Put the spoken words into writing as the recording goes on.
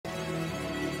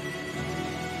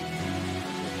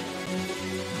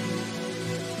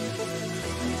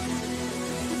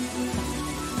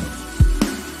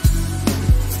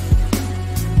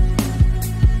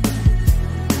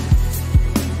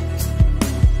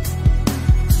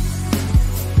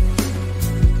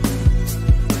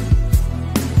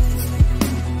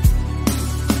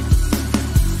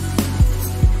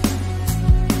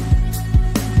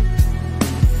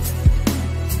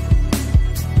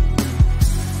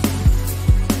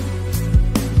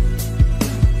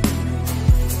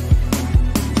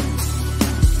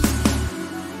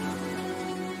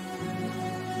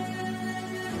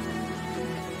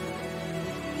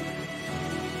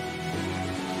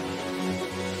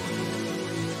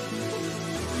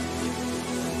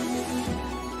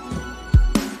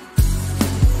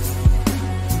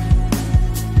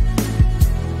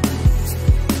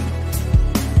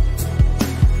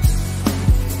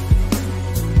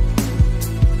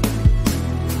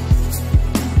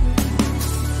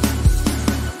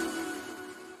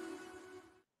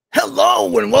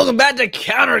Hello and welcome back to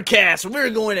CounterCast. We're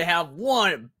going to have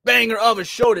one banger of a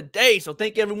show today, so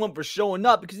thank everyone for showing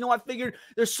up because, I figured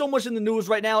there's so much in the news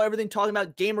right now, everything talking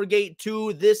about Gamergate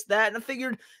 2, this, that, and I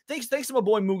figured, thanks to my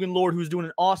boy Mugen Lord, who's doing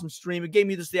an awesome stream, it gave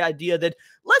me the idea that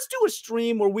let's do a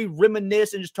stream where we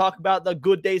reminisce and just talk about the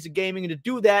good days of gaming, and to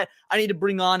do that, I need to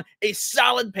bring on a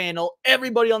solid panel.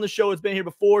 Everybody on the show has been here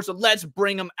before, so let's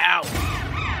bring them out.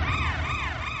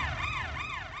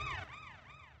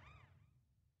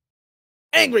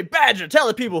 Angry Badger, tell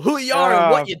the people who you are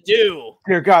and what you do.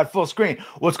 Dear God, full screen.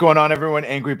 What's going on, everyone?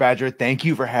 Angry Badger, thank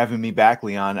you for having me back,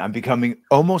 Leon. I'm becoming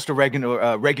almost a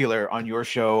regular on your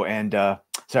show and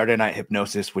Saturday Night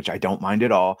Hypnosis, which I don't mind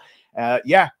at all.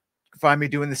 Yeah, find me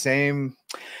doing the same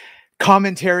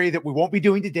commentary that we won't be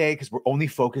doing today because we're only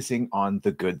focusing on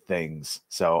the good things.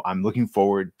 So I'm looking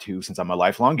forward to, since I'm a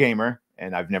lifelong gamer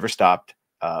and I've never stopped,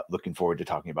 looking forward to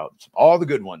talking about all the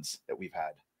good ones that we've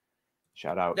had.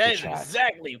 Shout out to chat. That's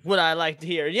exactly what I like to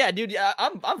hear. Yeah, dude,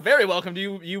 I'm very welcome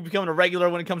to you becoming a regular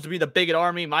when it comes to be the Bigot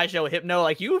Army, my show, Hypno.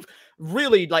 Like, you've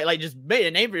really like just made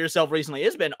a name for yourself recently.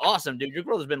 It's been awesome, dude. Your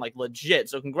growth has been like legit.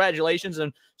 So congratulations,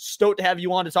 and stoked to have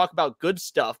you on to talk about good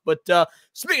stuff. But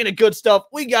speaking of good stuff,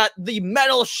 we got the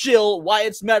metal shill,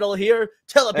 Wyatt's Metal here.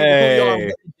 Tell the people who you are and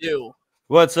what you do.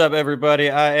 What's up, everybody?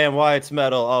 I am Wyatt's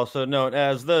Metal, also known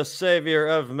as the Savior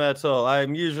of Metal.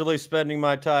 I'm usually spending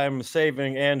my time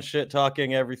saving and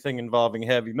shit-talking everything involving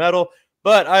heavy metal,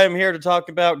 but I am here to talk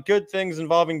about good things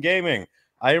involving gaming.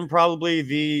 I am probably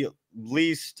the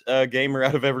least gamer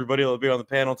out of everybody that will be on the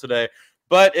panel today,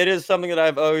 but it is something that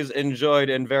I've always enjoyed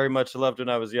and very much loved when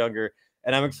I was younger,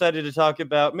 and I'm excited to talk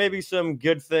about maybe some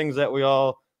good things that we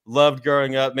all loved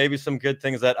growing up, maybe some good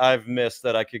things that I've missed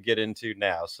that I could get into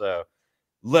now, so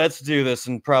let's do this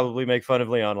and probably make fun of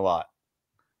Leon a lot.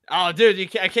 Oh,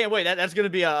 dude, I can't wait. That's going to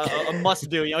be a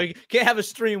must-do. You know, you can't have a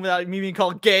stream without me being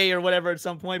called gay or whatever at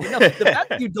some point. But no, the fact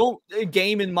that you don't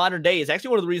game in modern day is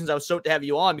actually one of the reasons I was stoked to have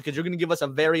you on, because you're going to give us a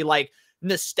very, like,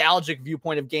 nostalgic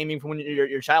viewpoint of gaming from when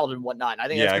your childhood and whatnot. And I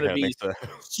think that's going to be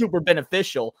super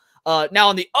beneficial. Now,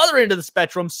 on the other end of the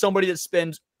spectrum, somebody that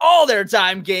spends all their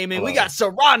time gaming, we got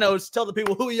Serranos. Tell the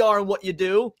people who you are and what you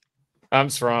do. I'm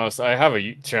Serranos. I have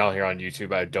a channel here on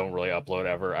YouTube. I don't really upload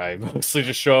ever. I mostly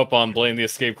just show up on Blame the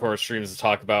Escape Course streams to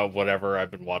talk about whatever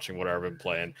I've been watching, whatever I've been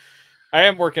playing. I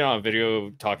am working on a video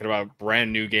talking about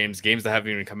brand new games that haven't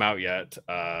even come out yet.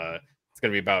 It's going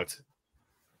to be about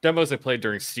demos I played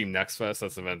during Steam Next Fest.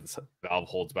 That's an event that Valve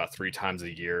holds about 3 times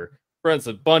a year. Runs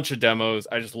a bunch of demos.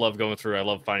 I just love going through. I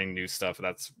love finding new stuff.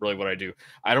 That's really what I do.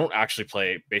 I don't actually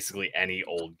play basically any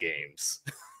old games.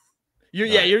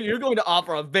 You're going to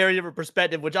offer a very different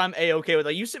perspective, which I'm a-okay with.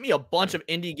 Like, you sent me a bunch of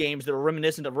indie games that are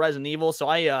reminiscent of Resident Evil, so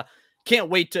I can't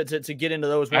wait to get into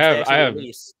those once they actually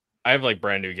release. I have like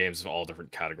brand new games of all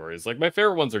different categories. Like, my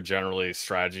favorite ones are generally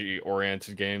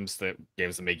strategy-oriented games that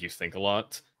make you think a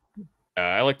lot.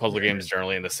 I like puzzle games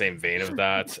generally in the same vein of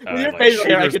that. Your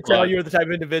favorite, I could tell you're the type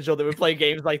of individual that would play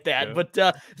games like that. Yeah.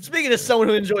 But speaking of someone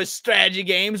who enjoys strategy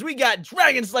games, we got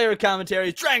Dragon Slayer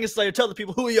commentaries. Dragon Slayer, tell the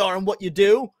people who you are and what you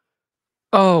do.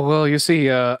 Oh, well, you see,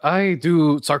 I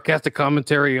do sarcastic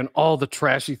commentary on all the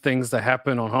trashy things that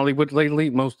happen on Hollywood lately,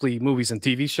 mostly movies and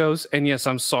TV shows. And yes,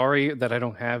 I'm sorry that I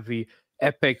don't have the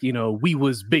epic, we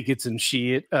was bigots and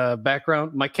shit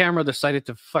background. My camera decided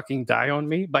to fucking die on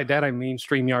me. By that, I mean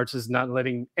StreamYards is not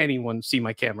letting anyone see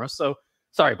my camera. So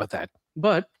sorry about that.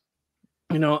 But,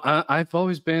 I've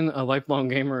always been a lifelong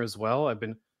gamer as well. I've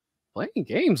been playing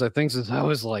games, I think, since I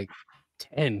was like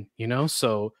 10,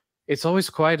 so it's always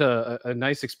quite a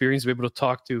nice experience to be able to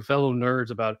talk to fellow nerds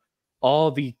about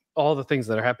all the things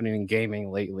that are happening in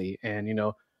gaming lately. And,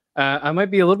 I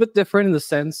might be a little bit different in the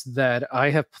sense that I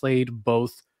have played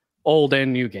both old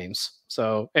and new games.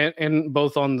 So, and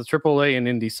both on the AAA and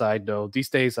indie side, though. These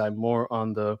days, I'm more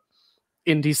on the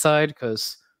indie side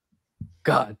because,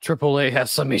 God, AAA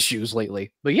has some issues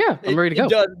lately. But yeah, I'm ready to go.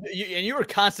 Does. And you were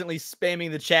constantly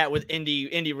spamming the chat with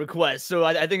indie requests, so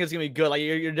I think it's gonna be good. Like,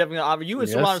 you're definitely gonna offer. You and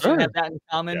Serrano should have that in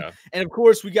common. Yeah. And of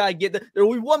course, we gotta get there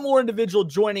will be one more individual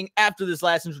joining after this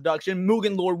last introduction.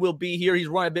 Mugen Lord will be here. He's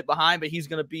running a bit behind, but he's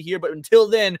gonna be here. But until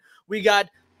then, we got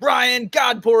Brian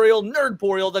Godporial,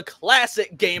 Nerdporial, the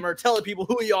classic gamer. Tell the people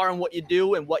who you are and what you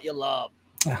do and what you love.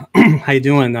 How you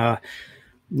doing?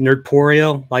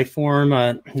 Nerdporial, life form,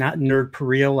 not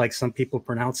Nerdporial like some people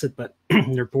pronounce it, but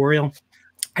Nerdporial.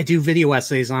 I do video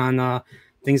essays on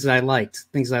things that I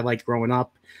liked growing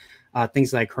up,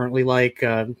 things that I currently like,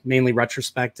 mainly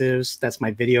retrospectives. That's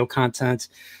my video content.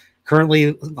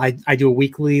 Currently, I do a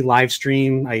weekly live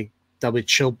stream. I dub it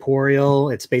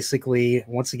Chillporial. It's basically,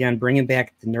 once again, bringing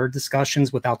back the nerd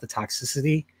discussions without the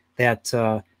toxicity that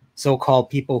so-called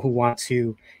people who want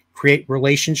to create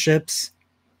relationships.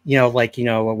 What do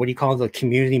you call the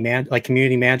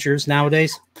community managers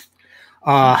nowadays?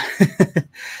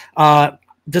 I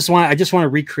just want to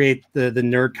recreate the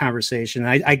nerd conversation.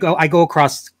 I go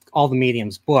across all the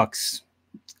mediums, books,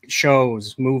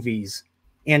 shows, movies,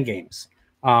 and games.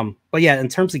 But yeah, in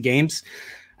terms of games,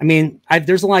 I mean,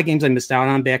 there's a lot of games I missed out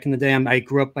on back in the day. I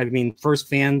grew up. I mean, first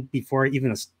fan before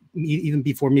even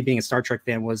before me being a Star Trek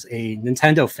fan was a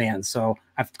Nintendo fan. So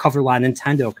I've covered a lot of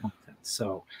Nintendo content.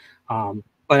 So,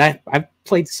 but I've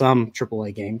played some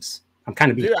AAA games. I'm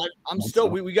kind of I'm still.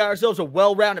 We got ourselves a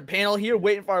well-rounded panel here,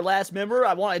 waiting for our last member.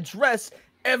 I want to address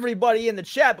everybody in the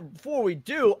chat, but before we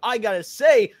do, I gotta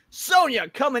say, Sonia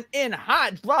coming in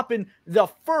hot, dropping the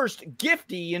first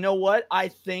gifty. You know what? I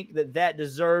think that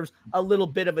deserves a little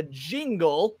bit of a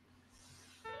jingle.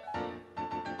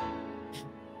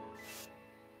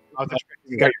 Thank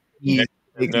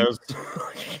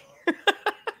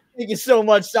you so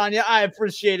much, Sonia. I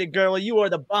appreciate it, girl. You are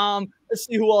the bomb. Let's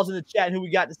see who else in the chat and who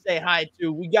we got to say hi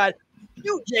to. We got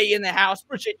QJ in the house.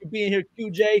 Appreciate you being here,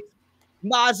 QJ.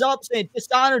 Maz up saying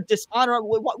dishonor.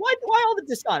 Why all the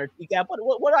dishonor, TCAP?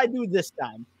 What did I do this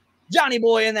time? Johnny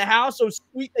Boy in the house. So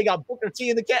sweet. They got Booker T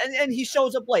in the cat, and he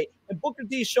shows up late. And Booker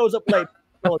T shows up late.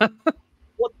 What the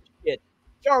shit?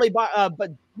 Charlie, but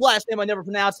last name I never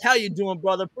pronounced. How you doing,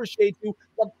 brother? Appreciate you.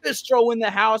 The Bistro in the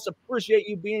house. Appreciate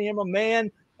you being here, my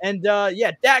man. And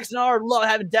yeah, Daxnar. Love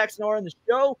having Daxnar in the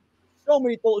show. So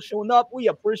many folks showing up. We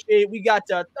appreciate it. We got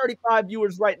 35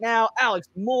 viewers right now. Alex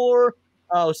Moore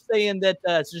saying that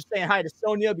just saying hi to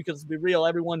Sonia because let's be real,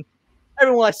 everyone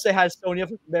likes to say hi to Sonia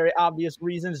for very obvious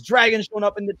reasons. Dragon showing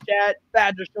up in the chat.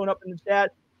 Badger showing up in the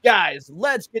chat. Guys,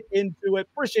 let's get into it.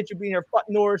 Appreciate you being here. Fuck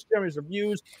Norris, Jeremy's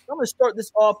reviews. I'm going to start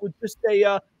this off with just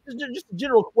a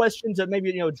general question to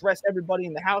maybe address everybody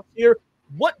in the house here.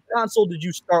 What console did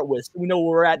you start with? So we know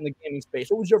where we're at in the gaming space.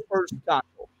 What was your first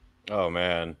console? Oh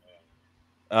man,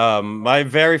 my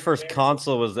very first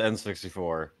console was the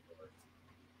N64.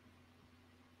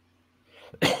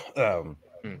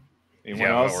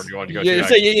 Anyone else? Or do you want to go?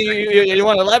 You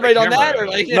want to elaborate on that, or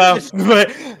like? No,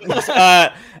 but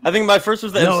I think my first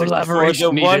was the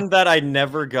N64. The one that I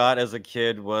never got as a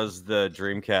kid was the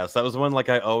Dreamcast. That was one like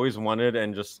I always wanted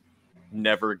and just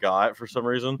never got for some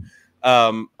reason.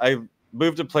 I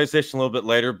moved to PlayStation a little bit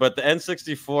later, but the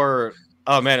N64,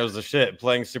 oh man, it was the shit.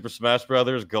 Playing Super Smash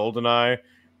Brothers, GoldenEye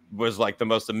was like the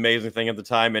most amazing thing at the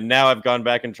time. And now I've gone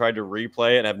back and tried to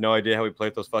replay it and I have no idea how we play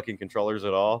with those fucking controllers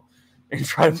at all. And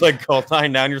try to play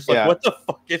GoldenEye now and you're just like, what the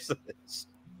fuck is this?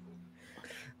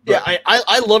 Yeah,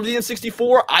 I love the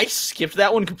N64. I skipped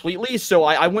that one completely. So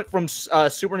I went from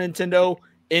Super Nintendo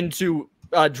into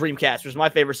Dreamcast, which is my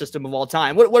favorite system of all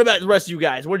time. What about the rest of you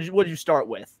guys? What did you start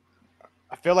with?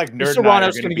 I feel like Nerd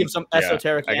Serrano's going to give some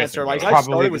esoteric answer. Like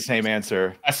probably the same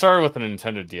answer. I started with a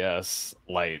Nintendo DS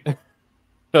Lite.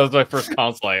 That was my first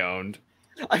console I owned.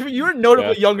 I mean, you were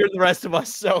notably younger than the rest of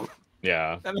us, so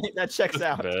yeah, I mean that checks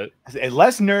out.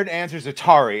 Unless Nerd answers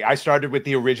Atari, I started with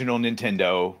the original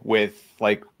Nintendo with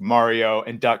like Mario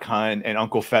and Duck Hunt and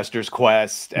Uncle Fester's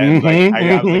Quest, and like I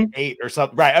got like 8 or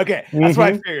something. Right? Okay, that's what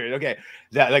I figured. Okay,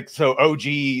 so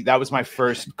OG. That was my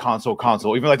first console.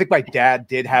 Even though I think my dad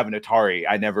did have an Atari,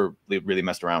 I never really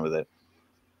messed around with it.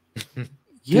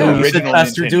 Yeah, you said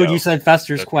Fester, dude. You said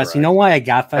Fester's Quest. Correct. You know why I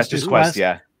got Fester's Quest?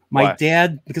 Yeah. My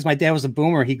dad, because my dad was a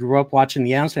boomer, he grew up watching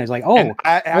the Adams Family. He's like, oh,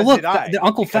 well, look, the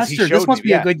Uncle Fester, this must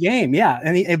be a good game. Yeah,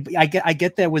 and I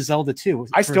get that with Zelda too.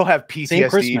 I still have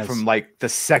PTSD from like the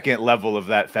second level of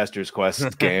that Fester's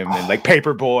Quest game, and like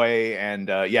Paperboy, and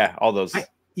all those.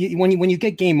 When you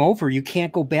get game over, you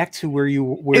can't go back to where you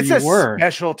were. It's a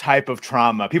special type of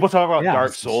trauma. People talk about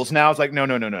Dark Souls now. It's like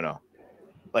no.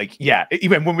 Like, yeah,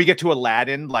 even when we get to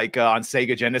Aladdin, like on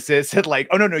Sega Genesis, it's like,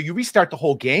 oh no, you restart the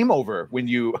whole game over when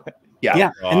you,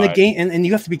 and the game, and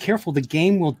you have to be careful. The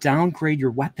game will downgrade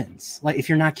your weapons. Like if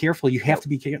you're not careful, you have to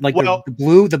be careful. Like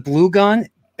the blue gun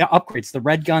upgrades, the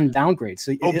red gun downgrades.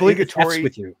 So obligatory it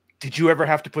with you. Did you ever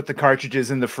have to put the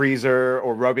cartridges in the freezer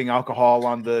or rubbing alcohol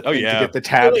on the thing to get the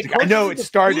tabs? I know it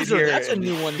started here. That's a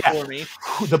new one for me.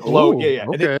 The blow,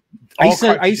 Okay. I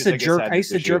used to jerk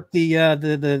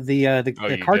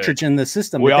the cartridge in the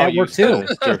system. But that worked too.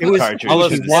 It was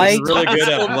white, really good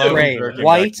at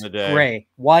white,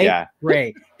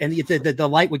 gray, and the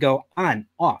light would go on,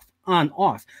 off.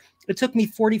 It took me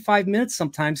 45 minutes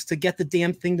sometimes to get the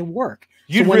damn thing to work.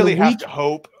 You'd really have to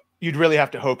hope. You'd really have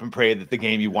to hope and pray that the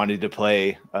game you wanted to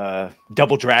play,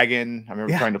 Double Dragon. I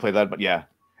remember trying to play that, but yeah.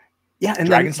 And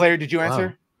Dragon Slayer. Did you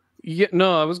answer? Yeah,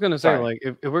 no, I was gonna say Sorry. like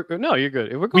if we're no, you're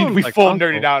good. If we're going We like full console-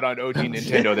 nerded out on OG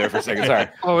Nintendo there for a second. Sorry.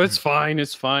 Oh, it's fine.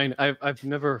 It's fine. I've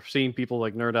never seen people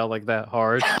like nerd out like that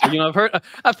hard. You know, I've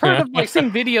heard of like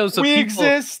seen videos of We people.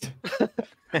 exist.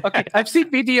 Okay, I've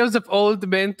seen videos of old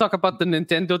men talk about the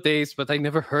Nintendo days, but I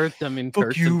never heard them in Fuck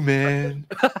person. you, man.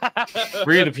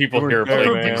 Three of the people here very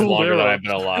play man. games longer than I've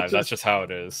been alive. That's just how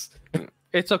it is.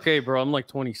 It's okay, bro. I'm like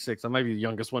 26. I might be the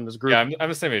youngest one in this group. Yeah, I'm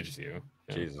the same age as you.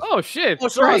 Yeah. Jesus. Oh shit! Oh,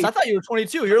 sorry, Great. I thought you were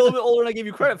 22. You're a little bit older than I gave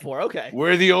you credit for. Okay.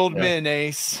 We're the old Yeah. men,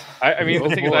 Ace. I mean, Oh,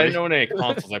 the thing is, I didn't boy. own any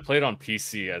consoles. I played on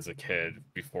PC as a kid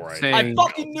before Same. I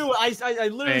fucking knew it. I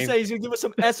literally Same. said he's gonna give us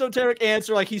some esoteric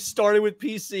answer like he started with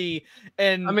PC.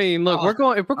 And I mean, look, Oh. we're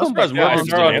going. If we're going back, surprised Yeah, I Morgan's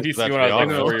started on didn't PC answer when I was that, like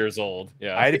to be 4 honest. years old.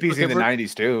 Yeah. I had a PC in the we're-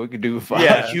 90s too. We could do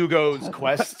Yeah. Hugo's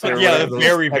Quest. or Yeah, whatever the those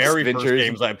very, X very first Adventures.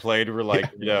 games I played were like,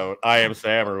 I Am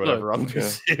Sam or whatever on yeah.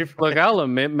 PC. look, I'll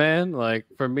admit, man. Like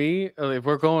for me, if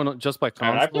we're going just by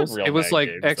Man, I played consoles, real it was bad like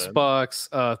games then. Xbox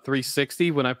 360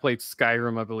 when I played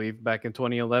Skyrim, I believe, back in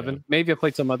 2011. Yeah. Maybe I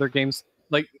played some other games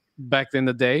like back in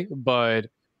the day, but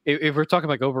if we're talking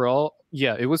like overall,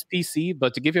 yeah, it was PC.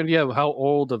 But to give you an idea of how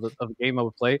old of a game I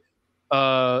would play,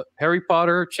 Harry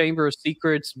Potter Chamber of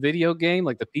Secrets video game,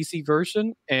 like the PC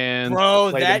version, and bro,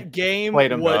 Played that him. game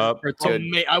Played him was up.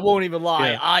 I won't even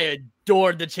lie. Yeah. I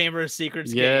adored the Chamber of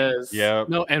Secrets game. yes, Yeah.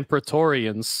 no, and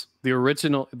Praetorians,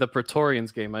 the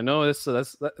Praetorians game. I know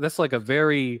that's like a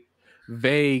very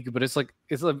vague, but it's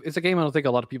a game I don't think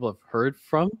a lot of people have heard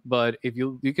from. But if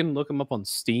you can look them up on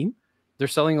Steam, they're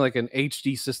selling like an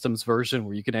HD systems version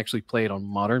where you can actually play it on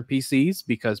modern PCs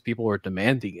because people are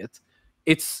demanding it.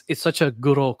 It's such a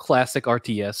good old classic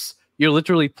RTS. You're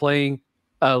literally playing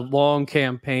a long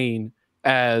campaign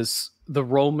as the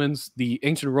Romans, the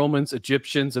ancient Romans,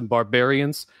 Egyptians, and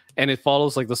barbarians, and it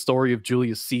follows like the story of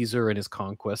Julius Caesar and his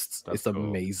conquests. That's it's cool.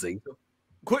 amazing.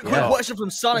 Quick Yeah. question from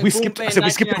Sonic We Boom skipped. Fan I said we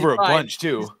skipped over a 1995. bunch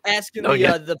too. Just asking Oh,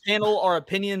 yeah. the panel our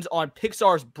opinions on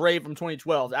Pixar's Brave from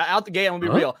 2012. Out the gate, I'm gonna be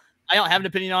Huh? real. I don't have an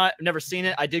opinion on it. I've never seen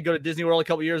it. I did go to Disney World a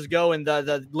couple years ago, and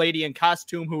the lady in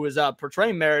costume who was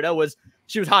portraying Merida was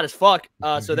hot as fuck.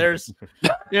 So there's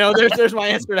there's my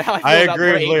answer to how I feel I about agree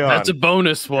with Brave. Leon. That's a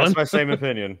bonus one. That's my same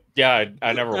opinion. Yeah,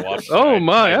 I never watched it. Oh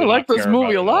my, I did like not this care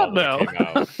movie about a it lot all when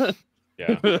it came out.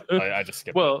 Yeah, I just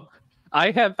skipped it. Well, I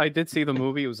did see the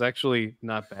movie. It was actually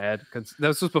not bad because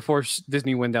this was before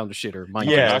Disney went down to shitter. Mind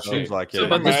you. Yeah, it actually- seems like so it.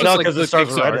 but It's this not was because like it starts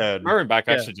with Pixar. Redhead. Remember back,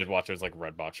 I Yeah. actually did watch it. It was like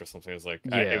Redbox or something. It was like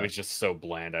Yeah. it was just so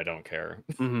bland. I don't care.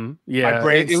 Mhm. Yeah, My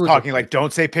brain's it was talking like,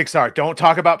 don't say Pixar. Don't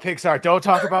talk about Pixar. Don't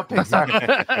talk about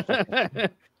Pixar.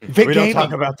 Big We don't gaming.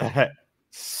 talk about that.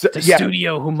 So, the yeah,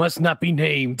 studio who must not be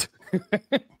named.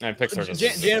 And Pixar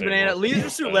just Jan Banana, Leisure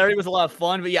Suit Larry was a lot of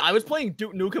fun, but yeah, I was playing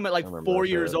Duke Nukem at like I remember 4 that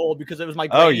years shit. old because it was my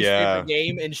Oh, granny's yeah. favorite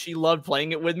game, and she loved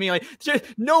playing it with me. Like, just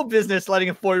no business letting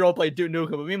a 4-year-old play Duke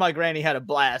Nukem, but me and my granny had a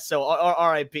blast. So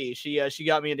R.I.P. She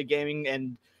got me into gaming,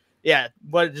 and yeah,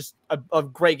 what just a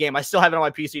great game. I still have it on my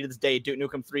PC to this day, Duke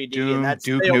Nukem 3D, Doom, and that's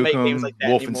Duke they don't make games Nukem, like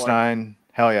that anymore. Wolfenstein.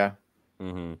 Hell yeah.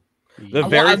 Mhm. I The wa-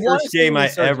 very I wanna first see game the I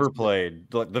Resurgence ever movie.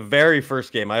 played, like the very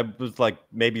first game, I was like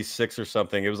maybe 6 or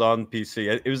something. It was on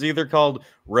PC. It was either called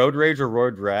Road Rage or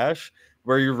Road Rash,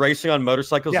 where you're racing on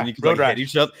motorcycles Yeah, and you could Road like Rash. hit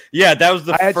each other. Yeah, that was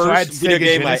the I had first video Sega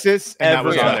game Genesis, and that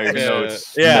was ever on there, got. even though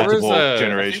it's Yeah. There was multiple a- I think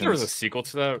generations. there was a sequel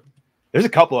to that. There's a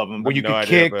couple of them where I you have no could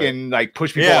idea, kick but- and like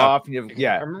push people Yeah. off. And I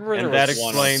yeah. remember And there that was one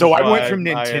explains So I went why from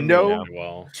I am Nintendo now.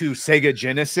 well. to Sega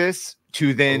Genesis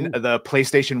to then the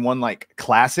PlayStation 1 like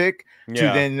classic to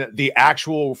Yeah. then the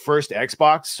actual first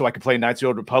Xbox so I could play Knights of the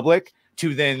Old Republic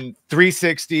to then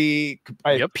 360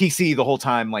 Yep. PC the whole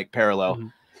time like parallel.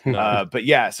 Mhm. But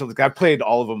yeah, so like, I've played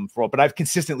all of them but I've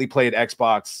consistently played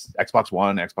Xbox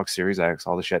One, Xbox Series X,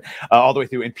 all the shit, all the way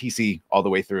through, and PC all the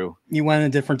way through. You went in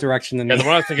a different direction than Yeah, me. the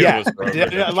one I was thinking Yeah, of was Road a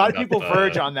Redemption, lot of not people the-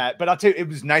 verge on that, but I'll tell you, it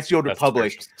was Knights of the Old that's the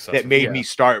Republic very that successful. made Yeah. me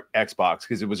start Xbox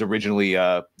because it was originally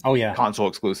Oh yeah, console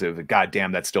exclusive. God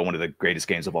damn, that's still one of the greatest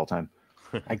games of all time.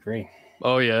 I agree.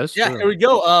 Oh yes. Yeah, here we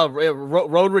go.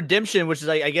 Road Redemption, which is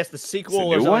I guess the sequel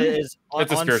new one? is on,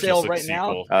 It's a on spiritual sale right now.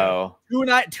 sequel. Oh,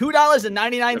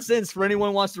 $2.99 for anyone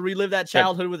who wants to relive that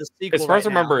childhood with a sequel. As far as I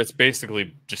right now. remember, it's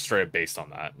basically just straight up based on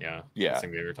that. Yeah. Yeah. That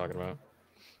thing that you were talking about.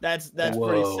 That's pretty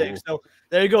Whoa. sick. So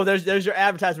there you go. There's your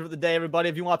advertisement for the day, everybody.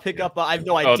 If you want to pick up, I have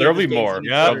no idea. Oh, there'll this be game's more. any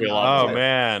Yeah. There'll be a lot Oh more.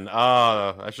 man.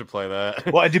 Oh, I should play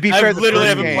that. well, to be I fair, the literally first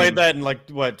haven't game, played that in like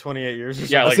what 28 years. Or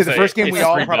Yeah, I'll like say I the say, first game it's we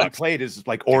all $3. probably played is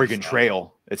like Oregon so.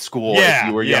 Trail, at school Yeah, if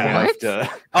you were young yeah. enough to.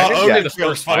 Oh, I okay, the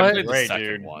first fun. one, Great, the dude.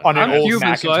 second one. On an I'm old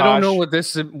Cuban, so I don't know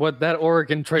Macintosh. what that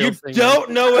Oregon Trail You thing don't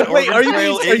know what Wait, Oregon are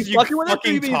Trail you is, you fucking with us, or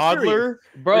are you fucking being toddler?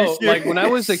 is. Bro, you like when I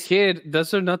was a serious? kid,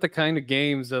 those are not the kind of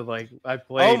games that like I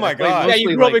played. Oh my I played God. Yeah, you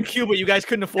mostly, grew up like- in Cuba. You guys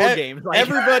couldn't afford games. Like,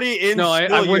 Everybody in No,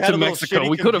 school, I you went had to a little Mexico. shitty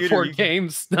We could computer, afford you could-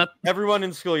 games. Not Everyone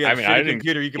in school, you had I mean, a I shitty didn't-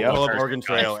 computer. You could Yeah. pull up First Oregon guys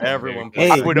Trail. from Everyone. Hey,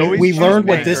 I would always we choose learned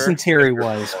what Banker. dysentery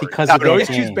was because I of would that always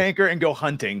choose game. banker and go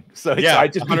hunting. So Yeah, I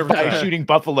just be 100%. shooting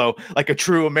buffalo like a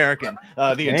true American the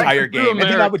Okay. entire True game. And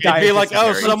then I would American. die. You'd be of like, oh,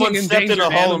 dysentery. someone Hunting stepped in a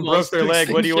endangered hole and broke animals their to leg.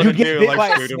 What do you extinction. want to You'd get do? bit Like, by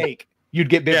a shoot 'em. snake. You'd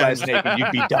get bit Yeah. by a snake and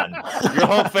you'd be done. Your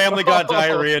whole family got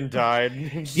diarrhea and died.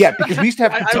 Yeah, because we used to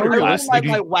have I computer remember class.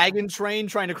 my wagon train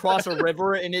trying to cross a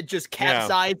river and it just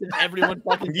capsized and everyone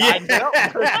fucking Yeah. died.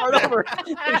 Well, start over.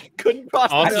 Couldn't cross.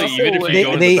 Honestly, the even if you They-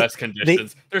 go in they- the best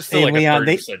conditions, there's still hey, like Leon, a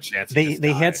 30% chance.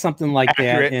 They had something like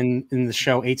Accurate. that in the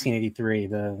show 1883,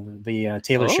 the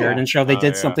Taylor Oh. Sheridan show. They Oh,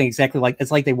 did yeah. something exactly like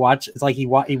it's like they watched. It's like he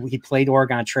played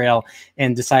Oregon Trail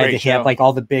and decided Great to have show. like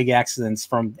all the big accidents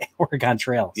from Oregon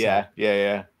Trail. So.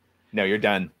 Yeah. No, you're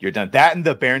done. You're done. That and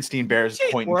the Berenstein Bears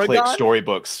Shit, point and click Oregon?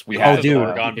 storybooks we Oh, had. dude,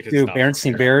 Oregon because it's dude, not Berenstein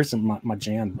Oregon. Bears and my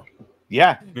jam.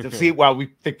 Yeah. See, well, we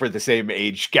think we're the same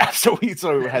age gap, so we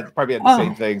had probably had the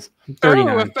same things. 39.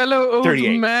 Oh, a fellow old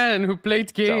 38. man who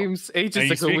played games And ages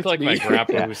you ago speak with like me. my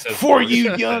grandpa Yeah. who says For words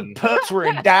you and- young pups were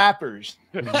in diapers.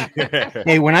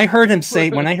 Hey, when I heard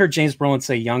James Brolin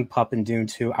say "young pup" in Dune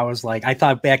 2, I was like, I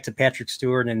thought back to Patrick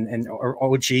Stewart and or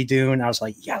OG Dune. I was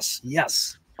like,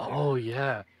 yes. Oh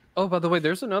yeah. Oh, by the way,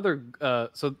 there's another.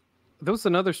 So there was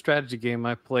another strategy game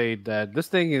I played that this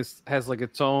thing has like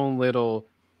its own little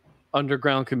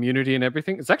underground community and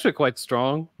everything. It's actually quite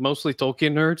strong, mostly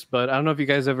Tolkien nerds. But I don't know if you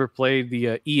guys ever played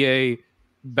the EA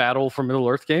Battle for Middle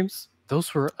Earth games.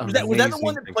 Those were amazing. Was that the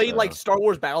one that played like Star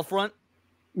Wars Battlefront?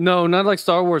 No, not like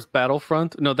Star Wars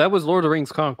Battlefront. No, that was Lord of the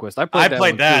Rings Conquest. I played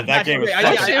played that. one too. That game was That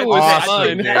fucking shit was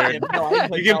awesome, fun.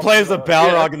 dude. You can play as the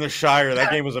Balrog in the Shire.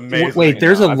 That game was amazing. Wait,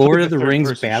 there's a I played Lord the of the third Rings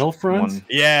person Battlefront. one.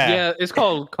 Yeah. Yeah, it's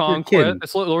called kidding. Conquest.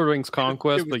 It's Lord of the Rings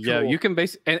Conquest, It was but yeah, cool. you can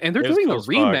basically and they're It was doing cool a as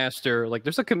fuck. remaster. Like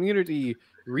there's a community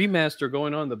remaster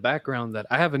going on in the background that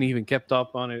I haven't even kept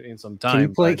up on it in some time. Can you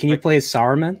play? but, Can you like, play as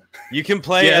Saruman? You can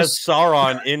play Yes. as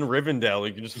Sauron in Rivendell.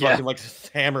 You can just Yeah. fucking like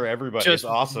hammer everybody. just It's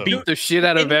awesome. beat the shit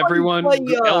out of Anybody everyone. play,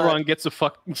 Elrond gets a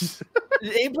fuck.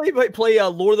 Did anybody play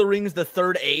Lord of the Rings: The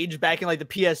Third Age back in like the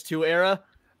PS2 era?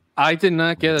 I did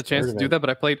not get a chance Heard to of do it. that, but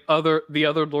I played the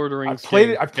other Lord of the Rings. I've played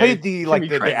game. it. I've played Okay, the give me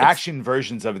the credits. action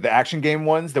versions of it, the action game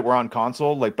ones that were on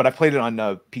console. But I played it on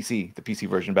PC, the PC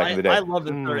version back in the day. I love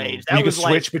the Third Mm. Age. And That you could was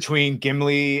like switch between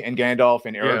Gimli and Gandalf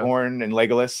and Aragorn and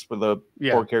Legolas for the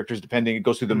Yeah. four characters, depending. It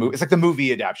goes through the Mm. movie. It's like the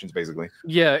movie adaptions, basically.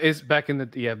 Yeah, it's back in the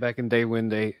day when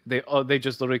they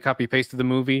just literally copy pasted the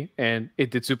movie and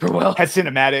it did super well. Had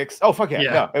cinematics. Oh fuck yeah!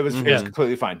 Yeah. No, it was Yeah.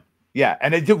 completely fine. Yeah,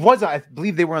 and it was. I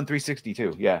believe they were on 360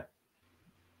 too. Yeah.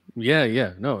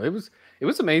 Yeah. No, it was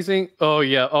amazing. Oh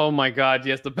yeah. Oh my god.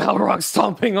 Yes, the Balrog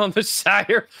stomping on the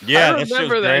Shire. Yeah, I that shit was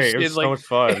remember that great. It shit, was so like- much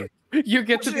fun. You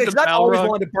get to be because the I've always Balrog,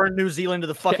 wanted to burn New Zealand to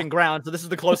the fucking ground, so this is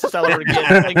the closest I'll ever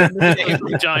get. Like, in this game.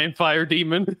 the giant fire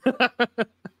demon.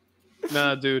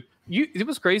 Nah, dude. It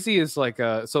was crazy. Is like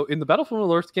so in the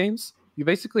Battlefield Earth games, you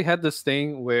basically had this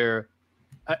thing where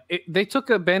they took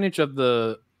advantage of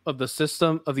the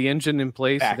system of the engine in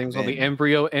place. I Back think it was called the then.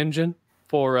 Embryo engine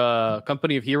for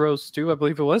Company of Heroes 2, I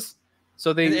believe it was.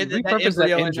 So they And that repurposed that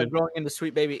embryo ended up engine. growing into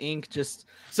Sweet Baby Ink. Just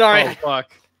sorry. Oh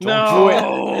fuck! Don't No,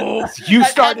 You I had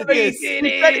to started make this. it-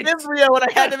 we said embryo, and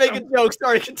I had to make a joke.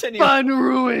 Sorry, continue. fun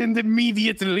ruined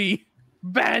immediately.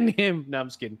 Ban him. No, I'm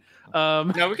just kidding.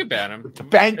 No, we could ban him.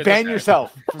 Ban It's okay.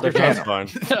 yourself from their That's channel.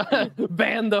 fun.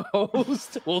 ban the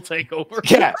host. We'll take over.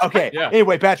 Yeah. Okay. Yeah.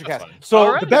 Anyway, Patrick That's has. fine. So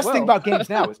All right, the best thing well. about games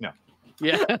now is no.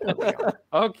 Yeah.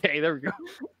 Okay, there we go.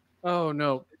 Oh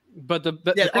no. But the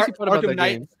Yeah, crazy part about Arkham the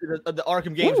Knight, game. the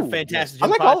Arkham games are Ooh, fantastic. I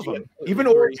like all of Jinpachi, them, even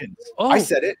agree. Origins. Oh. I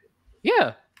said it.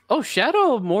 Yeah. Oh,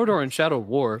 Shadow of Mordor and Shadow of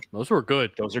War. Those were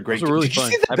good. Those are great. Those are really Did you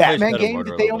fun. see the I played Batman Shadow game Mordor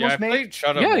that a they little bit. Yeah, I almost made? played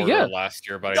Shadow Yeah, Mordor yeah. last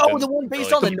year, but I No, didn't the one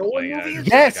based really on the keep Nolan playing it. movie? It's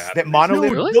Yes, like I that haven't-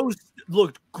 monolith. Really? Those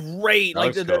looked great. That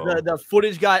Like was the cool. the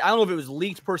footage guy. I don't know if it was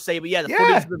leaked per se, but yeah, the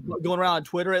Yeah. footage going around on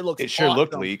Twitter. It looks. It sure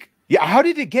looked awesome. leak. Yeah, how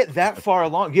did it get that far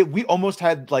along? Yeah, we almost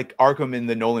had like Arkham in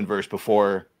the Nolan verse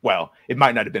before. Well, it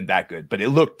might not have been that good, but it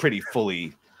looked pretty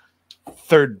fully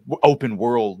third open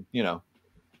world. You know.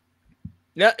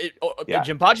 Yeah, Yeah.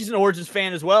 Jinpachi's an Origins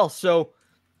fan as well. So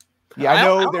Yeah, I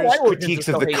know don't there's why Origins critiques is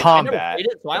of so the hated. I never combat. played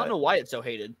it, so I don't but- know why it's so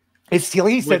hated. It's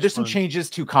like you said, Which there's some one? changes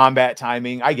to combat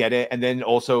timing. I get it. And then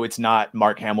also it's not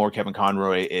Mark Hamill or Kevin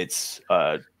Conroy, it's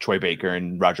Troy Baker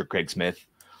and Roger Craig Smith.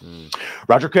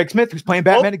 Roger Craig Smith, who's playing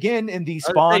Batman again in the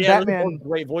Spawn Batman.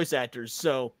 Great voice actors.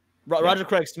 So Roger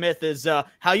Craig Smith is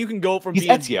how you can go from being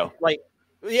Ezio. like.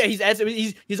 Yeah, he's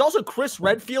Ezio. He's also Chris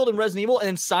Redfield in Resident Evil and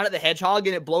in Sonic the Hedgehog,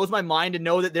 and it blows my mind to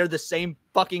know that they're the same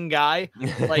fucking guy.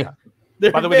 Like,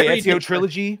 by the way, the Ezio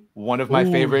trilogy, one of my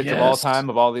favorites of all time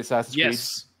of all the Assassin's Creed.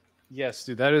 Yes,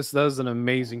 dude, that is an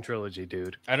amazing trilogy,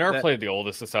 dude. I never played the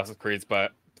oldest Assassin's Creeds,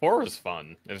 but 4 was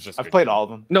fun. It was just I've played all of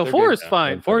them. No, 4 is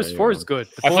fine. 4 is good.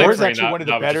 4 is actually one of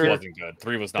the better. Wasn't good.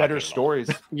 3 was not better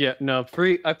stories. Yeah, no,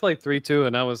 3. I played 3 too,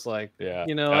 and I was like,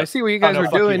 I see what you guys are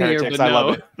doing here, but I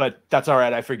love it. But that's all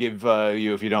right. I forgive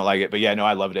you if you don't like it. But yeah, no,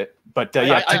 I loved it. But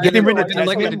I didn't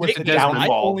like it. I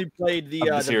only played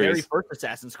the very first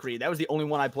Assassin's Creed. That was the only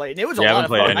one I played, and it was a lot of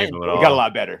fun. It got a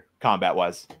lot better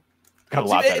combat-wise. Got a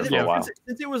lot better for a while.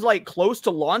 Since it was like close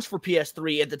to launch for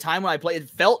PS3 at the time when I played, it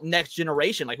felt next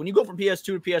generation. Like when you go from PS2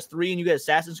 to PS3 and you get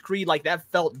Assassin's Creed, like that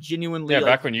felt genuinely. Yeah,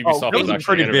 back when Ubisoft was a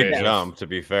pretty big jump. To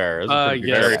be fair, it was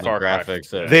very far graphics.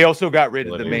 They also got rid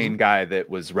of the main guy that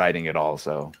was writing it all.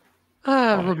 So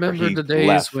I remember the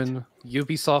days when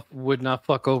Ubisoft would not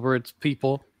fuck over its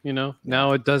people. You know,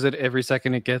 now it does it every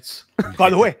second it gets.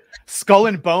 By the way, Skull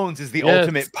and Bones is the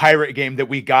ultimate pirate game that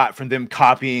we got from them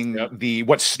copying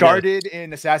what started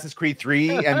in Assassin's Creed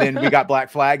 3, and then we got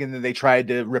Black Flag, and then they tried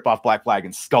to rip off Black Flag,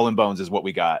 and Skull and Bones is what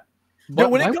we got.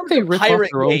 But when it comes to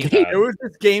pirate games, there was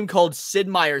this game called Sid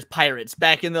Meier's Pirates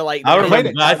back in the like.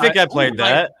 I think I played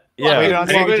that. Yeah,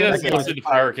 anybody that's into the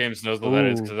pirate games knows what that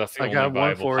is because that's the only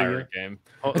viable pirate game.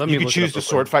 You can choose to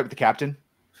sword fight with the captain.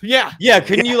 Yeah.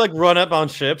 Couldn't you like run up on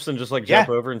ships and just like jump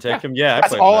over and take them? Yeah,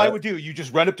 that's all I would do. You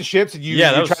just run up to ships and you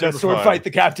try to sword fight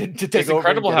the captain to take over. It's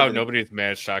incredible how nobody's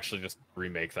managed to actually just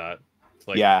remake that.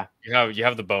 Like, you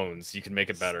have the bones. You can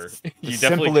make it better. You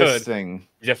definitely could. You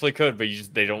definitely could, but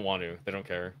they don't want to. They don't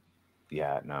care.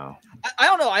 Yeah, no. I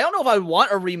don't know. I don't know if I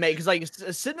want a remake because like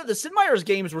the Sid Meier's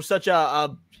games were such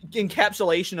a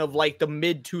encapsulation of like the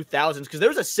mid 2000s because there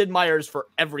was a Sid Meier's for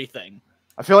everything.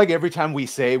 I feel like every time we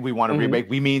say we want to remake,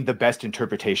 we mean the best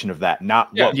interpretation of that,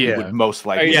 not what we would most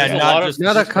likely.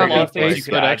 Not a copy paste,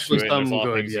 but actually some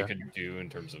good. You can do in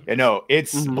terms of.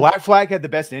 It's Black Flag had the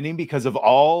best ending because of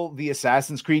all the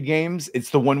Assassin's Creed games.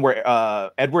 It's the one where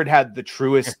Edward had the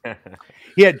truest.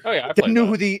 He had knew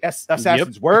who the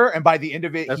assassins were, and by the end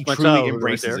of it, he truly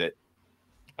embraces it.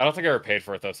 I don't think I ever paid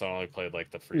for it though, so I only played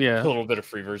like the free, a little bit of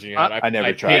free version. I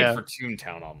never tried. I paid for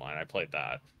Toontown Online. I played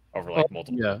that over like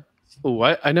multiple. Yeah. Oh,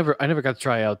 I never got to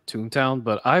try out Toontown,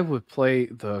 but I would play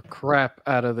the crap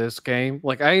out of this game.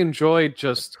 Like I enjoyed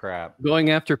just going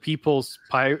after people's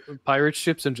pirate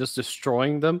ships and just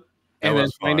destroying them, and then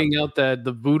finding out that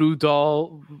the voodoo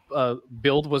doll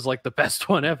build was like the best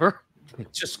one ever.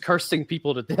 Just cursing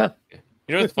people to death.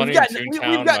 You know what's funny?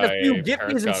 We've gotten a few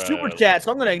gifties and super chats,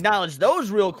 so I'm going to acknowledge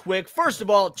those real quick. First of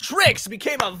all, Trix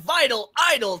became a vital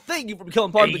idol. Thank you for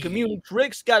becoming part of the community.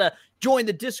 Trix got to join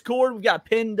the Discord. We got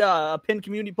a pinned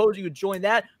community post. You could join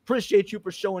that. Appreciate you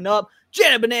for showing up.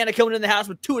 Janet Banana coming in the house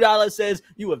with $2 says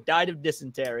you have died of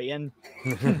dysentery. And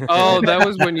that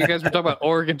was when you guys were talking about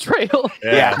Oregon Trail.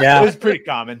 Yeah. It was pretty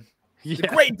common. The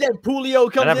great Dead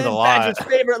Pulio comes in. Badger's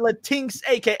favorite Latinx,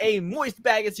 aka Moist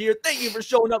Bag, is here. Thank you for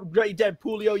showing up, great Dead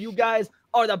Pulio. You guys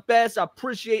are the best. I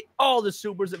appreciate all the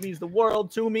supers. It means the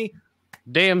world to me.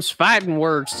 Damn fighting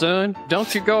words, son.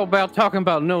 Don't you go about talking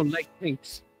about no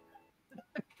Latinx.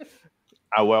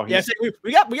 Oh well,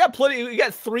 we got plenty. We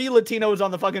got 3 Latinos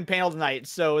on the fucking panel tonight.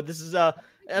 So this is I'm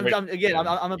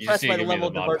impressed by the level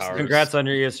of diversity. Congrats on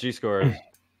your ESG scores.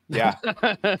 Yeah.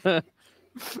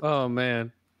 Oh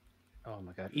man. Oh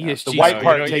my god. ESG. The white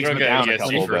part takes them down a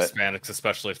couple for Hispanics,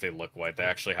 especially if they look white. They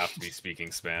actually have to be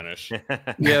speaking Spanish. Yeah,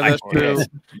 that's true.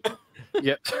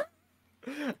 Yep.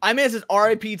 I mean, it says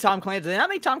R.I.P. Tom Clancy. Do they not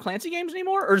make Tom Clancy games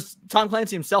anymore, or is Tom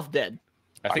Clancy himself dead?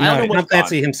 Tom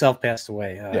Clancy himself passed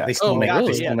away. They still make.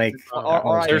 They still make.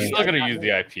 They're still going to use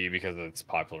the IP because it's a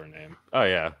popular name. Oh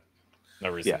yeah,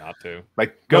 no reason not to.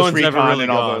 Like Ghost Recon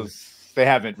and all those, they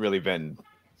haven't really been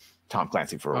Tom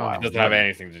Clancy for a while. It doesn't have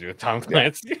anything to do with Tom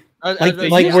Clancy.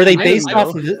 Like were they based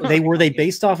off of were they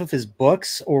based off of his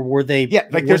books, or were they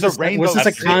there's a rainbow. Was this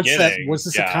a concept? Was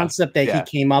this a concept that he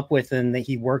came up with and that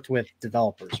he worked with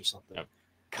developers or something?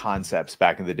 Concepts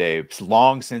back in the day,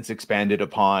 long since expanded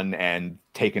upon and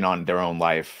taken on their own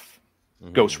life.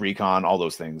 Ghost Recon, all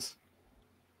those things.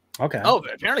 Okay. Oh,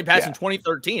 apparently passed in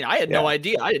 2013. I had no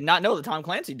idea. I did not know that Tom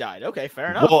Clancy died. Okay,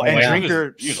 fair enough. Well, and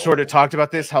Drinker sort of talked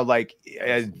about this, how like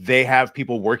they have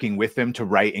people working with them to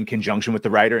write in conjunction with the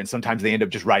writer, and sometimes they end up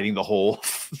just writing the whole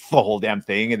damn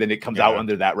thing, and then it comes out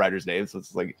under that writer's name. So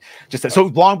it's like so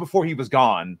long before he was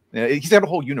gone. He's got a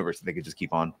whole universe that they could just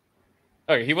keep on.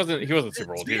 Okay, he wasn't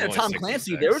super old. He Speaking was of only Tom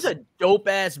Clancy, 66. there was a dope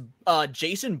ass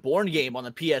Jason Bourne game on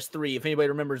the PS3. If anybody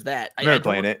remembers that, I remember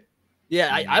playing it.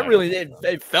 Yeah, I really did.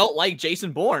 It felt like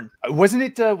Jason Bourne. Wasn't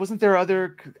it? Wasn't there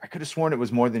other? I could have sworn it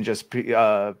was more than just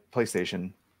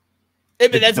PlayStation.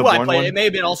 That's the what I Bourne played. one? It may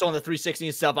have been also on the 360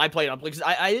 and stuff. I played on because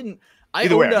I didn't. I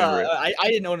Either way, owned, I remember it. I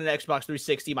didn't own an Xbox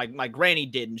 360. My granny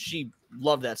did, and she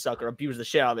loved that sucker. Abused the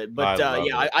shit out of it. But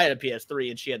yeah, I had a PS3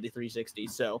 and she had the 360.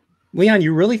 So Leon,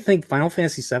 you really think Final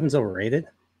Fantasy VII's overrated?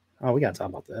 Oh, we gotta talk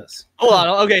about this. hold on.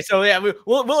 Okay, so yeah,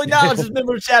 we'll acknowledge this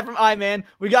member chat from man.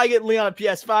 We gotta get Leon a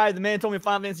PS5. The man told me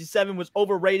Final Fantasy VII was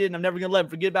overrated, and I'm never gonna let him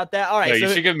forget about that. All right, No, so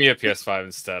you should give me a PS5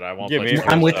 instead. I won't. Give play me-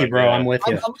 I'm with you, bro. I'm with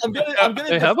you. I'm gonna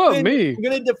Hey, how about me? I'm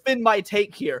gonna defend my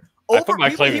take here. I put my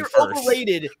People claim in hear first.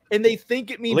 overrated, and they think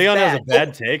it means Leon bad. has a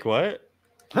bad take. What?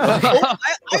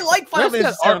 I like Final Where's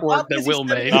that Fantasy VII. artwork Final that Fantasy Will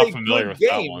VII made? is Not a familiar good with that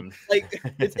game. one. Like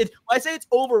when I say it's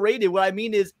overrated, what I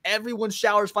mean is everyone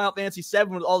showers Final Fantasy VII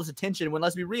with all this attention. When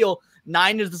let's be real,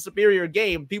 9 is the superior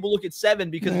game. People look at 7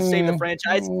 because it saved the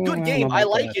franchise. Good game, I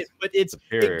like it, but it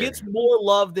gets more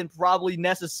love than probably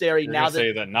necessary You're now gonna that.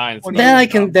 say that 9's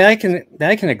That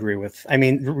I can agree with. I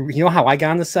mean, you know how I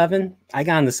got into 7? I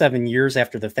got into 7 years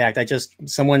after the fact.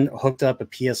 Someone hooked up a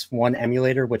PS1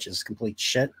 emulator, which is complete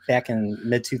shit, back in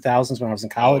mid 2000s when I was in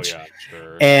college. Oh, yeah,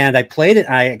 sure. And I played it.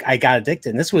 I got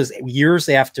addicted. And this was years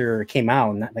after it came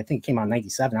out. And I think it came out in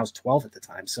 97. I was 12 at the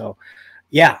time. So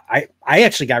yeah, I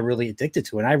actually got really addicted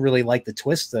to it. And I really liked the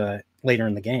twist later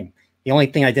in the game. The only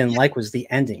thing I didn't like was the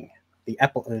ending.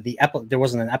 There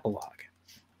wasn't an epilogue.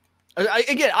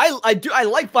 I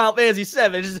like Final Fantasy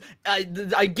VII. It's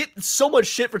just, I get so much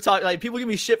shit for talking. Like people give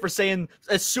me shit for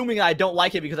assuming I don't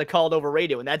like it because I call it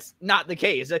overrated, and that's not the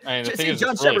case. I mean, the thing See, is,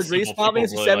 John it's really Shepard agrees. simple. Final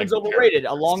Fantasy People VII really is like the overrated. A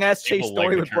characters. long ass chase People like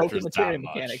story the with broken characters material that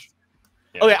much. mechanics.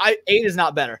 Yeah. Okay, 8 is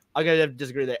not better. I'm gonna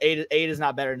disagree there. 8 is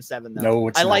not better than 7 though. No,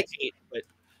 it's I not. like 8, but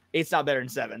 8's not better than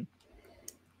 7.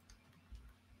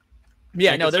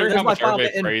 Yeah, no, Considering there's how my much Final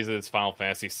everybody Fantasy. praises Final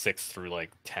Fantasy 6 through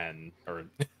like 10 or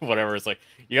whatever. It's like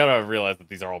you gotta realize that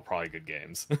these are all probably good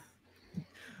games.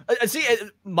 See,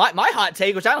 my hot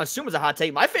take, which I don't assume is a hot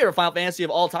take, my favorite Final Fantasy of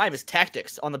all time is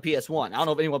Tactics on the PS1. I don't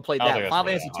know if anyone played I don't that. think Final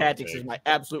that's really Fantasy a hot Tactics take. is my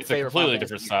absolute It's a favorite. completely Final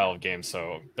different Fantasy style of game,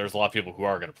 so there's a lot of people who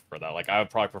are gonna prefer that. Like I would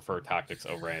probably prefer Tactics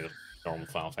over any of the normal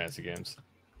Final Fantasy games.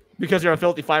 because you're a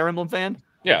filthy Fire Emblem fan.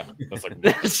 Yeah, that's like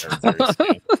very serious.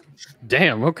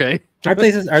 Damn. Okay. Are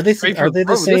they Straight to the the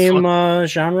this same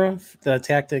genre? The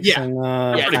Tactics Yeah. and Yeah,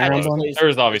 Fire Tactics Emblem? plays-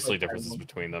 There's obviously plays Fire differences Emblem.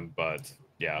 between them, but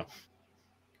yeah,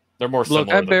 they're more similar. Look,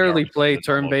 I than they are barely between play the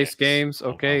normal turn-based games.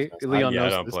 of Okay, Final Fantasy. Leon I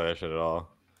knows don't this. play that shit at all.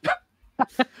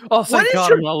 Oh, What thank is, God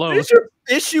your, I'm alone. what is your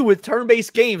issue with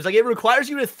turn-based games? Like it requires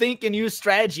you to think and use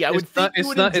strategy. I would think you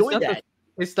would enjoy that.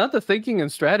 It's not the thinking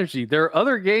and strategy. There are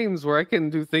other games where I can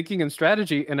do thinking and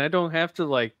strategy, and I don't have to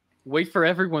like wait for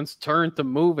everyone's turn to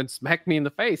move and smack me in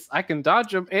the face. I can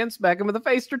dodge them and smack them in the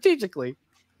face strategically.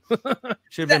 Should have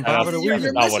been That's Bob and you're- Weaver.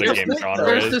 you're Not what a missing game the point, genre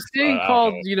though. is. There's this thing I don't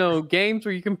called, know. games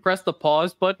where you can press the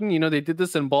pause button. They did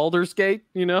this in Baldur's Gate,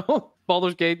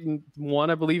 Baldur's Gate 1,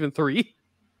 I believe, and 3.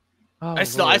 Oh, I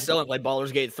still Lord. haven't played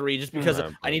Baldur's Gate 3 just because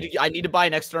Yeah, I need to buy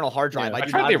an external hard drive. Yeah. I I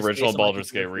do tried not the have the original space on my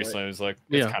Baldur's Gate computer for it. recently. It was like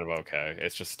Yeah. it's kind of okay.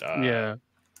 It's just Yeah.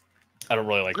 I don't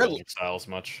really like I- the older styles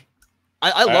much.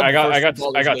 I love. I the first got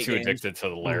Baldur's Gate too games. addicted to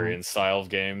the Larian style of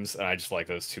games, and I just like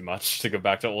those too much to go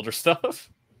back to older stuff.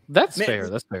 That's Man, fair.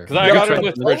 That's fair. Because I Yeah, got but it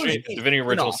with Baldur's Divinity Gate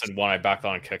Original spin-offs. Sin 1. I backed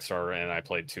on Kickstarter, and I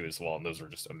played 2 as well, and those were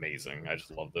just amazing. I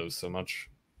just love those so much.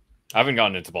 I haven't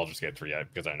gotten into Baldur's Gate 3 yet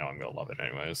because I know I'm gonna love it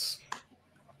anyways.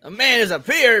 A man has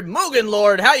appeared. Mugen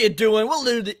Lord, how you doing? We'll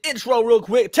do the intro real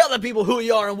quick. Tell the people who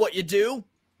you are and what you do.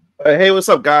 Hey, what's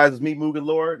up, guys? It's me, Mugen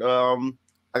Lord.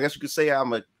 I guess you could say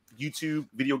I'm a YouTube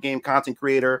video game content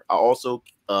creator. I also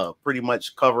pretty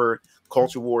much cover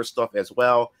culture war stuff as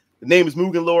well. The name is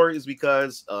Mugen Lord is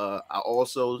because I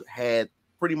also had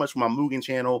pretty much my Mugen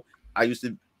channel. I used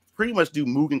to pretty much do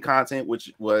Mugen content,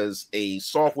 which was a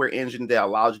software engine that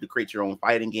allows you to create your own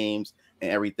fighting games and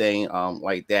everything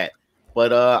like that.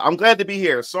 But I'm glad to be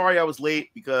here. Sorry I was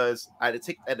late because I had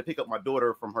to pick up my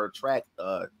daughter from her track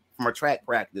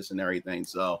practice and everything.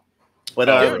 So, but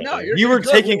Dude, no, You were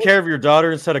good. taking care of your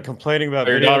daughter instead of complaining about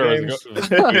Your video daughter games. was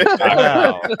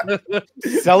Wow.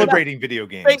 Celebrating video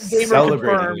games. Fake gamer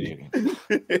Celebrating confirmed.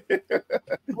 video games.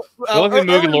 The only thing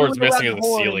Earlier Mugen we Lord's went missing around is the a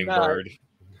horn, ceiling bird.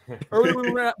 Earlier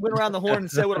we went around the horn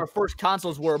and said what our first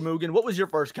consoles were. Mugen, what was your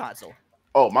first console?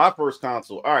 oh, my first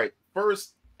console. All right,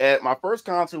 my first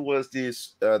console was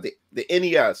this the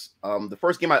NES. The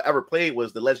first game I ever played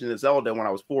was The Legend of Zelda when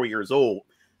I was 4 years old,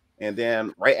 and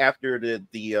then right after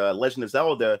the Legend of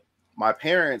Zelda, my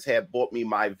parents had bought me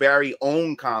my very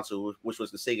own console, which was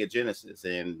the Sega Genesis.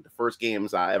 And the first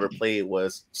games I ever played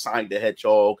was Sonic the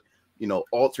Hedgehog, you know,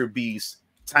 Alter Beast,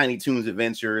 Tiny Toons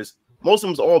Adventures. Most of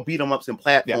them was all beat 'em ups and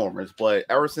platformers. Yeah. But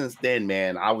ever since then,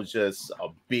 man, I was just a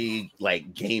big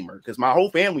like gamer because my whole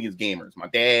family is gamers. My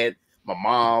dad, my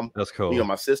mom, that's cool. You know,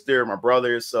 my sister, my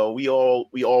brothers. So we all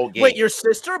game. Wait, your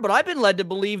sister? But I've been led to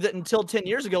believe that until 10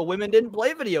 years ago, women didn't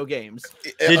play video games.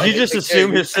 Did you just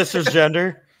assume his sister's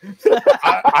gender?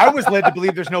 I was led to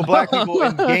believe there's no black people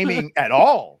in gaming at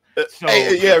all. So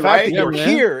yeah, the fact right. that you're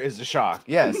here is a shock.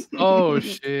 Yes. Oh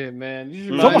shit, man!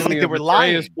 It's almost like they were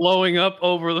lying. Blowing up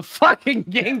over the fucking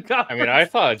game. I mean, I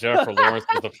thought Jennifer Lawrence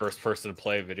was the first person to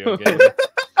play a video game.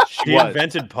 She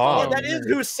invented Pong. Yeah, that is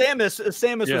who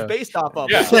Samus was based off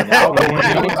of. Yeah. So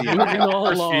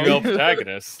First female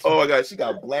protagonist. Oh my god, she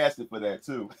got blasted for that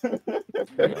too.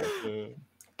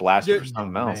 Blasted for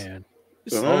something else. Man.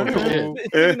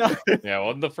 Yeah,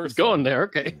 well, the first going there.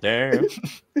 Okay. Damn.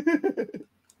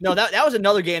 No, that was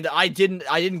another game that I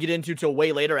didn't get into till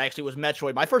way later. Actually, was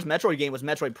Metroid. My first Metroid game was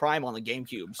Metroid Prime on the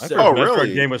GameCube. So. Oh,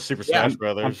 really? Game was Super Smash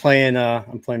Brothers. I'm playing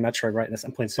Metroid right now.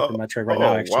 I'm playing Super Metroid right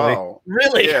now. Actually, wow.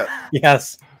 Really? Yeah.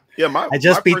 Yes. Yeah, I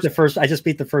just beat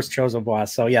the first chosen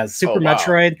boss. So yeah, Super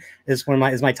Metroid is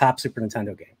my top Super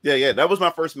Nintendo game. Yeah, that was my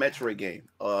first Metroid game.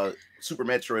 Super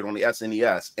Metroid on the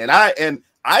SNES, and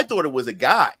I thought it was a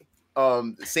guy.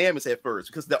 Samus at first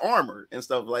because the armor and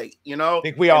stuff, like, you know. I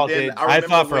think we all did. I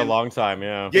thought for a long time,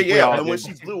 yeah. And when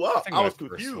she blew up, I was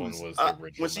confused.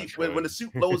 When the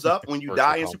suit blows up, when you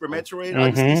die in Super Metroid,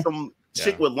 I see some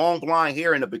chick with long blonde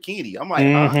hair in a bikini. I'm like,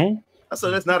 I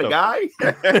said, that's not a guy.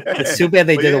 It's too bad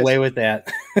they did away with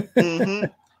that. And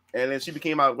then she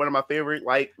became one of my favorite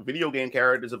like video game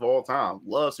characters of all time.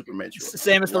 Love Super Metroid.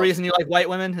 Samus, the reason you like white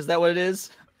women, is that what it is?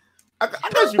 I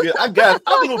guess you get. I think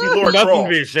it would be Laura Croft. Nothing to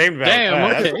be ashamed about.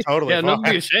 Damn, okay. That's totally fine. Nothing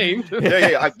to be ashamed.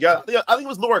 I think it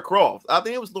was Laura Croft. I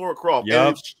think it was Laura Croft.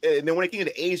 Yep. And then when it came to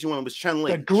the Asian woman, it was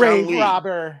Chun-Li. The grave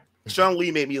robber.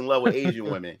 Chun-Li made me in love with Asian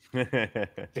women. There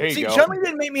you See, go. Chun-Li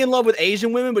didn't make me in love with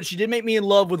Asian women, but she did make me in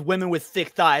love with women with thick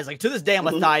thighs. Like, to this day, I'm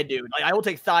a thigh dude. Like, I will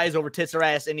take thighs over tits or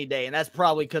ass any day, and that's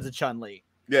probably because of Chun-Li.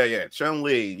 Yeah,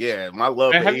 Chun-Li. Yeah, my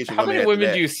love for Asian women. How many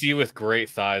women do you see with great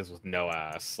thighs with no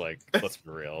ass? Like, let's be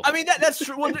real. I mean, that's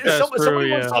true. Well, That's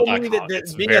somebody once told me that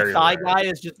It's being a thigh rare. guy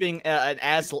is just being an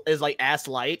ass is like ass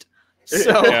light.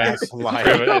 So Yeah,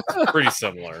 it's pretty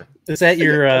similar. Is that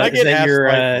your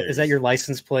is is that your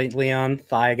license plate, Leon?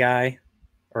 Thigh guy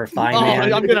or thigh oh,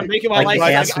 man? I'm gonna make it my Like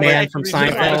license. ass man from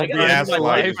Seinfeld? The ass light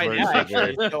Right is now, very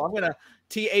actually. good. So I'm gonna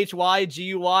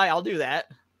THYGUY. I'll do that.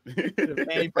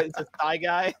 Fanny plate says thigh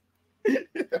guy.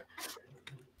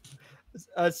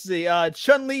 Let's see.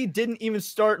 Chun-Li didn't even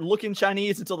start looking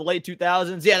Chinese until the late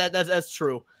 2000s. Yeah, that's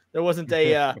true. There wasn't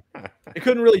a it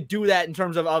couldn't really do that in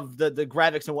terms of the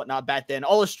graphics and whatnot back then.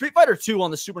 Although Street Fighter 2 on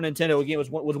the Super Nintendo game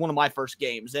was one of my first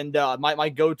games, and my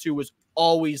go-to was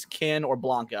always Ken or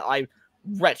Blanca. I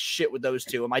wrecked shit with those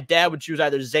two, and my dad would choose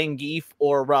either Zangief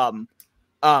or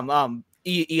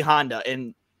E Honda,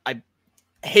 and I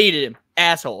hated him.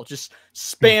 Asshole. Just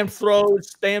spam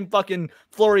throws, spam fucking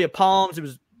flurry of palms. It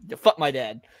was fuck my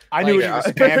dad. I knew he was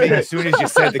spamming as soon as you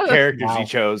said the characters he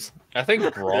chose. I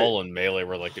think Brawl and Melee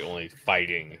were like the only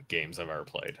fighting games I've ever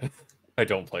played. I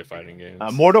don't play fighting games.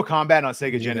 Mortal Kombat on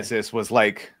Sega Genesis was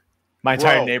like my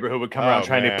entire neighborhood would come around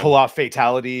trying to pull off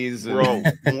fatalities. Bro,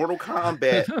 Mortal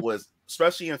Kombat was,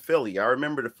 especially in Philly. I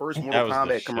remember the first Mortal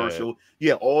Kombat commercial.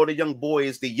 Yeah, all the young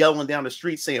boys, they yelling down the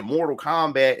street saying Mortal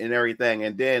Kombat and everything.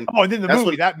 And then the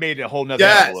movie that made it a whole nother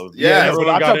level. But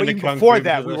I'm talking even before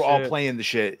that, we were all playing the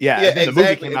shit. Yeah, and then the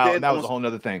movie came out, and that was a whole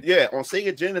nother thing. Yeah, on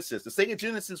Sega Genesis. The Sega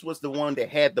Genesis was the one that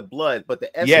had the blood, but the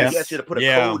SNES you had to put a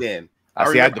code in. I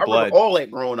had the blood. remember all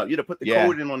that growing up. You had to put the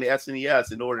code in on the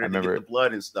SNES in order to get the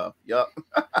blood and stuff. Yep.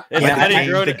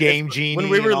 The game genie. When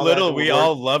we were little, we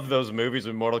all loved those movies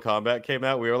when Mortal Kombat came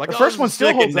out. We were like, the first one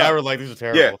still holds up. Now up. we're like, these are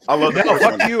terrible. Yeah, I love that.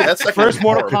 Fuck you. That's the first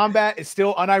Mortal Kombat is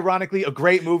still unironically a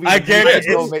great movie. I get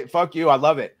it. Fuck you. I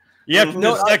love it. Yeah,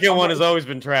 the second one has always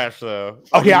been trash, though.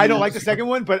 Okay, I don't like the second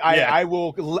one, but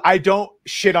I don't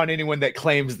shit on anyone that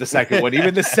claims the second one.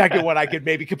 Even the second one, I could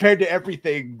maybe, compared to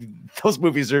everything, those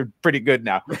movies are pretty good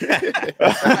now.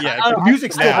 The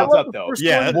music still holds up, though.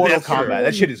 Yeah, Mortal Kombat,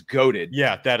 that shit is goated.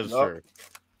 Yeah, that is true.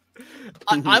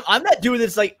 I'm not doing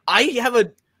this. Like, I have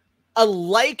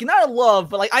not a love,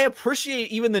 but like I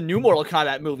appreciate even the new Mortal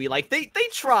Kombat movie. Like they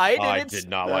tried. I And did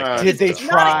not like that. Did they it's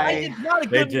try? It's not a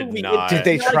They good did movie. not. Did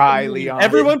they It's not a try, good movie. Leon?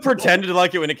 Everyone pretended to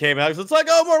like it when it came out. It's like,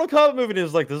 oh, Mortal Kombat movie. And it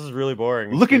was like, this is really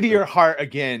boring. Look into your heart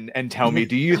again and tell me,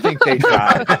 do you think they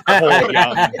tried? Cole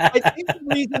Young. I think the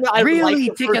reason that I Really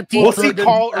like take a first deep We'll see breath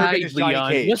Carl inside, Urban as Johnny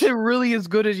Leon. Cage. Was it really as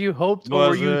good as you hoped, or were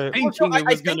Was you it? thinking Well, no, it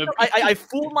was going to be? I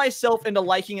fooled myself into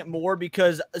liking it more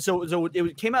because so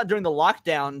it came out during the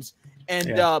lockdowns. And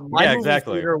my movie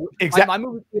theater, my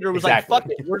movie theater was like, "Fuck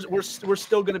it, we're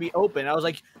still going to be open." I was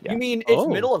like, "You mean it's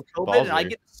middle of COVID and I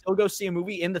get to still go see a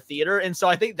movie in the theater?" And so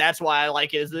I think that's why I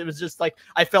like it. It was just like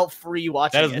I felt free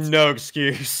watching That it. is no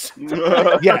excuse.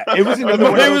 Yeah, it was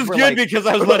another one. It was good because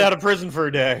I was let out of prison for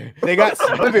a day. They got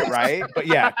some of it right, but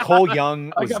yeah, Cole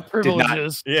Young I was, got did not.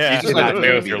 privileges. Yeah. You just did have not to pay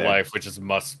need with to your be there. life, which is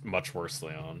much worse,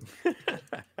 Leon.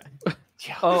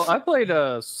 Oh, I played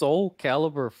Soul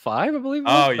Calibur 5, I believe.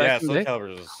 Oh back yeah, in the Soul day.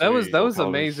 Calibur is That was sweet. Calibur,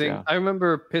 amazing. yeah. I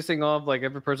remember pissing off like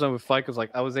every person I would fight because like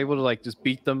I was able to like just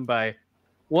beat them by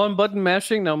one button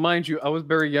mashing. Now, mind you, I was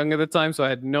very young at the time, so I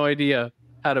had no idea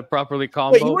how to properly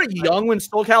combo. Wait, you were young when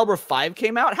Soul Calibur 5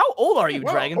 came out? How old are you,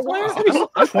 Dragon?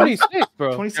 I'm 26,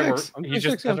 bro. 26. I'm You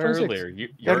just 26, said I'm 26. earlier. You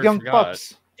They're already young forgot.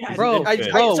 pups. Bro, I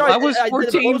was it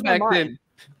 14 blows my back mind. then.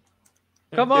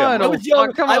 Come Yeah, on, I old was young.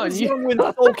 fuck, come I on. was young when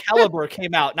Soul Calibur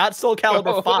came out, not Soul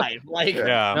Calibur 5. Like,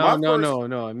 Yeah.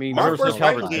 No. I mean, my Soul first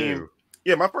Calibur fighting 2. game.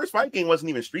 Yeah, my first fighting game wasn't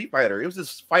even Street Fighter. It was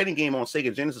this fighting game on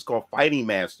Sega Genesis called Fighting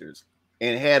Masters,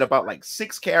 and it had about like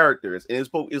 6 characters, and it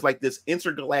was like this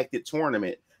intergalactic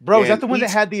tournament. Bro, is And that the one that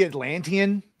each- had the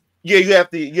Atlantean? Yeah, you have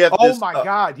Oh this, my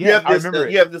god, you yeah, have I this, remember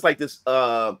you it. have this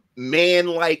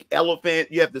man-like elephant.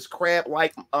 You have this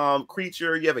crab-like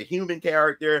creature. You have a human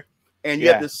character, and you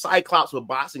have this Cyclops with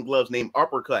boxing gloves named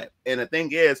Uppercut. And the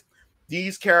thing is,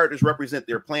 these characters represent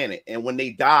their planet, and when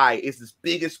they die, it's this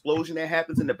big explosion that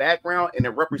happens in the background, and it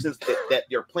represents that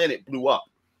their planet blew up.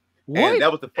 what? And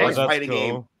that was the first that's fighting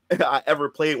game I ever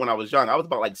played when I was young. I was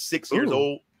about like 6 years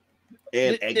old,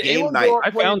 and at Did game anyone night, grow up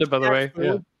I found playing it, by the Shaq way. Fu?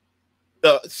 Yeah.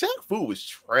 Shaq Fu was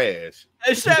trash.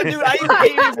 Shaq, dude, I used to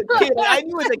hate it as a kid. Like, I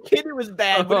knew as a kid it was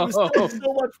bad, but it was still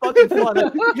so much fucking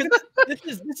fun.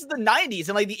 Because this is the 90s,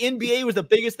 and like the NBA was the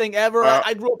biggest thing ever.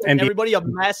 I grew up with NBA. everybody a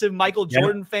massive Michael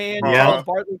Jordan fan, Yeah. Charles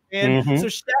Barkley fan. Mhm. So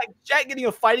Shaq getting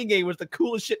a fighting game was the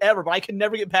coolest shit ever, but I could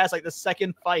never get past like the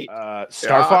second fight.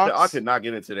 Star I Fox. could not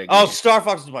get into that game. Oh, Star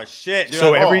Fox is my shit. Dude.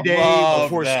 So I every day love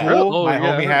before that. school, Oh, my yeah, I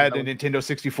homie heard had that a Nintendo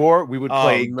 64. We would Oh,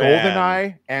 play man.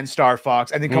 GoldenEye and Star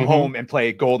Fox, and then come Mhm. home and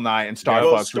play GoldenEye and Star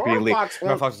Well, Fox Star repeatedly. Fox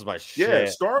Star Fox is my shit. Yeah,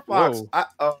 Star Fox.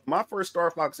 Whoa. My first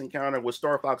Star Fox encounter was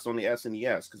Star Fox on the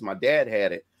SNES because my dad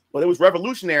had it, but it was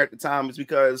revolutionary at the time. Is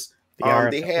because they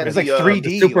had It was like the,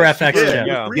 3D, Super like FX. Yeah,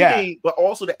 Yeah. it was 3D, but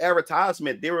also the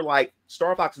advertisement. They were like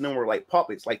Star Fox and them were like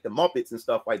puppets, like the Muppets and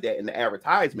stuff like that in the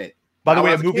advertisement. By the When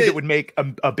way, I a was a movie kid- that would make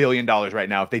 $1 billion right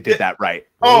now if they did that right.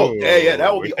 Oh, yeah,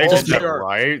 that would be If they did that awesome.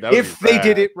 right. That would If be they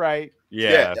did bad. it right.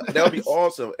 Yeah. That would be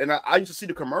awesome. And I used to see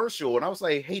the commercial, and I was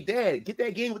like, "Hey, Dad, get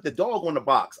that game with the dog on the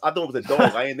box." I thought it was a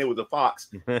dog. I didn't know it was a fox.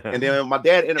 And then my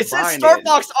dad ended It up says buying Star it.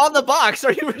 Fox on the box.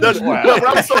 Are you No, really? no, but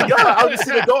I was so young. I would just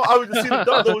see the dog. I would just see the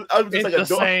dog. I was just It's like a the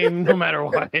dog. same no matter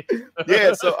what.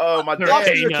 Yeah. So my They're dad.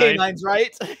 Foxes are K9. canines,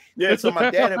 right? Yeah. So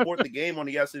my dad had bought the game on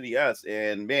the SNES,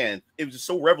 and man, it was just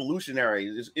so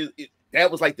revolutionary. That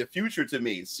was like the future to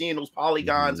me. Seeing those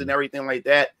polygons and everything like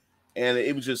that. And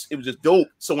it was just dope.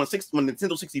 So when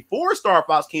Nintendo 64 Star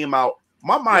Fox came out,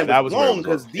 my mind that was was where it blown was.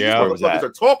 because these Yeah, where it was motherfuckers at. are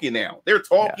talking now. They're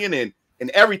talking and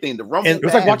everything. The rumble. It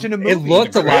was like back. watching a movie. It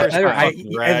looked a the lot first better. time.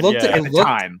 It looked. Yeah. It At the looked.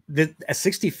 time. The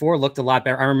 64 looked a lot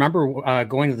better. I remember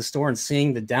going to the store and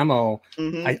seeing the demo.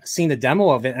 Mhm. I seen the demo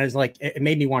of it, and I was like, it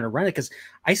made me want to rent it because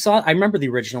I remember the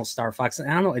original Star Fox,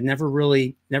 and I don't know, it never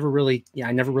really, yeah,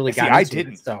 I never really See, got. I into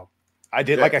didn't. It, so I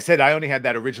did, Yeah. like I said, I only had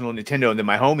that original Nintendo, and then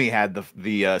my homie had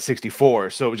the 64.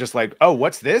 So it was just like, oh,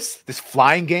 what's this? This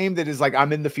flying game that is like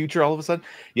I'm in the future all of a sudden.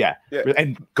 Yeah, Yeah.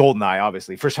 and GoldenEye,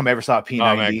 obviously, first time I ever saw a P90.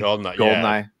 Oh man, GoldenEye.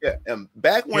 GoldenEye. Yeah. And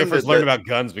back When when I first learned about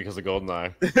guns because of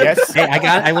GoldenEye. Yes, hey,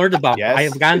 I learned about. Yes.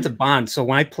 I got into Bond. So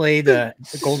when I played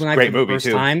GoldenEye Great for the movie, first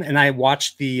too. time, and I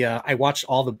watched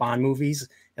all the Bond movies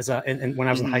and when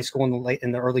I was in high school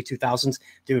in the early 2000s,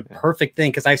 dude, perfect thing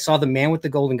because I saw the Man with the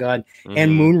Golden Gun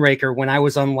and Moonraker when I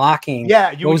was unlocking yeah,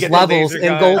 you would those get the levels laser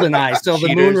in gun. GoldenEye. So the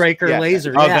Cheaters. Moonraker Yeah.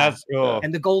 laser, Oh, yeah, that's cool.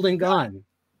 and the Golden Gun.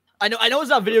 I know it's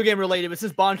not video game related, but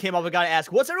since Bond came up, I gotta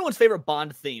ask, what's everyone's favorite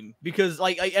Bond theme? Because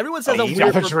like everyone says, Oh, I'm yeah, I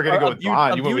weird thought for- you were gonna go a with View-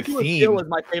 Bond. a You went View with to a theme. Kill is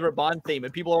my favorite Bond theme,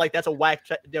 and people are like, that's a whack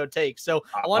take. So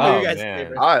I want to know Oh, you guys' man.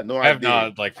 favorite. I had no I have idea.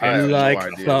 not like I have no Like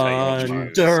idea.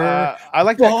 thunder. I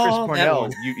like that Chris Ball, that Cornell.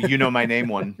 one. You know my name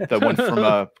one, the one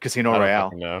from Casino I don't Royale.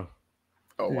 fucking know.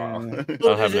 Oh wow.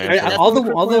 I'll have an answer. all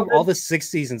the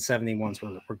 60s and 71s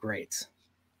were great.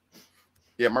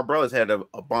 Yeah, my brothers had a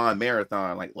Bond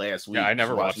marathon like last week. Yeah, I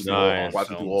never watched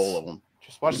watching through all of them.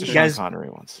 Just watch the You Sean guys- Connery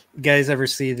ones. You guys ever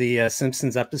see the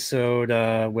Simpsons episode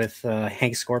with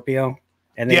Hank Scorpio?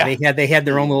 And Yeah. they had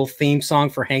their own little theme song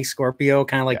for Hank Scorpio,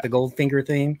 kind of like Yeah. the Goldfinger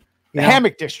theme. The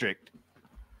Hammock District.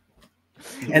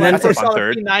 And When then I first on saw the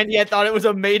third. P90, I thought it was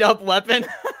a made-up weapon.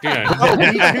 Yeah. Oh, me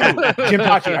too. Jim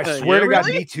Pachi, I swear Yeah, to God,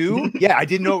 really? me too. Yeah, I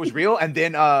didn't know it was real. And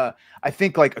then I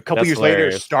think like a couple That's years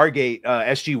hilarious. later, Stargate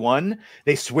SG-1,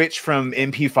 they switched from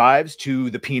MP5s to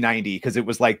the P90 because it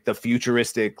was like the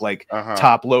futuristic, like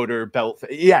top loader belt.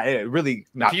 Yeah, really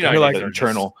not P90s like are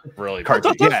internal just really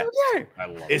cartridge. Yeah, I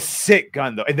love it's it. sick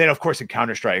gun though. And then of course in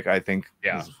Counter-Strike, I think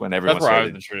Yeah. is when everyone That's where I was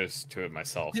started. introduced to it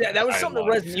myself. Yeah, that was I something that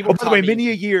loved Resident it. Evil Oh, by the way, taught me. many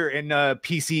a year in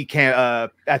PC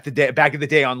at the day back in the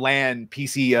day on LAN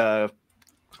PC what are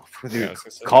they Yeah, I was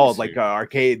gonna say, called let me like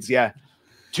arcades, yeah.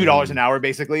 $2 an hour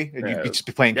basically. And you'd just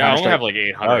be playing Yeah, I Counter only have Strike. like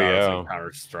 800 Oh, hours yeah. in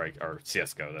Counter Strike or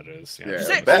CS:GO. That is. Yeah. Does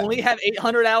it Bet. only have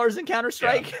 800 hours in Counter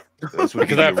Strike? This would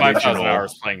Because be I have the 5,000 original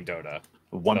hours playing Dota.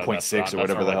 1.6 or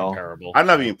whatever the hell. Comparable. I've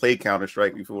never even played Counter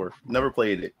Strike before. Never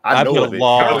played it. I I know put of it.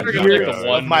 long- Counter Strike is like the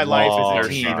one of my life long as a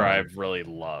their teen. drive really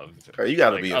loved. You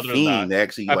got to Like, be a other than fiend that, to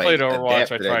actually I like played Overwatch.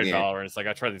 adapt I to that tried game. Valorant. It's like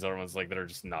I tried these other ones. Like they're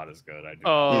just not as good. I do.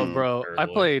 Oh, Mm. bro, I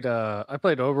played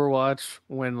Overwatch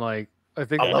when like I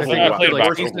think I love think Overwatch. up to, I like,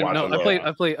 played season, Overwatch no, a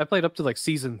lot. I played up to like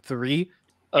season 3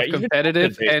 of Yeah, even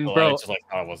competitive, the and baseball, bro, I just like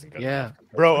thought it wasn't good. yeah, enough.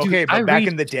 Bro, Dude, okay, but I back read-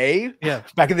 in the day, yeah,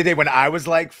 back in the day when I was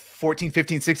like 14,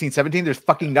 15, 16, 17, there's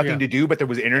fucking nothing Yeah. to do, but there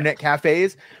was internet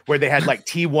cafes where they had like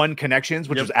T1 connections,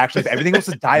 which was actually everything else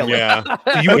was dial-up. Yeah.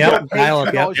 So you would Yep, go pay dial-up,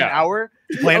 $2 yep. an Yeah. hour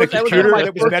to play on a That was computer my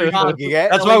that was first better than job. what you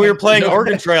get. That's why we were playing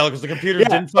Oregon Trail because the computer Yeah.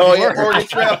 didn't Oh fucking yeah, work. Oregon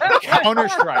Trail.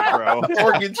 Counter-Strike, bro.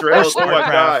 Oregon Trail. Oh my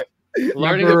god.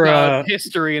 learning Remember, about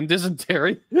history and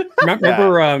dysentery.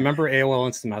 Remember AOL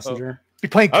Instant Messenger? Be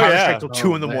playing Oh, Counter-Strike yeah. till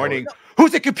 2 in the man. morning.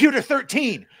 Who's at computer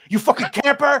 13? You fucking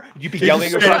camper! You'd be You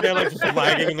yelling just about stand there like just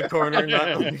lagging in the corner.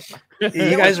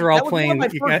 You guys were all That was playing. One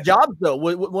of my you first guys- jobs, though.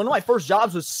 One of my first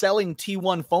jobs was selling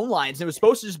T1 phone lines. It was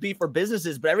supposed to just be for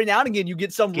businesses, but every now and again, you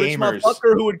get some rich Gamers.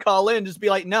 motherfucker who would call in and just be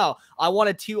like, "No, I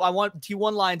want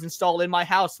T1 lines installed in my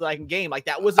house so that I can game." Like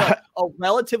that was a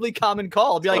relatively common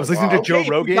call. I'd be like, I was listening to "Okay, Joe if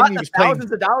you Rogan, got he the was playing-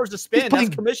 thousands of dollars to spend. playing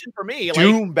That's commission for me." Like,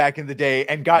 Doom back in the day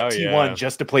and got Oh, T1 yeah.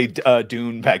 just to play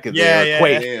Dune back in the Yeah, day. yeah,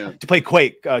 Quake. Damn. To play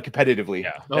Quake competitively.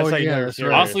 Yeah. Oh, how you yeah, know that's you're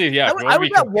right. Honestly, yeah. I if you wanna was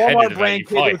be that Walmart competitive, brand you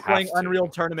kid that probably was playing have to. Unreal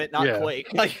Tournament, not Yeah.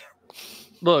 Quake. Like,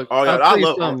 Look, Oh yeah, I'll I tell you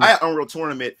love. something. I had Unreal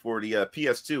Tournament for the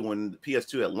PS2 when the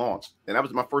PS2 had launched, and that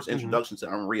was my first introduction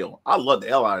to Unreal. I love the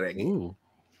hell out of that game. Ooh.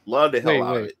 Love the hell Wait,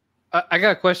 out of wait. it. I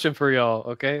got a question for y'all.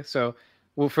 Okay, so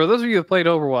well, for those of you that played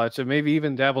Overwatch and maybe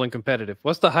even dabble in competitive,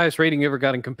 what's the highest rating you ever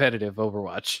got in competitive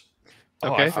Overwatch?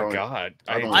 Oh, Okay. I forgot.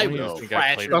 I don't I know. was No. think I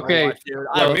trash played at it. Okay. Overwatch, dude.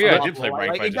 Well, was maybe I awful. did play ranked, Like,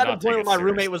 but I it did got to not the point take where it my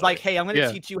roommate was like, seriously. "Hey, I'm going to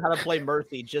Yeah. teach you how to play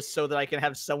Mercy just so that I can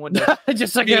have someone to."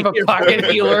 Just so I can have a pocket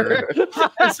healer.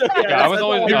 So, Yeah, I was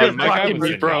always You're my guy fucking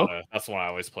was me, bro. Zenyatta. That's one I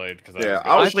always played because Yeah, I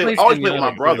always I played played with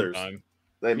my Zenyatta brothers. Time.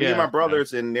 Like me and Yeah. my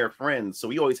brothers and their friends, so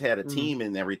we always had a Mhm. team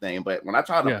and everything. But when I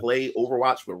tried to Yeah. play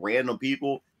Overwatch with random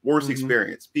people, worst Mhm.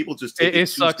 experience. People just take It too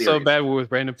sucks so serious. bad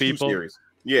with random Too people. serious.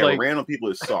 Yeah, Like- with random people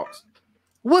it sucks.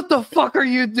 What the fuck are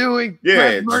you doing? Yeah,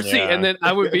 Grab it's- Mercy, Yeah. and then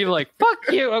I would be like,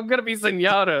 "Fuck you! I'm gonna be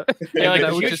Zenyatta." Yeah, like and I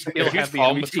the would huge, just the still huge have the problem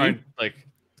enemy with team. trying, like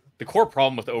the core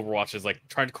problem with Overwatch is like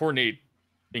trying to coordinate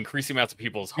increasing amounts of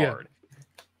people is Yeah. hard.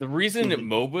 The reason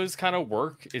MOBAs kind of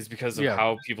work is because of Yeah.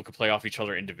 how people can play off each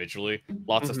other individually.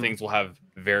 Lots of Mhm. things will have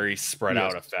very spread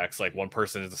Yes. out effects. Like one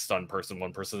person is a stun person,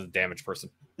 one person is a damage person,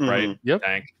 Mhm. right? Yep.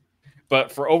 Tank.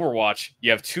 But for Overwatch,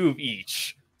 you have 2 of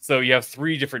each. So you have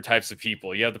 3 different types of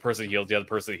people. You have the person healed, you have the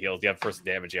person healed, you have the person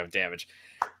damage, you have damage.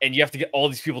 And you have to get all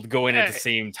these people to go in at the Hey.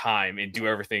 same time and do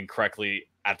everything correctly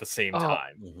at the same Oh.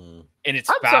 time. And it's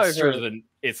I'm sorry faster for- than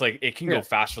it's like it can Yeah. go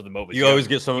faster than MOBAs. You always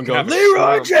get someone you going, have a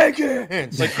Leroy short-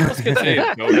 Jenkins! like people can say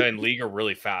Dota and League are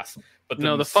really fast, but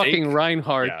No, the mistake- fucking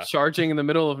Reinhardt Yeah. charging in the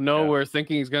middle of nowhere,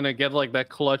 thinking he's gonna get like that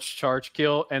clutch charge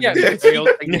kill, and Yeah. then he fails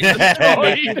and gets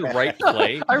making the destroyed. right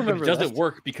play. I remember it doesn't that.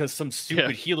 work because some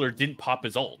stupid healer didn't pop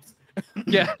his ult.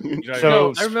 Yeah, You know what I So-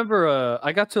 mean? no, I remember.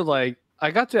 I got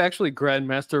to actually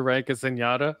Grandmaster rank as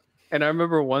Zenyatta, and I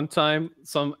remember one time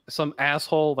some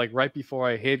asshole like right before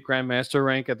I hit Grandmaster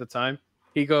rank at the time,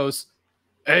 he goes,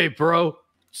 "Hey, bro,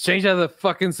 change out of the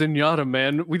fucking Zenyatta,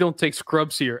 man. We don't take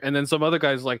scrubs here." And then some other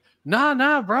guy's like,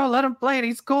 "Nah, bro, let him play it.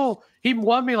 He's cool. He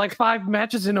won me like 5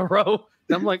 matches in a row."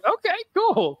 And I'm like, "Okay,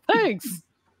 cool, thanks."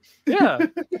 Yeah,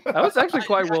 that was actually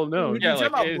quite well known. Yeah,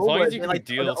 like as long as you can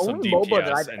deal some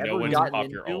DPS and know when to pop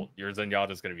into your ult, your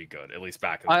Zenyatta is going to be good. At least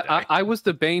back in the day. I was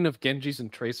the bane of Genjis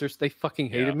and Tracers. They fucking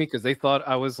hated me because they thought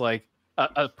I was like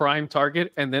a prime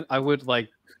target, and then I would like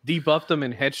debuff them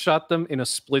and headshot them in a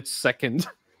split second.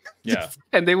 Yeah,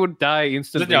 and they would die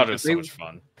instantly. Zenyatta is so much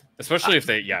fun, especially if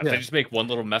they they just make one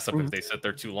little mess up. If they sit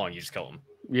there too long, you just kill them.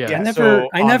 Yeah,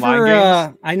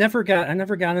 I never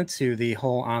got into the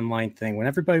whole online thing. When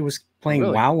everybody was playing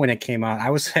WoW when it came out, I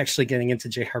was actually getting into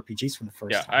JRPGs for the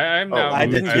first time. I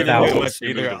didn't get into much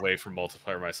either. either. Away from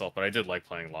multiplayer myself, but I did like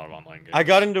playing a lot of online games. I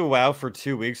got into WoW for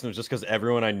 2 weeks, and it was just because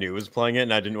everyone I knew was playing it,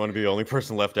 and I didn't want to be the only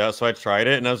person left out. So I tried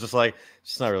it, and I was just like,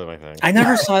 it's not really my thing. I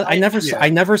never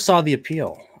saw the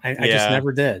appeal. I just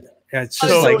never did. It's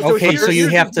just so you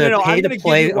have to pay to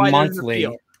play monthly.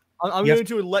 I'm going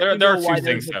to let you know why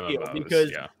there's an appeal,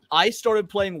 because I started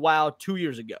playing WoW 2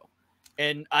 years ago,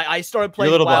 and I started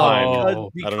playing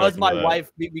WoW because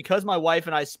my wife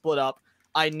and I split up.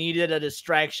 I needed a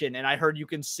distraction, and I heard you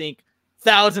can sink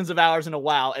thousands of hours in a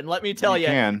WoW, and let me tell you,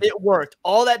 it worked.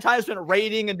 All that time spent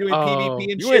raiding and doing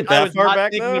PvP and shit. I was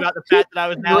not thinking about the fact that I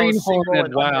was now single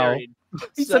and unmarried.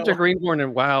 He's such a greenhorn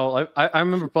in WoW. I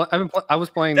remember I was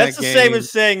playing That's that game. the same as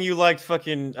saying you liked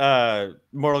fucking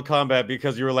Mortal Kombat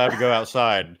because you were allowed to go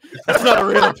outside. That's not a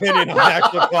real opinion on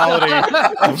actual quality.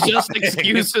 Just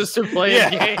excuses to play a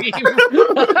game.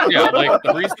 Yeah, like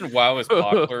the reason WoW is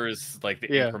popular is like the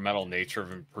incremental nature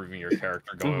of improving your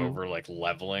character, going over like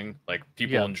leveling. Like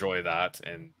people enjoy that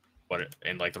and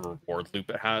like the reward loop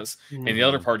it has. And the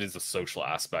other part is the social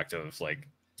aspect of like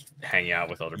hanging out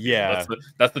with other people. Yeah,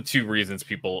 that's the two reasons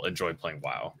people enjoy playing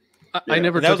WoW. I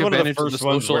never took advantage of the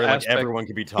social where, aspect. Like, everyone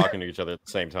could be talking to each other at the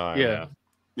same time. Yeah.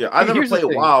 I never played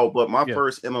WoW, but my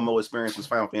first MMO experience was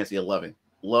Final Fantasy 11.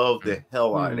 Loved the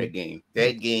hell out of that game.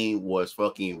 That game was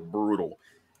fucking brutal.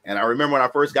 And I remember when I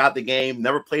first got the game,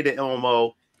 never played an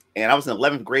MMO, and I was in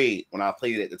 11th grade when I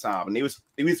played it at the time. And it was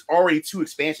already 2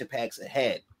 expansion packs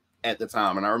ahead at the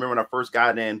time. And I remember when I first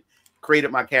got in,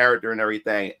 created my character and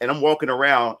everything, and I'm walking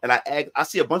around, and I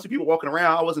see a bunch of people walking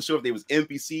around. I wasn't sure if they was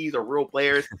NPCs or real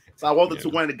players, so I walked up to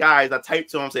one of the guys. I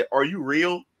typed to him, said, "Are you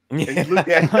real?" And he looked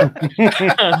at him.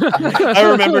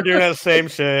 I remember doing that same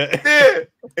shit. Yeah.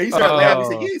 And he started laughing. He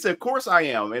said, "Yeah." He said, "Of course I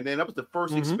am." And then that was the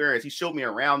first experience. He showed me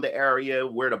around the area,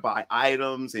 where to buy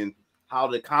items and how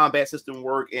the combat system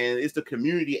worked, and it's the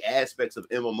community aspects of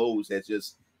MMOs that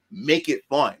just make it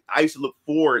fun. I used to look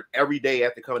forward every day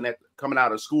after coming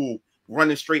out of school,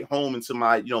 running straight home into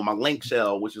my, my link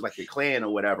shell, which is like your clan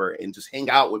or whatever, and just hang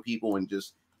out with people and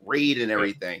just raid and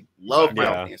everything. Love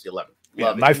Final Fantasy 11.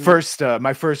 Love it.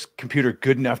 My first computer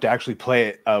good enough to actually play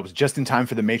it was just in time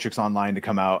for the Matrix Online to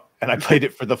come out, and I played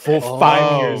it for the full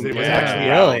 5 years. It was actually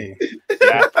really,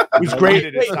 it was great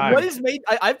at its time. What is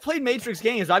I've played Matrix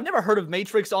games. I've never heard of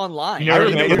Matrix Online.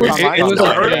 It was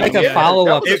like a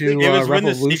follow-up to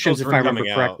Revolutions, if I remember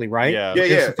correctly, right? Yeah.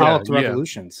 It's a follow-up to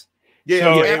Revolutions.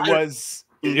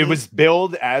 It was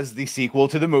billed as the sequel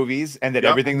to the movies, and that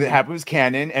everything that happened was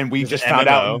canon. And we just found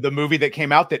out in the movie that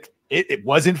came out that it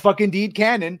wasn't fucking indeed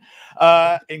canon,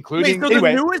 including. Wait, so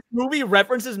the newest movie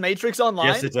references Matrix Online?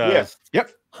 Yes, it does. Yeah.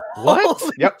 Yep. What?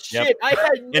 Holy shit! I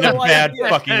had in a bad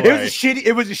fucking way.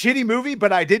 It was a shitty movie,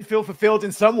 but I did feel fulfilled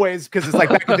in some ways, because it's like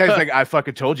back in the day, it's like, I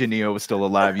fucking told you Neo was still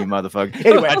alive, you motherfucker.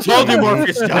 Anyway, I told you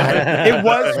Morpheus died. It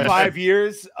was 5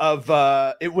 years of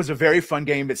it was a very fun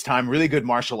game at its time, really good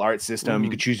martial arts system. You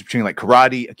could choose between like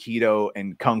karate, aikido,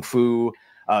 and kung fu.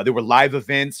 There were live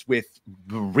events with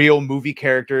real movie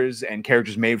characters and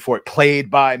characters made for it,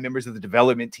 played by members of the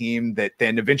development team that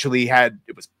then eventually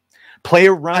it was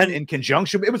player run in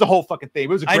conjunction. It was a whole fucking thing. It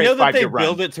was a great 5-year run. I know that they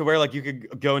build it to where like you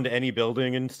could go into any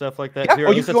building and stuff like that.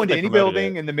 Yeah. You could go into any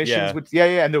building, and the missions would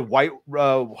and the white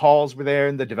halls were there,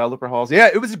 and the developer halls. Yeah,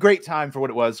 it was a great time for what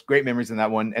it was. Great memories in that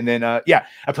one. And then I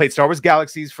played Star Wars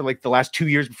Galaxies for like the last 2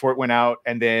 years before it went out,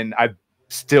 and then I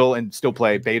still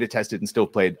play beta tested and still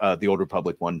played the Old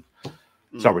Republic one.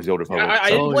 Star Wars: The Old Republic.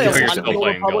 I didn't play a lot of the Old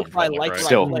Republic, but I like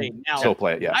still play now. Still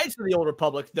play it, yeah. Knights of the Old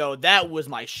Republic, though, that was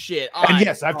my shit. And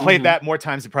yes, I've played that more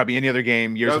times than probably any other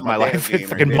game years of my life. It's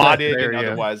fucking modded and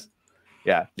otherwise.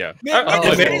 Yeah. Man,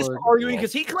 is arguing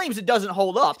because he claims it doesn't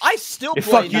hold up. I still play.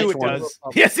 Fuck you, it does.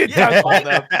 Yes, it does hold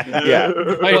up. Yeah.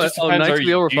 It just depends. Do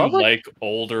you like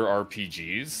older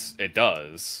RPGs? It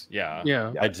does. Yeah. Yeah.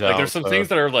 Like there's some things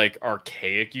that are like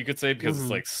archaic, you could say, because it's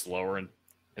like slower and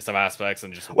in some aspects,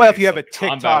 and just if you have a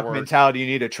TikTok mentality, you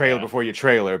need a trailer before your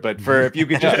trailer. But if you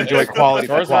could just enjoy quality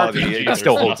for quality, it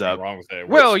still holds up.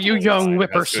 Well, you young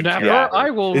whippersnapper, I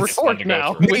will report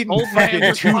now. Made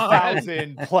in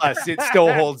 2000 plus, it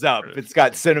still holds up. It's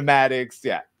got cinematics.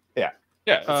 Yeah.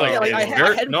 Yeah, it's Yeah, like, I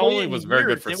hadn't not played only it was in very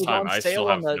years, good for and it its was time, on I sale still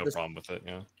on have the no problem with it.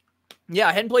 Yeah. Yeah,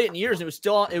 I hadn't played it in years, and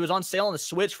it was on sale on the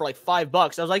Switch for like $5.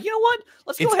 I was like, you know what?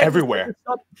 Let's go It's ahead. everywhere.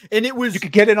 And it was You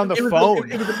could get it on the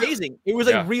phone. It was amazing. It was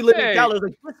like Yeah. reliving Hey, out. I was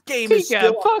like, this game is Tika,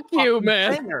 still fuck you, fucking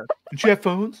man. banger. Did you have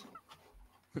phones?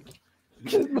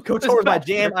 KOTOR was my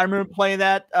jam. I remember playing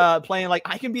that, playing like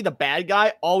I can be the bad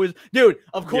guy always, dude.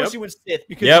 Of course Yep. you went Sith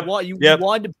because Yep. you Yep.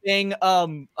 wanted to bang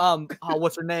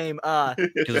what's her name?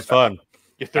 Because it's fun.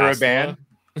 You threw a Bastila? band?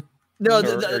 No, Or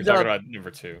you're talking about number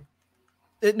 2.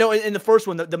 no, in the first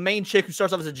one, the main chick who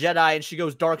starts off as a Jedi and she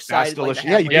goes dark side. Bastila, Like,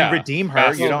 yeah, you Yeah. can redeem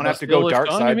her. You don't have to go Bastila dark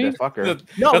Shan, side you to mean? fuck her.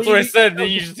 No, That's what I said. And then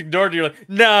you just ignored it. You're like,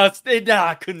 no,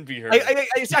 it couldn't be her. I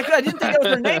didn't think that was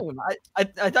her name. I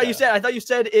thought you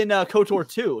said in KOTOR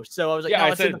 2. So I was like, yeah, no,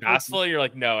 I it's in said the first one. Bastila. You're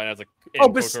like, no, and I was like, Oh,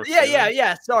 in KOTOR 2.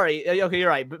 yeah. Sorry. Okay, you're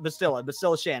right.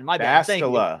 Bastila Shan. My bad. Thank you.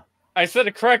 Bastila. I said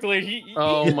it correctly.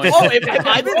 Oh my Oh, if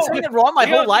I've been saying it wrong my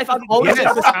whole life, I've always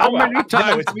Yes. said How many No,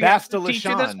 times it's we have to Bastila teach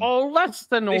you this Shan. all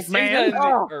lesson, They old say man? that in the-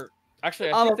 Oh. or-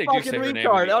 actually, I I'm think a they do say fucking her name.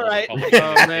 retard. In the All Old right. Republic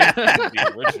Oh, game, man.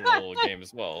 the original game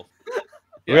as well.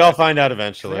 We all find out They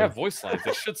eventually. have voice lines.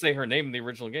 They should say her name in the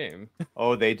original game.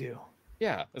 Oh, they do.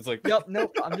 Yeah, it's like Yep,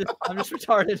 nope. I'm just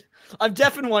retarded. I'm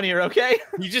deaf in one ear, okay?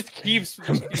 he just keeps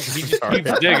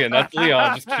digging. That's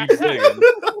Leon. Just keeps digging.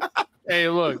 Hey,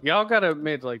 look, y'all gotta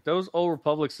admit, like those Old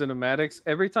Republic cinematics.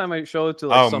 Every time I show it to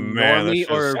like some that normie shit's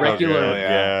or a so regular, good,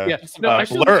 yeah. yeah, no, I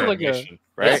show them Blur to like a, Animation.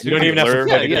 Right? You don't even have to Blur.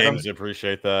 play the Yeah, yeah. games to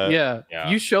appreciate that. yeah. Yeah.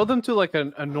 You show them to like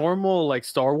a normal like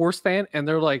Star Wars fan, and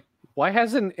they're like, why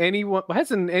hasn't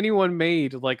anyone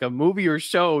made like a movie or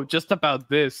show just about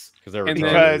this? Because they're And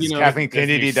retarded. then, Because you know, Kathleen Disney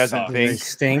Kennedy doesn't sucks. They think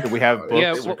stink. that we have books.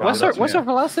 Yeah, or what's concepts. her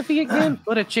philosophy again?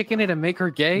 Put a chick in it and make her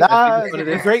gay. I Nah, think that's what it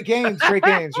is. great games. You're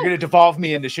gonna devolve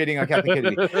me into shitting on Kathleen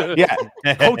Kennedy. Yeah,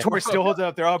 KOTOR still holds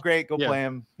up. They're all great. Go Yeah. play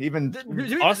them. Even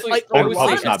Honestly, like, I Old would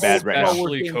Republic's say not bad right now.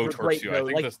 especially Star Wars games were KOTOR great, 2. I though.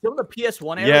 think Like that's still the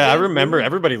PS1 era. Yeah, I games, remember really-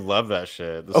 everybody loved that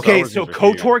shit. The Star okay, Wars so games were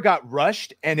huge. KOTOR got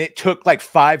rushed, and it took like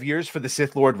 5 years for the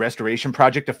Sith Lord Restoration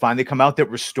Project to finally come out that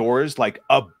restores like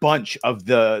a bunch of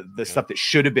the stuff that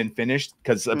should have been finished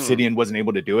because Obsidian wasn't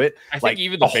able to do it. I think like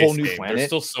even the a whole base new game, planet. there's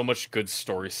still so much good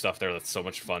story stuff there that's so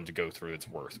much fun to go through. It's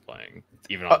worth playing,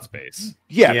 even on space.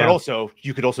 Yeah, Yeah. but also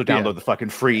you could also download Yeah. the fucking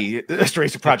free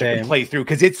Restoration Project Okay. and play through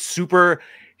because it's super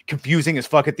confusing as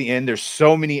fuck at the end. There's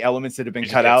so many elements that have been It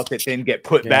cut gets- out that then get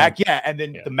put Yeah. back. Yeah, and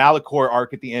then Yeah. the Malachor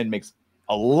arc at the end makes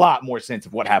a lot more sense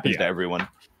of what happens to Yeah. everyone.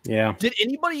 Yeah. Did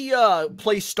anybody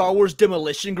play Star Wars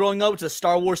Demolition growing up? It's a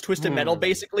Star Wars Twisted Metal,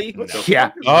 basically. Yeah.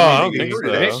 Oh, I don't think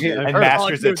so. Yeah, I've And heard-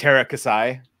 Masters Oh, of Terra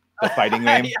Kasai, the fighting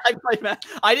game. Yeah, I played that.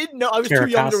 I didn't know. I was too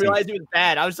young to Terrakasi. realize it was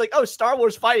bad. I was like, "Oh, Star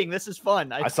Wars fighting. This is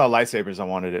fun." I saw lightsabers. I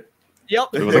wanted it. Yep.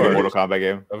 It was like a Mortal Kombat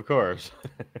game. Of course.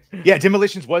 Yeah,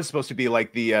 Demolitions was supposed to be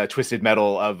like the Twisted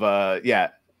Metal of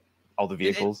all the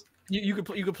vehicles. You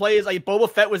could play as like Boba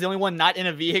Fett was the only one not in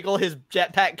a vehicle. His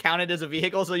jetpack counted as a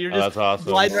vehicle, so you're Oh, just that's awesome.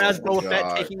 gliding around as Oh my Boba Fett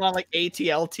God. taking on like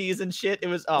ATLTs and shit. It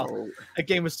was that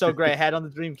game was so great. I had it on the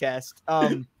Dreamcast.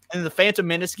 And the Phantom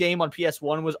Menace game on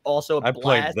PS1 was also a I played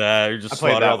blast. that. You just I played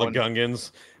slaughter that all the one.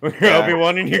 Gungans. When you're Yeah.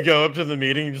 Obi-Wan and you go up to the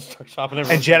meeting, you just start chopping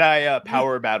everyone. And Jedi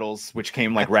Power Battles, which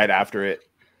came like right after it.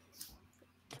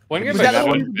 One game Was I that the got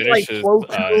one one you could, like, finishes Plo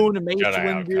Koon and Mace Jedi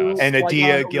Windu? Outcast. And Like,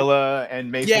 Adia, on- Gilla, and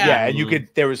Mace. Yeah. Yeah, and you could.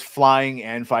 There was flying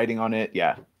and fighting on it.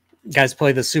 Yeah. You guys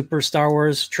play the Super Star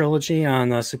Wars trilogy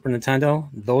on Super Nintendo?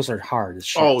 Those are hard as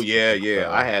shit. Oh yeah.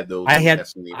 I had those. I had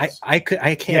Destinies. Yes.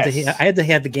 I had to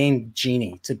have the game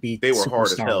Genie to beat They were Super hard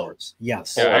as Star hell. Wars.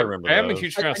 Yes. Yeah, I I remember am a those.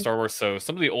 huge fan of Star Wars, so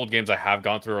some of the old games I have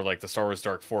gone through are like the Star Wars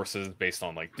Dark Forces based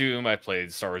on like Doom. I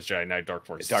played Star Wars Jedi Knight Dark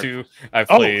Forces 2. I've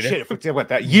Oh played shit! If we did what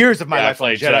that years of my I life on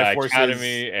played Jedi, Jedi Forces,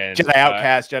 Academy and Jedi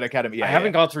Outcast, Jedi Academy. Yeah, I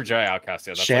haven't gone through Jedi Outcast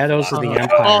yet. That's Shadows like of the last-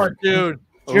 Oh, Empire. dude.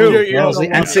 Dude, Shadows of the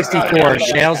N64. Shadows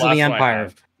of Last the one I Empire.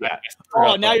 have. Yeah.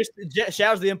 Oh, now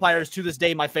Shadows of the Empire is to this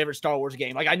day my favorite Star Wars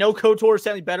game. Like I know KOTOR is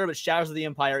certainly better, but Shadows of the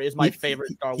Empire is my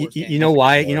favorite Star Wars game. You know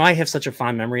why? You know I have such a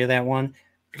fond memory of that one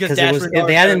because it Dash was Rendar that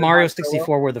and and Mario Han Solo.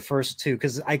 64 were the first two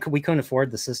because we couldn't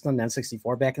afford the system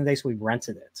N64 back in the day, so we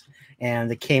rented it,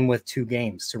 and it came with 2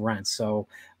 games to rent. So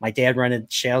my dad rented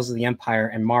Shadows of the Empire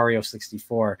and Mario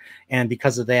 64, and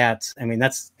because of that, I mean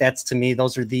that's to me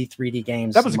those are the 3D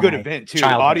games. That was a of good my event too.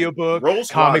 childhood. Audiobook, Roll comic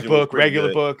Squadron was book, pretty regular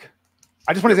good. book.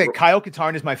 I just want to say Kyle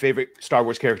Katarn is my favorite Star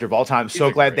Wars character of all time. He's So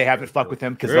a glad great they haven't character. fucked with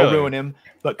him because Really? they'll ruin him.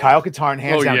 But Kyle Katarn,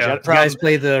 hands Oh, down, yeah. Jedi, You guys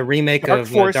play the remake Dark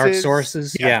of Dark Forces.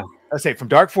 Sources? Yeah. Yeah. Let's say from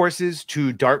Dark Forces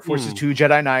to Dark Forces 2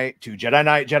 Jedi Knight to Jedi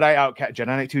Knight, Jedi Outcast, Jedi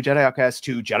Knight 2 Jedi Outcast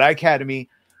to Jedi Academy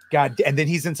God, and then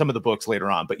he's in some of the books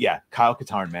later on. But yeah, Kyle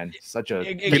Katarn, man, such a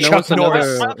You know Chuck what's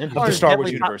another- Norris of the Star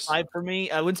Wars universe. Top 5 for me.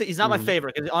 I wouldn't say he's not my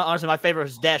favorite because honestly, my favorite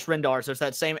is Dash Rendar. So it's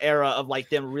that same era of like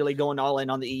them really going all in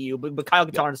on the EU. But Kyle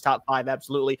Katarn is top 5,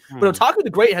 absolutely. But Otaku the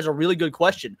Great has a really good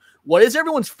question. What is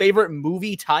everyone's favorite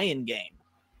movie tie-in game?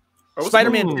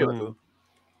 Spider-Man 2.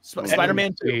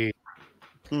 Spider-Man 2.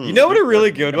 You know what a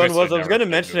really good Never one was? said I was never going to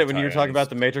played mention movie it when you were talking tie-ins. about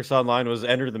the Matrix Online. Was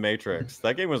Enter the Matrix?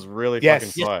 That game was really Yes.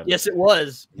 fucking fun. Yes, it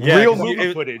was. Yeah, Real 'cause movie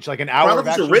it- footage, like an hour of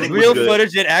Chronicles of actual Riddick was real good.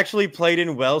 footage. It actually played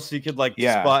in well, so you could like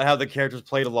Yeah. spot how the characters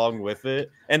played along with it,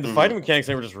 and the fighting mechanics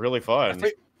they were just really fun.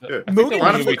 The Movie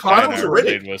Chronicles- movie Chronicles I of ever Riddick.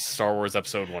 played was Star Wars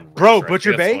Episode 1. Bro, Riddick.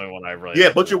 Butcher That's Bay? the only one I really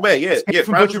Yeah, Butcher Bay. Yeah, yeah.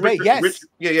 from Butcher Bay, yes.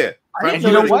 Yeah. I didn't you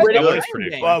know there was a what? Riddick That was tie-in pretty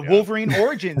game. fun. Wolverine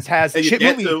Origins has And you shit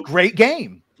get movie, to- great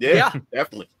game. Yeah,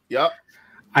 definitely. Yep.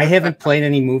 I haven't played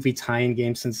any movie tie-in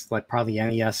games since like probably the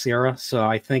NES era. So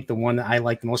I think the one that I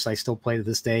like the most, I still play to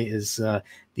this day, is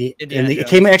Indiana it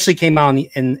Jones. actually came out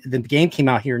and the game came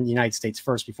out here in the United States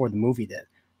first before the movie did.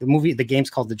 The game's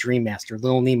called The Dream Master.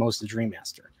 Little Nemo's The Dream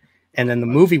Master. And then the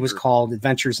movie was called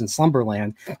Adventures in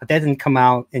Slumberland, but that didn't come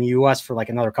out in the US for like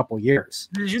another couple of years.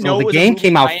 Did you So know it the was a game movie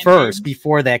came out tie-in first game?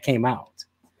 before that came out.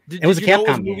 Did It was a you know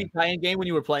Capcom a movie game. tie-in game when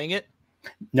you were playing it?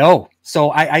 No,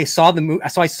 so I saw the movie.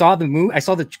 So I saw the movie. I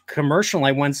saw the commercial. And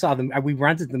I went and saw them. We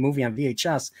rented the movie on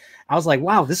VHS. I was like,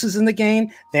 "Wow, this is in the game.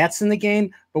 That's in the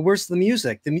game. But where's the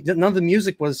music? None of the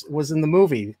music was in the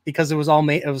movie because it was all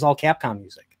made. It was all Capcom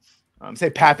music."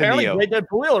 Say Path of Apparently, Neo. Great Dead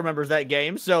Polio remembers that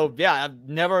game. So yeah, I've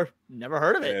never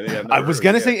heard of it. Yeah, I was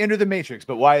gonna say Enter the Matrix,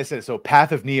 but why I said so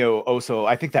Path of Neo also,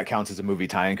 I think that counts as a movie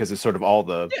tie-in because it's sort of all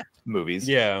the movies.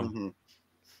 Yeah. Mhm.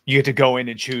 You get to go in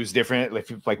and choose different,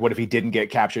 like what if he didn't get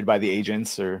captured by the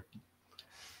agents or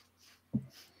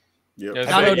Yep.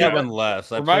 Yeah, I I don't that know. one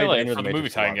less. I For my played like Enter for the the movie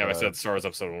Matrix a tying lot, game, I though. said Star Wars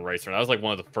Episode 1 Racer, and that was like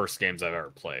one of the first games I've ever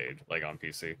played, like on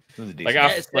PC. It was a decent Like, game. Yeah,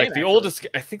 it's like same, the actually. oldest,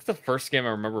 I think the first game I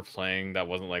remember playing that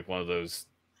wasn't like one of those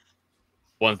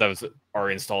ones that was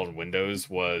already installed in Windows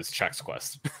was Chex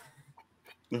Quest.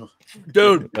 Dude, That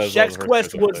was one of Chex the first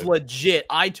Quest games I was played. legit.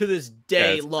 I to this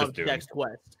day it's love just Doom. Chex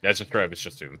Quest. That's just right. It's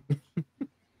just Doom,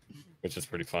 which is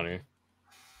pretty funny.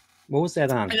 What was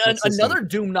that on? And What system? another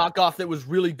Doom knockoff that was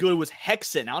really good was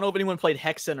Hexen. I don't know if anyone played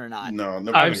Hexen or not. No,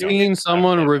 never I've mind. seen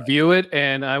someone played that. review it,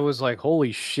 and I was like,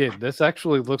 "Holy shit! This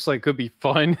actually looks like could be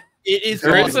fun." It is.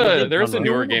 There is awesome. a Doom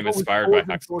newer was game what was inspired by Swords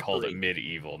and Hexen called Sorcery.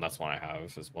 Medieval, and that's one I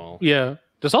have as well. Yeah,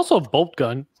 there's also a bolt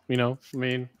gun. You know, I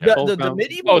mean, The bolt gun.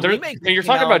 medieval Oh, there's, remake. that you're came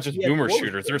talking out, about just yeah, boomer what was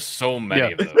shooters. it? There's so many Yeah.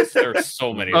 of those. There's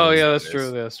so many. Of Oh those yeah, that's nowadays.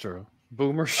 true. That's true.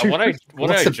 Boomer And shooter. what I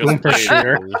What's a just boomer played,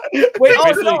 shooter? Wait, oh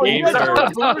basically no, you games guys are are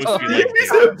boomer supposed to be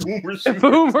shooters? like Boomer shooter.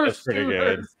 Boomer That's pretty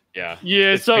shooter. good. yeah. Yeah,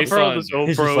 it's up based for on- the He's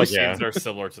just GoPros. like, Games yeah. are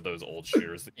similar to those old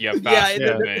shooters. Yeah, Yeah, fast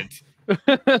they're- movement.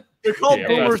 They're called Yeah,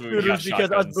 boomer that's what we got, shooters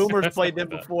because us shotguns. boomers played them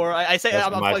That's before. I say That's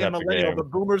I'm my playing a type of millennial, game. but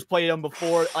boomers played them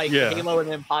before like Yeah. Halo and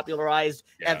then popularized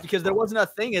Yeah. because there wasn't a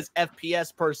thing as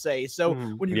FPS per se. So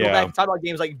Mhm. when you go Yeah. back and talk about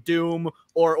games like Doom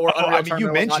or Oh, Unreal I mean, you Tournament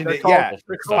or mentioned whatnot, it, they're yeah. called-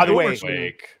 they're By called the way, boomer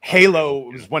shooters. Halo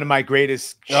was one of my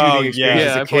greatest shooting Oh, yeah. experiences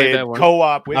Yeah, as I a played kid. that one.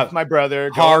 Co-op with my brother.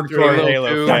 going through Hardcore it. Halo Halo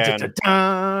two. Dun, fan. dun, dun,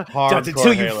 dun, Hardcore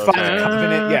until you Halo find fan. the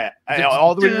Covenant. Yeah,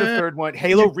 all the way to the third one.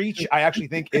 Halo Reach, I actually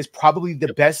think, is probably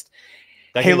the best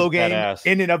That Halo game's game badass.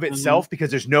 in and of itself because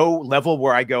there's no level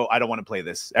where I go, I don't want to play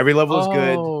this. Every level is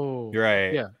good. Oh, You're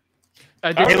right. Yeah.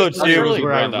 I Halo did- 2 I was really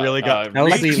where I enjoyed that. really got. That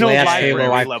was Reach the no last library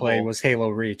Halo I level. played was Halo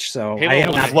Reach. So Halo I have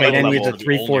was not one played of any the of the only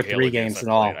 343 Halo games at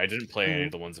I all. played. I didn't play any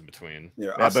of the ones in between. Yeah,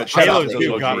 Yeah, I but shout Halo out to 2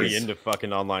 Halo got me 3. into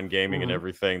fucking online gaming and Mhm.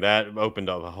 everything. That opened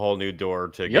up a whole new door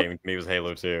to Yep. gaming. To me was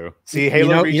Halo 2. See,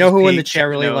 Halo Reach you know is who in the peak, chat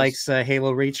really knows- likes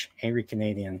Halo Reach? Angry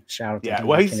Canadian. Shout out to Yeah, Angry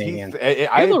well, he's Canadian. I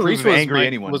Halo approve Reach of was angry my,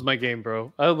 anyone. was my game,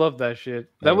 bro. I love that shit.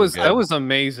 That That was was that good. was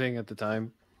amazing at the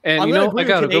time. And I'm you gonna know, agree I with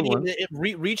got a good Canadian,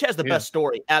 one. Reach has the Yeah. best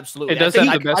story. Absolutely, It does I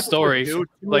think have the I best prefer story. Doom.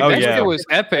 Like Oh, that yeah. shit was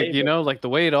epic, favorite. you know, like the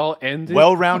way it all ended.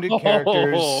 Well-rounded Oh.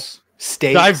 characters,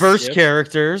 stakes, Diverse Yep.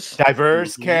 characters.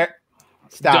 diverse characters.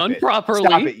 Stop Done it. properly.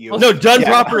 Stop it, you. No, done Yeah.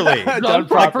 properly. Done Done properly. That's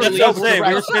properly. what I'm That's saying. We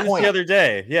were the saying this point. the other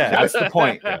day. Yeah. That's the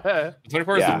point. The funny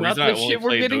part Yeah. is the Not reason the I only shit we're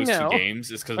played getting those now. two games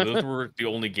is because those were the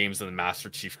only games in the Master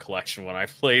Chief Collection when I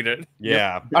played it.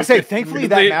 Yeah. I say, thankfully,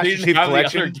 that Master didn't Chief have the other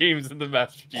collection games in the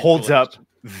Master Chief holds up Collection.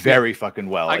 very fucking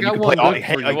well. I And you got can play one all. good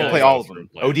for I you can guys. play all of them. Pretty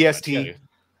much, ODST.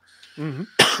 yeah. Mhm.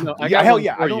 No, I Yeah, got hell one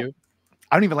yeah, for I don't- you.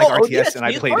 I don't even like Oh, RTS, and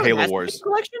I is played part of the Halo Master Wars. Chief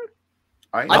Collection?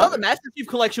 I I thought know. the Master Chief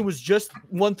Collection was just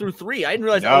 1 through 3. I didn't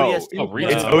realize No. ODST. Oh, was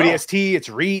really? It's as well. ODST. It's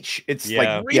Reach. It's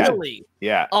Yeah. like yeah, Really?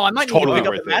 yeah. Oh, I might It's need totally to pick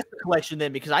up worth the it. Master Collection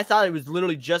then because I thought it was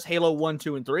literally just Halo 1,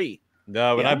 2, and 3.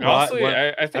 No, when Yeah. I bought, Honestly,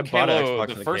 I think I bought an Halo, Xbox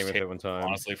the when it first came with it Halo, one time.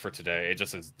 honestly, for today, it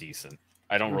just is decent.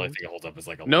 I don't really think it holds up as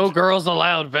like a No legit- girls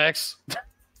allowed, Vex.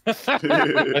 I'd say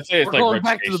it's We're like going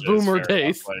back to the reputation is boomer fair enough,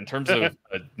 days. but in terms of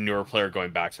a newer player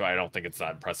going back to it, I don't think it's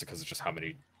that impressive because it's just how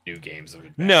many new games have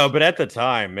advanced. No, but at the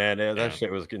time, man, Yeah. that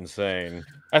shit was insane.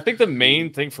 I think the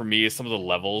main thing for me is some of the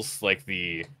levels, like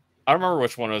I don't remember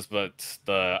which one it was, but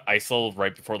the ISIL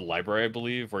right before the library, I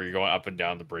believe, where you're going up and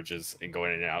down the bridges and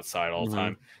going in and outside all the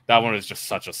time. That one is just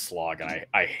such a slog, and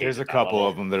I hate. There's a couple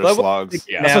of them that are Level- slogs.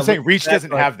 Yeah. That's what I'm saying. Now, Reach that's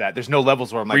doesn't like- have that. There's no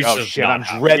levels where I'm like, Reach oh does shit, not I'm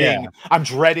have dreading. Yeah. I'm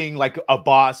dreading like a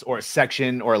boss or a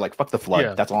section or like fuck the flood.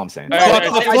 Yeah. That's all I'm saying. Fuck the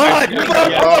flood! yeah,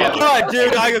 Fuck yeah. the flood,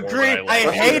 dude! I agree. More I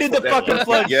than hated the fucking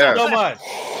flood Yeah. so much.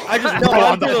 I just No, don't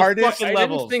on the those hardest, fucking I didn't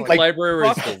levels. think like, library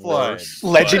was fuck the the flood. worst. but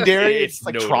Legendary, it's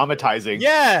like notable. traumatizing.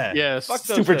 Yeah. Yes. Fuck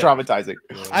those Super shit. traumatizing.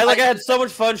 I had so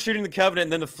much fun shooting the Covenant,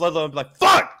 and then the flood zone. I'm like,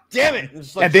 fuck, damn it! And,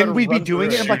 just, like, And try then to we'd be run doing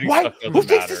through it. I'm like, Shooting why? stuff doesn't Who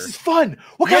thinks this matter. is fun?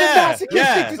 What kind Yeah, of masochist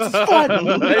yeah. thinks this is fun?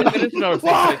 That is another thing,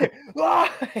 Why? like, Why?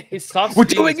 It stops We're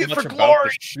being doing as it much for about glory.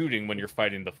 the shooting when you're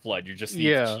fighting the flood. You just need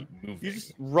Yeah. to keep moving. You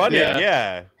just run Yeah. it,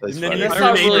 yeah. That's And then funny. your That's I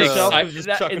not remember, really yourself exciting. is just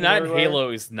That, chucking and that everywhere. Halo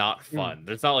is not fun.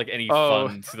 There's not like any Oh.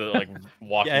 fun to the like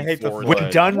walking Yeah, I hate the forward. flood.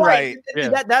 When done right, Yeah.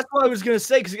 That's what I was gonna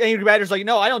say. Because Angry Badger's like,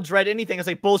 no, I don't dread anything. It's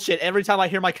like bullshit. Every time I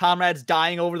hear my comrades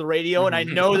dying over the radio, and I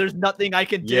know there's nothing I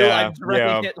can do, Yeah, I'm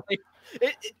dreading yeah. it. Like,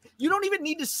 you don't even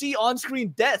need to see on-screen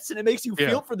deaths, and it makes you Yeah.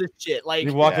 feel for this shit. Like,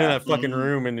 You walk into Yeah. that fucking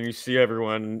room and then you see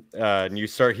everyone, and you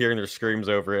start hearing their screams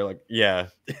over it. Like, yeah,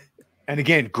 and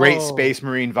again, great Oh. Space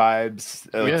Marine vibes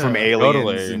Yeah, from Aliens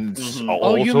totally. and Mhm. Oh,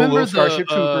 also you a remember little Starship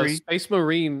the Troopery. Space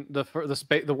Marine, the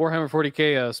Warhammer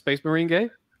 40k Space Marine game?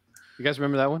 You guys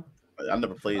remember that one? I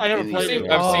never played. I never any played of it.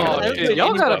 them. I've seen Oh, it. dude, Y'all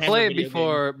any gotta Warhammer play it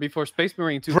video game. before Space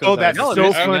Marine 2 Bro, comes that's out. so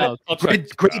It's coming fun. out. I'll check Great,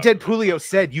 it Great out. Dead Pulio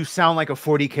said you sound like a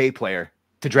 40k player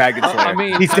to Dragon Slayer. I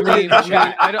mean, He said it in the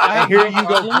chat. I I hear you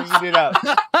go bringing it up.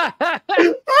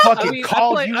 Fucking mean,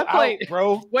 called I you played- out,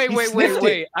 bro. Wait, He wait, sniffed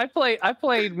wait, it. wait. I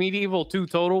played Medieval 2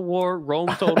 Total War, Rome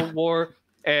Total War,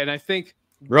 and I think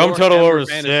Rome Total War Warhammer was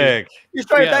Fantasy. sick. he's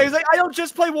trying to Yeah. He's like, I don't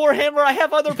just play Warhammer. I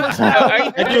have other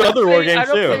personalities. I do other war games I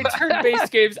don't too. play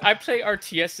turn-based games. I play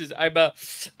RTSs.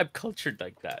 I'm cultured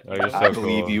like that. Oh, you're so I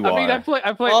believe cool. you I mean, I are. play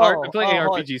Oh,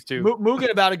 ARPGs too.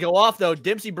 Mugen about to go off though.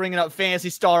 Dempsey bringing up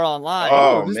Fantasy Star Online.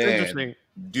 Oh, this is man. interesting.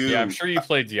 Dude, Yeah, I'm sure you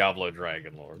play Diablo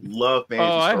Dragon Lord. love Fantasy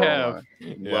Oh, I Star have. Online.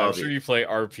 Yeah, I'm Love sure it. you play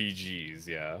RPGs.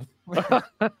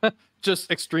 Yeah,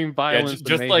 Just extreme yeah violence.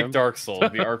 just, and like mayhem. Dark Souls,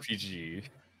 the RPG.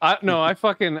 I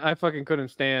fucking couldn't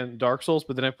stand Dark Souls,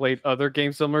 but then I played other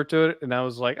games similar to it, and I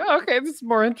was like, oh, okay, this is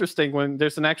more interesting when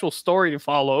there's an actual story to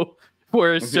follow,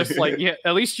 where it's just like, yeah,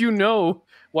 at least you know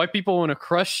why people want to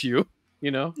crush you,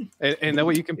 and that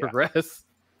way you can progress.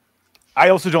 I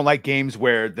also don't like games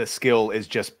where the skill is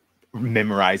just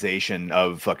memorization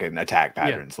of fucking attack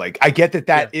patterns. Like, I get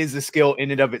that is a skill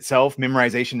in and of itself,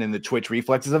 memorization and the twitch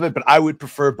reflexes of it, but I would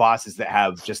prefer bosses that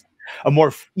have just a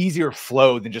more easier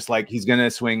flow than just like, he's gonna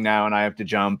swing now and I have to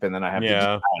jump and then I have to Yeah. I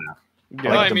don't know. Yeah. No,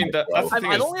 like I the mean, that's the I've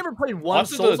thing is, only ever played one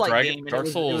lots of the Souls-like Dragon, game, and Dark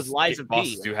it Souls was Lies of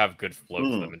bosses P. do have good flow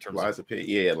to them in terms of Liza P.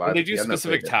 Yeah, when they Liza do P. I've never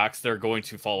specific played that. attacks, they're going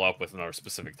to follow up with another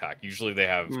specific attack. Usually they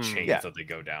have chains Yeah. that they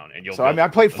go down, and you'll. So I mean, I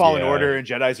played Fallen Yeah. Order and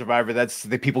Jedi Survivor. That's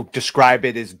the people describe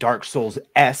it as Dark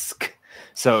Souls-esque.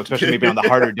 So especially maybe on the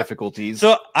harder difficulties.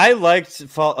 So I liked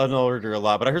Fallen Order a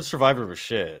lot, but I heard Survivor was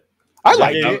shit. I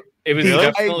liked Yeah, it. It was The High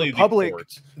definitely Republic- the port.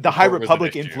 The High port was an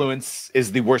Republic issue. influence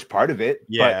is the worst part of it.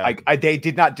 Yeah. But they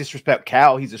did not disrespect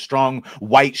Cal. He's a strong,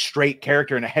 white, straight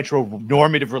character in a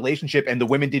heteronormative relationship, and the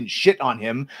women didn't shit on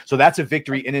him. So that's a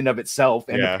victory in and of itself.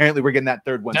 And Yeah. apparently we're getting that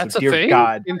third one. That's so a dear thing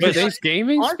God, in But- today's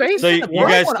gaming Honestly, space. So you, the you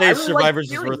first guys one, I say really Survivors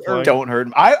liked is worth Fury. playing? don't hurt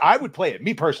him. I would play it.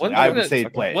 Me personally, I would say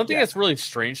play it. One thing yeah. that's really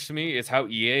strange to me is how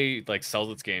EA like sells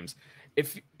its games.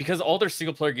 Because all their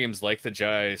single player games like the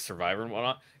Jedi Survivor and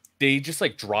whatnot, they just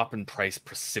like drop in price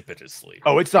precipitously.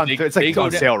 Oh, it's on. They- It's they like it's go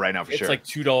on down- sale right now for It's sure. like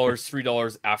 $2,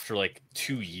 $3 after like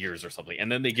 2 years or something,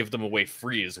 and then they give them away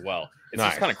free as well. It's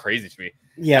Nice. just kind of crazy to me.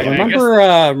 Yeah, I guess remember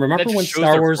That when just shows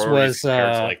Star their Wars priorities was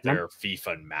compared to like their FIFA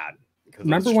and Madden. because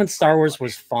remember it's when just Star Wars funny.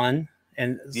 was fun?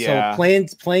 And Yeah. so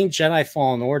playing Jedi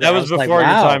Fallen Order, That I was like, before your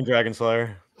wow. time, Dragon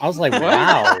Slayer. I was like, What?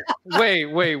 wow. Wait,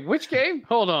 which game?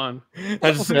 Hold on.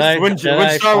 That's Jedi- when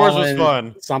Jedi Star Wars was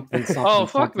Fallen fun. Something. Oh fuck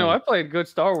something. no! I played good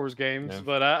Star Wars games, Yeah.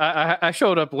 but I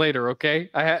showed up later.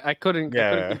 Okay, I couldn't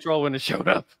Yeah. control when it showed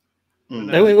up.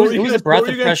 It was a breath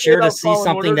of fresh air to see Fallen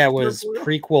something Order? that was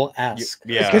prequel esque.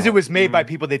 It's because it was made Mm. by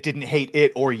people that didn't hate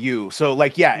it or you. So,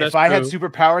 like, yeah, That's if I had true.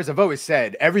 superpowers, I've always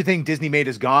said everything Disney made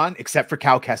is gone except for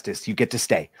Cal Kestis. You get to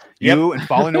stay. Yep. You and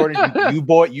Fallen Order,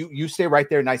 you stay right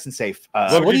there, nice and safe.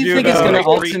 So what do you think is going to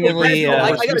ultimately?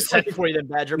 I got a question for you then,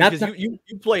 Badger, Not because you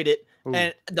played it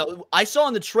And I saw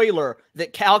in the trailer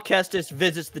that Cal Kestis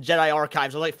visits the Jedi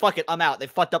archives. I was like, fuck it, I'm out. They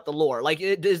fucked up the lore. Like,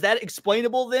 is that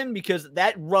explainable then? Because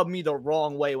that rubbed me the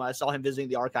wrong way when I saw him visiting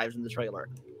the archives in the trailer.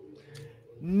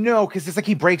 No, because it's like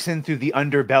he breaks in through the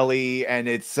underbelly, and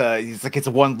it's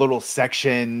one little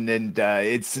section, and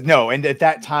and at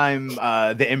that time,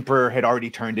 the Emperor had already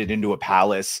turned it into a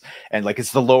palace, and like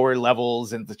it's the lower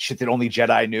levels and the shit that only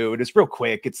Jedi knew. And it's real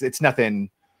quick. It's nothing.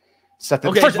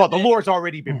 Okay, first of all, the lore's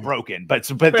already been broken, but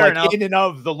like enough. In and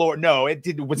of the lore, no, it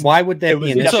did. Why would that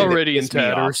be? It's already in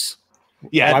tatters.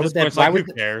 Yeah, why would that? Why would,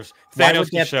 who cares? Thanos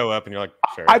can show up, and you're like,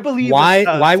 sure. I believe.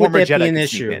 Why would that be an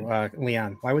issue,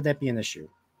 Leon? Why would that be an issue?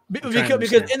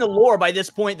 Because in the lore, by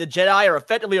this point, the Jedi are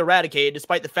effectively eradicated,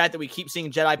 despite the fact that we keep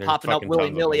seeing Jedi popping up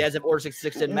willy-nilly as if Order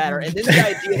 66 didn't matter. And then the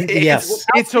idea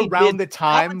it's around the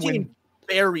time when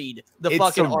buried the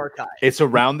fucking archive. It's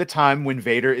around the time when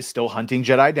Vader is still hunting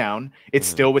Jedi down. It's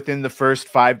still within the first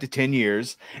 5 to 10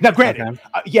 years. Now, granted,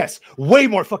 yes, way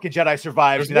more fucking Jedi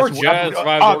survived. There's more Jedi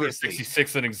survived Order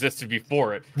 66 than existed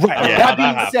before it. Right. That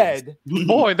being said,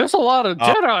 boy, there's a lot of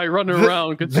Jedi running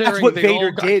around. Considering what they Vader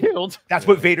all got did. Killed. That's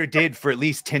what Vader did for at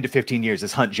least 10 to 15 years,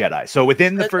 is hunt Jedi. So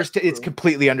within the first, it's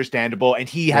completely understandable, and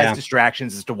he has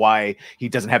distractions as to why he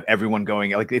doesn't have everyone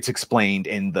going. Like, it's explained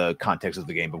in the context of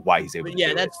the game of why he's able to do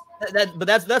it.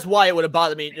 That's why it would have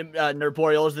bothered me,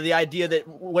 Nerdporial, is the idea that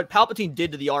what Palpatine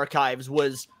did to the archives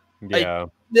was the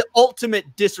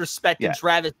ultimate disrespect and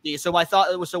travesty. So I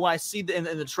thought it was. So when I see in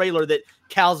the trailer that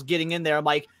Cal's getting in there, I'm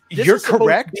like, you're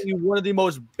correct. To be one of the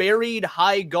most buried,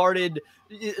 high guarded,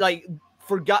 like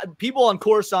forgotten people on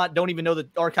Coruscant don't even know that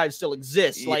archives still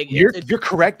exist. Like you're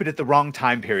correct, but at the wrong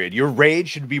time period. Your rage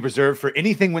should be reserved for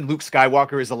anything when Luke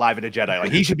Skywalker is alive and a Jedi.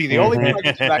 Like, he should be the only one that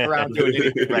gets back around doing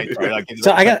anything right. Like,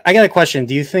 so I got a question.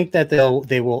 Do you think that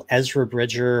they will Ezra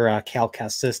Bridger Cal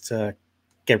Kestis to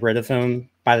get rid of him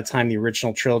by the time the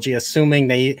original trilogy?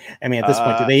 Assuming at this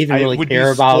point, do they even really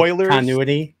care about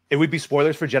continuity? It would be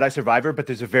spoilers for Jedi Survivor, but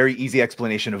there's a very easy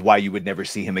explanation of why you would never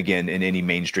see him again in any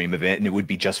mainstream event, and it would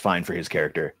be just fine for his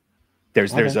character.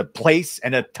 There's a place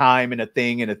and a time and a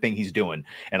thing he's doing,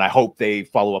 and I hope they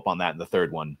follow up on that in the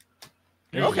third one.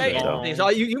 Okay, so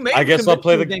you may. I guess I'll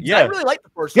play the. Yeah, I really like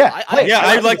the first one.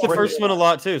 I like the first one a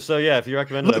lot too. So yeah, if you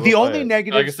recommend it, the only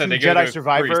negative to Jedi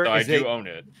Survivor is I do own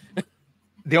it.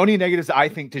 The only negatives I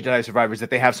think to Jedi Survivor is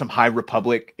that they have some High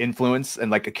Republic influence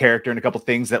and like a character and a couple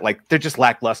things that like they're just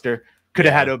lackluster. Could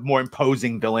have had a more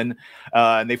imposing villain,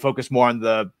 and they focus more on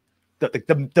the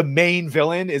main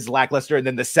villain is lackluster, and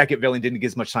then the second villain didn't get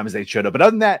as much time as they should have. But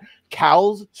other than that,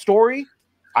 Cal's story,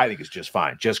 I think it's just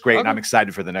fine, just great, and I'm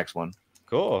excited for the next one.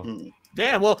 Cool.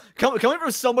 Damn, well, coming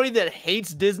from somebody that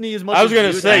hates Disney as much I was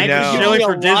going to say, you're shilling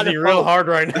for Disney real hard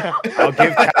right now. I'll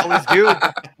give Cal his due.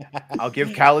 I'll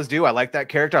give Cal his due. I like that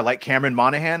character. I like Cameron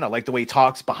Monaghan. I like the way he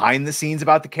talks behind the scenes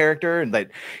about the character, and that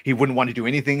he wouldn't want to do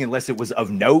anything unless it was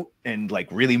of note and like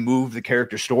really move the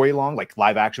character story along, like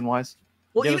live action wise.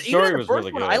 Well, the story was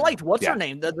really good. I liked what's her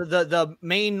name, the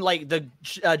main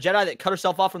Jedi that cut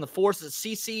herself off from the Force, is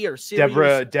Cece or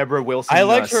Siri Deborah Wilson. I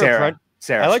liked her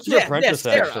Sarah. I liked her apprentice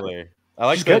actually. I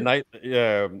like the night,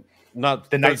 not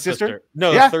the night sister.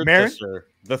 No, the third sister.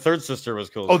 The third sister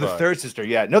was cool. Oh, the third sister.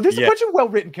 Yeah, no, there's a bunch of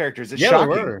well-written characters. It's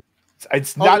shocking.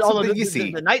 It's not something you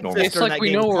see. The night sister. It's like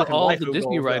we know where all the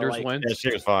Disney writers went. Yeah,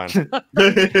 she was fine.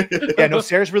 Yeah, no,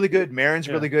 Sarah's really good. Marin's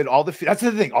really good. That's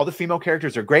the thing. All the female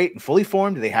characters are great and fully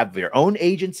formed. They have their own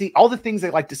agency. All the things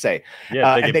they like to say.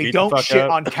 Yeah, and they don't shit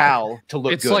on Cal to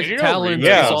look it's good. It's like talent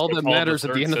is all that matters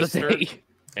at the end of the day.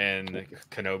 And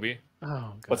Kenobi. Oh,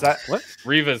 God. What's that? What?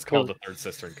 Reva is called the third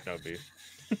sister in Kenobi.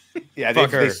 Yeah,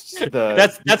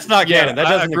 that's not canon. That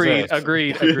doesn't exist.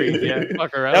 Agreed. Yeah,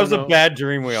 fuck her. That was a bad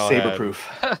dream we all had. Saber-proof.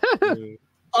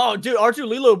 Oh, dude,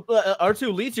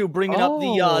 R2-Litu bringing up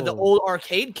the old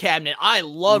arcade cabinet. I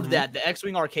loved that, the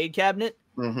X-wing arcade cabinet,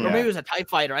 or maybe it was a TIE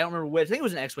fighter. I don't remember which. I think it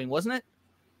was an X-wing, wasn't it?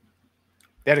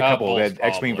 They had a couple. They had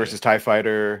X-wing versus TIE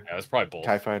fighter. Yeah, it was probably both.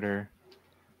 TIE fighter.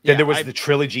 Then there was the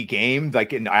trilogy game,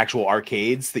 like in actual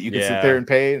arcades that you could sit there and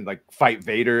pay and like fight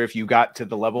Vader if you got to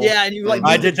the level. Yeah, and you like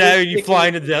I did that. You fly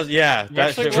into the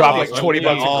that shit drop like $20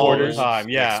 all the time.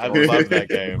 Yeah, I love that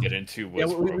game. Get into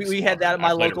we had that at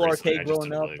my local arcade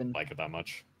growing up. And like it that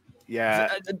much.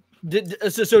 Yeah. Did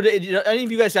any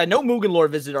of you guys? I know Mugen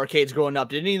Lord visited arcades growing up.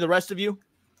 Did any of the rest of you?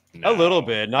 No. A little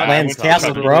bit. Not Lance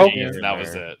Castle, bro. That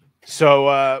was it. So,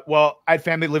 I had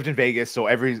family lived in Vegas, so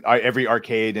every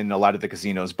arcade and a lot of the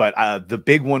casinos. But the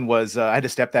big one was I had a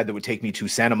stepdad that would take me to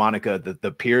Santa Monica,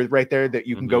 the pier right there that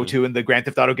you can go to in the Grand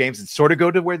Theft Auto games and sort of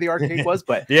go to where the arcade was.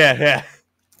 But yeah.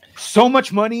 so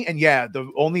much money. And yeah,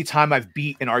 the only time I've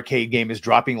beat an arcade game is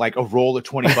dropping like a roll of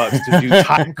 $20 to do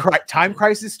Time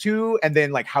Crisis 2 and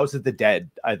then like House of the Dead.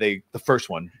 I think the first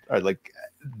one are like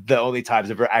the only times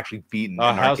I've ever actually beaten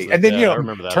an arcade. And then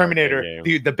Terminator,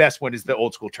 the best one is the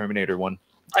old school Terminator one.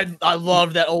 I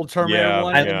love that old Terminator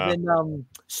one. Yeah. And then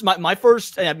my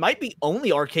first, and it might be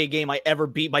only arcade game I ever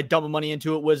beat by dumping money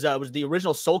into it was the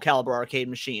original Soul Calibur arcade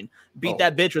machine. Beat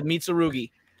that bitch with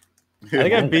Mitsurugi. I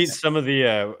think I beat some of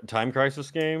the Time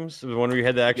Crisis games. The one where you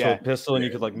had the actual pistol and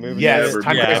you could like move. Yes,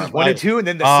 Time Crisis 1 and 2, and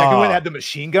then the second one had the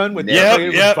machine gun with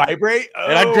the vibrate.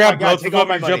 And I grabbed both of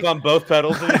them and jump on both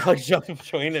pedals and like jump in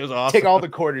between. It was awesome. Take all the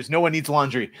quarters. No one needs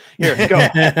laundry. Here, go.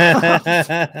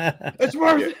 It's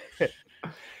worth it.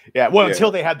 Yeah, well,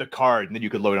 until they had the card, and then you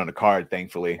could load on a card.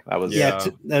 Thankfully, that was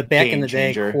back in the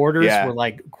day.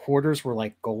 Quarters were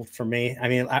like gold for me. I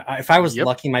mean, if I was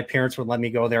lucky, my parents would let me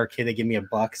go there. They'd give me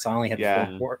 $1, so I only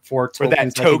had four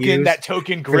tokens. That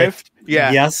token grift.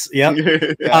 Yeah. Yes. Yep.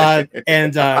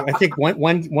 And I think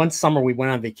one summer we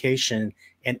went on vacation.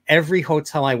 And every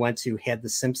hotel I went to had the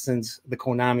Simpsons, the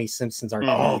Konami Simpsons arcade.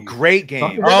 Oh, great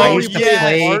game! I used to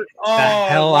play the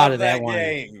hell out of that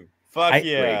game. one. Fuck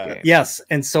yeah! Yes,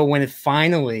 and so when it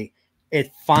finally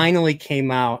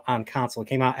came out on console, it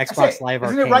came out Xbox Live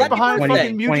Arcade. Isn't it right behind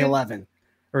 2011,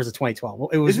 or is it 2012? Well,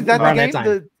 it was Isn't that around the game? that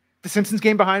time. The Simpsons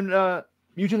game behind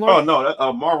Mutant Lord? Oh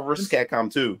no, Marvel vs.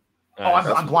 Capcom 2. Oh,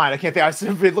 I'm blind. I can't think. I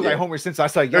simply look like Homer Simpson. I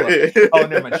saw yellow. Oh,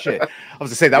 never mind. Shit. I was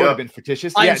gonna say that would have been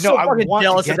fictitious. I'm so fucking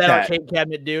jealous of that arcade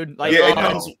cabinet, dude. Like,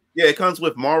 it comes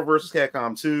with Marvel vs.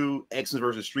 Capcom 2, X-Men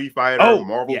vs. Street Fighter,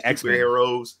 Marvel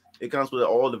Superheroes. It comes with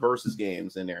all the versus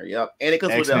games in there. Yep, and it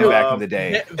comes with back in the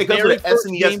day. It comes with an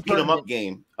SNES beat 'em up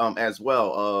game as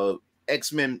well.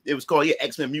 X-Men. It was called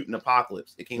X-Men Mutant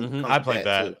Apocalypse. It came. I played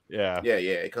that. Too. Yeah.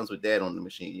 It comes with that on the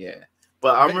machine. Yeah.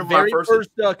 But I remember my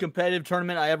first competitive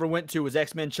tournament I ever went to was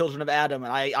X-Men Children of Adam,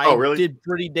 and I really? did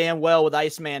pretty damn well with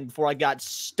Iceman before I got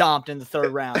stomped in the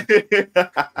third round.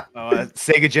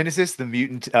 Sega Genesis, the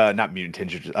not Mutant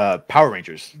Ninja, Power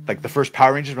Rangers, like the first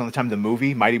Power Rangers around the time of the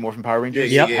movie, Mighty Morphin Power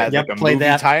Rangers. Had like a movie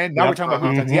tie-in. Now we're talking about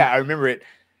mutants. Yeah, I remember it.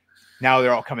 Now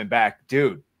they're all coming back,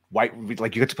 dude. White,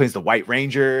 like you got to play as the White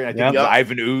Ranger. I think the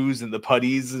Ivan Ooze and the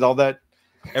Putties and all that.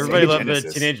 Everybody loved the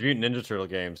Teenage Mutant Ninja Turtle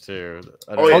games too.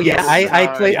 I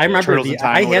played. I remember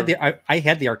I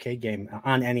had the arcade game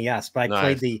on NES, but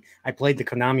I played the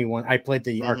Konami one. I played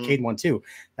the arcade one too.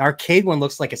 The arcade one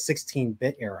looks like a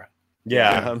 16-bit era.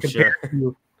 Yeah, I'm sure.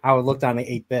 How it looked on the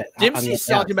 8-bit. Dempsey's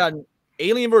talking about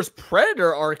Alien vs.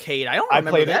 Predator arcade. I don't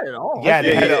remember that at all. Yeah,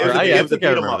 I think I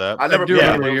remember that. I never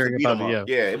remember hearing about it.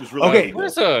 Yeah, it was really okay.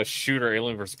 There's a shooter,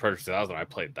 Alien vs. Predator 2000. I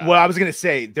played that. Well, I was gonna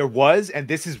say there was, and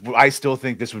this is I still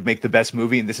think this would make the best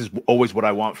movie, and this is always what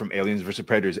I want from Aliens vs.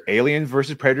 Predators. Alien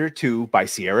vs. Predator 2 by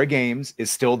Sierra Games is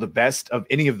still the best of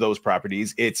any of those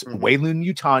properties. It's Weyland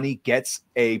Yutani gets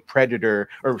a predator,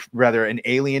 or rather an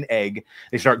alien egg.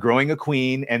 They start growing a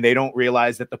queen, and they don't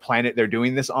realize that the planet they're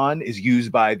doing this on is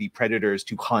used by the predators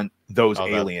to hunt those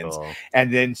aliens. Cool.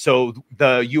 And then so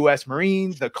the U.S.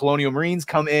 Marines, the Colonial Marines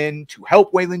come in to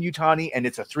help Weyland Yutani, and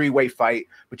it's a three-way fight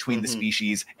between the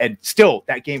species. And still,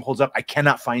 that game holds up. I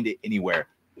cannot find it anywhere.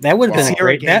 That would have been a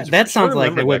great. That sounds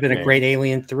like it would have been a great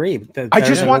Alien 3. I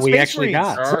just want we Space actually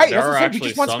Marines. got. There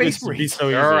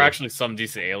are actually some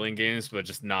decent Alien games, but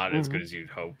just not as good as you'd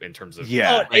hope in terms of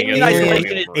Alien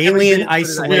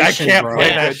Isolation. I can't play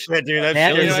that shit, dude.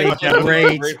 That is a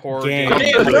great game.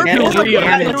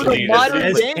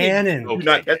 It's canon.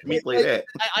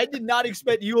 I did not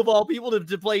expect you of all people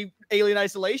to play Alien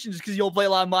Isolation just because you'll play a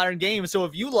lot of modern games. So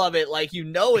if you love it, like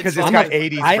because it's got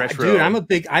 80s retro. Dude, I'm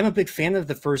a big fan of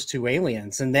the first two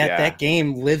Aliens, and that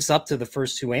game lives up to the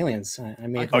first two Aliens. I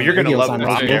mean, you're gonna love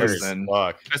it. Then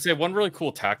I say one really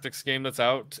cool tactics game that's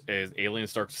out is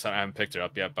Aliens Dark Descent. I haven't picked it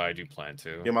up yet, but I do plan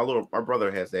to. Yeah, my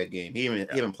brother has that game. He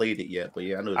haven't played it yet, but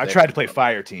yeah, I know. I tried to play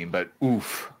Fire Team, but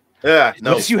oof. Yeah,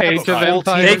 no. You have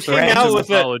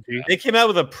they came out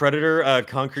with a Predator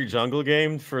Concrete Jungle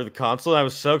game for the console. I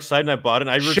was so excited, and I bought it.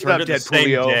 And I returned it the same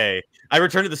day. I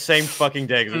returned it the same fucking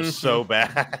day because it was so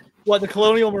bad. What, the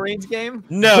Colonial Marines game?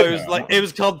 No, it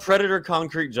was called Predator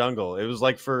Concrete Jungle. It was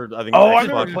like for I think I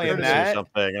remember playing that or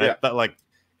something. And I thought like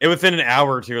it within an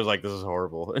hour or two, I was like, this is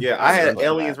horrible. Yeah, I had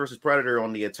Aliens versus Predator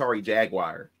on the Atari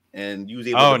Jaguar. And you was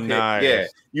able to pick, nice.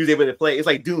 You was able to play. It's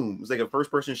like Doom. It's like a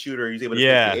first-person shooter. You was able to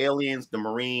pick the aliens, the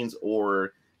Marines,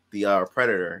 or the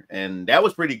Predator, and that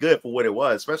was pretty good for what it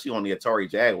was, especially on the Atari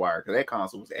Jaguar, because that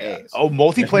console was ass. Oh,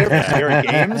 multiplayer for Sierra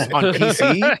Games on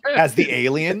PC as the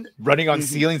alien running on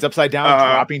ceilings upside down,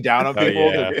 dropping down on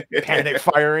people, panic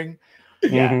firing.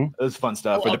 Yeah, it was fun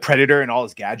stuff. Or the Predator and all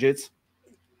his gadgets.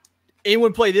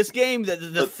 Anyone play this game?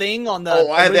 The thing on the.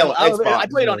 Oh, I had that on original- Xbox. I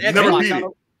played on Never Xbox. beat I it.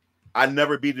 don't- I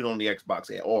never beat it on the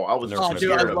Xbox at all. I was Oh, just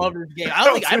dude, I scared of love it. this game. I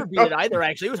don't think I ever beat it either.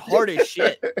 Actually, it was hard as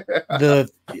shit.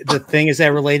 The thing is that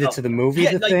related to the movie.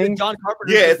 Yeah, The like thing. the John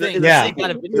Carpenter's Yeah, The it's a- Thing. it's a The same sequel.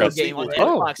 kind of It's video a game on sequel.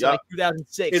 Xbox in Yeah. like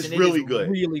 2006. It's and it really is good.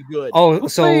 Really good. Oh,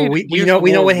 so played we Gears know of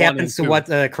what War 1 and happens to 2. what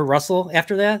Kurt Russell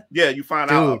after that. Yeah, you find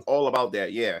Dude. out all about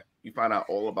that. Yeah, you find out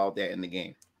all about that in the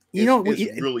game. You know,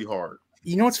 It's really hard.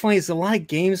 You know what's funny is a lot of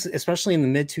games, especially in the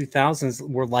mid 2000s,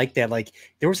 were like that. Like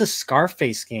there was a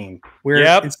Scarface game where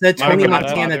Yep. instead of I Tony remember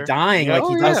that. Montana dying Yep. like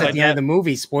he Oh, does yeah. at the end of the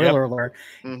movie, spoiler alert,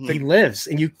 Mhm. he lives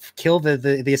and you kill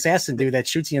the assassin dude that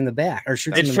shoots you in the back or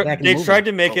shoots They, him in the back. In the they movie. tried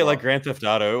to make Oh, it like wow. Grand Theft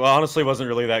Auto. It honestly wasn't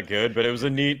really that good, but it was a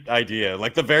neat idea.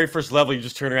 Like the very first level, you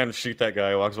just turn around and shoot that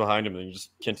guy who walks behind him, and you just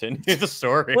continue the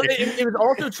story. Well, it was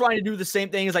also trying to do the same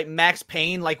thing as like Max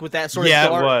Payne, like with that sort of Yeah, it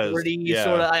dark, was. gritty Yeah.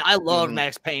 sort of. I love Mhm.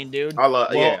 Max Payne, dude. I love.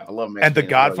 Well, Yeah, I love. Max And the Payne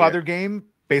as well, Godfather game,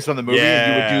 based on the movie,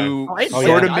 Yeah. you would Oh, I do didn't know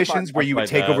sort that. of missions where you would Like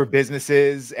take that. over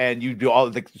businesses and you do all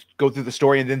the go through the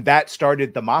story, and then that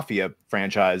started the Mafia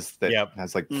franchise that Yep.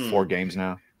 has like Hmm. 4 games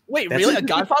now. Wait, That's- really? A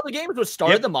Godfather game is what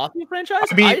started Yep. the Mafia franchise?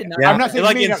 I mean, did not yeah. I'm not It saying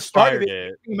like it got started. inspired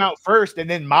it. Came out first, and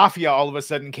then Mafia all of a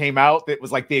sudden came out. That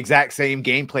was like the exact same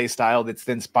gameplay style that's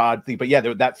then spawned. But yeah,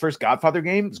 that first Godfather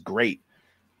game was great.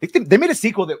 They made a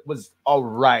sequel that was all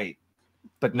right,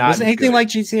 but not Was it as anything good. like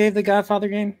GTA the Godfather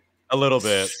game? A little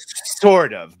bit.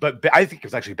 Sort of, but I think it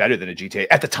was actually better than a GTA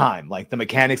at the time. Like the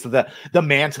mechanics of the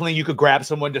mantling, you could grab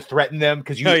someone to threaten them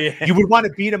because you Oh, yeah. you would want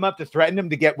to beat them up to threaten them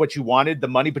to get what you wanted, the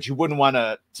money, but you wouldn't want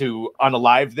to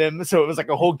unalive them. So it was like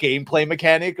a whole gameplay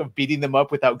mechanic of beating them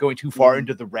up without going too far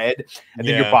into the red, and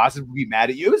then your Yeah. bosses would be mad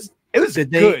at you. It was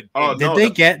Did they- good. Oh, Did no, they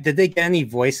the- get any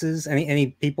voices? Any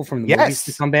people from the movies Yes.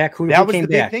 to come back? Who That was came the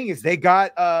big back? thing is they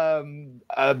got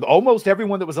almost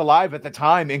everyone that was alive at the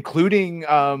time, including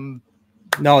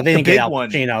No, they the didn't get big Al one.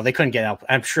 Pacino. They couldn't get Al.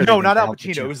 I'm sure. no, they not didn't Al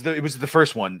get Pacino. It was the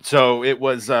first one. So it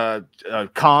was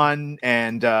Khan,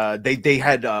 and they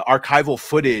had archival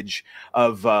footage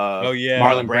of Oh yeah.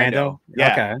 Marlon Brando.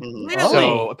 Yeah. Okay. Mhm. Really?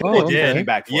 So a couple of They people did. came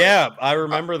back for it. Yeah, I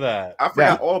remember that. I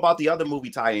forgot all about the other movie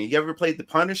tie-in. You ever played The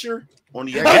Punisher on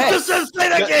the Xbox? I was just gonna say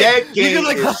that game. You game could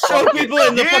like is show people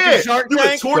in the fucking Shark you would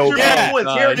Tank. torture Yeah. people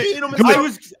and tear the in them. I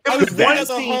was It was there one the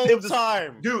scene. whole It was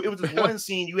time. Dude, it was this one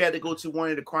scene you had to go to one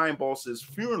of the crime bosses'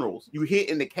 funerals. You hit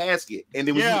in the casket, and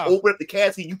then when Yeah. you open up the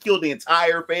casket, you killed the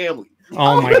entire family.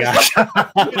 Oh my gosh.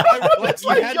 It's You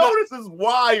like, had yo, to- this is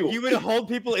wild. You would hold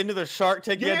people into the Shark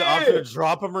Tank. You had the Yeah. option to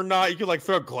drop them or not. You could like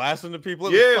throw glass into people.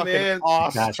 It was Yeah, fucking man.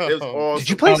 awesome. Gotcha. It was awesome. Did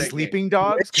you play That game. Sleeping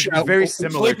Dogs? 'Cause Which, It's very uh,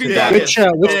 similar Sleeping to Dogs.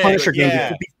 that. Which Yeah, Punisher game?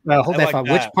 yeah. Hold I that like thought.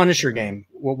 Which that. Punisher game?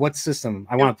 What system?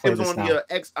 I want to play It was this on now. the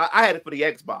X. I had it for the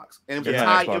Xbox, and it was, Yeah, a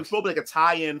tie, Xbox. it was supposed to be like a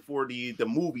tie-in for the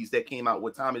movies that came out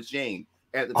with Thomas Jane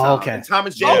at the Oh, time. okay. And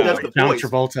Thomas Jane Oh, does the John voice.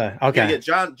 Travolta. Okay. Yeah,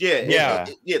 John. Yeah,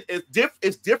 Yeah.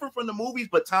 It's different from the movies,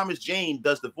 but Thomas Jane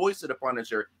does the voice of the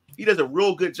Punisher. He does a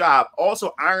real good job.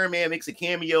 Also, Iron Man makes a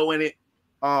cameo in it,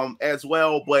 as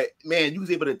well. But man, you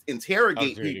was able to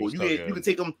interrogate dude, he people. was You so could good.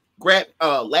 take them, grab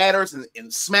ladders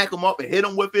and smack them up and hit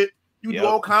them with it. You Yep. do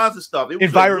all kinds of stuff. It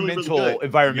was like, really, Environmental really good.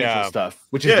 environmental Yeah. stuff,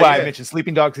 which is Yeah, why yeah. I mentioned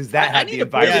Sleeping Dogs, because that I had need the to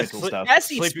play environmental this. stuff.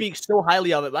 Cassie Sleepy- speaks so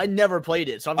highly of it, but I never played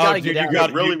it, so I've Oh, got to dude, get you out. got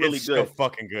It's really, really it's good. so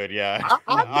fucking good. Yeah.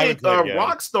 I would think play it again.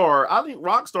 Rockstar. I think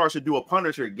Rockstar should do a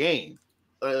Punisher game.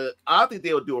 I think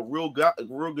they would do a real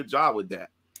good job with that.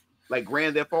 Like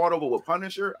Grand Theft Auto, but with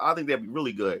Punisher, I think that'd be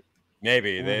really good.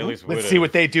 Maybe they at least Let's would've. see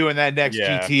what they do in that next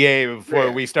Yeah. GTA before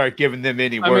Yeah. we start giving them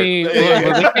any work. I mean,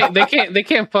 Yeah. look, they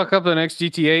can't fuck up the next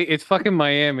GTA. It's fucking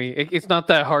Miami. It's not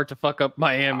that hard to fuck up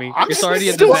Miami. I'm It's already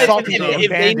a still disaster salty zone. about If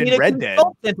they abandoned need a Red Dead.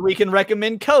 consultant, we can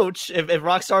recommend Coach. If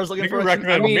Rockstar's looking You for can a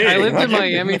recommend I mean, me. I lived in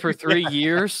Miami for 3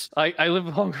 years. I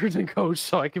live longer than Coach,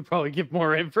 so I could probably give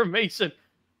more information.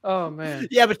 Oh man.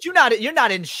 Yeah, but you're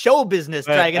not in show business,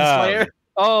 But, Dragon Slayer.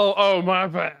 Oh, my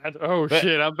bad. Oh But-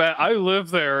 shit, I'm bad. I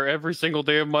lived there every single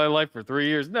day of my life for 3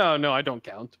 years. No, I don't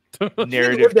count.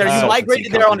 Narrative There, you consultancy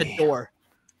migrated there on a company. door.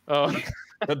 Oh,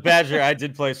 But Badger, I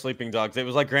did play Sleeping Dogs. It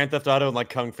was like Grand Theft Auto and like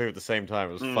Kung Fu at the same time.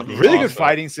 It was fucking Really good awesome.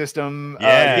 fighting system.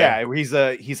 Yeah.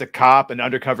 Yeah, he's a cop, an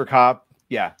undercover cop.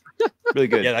 Yeah, really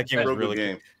good. Yeah, that game was Real good really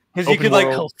game. good. Because you Open could like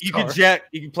world. you could jet,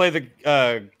 you could play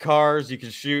the cars, you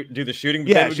could do the shooting, but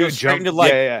Yeah, then it would go shoot, straight jump. into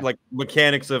like Yeah, yeah. like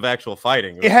mechanics of actual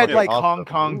fighting. It was had fucking like awesome.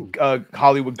 Hong Kong,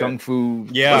 Hollywood Kung Fu.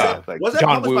 Yeah. like Was that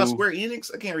John published by Woo. Square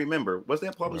Enix? I can't remember. Was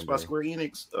that published by Remember. Square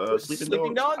Enix?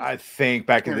 Sleeping Dogs? I think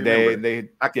back in the Can't day, remember. they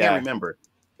I can't yeah. remember.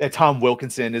 Tom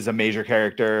Wilkinson is a major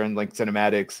character and like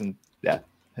cinematics, and yeah,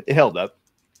 it held up.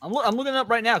 I'm looking it up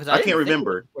right now because I didn't can't think it was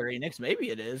remember. Square Enix, maybe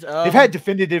it is. They've had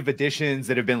definitive editions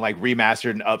that have been like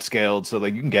remastered and upscaled, so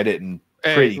like you can get it in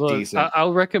pretty look, decent.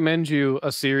 I'll recommend you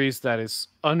a series that is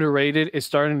underrated. It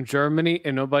started in Germany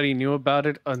and nobody knew about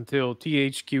it until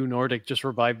THQ Nordic just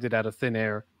revived it out of thin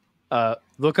air.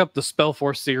 Look up the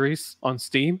Spellforce series on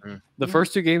Steam. The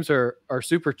first 2 games are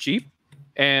super cheap,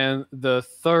 and the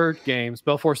third game,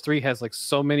 Spellforce 3, has like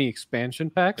so many expansion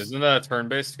packs. Isn't that a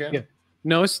turn-based game? Yeah.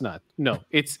 No, it's not. No,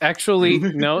 it's actually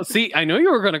no. See, I know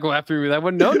you were gonna go after me with that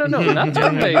one. No, not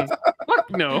turn-based. Fuck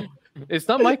no. It's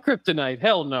not my kryptonite.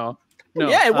 Hell no. No.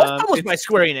 Yeah, it was published by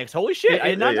Square Enix. Holy shit, I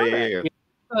did not know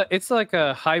that. It's like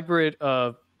a hybrid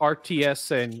of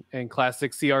RTS and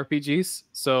classic CRPGs.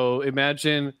 So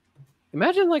imagine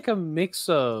like a mix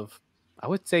of, I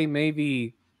would say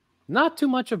maybe not too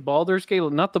much of Baldur's Gate,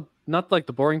 not like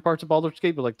the boring parts of Baldur's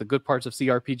Gate, but like the good parts of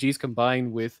CRPGs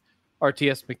combined with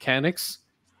RTS mechanics.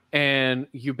 And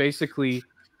you basically,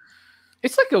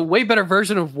 it's like a way better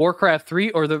version of Warcraft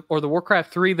 3 or the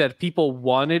Warcraft 3 that people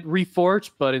wanted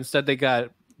reforged, but instead they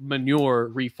got manure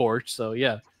reforged. So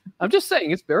yeah, I'm just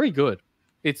saying it's very good.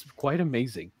 It's quite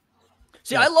amazing.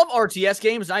 See, I love RTS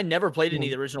games. I never played any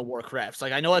of the original Warcrafts.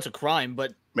 Like, I know that's a crime,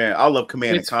 but man, I love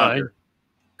Command and Conquer. Fine.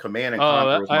 Command and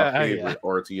Conquer was my favorite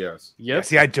RTS. Yeah, Yep.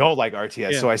 see, I don't like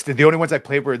RTS, so the only ones I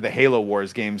played were the Halo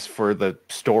Wars games for the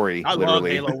story. I love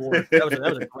Halo Wars. That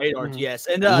was a great RTS.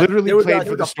 And literally played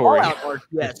for the story. Fallout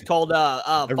RTS called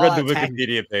I read the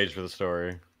Wikipedia page for the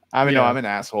story. I mean, no, I'm an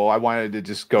asshole. I wanted to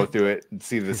just go through it and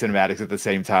see the cinematics at the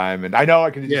same time. And I know I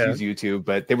could just use YouTube,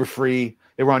 but they were free.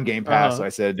 They were on Game Pass, so I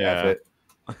said, F it.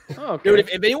 Oh, okay. Dude,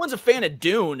 if anyone's a fan of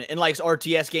Dune and likes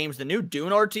RTS games, the new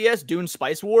Dune RTS, Dune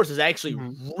Spice Wars, is actually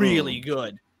really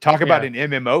good. Talk about an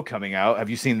MMO coming out. Have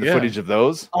you seen the footage of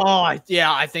those? Oh, I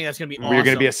think that's gonna be awesome. You're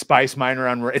gonna be a spice miner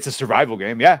on. It's a survival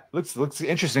game. Yeah, looks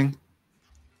interesting.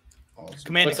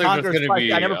 Command and Conquer.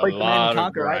 I never played Command and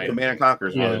Conquer. Right? Command and Conquer.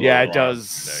 Yeah, it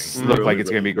does look like it's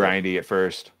gonna be grindy at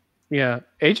first. Yeah,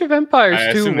 Age of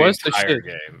Empires 2 was the shit.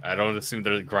 Game. I don't assume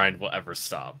the grind will ever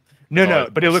stop. No,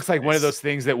 but it looks like one of those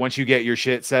things that once you get your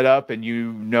shit set up and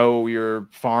you know your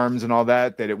farms and all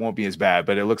that, that it won't be as bad.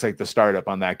 But it looks like the startup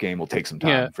on that game will take some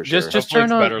time for sure. Just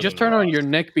turn on your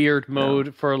neckbeard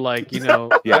mode for like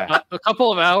a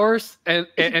couple of hours and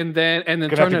then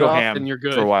turn it off and you're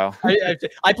good for a while.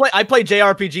 I play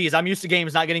JRPGs. I'm used to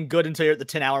games not getting good until you're at the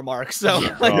 10-hour mark. So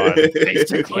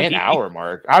basically 10-hour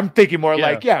mark. I'm thinking more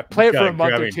like play it for a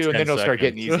month or two and then it'll start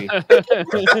getting easy.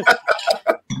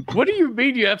 What do you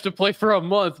mean you have to play for a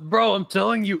month? Bro, I'm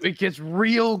telling you, it gets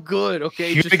real good, okay?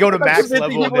 You have to go to max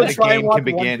level and then the game can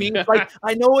begin. Like,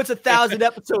 I know it's 1,000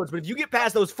 episodes, but if you get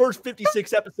past those first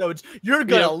 56 episodes, you're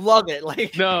going to love it.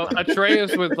 Like, no,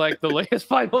 Atreus with like the latest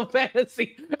Final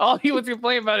Fantasy, all he was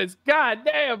complaining about is, God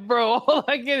damn, bro, all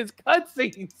I get is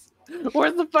cutscenes.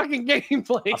 Where's the fucking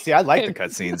gameplay? See, I like the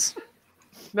cutscenes.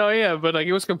 No, yeah, but like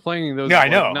he was complaining those. No, I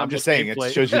know. I'm just saying it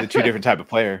shows you the two different type of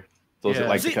player. Those that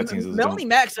like the cutscenes. Melanie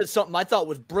Mac said something I thought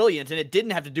was brilliant, and it didn't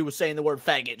have to do with saying the word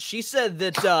faggot. She said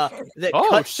that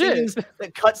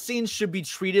cutscenes should be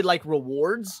treated like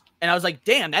rewards, and I was like,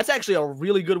 "Damn, that's actually a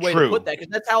really good way to put that,"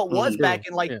 because that's how it was back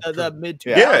in like the mid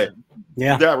 2000s.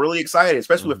 Yeah, you got really excited,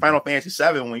 especially with Final Fantasy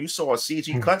VII when you saw a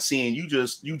CG cutscene.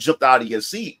 You jumped out of your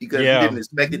seat because you didn't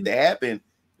expect it to happen.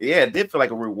 Yeah, it did feel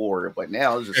like a reward, but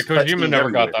now it's just Kojima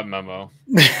never got that memo.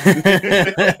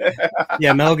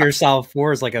 Yeah, Metal Gear Solid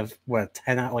 4 is like a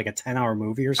 10-hour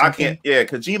movie or something. I can't. Yeah,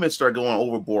 Kojima started going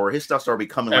overboard. His stuff started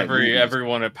becoming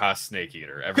everyone had passed Snake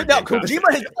Eater.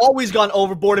 Kojima has always gone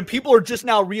overboard, and people are just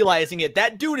now realizing it.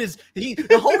 That dude is the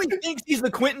homie thinks he's the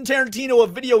Quentin Tarantino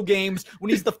of video games when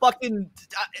he's the fucking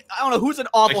I don't know who's an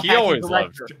awful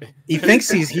director. He thinks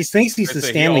he's the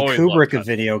Stanley Kubrick of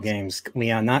video games,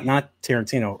 Leon, not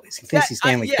Tarantino. He thinks he's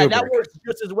Stanley Kubrick. That works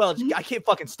just as well. I can't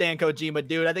fucking stand Kojima,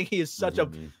 dude. I think he is such a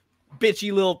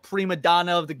bitchy little prima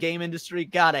donna of the game industry.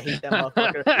 God, I hate that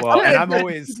motherfucker. Well, and I'm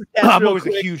always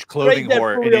a huge clothing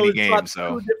whore in any game.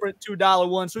 So two different $2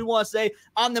 ones. So we want to say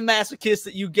I'm the masochist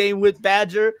that you game with,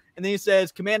 Badger, and then he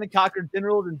says Command and Conquer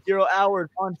Generals in 0 hours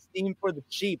on Steam for the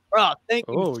cheap. Bro, thank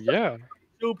you. Oh yeah.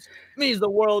 Oops, means the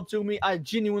world to me. I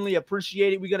genuinely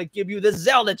appreciate it. We're gonna give you the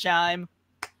Zelda chime.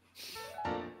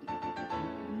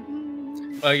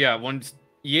 When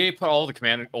EA put all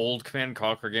the old Command and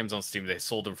Conquer games on Steam, they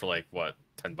sold them for like what,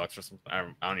 $10 or something. I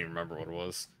don't even remember what it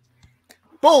was.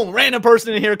 Boom! Random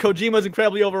person in here. Kojima's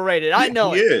incredibly overrated. I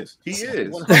know he is.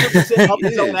 100% up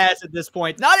his own ass at this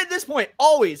point. Not at this point.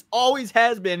 Always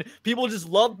has been. People just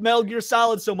loved Metal Gear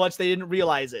Solid so much they didn't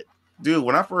realize it. Dude,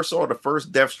 when I first saw the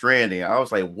first Death Stranding, I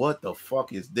was like, "What the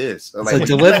fuck is this?" It's a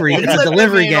delivery. It's a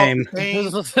delivery game. When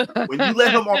you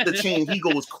let him off the chain, he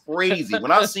goes crazy.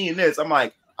 When I seen this, I'm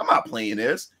like, "I'm not playing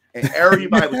this." And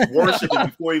everybody was worshiping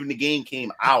before even the game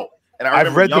came out. And I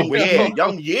I've read the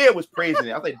Young Yeah was praising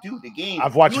it. I was like, dude, the game.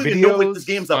 I've watched you don't even know what videos. this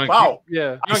game's about.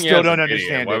 Yeah. I still don't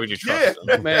understand Why it. would you trust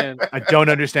them? Man. I don't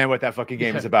understand what that fucking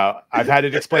game is about. I've had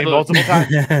it explained multiple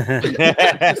times.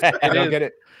 I don't get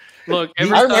it. Look, I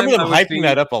remember them hyping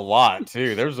that up a lot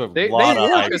too. There's a lot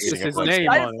of hype. his I was name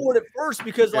excited on it. for it at first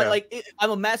because I'm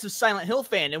a massive Silent Hill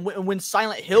fan, and when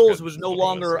Silent Hills was no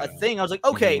longer a thing, I was like,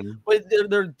 okay, but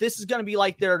this is gonna be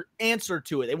like their answer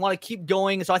to it. They want to keep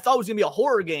going, so I thought it was gonna be a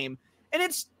horror game, and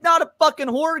it's not a fucking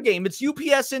horror game. It's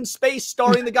UPS in space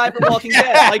starring the guy from Walking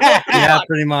Dead. Like, Yeah,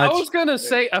 pretty much. I was gonna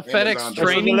say a FedEx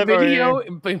training video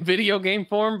in video game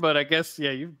form, but I guess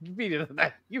you beat it on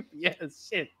that. UPS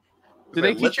shit. Do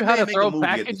they teach you how to throw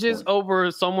packages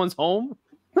over someone's home?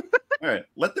 All right,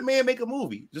 let the man make a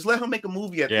movie. Just let him make a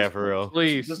movie. For real.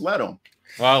 Please, just let him.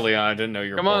 Wow, Leon, I didn't know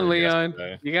you were. Come on, born Leon.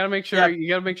 yesterday. You gotta make sure. You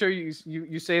gotta make sure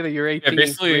you say that you're 18. Yeah,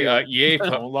 basically, EA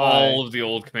put all of the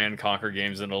old Command & Conquer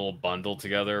games in a little bundle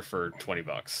together for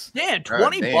 $20. Damn,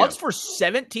 $20 for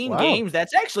 17 games.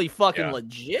 That's actually fucking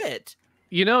legit.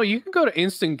 You know, you can go to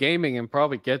Instant Gaming and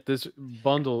probably get this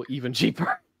bundle even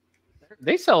cheaper.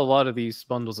 They sell a lot of these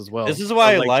bundles as well. This is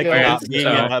why I like not being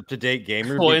so- an up-to-date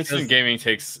gamer. Well, because- Instant Gaming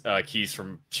takes keys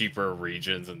from cheaper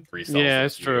regions and resells. Yeah,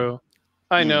 it's true.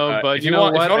 I know, but if you know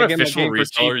want, what? If you I want get my official game for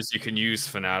cheap. resellers, you can use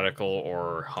Fanatical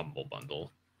or Humble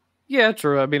Bundle. Yeah,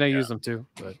 true. I mean, I use them too.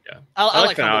 But yeah, I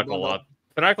like Fanatical a lot.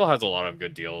 Fanatical has a lot of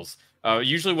good deals.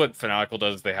 Usually, what Fanatical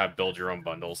does is they have build your own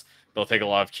bundles. They'll take a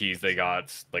lot of keys they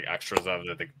got like extras of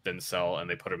that they didn't sell, and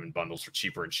they put them in bundles for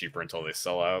cheaper and cheaper until they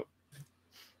sell out.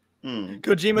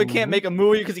 Kojima can't make a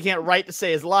movie because he can't write to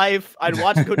save his life. I'd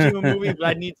watch a Kojima movie, but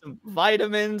I need some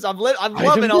vitamins. I'm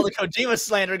loving all the Kojima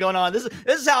slander going on. This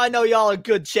is how I know y'all are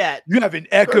good chat. You have an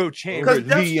echo chamber, Because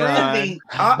Death Leon. Stranding,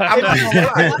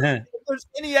 If there's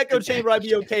any echo chamber I'd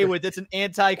be okay with, it's an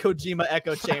anti-Kojima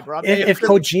echo chamber. If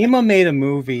Kojima made a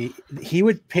movie, he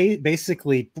would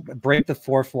basically break the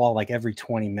fourth wall like every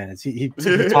 20 minutes. He'd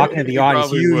be talking to the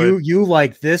audience. You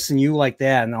like this and you like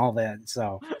that and all that.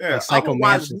 So like I would watch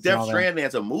Mansions and Death all that. Stranding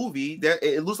as a movie.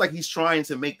 It looks like he's trying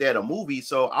to make that a movie.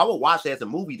 So I would watch it as a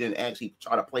movie than actually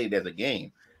try to play it as a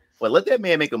game. But let that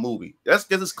man make a movie. That's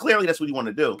because it's clearly that's what he want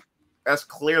to do. That's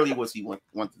clearly what he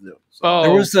wants to do. So.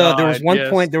 There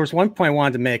was one point I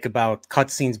wanted to make about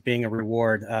cutscenes being a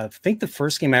reward. I think the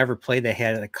first game I ever played that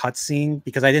had a cutscene,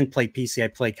 because I didn't play PC, I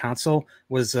played console,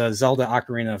 was Zelda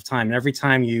Ocarina of Time. And every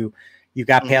time you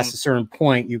got past a certain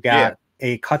point, you got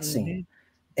a cutscene.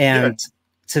 And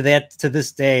to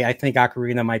this day, I think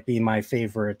Ocarina might be my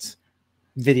favorite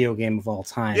video game of all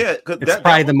time. Yeah, it's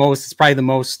probably the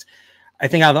most. I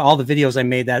think out of all the videos I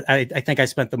made, that I think I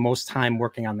spent the most time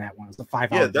working on that one. It's the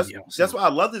 5-hour video. That's why I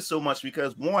love this so much,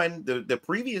 because one, the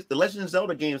Legend of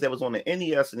Zelda games that was on the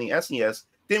NES and the SNES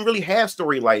didn't really have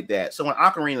story like that. So when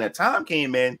Ocarina of Time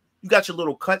came in, you got your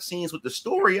little cutscenes with the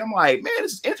story. I'm like, man,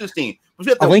 this is interesting. But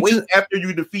you have to wait after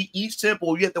you defeat each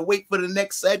temple. You have to wait for the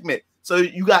next segment. So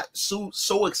you got so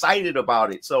excited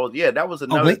about it. So yeah, that was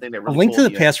another thing that really. A Link to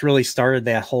the Past really started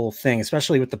that whole thing,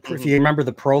 especially with the. If you remember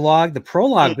the prologue,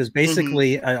 was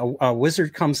basically a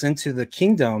wizard comes into the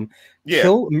kingdom,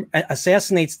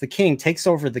 assassinates the king, takes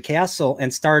over the castle,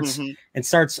 and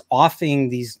starts offing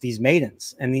these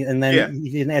maidens, and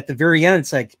then at the very end,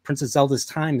 it's like Princess Zelda's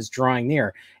time is drawing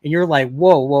near, and you're like,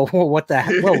 whoa, what the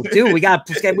heck, whoa, dude, we got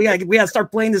to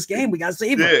start playing this game, we got to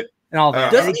save him. And all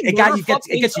that. It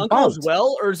gets you bumped. As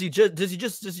well, or does he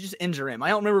just injure him? I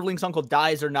don't remember if Link's uncle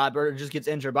dies or not, but it just gets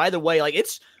injured. By the way, like it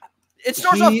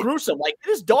starts off gruesome. Like it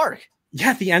is dark. Yeah,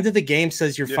 at the end of the game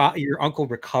says your uncle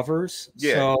recovers.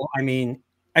 Yeah. So I mean,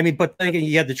 but then again,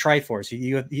 you had the Triforce.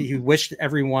 You wished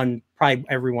everyone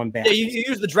back. Yeah, you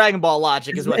use the Dragon Ball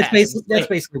logic, is what happens. That's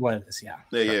basically what it is. Yeah.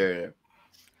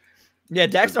 Yeah,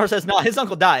 Daxtar says no, his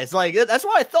uncle dies. Like that's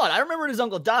what I thought. I remember his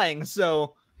uncle dying.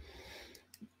 So.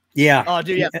 Yeah. Oh,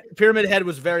 dude. Yeah. Pyramid Head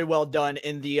was very well done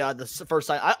in the first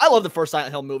Silent. I love the first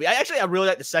Silent Hill movie. I really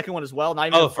like the second one as well. Not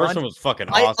even the first one was fucking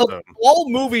awesome. Of all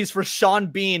movies for Sean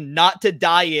Bean not to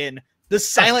die in, the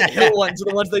Silent Hill ones are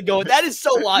the ones that go. That is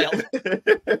so wild.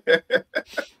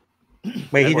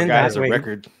 Wait, he didn't die.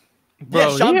 Record.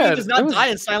 Bro, Sean Bean does not die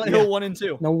in Silent Hill 1 and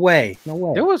 2. No way.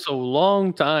 There was a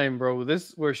long time, bro.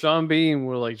 Where Sean Bean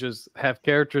will like just have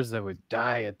characters that would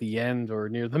die at the end or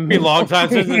near the middle. A long time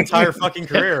since his entire fucking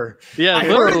career. Yeah, I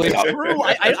literally. I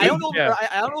don't know.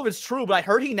 I don't know if it's true, but I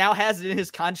heard he now has it in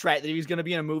his contract that if he's going to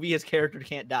be in a movie, his character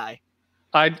can't die.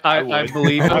 I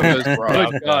believe it was.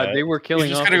 Good God, they were killing.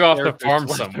 He's just gonna go off the farm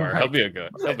somewhere. He'll be a good.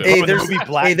 Hey, there's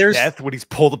Black Death when he's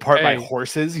pulled apart by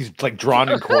horses. He's like drawn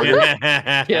in quarters.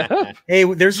 Hey,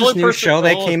 there's this new show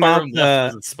that came out.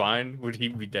 Spine, would he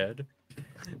be dead?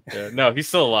 Yeah, no, he's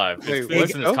still alive. Wait,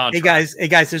 It's in his contract. Hey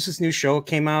guys, there's this new show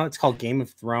came out. It's called Game of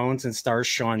Thrones and stars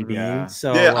Sean Bean. Yeah.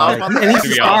 So Yeah, I was about to and he's say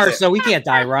the that. star, so he can't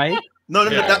die, right? No,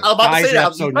 Yeah. I was about to Dies say in that.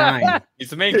 episode 9. He's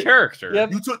the main character.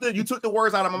 Yep. You took the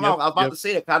words out of my mouth. I was about yep. to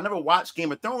say that 'cause I never watched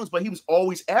Game of Thrones, but he was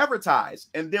always advertised.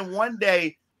 And then one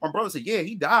day, my brother said, "Yeah,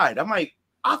 he died." I'm like,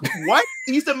 "What?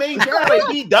 He's the main character. Like,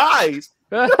 he dies."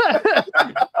 I'm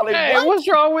like, Hey, what? what's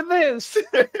wrong with this?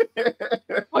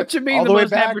 What you mean All the the way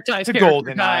most back advertised to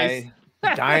character dies?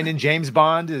 GoldenEye. Dying in James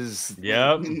Bond is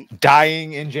Yep.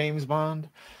 dying in James Bond.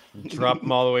 Drop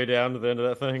them all the way down to the end of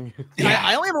that thing.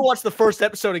 I only ever watched the first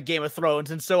episode of Game of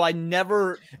Thrones, and so I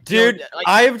never, Dude, like,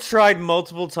 I've tried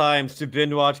multiple times to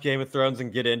binge watch Game of Thrones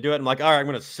and get into it. I'm like, all right, I'm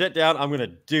gonna sit down, I'm gonna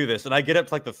do this. And I get up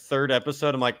to like the 3rd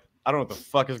episode, I'm like, I don't know what the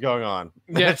fuck is going on.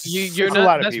 Yeah, That's- you're that's a not.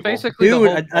 lot of That's people. basically the Dude,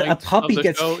 whole a point of puppy the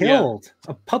gets show. killed.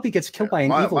 A puppy gets killed by an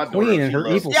My evil daughter, queen and she her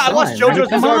loves- evil yeah, I son. watched JoJo's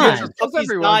Come Bizarre on. Adventure. Puppies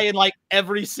everyone. die in like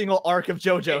every single arc of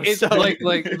JoJo's. It's So like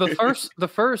the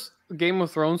first Game of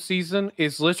Thrones season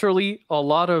is literally a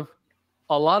lot of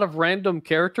random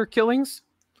character killings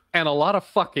and a lot of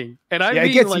fucking. And I Yeah,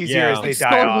 mean, it gets like, easier as yeah. they it die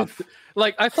started off. with-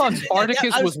 like I thought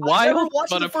Spartacus I was I never wild,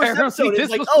 watched but the first apparently episode. this It's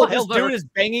like, was oh, this wilder. dude is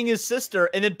banging his sister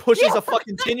and then pushes a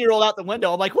fucking 10-year-old out the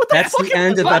window. I'm like, what the That's fuck the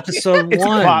end of episode It's a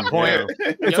 1. plot point.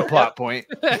 It's a Yep. plot point.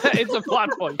 It's a plot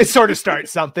point. It sort of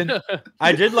starts something.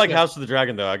 I did like Yeah. House of the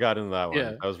Dragon though. I got into that one.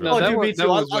 Yeah. That was No, really Oh, that dude, was- me that too.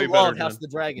 was I way love better House than- of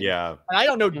the Dragon. yeah. And I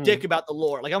don't know Mm. dick about the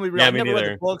lore. Like, I'm gonna be real. Yeah, I've me never read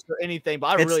neither. the books or anything,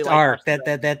 but I It's really dark. like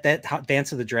That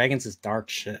Dance of the Dragons is dark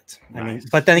shit. I mean,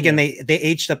 but then again, they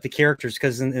aged up the characters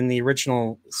because in the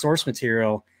original source material,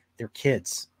 they're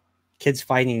kids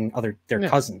fighting their Yeah.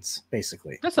 cousins,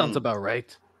 basically. That sounds about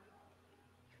right.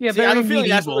 Yeah, See, I have a very feeling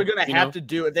that's what medieval, they're gonna you have know? to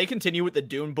do if they continue with the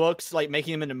Dune books, like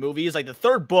making them into movies. Like the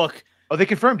 3rd book, Oh, they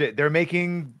confirmed it. They're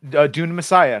making Dune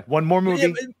Messiah. One more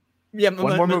movie. One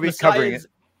more movie covering it.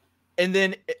 And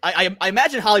then I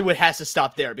imagine Hollywood has to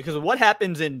stop there because of what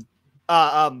happens in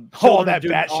All Children that of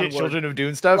Dune batshit onward. Children of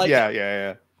Dune stuff. Like-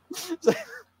 Yeah.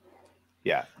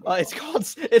 Yeah.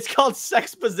 It's called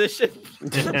sex position.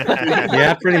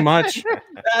 Yeah, pretty much.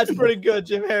 That's pretty good,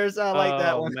 Jim Harris. I like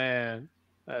that Oh, one. man.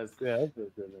 That's good.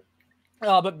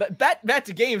 But back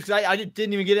to games because I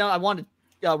didn't even get out. I wanted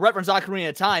to reference Ocarina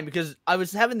of Time because I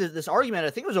was having this argument. I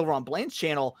think it was over on Blaine's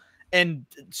channel, and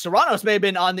Serranos may have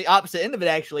been on the opposite end of it.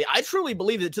 Actually, I truly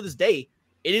believe that to this day,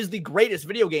 it is the greatest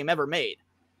video game ever made.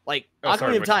 Like Sorry,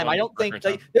 Ocarina of which Time, one? I don't think Ocarina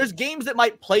of Time. there's games that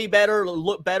might play better,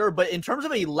 look better, but in terms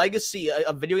of a legacy,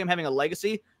 a video game having a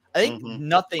legacy, I think Mhm.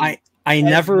 nothing. I has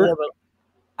never more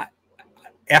of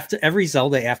after every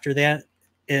Zelda after that,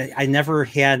 I never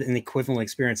had an equivalent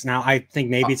experience. Now I think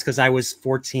maybe it's because I was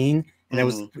 14 and it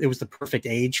was the perfect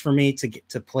age for me to get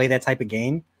to play that type of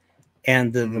game,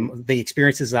 and the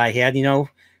experiences that I had, you know,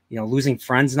 losing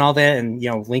friends and all that, and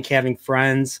Link having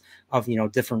friends of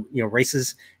different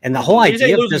races, and the whole When you say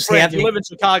idea of losing just friends, having you live in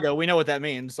Chicago. We know what that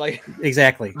means. Like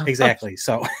exactly.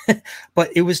 So, but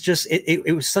it was just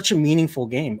it was such a meaningful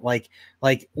game. Like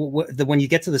when you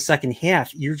get to the second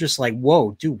half, you're just like,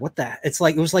 whoa, dude, what the? It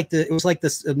was like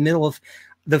this middle of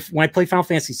when I played Final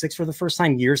Fantasy VI for the first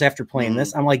time years after playing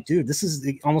this. I'm like, dude, this is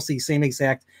almost the same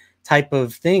exact type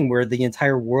of thing where the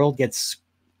entire world gets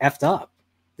effed up.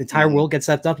 The entire world gets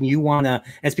effed up, and you want to.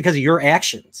 It's because of your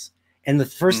actions. And the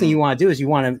first thing you want to do is you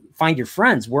want to find your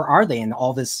friends. Where are they in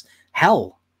all this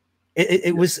hell?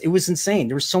 It was insane.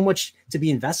 There was so much to be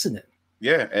invested in.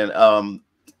 Yeah, and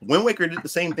Wind Waker did the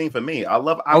same thing for me. I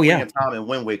love Ocarina of Time and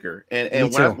Wind Waker,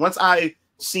 and once I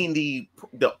seen the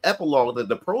epilogue,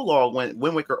 the prologue when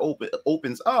Wind Waker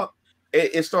opens up,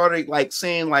 it started like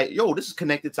saying like, yo, this is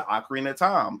connected to Ocarina of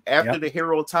Time. After the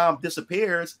hero of time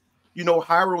disappears,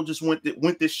 Hyrule just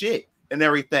went to shit and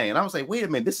everything. And I was like, wait a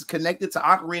minute, this is connected to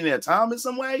Ocarina of Time in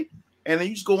some way. And then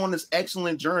you just go on this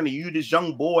excellent journey. You this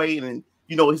young boy, and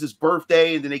it's his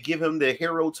birthday, and then they give him the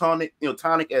hero tonic,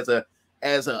 tonic as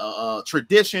a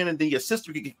tradition. And then your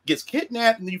sister gets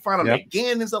kidnapped, and then you find out that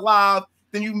Ganon is alive.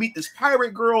 Then you meet this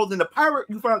pirate girl. Then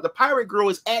you find out the pirate girl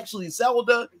is actually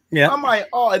Zelda. Yeah, I'm like,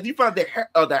 oh, and you find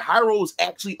out that Hyrule is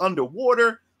actually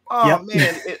underwater. Oh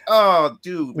man,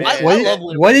 dude, man.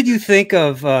 What did you think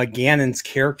of Ganon's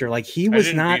character? Like he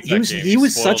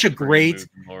was such a great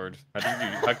Lord.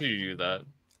 How could you do that?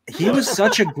 He was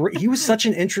such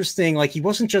an interesting, like he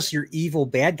wasn't just your evil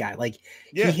bad guy. Like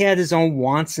he had his own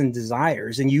wants and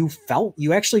desires, and you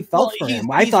actually felt for him.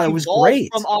 I thought it was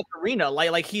great from Ocarina.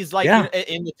 Like he's like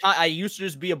in the time I used to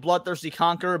just be a bloodthirsty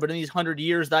conqueror, but in these 100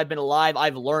 years that I've been alive,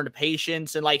 I've learned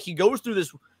patience, and like he goes through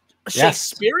this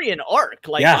Shakespearean arc.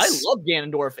 Like I love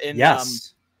Ganondorf in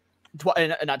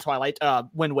not Twilight,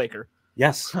 Wind Waker.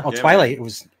 Yes. Oh, Twilight. Man. It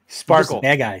was Sparkle,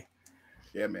 bad guy.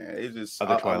 Yeah, man. It's just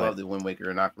Other I Twilight. love the Wind Waker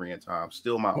and Ocarina of Time.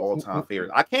 Still my all-time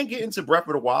favorite. I can't get into Breath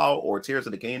of the Wild or Tears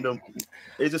of the Kingdom.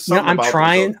 It's just No, something I'm about those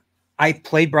trying. games. I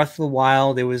played Breath of the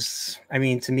Wild. It was, I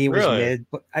mean, to me, it was Really? mid.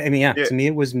 But I mean, yeah, Yeah. to me,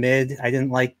 it was mid. I didn't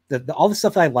like all the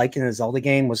stuff that I liked in a Zelda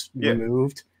game was Yeah.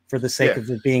 removed for the sake Yeah. of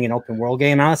it being an open world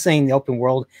game. I'm not saying the open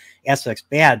world aspect's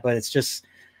bad, but it's just,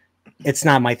 it's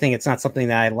not my thing. It's not something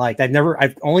that I liked.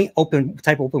 I've only open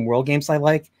world games I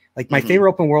like. Like my Mhm. favorite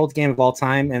open world game of all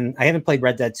time, and I haven't played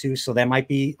Red Dead 2, so that might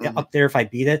be Mhm. up there if I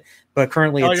beat it. But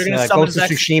currently, Oh, it's you're gonna summon Ghost of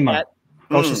Zack Tsushima. Cat?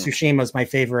 Ghost of Mm. Tsushima is my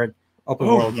favorite open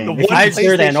Ooh, world the game. one If you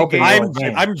consider that an PlayStation open game world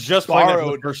game. I'm just playing it for the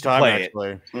Borrowed first to time, play it.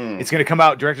 actually. Mm. It's going to come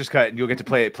out director's cut, and you'll get to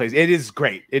play it. It is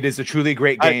great. It is a truly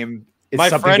great game. It's my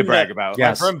something to friend brag that- about. Yeah.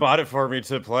 My friend bought it for me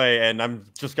to play, and I'm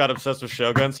just got obsessed with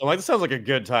Shogun. So I'm like, this sounds like a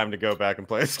good time to go back and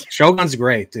play this game. Shogun's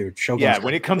great, dude. Shogun's Yeah, great.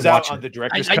 when it comes Watch out on it. the I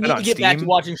director's need cut to on get back to Steam,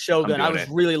 watching Shogun. I'm I doing was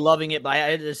it. really loving it, but I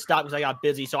had to stop because I got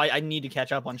busy. So I need to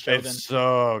catch up on Shogun. It's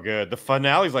so good. The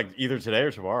finale's like either today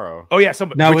or tomorrow. oh yeah,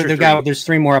 No, Witcher 3. there's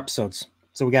 3 more episodes,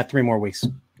 so we got 3 more weeks.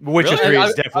 Witcher Really? 3 I is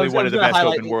was definitely one of the gonna best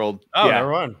highlight open it. world. Oh, yeah,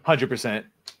 never mind. 100%.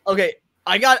 Okay,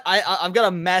 I've got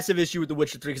a massive issue with The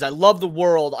Witcher 3 because I love the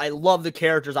world, I love the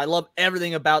characters, I love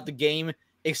everything about the game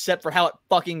except for how it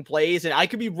fucking plays. And I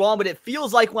could be wrong, but it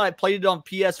feels like when I played it on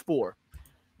PS4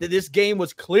 that this game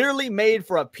was clearly made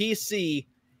for a PC,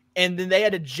 and then they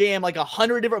had to jam like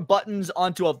 100 different buttons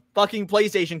onto a fucking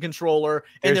PlayStation controller.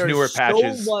 And There's newer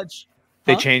patches. so much.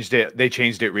 They Huh? changed it. They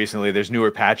changed it recently. There's newer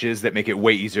patches that make it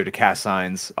way easier to cast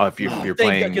signs if you're Thank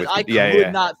playing. God, 'cause With, I yeah, could yeah.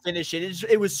 not finish it.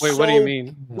 It was Wait, so what do you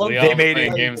mean? clunky. Leon's made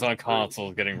playing it- games on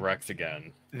consoles getting wrecked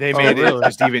again. They Oh, made it really?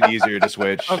 just even easier to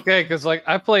switch. Okay, because like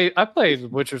I played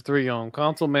Witcher 3 on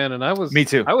console, man, and I was Me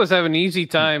too. I was having an easy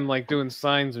time like doing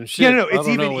signs and shit. Yeah, no, I it's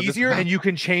don't know even what this- easier, and you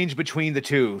can change between the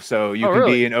two. So you Oh, can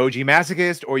really? be an OG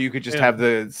masochist, or you could just Yeah. have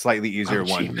the slightly easier OG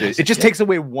one. It just masochist. takes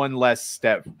away one less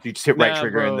step. You just hit right Nah,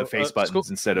 trigger and bro. the face buttons School-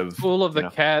 instead of School of the you know.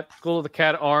 Cat, School of the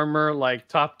Cat armor, like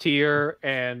top tier,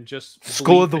 and just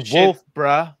School of the bleed shit. Wolf,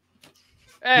 bruh.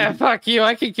 Fuck you!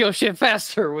 I can kill shit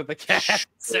faster with a cat.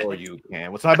 Sure you can.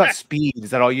 Well, it's not about speed. Is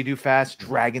that all you do fast?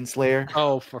 Dragon Slayer.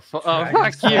 Oh, fuck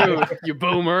you, you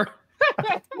boomer!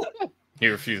 He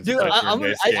refuses Dude, to touch I'm-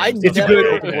 turn-based I games. It's a never- good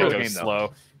It open world goes game, though.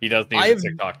 slow. He does need I've- the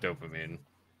TikTok dopamine.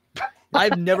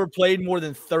 I've never played more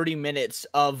than 30 minutes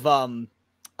of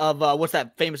what's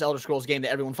that famous Elder Scrolls game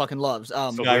that everyone fucking loves?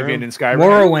 Oblivion and Skyrim.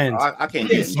 Morrowind. I can't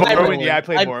Yeah, get into Skyrim. Morrowind, yeah, I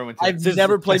played I've- Morrowind too. I've Since-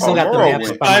 never played still got the Morrowind. maps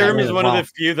up on my Skyrim list is as one well. of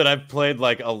the few that I've played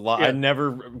like a lot. Yeah. I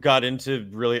never got into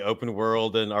really open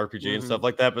world and RPG and Mhm. stuff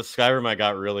like that, but Skyrim I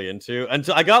got really into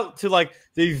until I got to like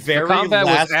the very combat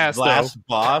was last, ass, though.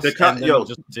 boss, The and then yo.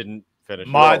 just didn't finish. it.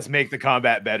 Mods make the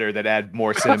combat better that add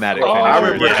more cinematic. Oh, I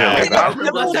finishes. remember Yeah. that. I've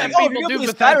never Let played- that oh, people if do you're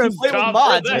the gonna play Skyrim, fucking play with job for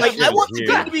mods. that Like I shit. want the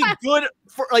game to be good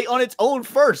for like on its own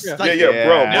first. Yeah. Like, Yeah, Yeah.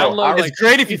 bro. Download It's like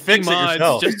great if you 50 fix it mods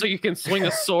yourself. just so you can swing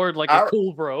a sword like I- a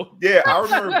cool bro. Yeah, I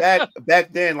remember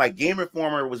back then, like Game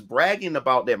Informer was bragging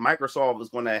about that Microsoft was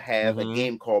going to have a Mhm.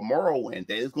 game called Morrowind.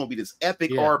 That it's going to be this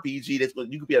epic Yeah. RPG that's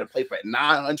you could be able to play for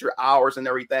 900 hours and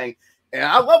everything. And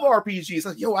I love RPGs.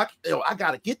 Like, I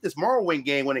got to get this Morrowind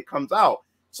game when it comes out.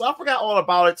 So I forgot all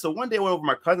about it. So one day I went over to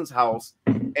my cousin's house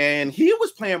and he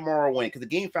was playing Morrowind because the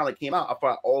game finally came out. I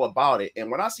forgot all about it.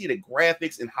 And when I see the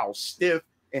graphics and how stiff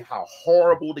and how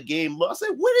horrible the game looks, I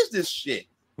said, what is this shit?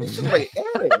 It's just like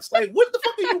ass. Like, what the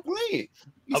fuck are you playing?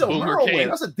 He A said, boomer Morrowind. king.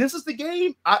 I said, this is the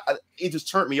game? It just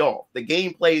turned me off. The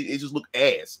gameplay, it just looked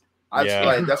ass. Yeah.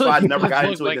 Like, that's why I never got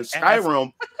Looked into like it. ass.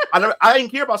 Skyrim, I didn't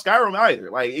care about Skyrim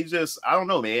either. Like, it's just, I don't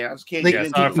know, man. I just can't Like, get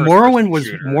it's not a into it.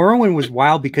 first-person Morrowind shooter. was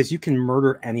wild because you can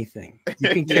murder anything. You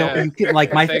can kill. Yeah. You can,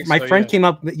 like I think my so, friend yeah. came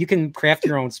up. You can craft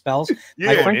your own spells.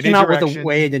 My Yeah. friend in came out with a direction.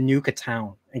 way to nuke a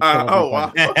town. And kill Oh,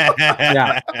 everybody. wow.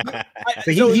 Yeah.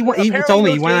 So he apparently told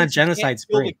me he those went on a games you can't genocide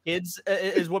kill spree. the kids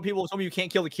is what people told me. You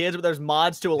can't kill the kids, but there's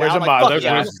mods to allow. There's a I'm like, mod, fuck there's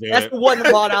yeah, mods to do that's it. the one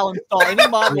mod I'll install. Any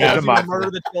mod Yeah, allows the you mod to for murder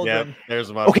Yep, the children. there's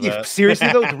a mod for Okay, that. seriously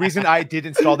though, the reason I did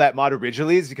install that mod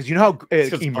originally is because you know how 'cause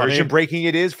it's immersion funny. breaking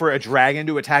it is for a dragon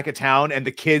to attack a town and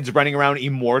the kids running around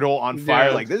immortal on fire.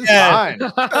 Yeah. Like this is Yeah.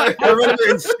 fine. I remember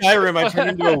in Skyrim, I turned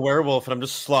into a werewolf and I'm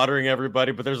just slaughtering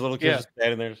everybody, but there's little kids Yeah. just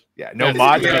standing there. Yeah, no Yeah,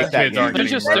 mods yeah, make that kids aren't game. You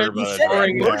getting just murdered start by the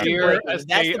destroying dragon. the Yeah. deer That's as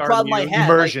the they are problem I mute. had.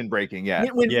 Immersion breaking, yeah.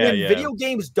 When Yeah. video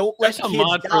games don't let There's a kids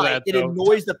mod for die, that, it though.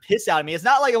 annoys the piss out of me. It's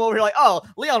not like I'm over here like, oh,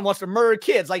 Leon wants to murder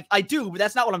kids. Like I do, but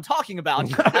that's not what I'm talking about.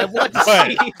 I want to But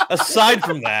see. aside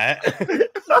from that,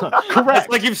 Correct. it's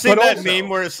like you've seen But that also- meme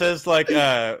where it says like,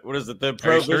 what is it? The Are you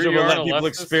sure Provision you will aren't let a people leftist,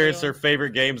 experience Leon? their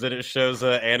favorite games, and it shows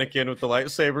Anakin with the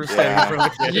lightsaber Yeah. standing in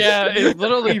front of the kids. Yeah, it's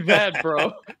literally that,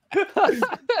 bro.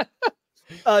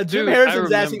 Jim Dude,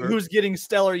 Harrison's I asking remember. who's getting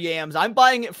Stellar Yams. I'm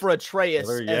buying it for Atreus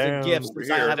Stellar as a gift Yams.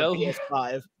 since I don't have a Weird.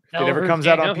 PS5. If it ever comes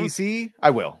out on PC, I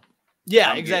will.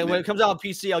 Yeah, I'm exactly. getting When it. it comes out on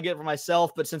PC, I'll get it for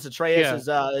myself. But since Atreus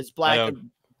is black don't- and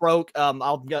broke,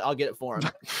 I'll get it for him.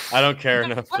 I don't care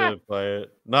enough to play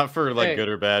it. Not for like Hey. good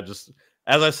or bad. Just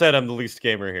as I said, I'm the least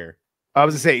gamer here. I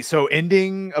was gonna say, so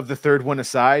ending of the third one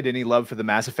aside, any love for the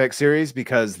Mass Effect series?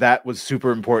 Because that was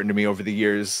super important to me over the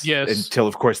years. Yes. Until,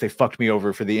 of course, they fucked me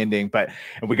over for the ending. But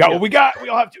and we got what we got. We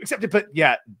all have to accept it. But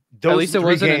yeah, those At least it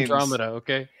three wasn't games, Andromeda,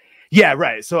 okay? Yeah,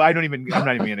 right. So I'm not even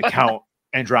gonna count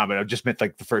Andromeda. I just meant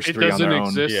like the first It three on doesn't their own.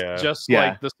 exist Yeah. just Yeah.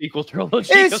 like the sequel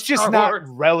trilogy. It's of just Star not Wars.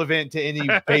 relevant to any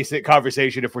basic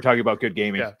conversation if we're talking about good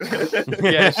gaming. Yeah.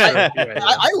 Yeah, sure. Yeah.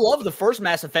 I love the first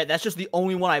Mass Effect. That's just the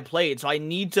only one I played, so I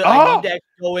need to actually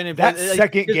go in and That play.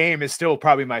 second game is still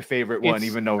probably my favorite one, It's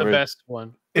even though the we're best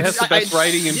one. It It's- has the best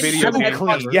writing in didn't video have an games.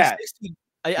 Xbox clean, yeah. 360.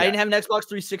 I didn't have an Xbox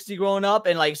 360 growing up,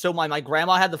 and like so, my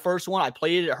grandma had the first one. I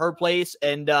played it at her place,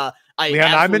 and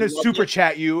Leon, I'm going to absolutely loved super it.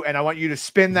 chat you, and I want you to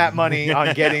spend that money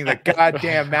on getting the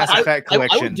goddamn Mass Effect I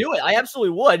collection. would do it. I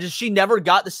absolutely would. Just she never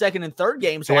got the second and third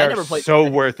game, so They I are never played. so the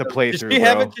second worth a and third. Did playthrough, she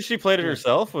have bro. it? Did she played it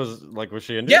herself? Was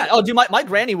she into Yeah. it? Oh, dude, my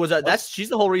granny was she's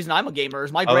the whole reason I'm a gamer.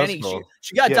 Is my Oh, that's granny? cool.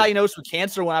 She got Yeah. diagnosed with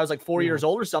cancer when I was like 4 years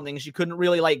old or something, and she couldn't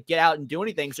really like get out and do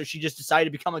anything, so she just decided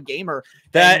to become a gamer.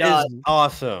 That And, is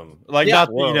awesome. Like yeah. not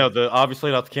you know the obviously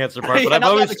not the cancer part, but Yeah, I've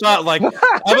not always the thought like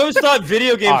I've always thought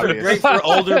video games are Obvious. great for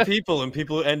older people and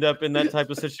people who end up in that type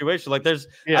of situation. Like there's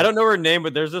I don't know her name,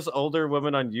 but there's this older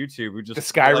woman on YouTube who just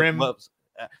The Skyrim? loves,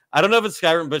 I don't know if it's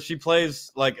Skyrim, but she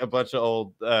plays like a bunch of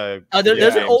old. there's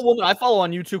games. an old woman I follow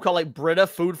on YouTube called like Brita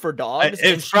Food for Dogs.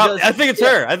 and It's she probably. does- I think it's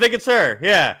her. I think it's her.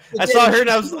 Yeah, I Yeah, saw her and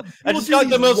I she- I people just do got the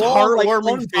these most long, like,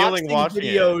 heartwarming feeling unboxing watching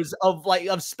it. videos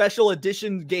of special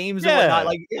edition games and Yeah. whatnot.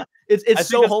 Like, yeah, it's I think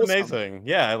so that's wholesome. amazing.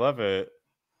 Yeah, I love it.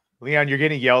 Leon, you're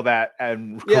getting yelled at,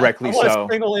 and Yeah, correctly I wanna so.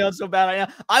 strangle Leon so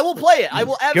bad. I will play it. I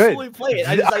will absolutely play it.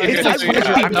 I just, like, It's I actually- really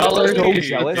I'm love so it.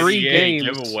 jealous. Three EA games,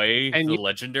 give away and the you-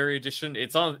 legendary edition.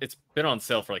 It's been on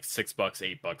sale for like $6,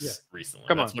 $8 Yeah. recently.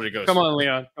 Come That's on. what it goes. Come for. on,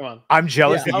 Leon. Come on. I'm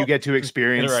jealous Yeah, that you get to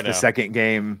experience right the now. second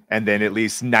game and then at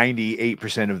least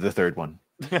 98% of the third one.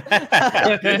 You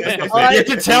have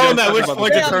to tell him at which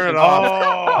point to Yeah. turn it off.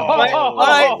 All right,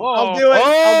 I'll do it.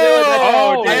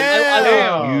 I'll do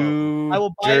it. You I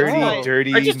will buy it tonight.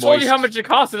 dirty, I just told you how moist- much it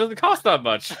costs. It doesn't cost that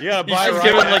much. Yeah, You buy should right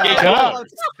give it now. like $8.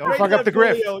 Don't Great fuck up the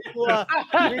grift. Julio.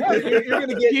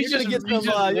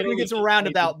 You're gonna get some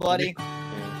roundabout, buddy.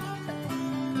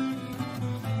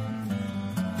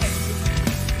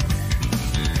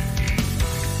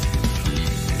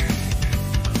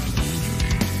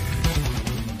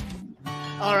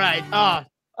 All right.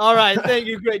 All right. Thank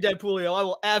you, Great Deadpoolio. I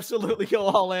will absolutely go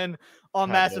all in on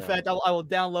God Mass damn. Effect. I will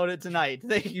download it tonight.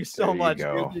 Thank you so There you much.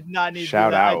 go. You did not need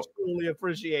Shout to do that. out. I truly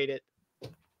appreciate it.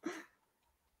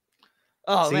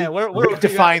 Oh See? man, We're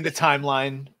defining the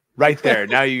timeline right there.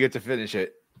 Now you get to finish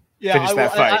it. Yeah, finish I will,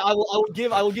 that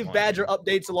fight. I will give Badger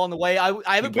updates along the way. I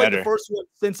haven't played the better. first one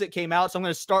since it came out, so I'm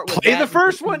going to start with Play that the and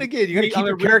first keep- one again. You got to I'm keep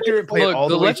your gonna character replay and play it Look, all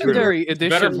the the way through. legendary You better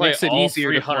edition play makes it all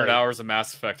easier to 300 play. hours of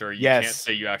Mass Effect, or you Yes. can't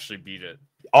say you actually beat it.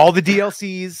 All the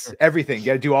DLCs, everything. You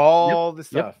got to do all the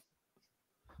stuff.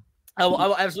 I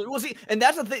will absolutely. Well, see, and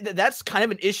that's the thing. That's kind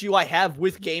of an issue I have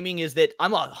with gaming is that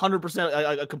I'm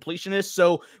 100% a completionist.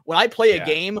 So when I play a Yeah.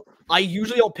 game, I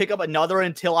usually don't pick up another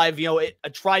until I've I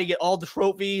try to get all the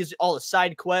trophies, all the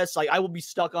side quests. Like I will be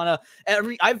stuck on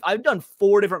I've done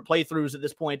 4 different playthroughs at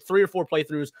this point, 3 or 4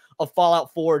 playthroughs of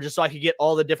Fallout 4, just so I could get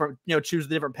all the different choose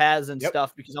the different paths and Yep.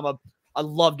 stuff because I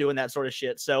love doing that sort of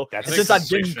shit. So That's and I since I've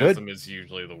been Cessationism is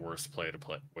usually the worst way to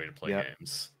play Yep.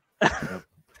 games.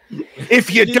 If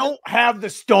you don't have the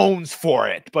stones for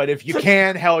it, but if you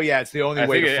can, hell yeah, it's the only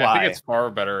way to I fly. think it's far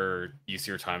better use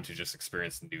your time to just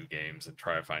experience new games and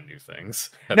try to find new things.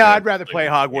 No, I'd rather play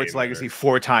Hogwarts Legacy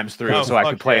 4 times through Oh, so I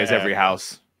fuck could play as yeah. every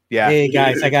house. Yeah. Hey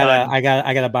guys, I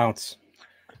gotta bounce.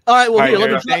 All right, well, All here, right, let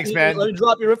me Derek, drop, thanks, man. let me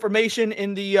drop your information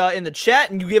in the chat,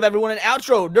 and you give everyone an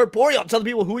outro. Nerdporial, tell the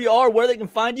people who you are, where they can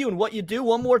find you, and what you do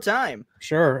one more time.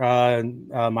 Sure.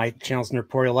 My channel's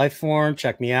Nerdporial Lifeform.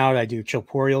 Check me out. I do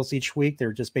chillporials each week.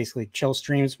 They're just basically chill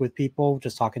streams with people,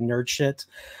 just talking nerd shit.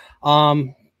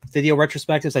 Video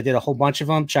retrospectives. I did a whole bunch of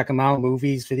them. Check them out.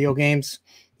 Movies, video games.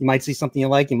 You might see something you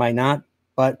like. You might not.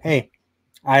 But hey,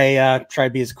 I try to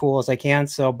be as cool as I can.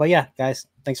 So, but yeah, guys,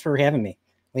 thanks for having me.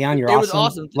 Leon, you're It was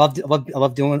awesome. awesome.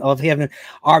 Love having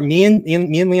me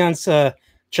and Leon's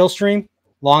chill stream.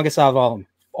 Longest out of all of them.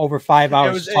 Over 5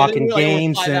 hours was- it talking was like over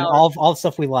games 5 and hours. all the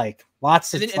stuff we like.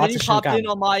 Lots of And then lots you of shit. popped got in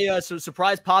on my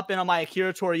surprise pop in on my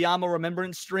Akira Toriyama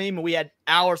remembrance stream, and we had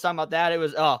hours talking about that. It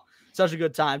was such a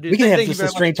good time, dude. We can have Thank you just a very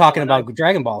much stream for talking coming about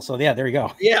Dragon Ball. So yeah, there you go.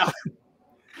 out. Yeah.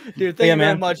 Dude, thank Yeah, you very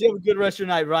man. much. You have a good rest of your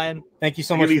night, Ryan. Thank you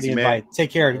so Take much it for easy, the man. invite. Take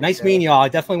care. Nice meeting y'all. I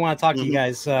definitely want to talk to you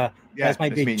guys. You Yeah, guys might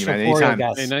nice be meeting you, man. tutorial Anytime.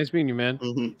 guys. Hey, nice meeting you,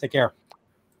 man. Take care.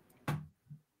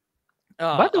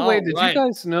 By the way, did right. you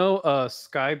guys know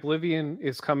Sky Oblivion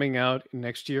is coming out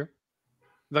next year?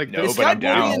 Like, No, Is but I'm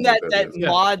Oblivion down. that Yeah.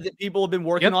 mod that people have been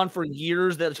working Yep. on for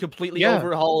years that completely Yeah.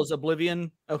 overhauls Oblivion?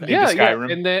 Okay. Maybe yeah,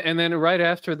 Skyrim. and then right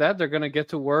after that, they're gonna get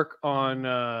to work on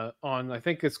I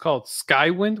think it's called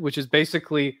Skywind, which is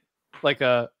basically like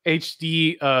a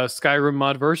HD Skyrim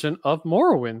mod version of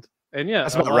Morrowind. And yeah,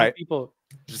 That's a about lot right. of people.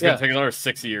 Just Yeah. gonna take another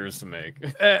 6 years to make.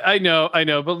 I know,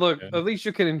 but look, Yeah. at least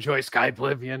you can enjoy Sky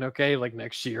Oblivion, okay? Like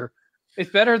next year, it's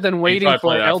better than You waiting probably for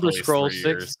play that Elder at least Scrolls 3 6.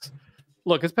 years.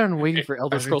 Look, it's better than waiting for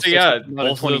Elder I think Scrolls so, 6. yeah, for another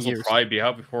both of 20 those will years. probably be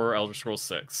out before Elder Scrolls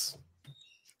 6.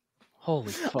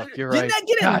 Holy fuck, you're Didn't right. that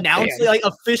get God announced, damn. like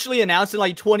officially announced in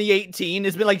like 2018?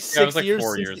 It's been like Yeah, 6 it was like years.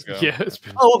 4 since years the- ago. Yeah, it's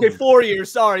been Oh, okay, 4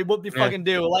 years. Sorry, what did you Yeah. fucking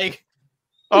do? Like,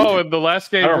 Oh, and the last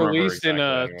game don't remember released in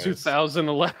exactly anyways.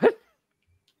 2011.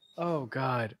 Oh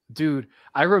god, dude,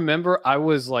 I remember I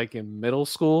was like in middle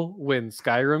school when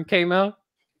Skyrim came out,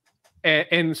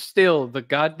 and still the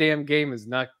goddamn game has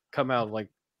not come out. Like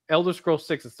Elder Scrolls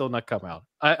 6 has still not come out.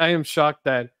 I am shocked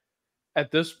that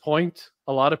at this point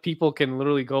a lot of people can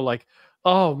literally go like,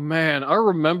 "Oh man, I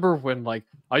remember when like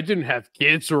I didn't have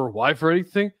kids or a wife or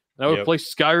anything, and I would Yep. play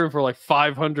Skyrim for like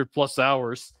 500 plus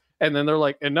hours." And then they're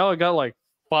like, "And now I got like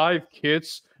 5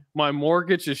 kids, my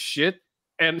mortgage is shit,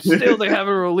 and still they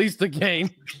haven't released the game."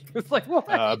 It's like, what?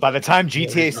 By the time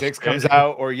GTA 6 comes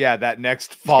out, or that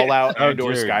next Fallout Oh, and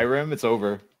or dude. Skyrim, it's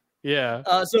over. Yeah.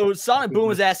 so Sonic Boom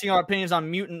was asking our opinions on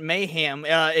Mutant Mayhem.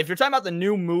 If you're talking about the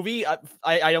new movie,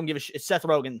 I don't give a shit. It's Seth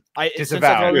Rogen. Since Seth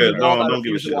Disavow. Rogen Yeah, is involved, I don't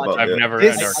give a refuse to shit watch about it. I've that. never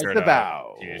This endorsed is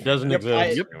about. Teenage Doesn't Yep,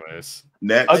 exist. Mutant Ninja anyways.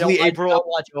 Next. I Ugly do April. not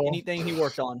watch anything he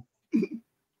worked on.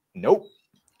 Nope.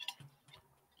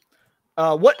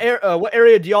 What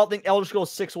area do y'all think Elder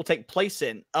Scrolls 6 will take place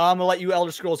in? I'm gonna let you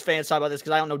Elder Scrolls fans talk about this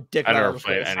because I don't know dick I about never Elder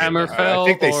played Scrolls. any of them. Hammerfell I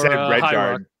think they or, said High Rock?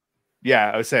 Redguard.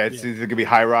 Yeah, I would say it's Yeah. either gonna be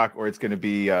High Rock or it's gonna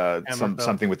be Hammerfell.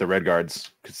 something with the Red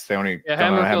Guards because they only Yeah,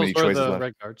 don't have many Hammerfell's for choices the left.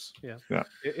 Red Guards. Yeah.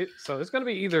 Yeah. So it's gonna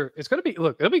be either. It's gonna be.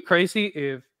 Look, it'll be crazy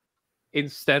if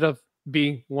instead of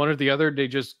being one or the other, they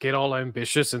just get all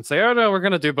ambitious and say, "Oh no, we're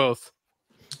gonna do both."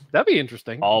 That'd be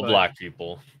interesting. All but- black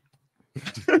people.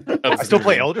 I still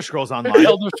play Elder Scrolls Online.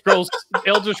 Elder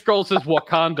Scrolls is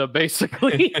Wakanda,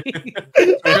 basically.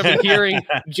 We're gonna be hearing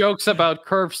jokes about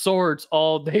curved swords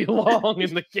all day long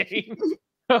in the game.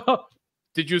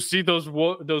 Did you see those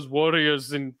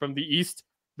warriors from the east?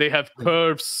 They have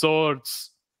curved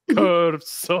swords. Curved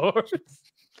swords.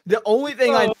 The only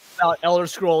thing I know about Elder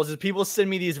Scrolls is people send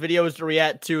me these videos to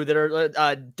react to that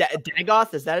are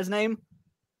Dagoth. Is that his name?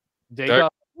 They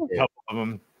Dark- got A couple of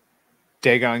them.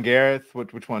 Dagon Gareth.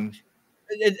 Which one?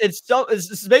 It's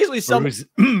basically some.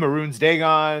 Maroon's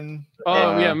Dagon.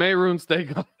 Mayrune's they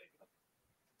got.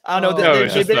 I don't know. No, They've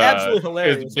it's just, been absolutely It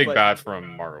hilarious. was Big but- Bad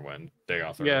from Morrowind.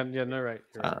 Dagoth. Yeah, no, right.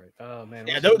 You're right. Oh man.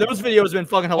 Yeah, those videos have been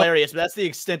fucking hilarious, but that's the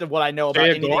extent of what I know about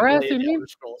anything Dagorath, related you to mean? Elder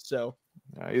Scrolls. So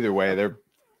Either way,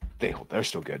 they're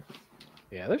still good.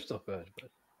 Yeah, they're still good. But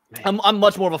I'm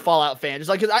much more of a Fallout fan. Just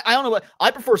like because I don't know what I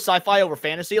prefer sci-fi over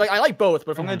fantasy. Like I like both,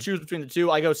 but if I'm gonna choose between the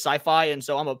two, I go sci-fi, and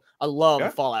so I love Yeah.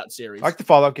 the Fallout series. I like the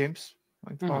Fallout games.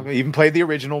 Even played the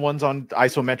original ones on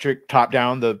isometric top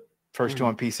down, the first two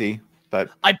on PC. But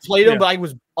I played them, Yeah. but I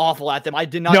was awful at them. I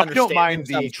did not. no, I understand don't mind them,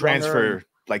 so I the was younger transfer. and-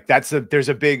 Like there's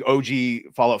a big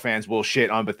OG Fallout fans will shit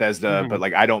on Bethesda, but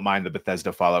like I don't mind the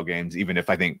Bethesda Fallout games, even if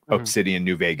I think Obsidian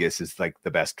New Vegas is like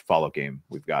the best Fallout game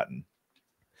we've gotten.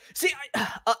 See,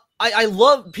 I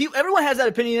love people. Everyone has that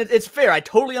opinion. It's fair. I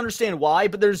totally understand why,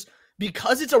 but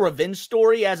because it's a revenge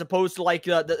story as opposed to like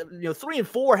 3 and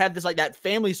 4 have this like that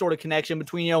family sort of connection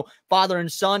between father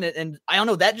and son, and I don't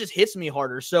know, that just hits me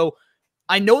harder. So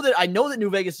I know that New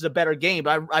Vegas is a better game,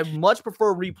 but I much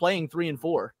prefer replaying 3 and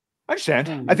 4. I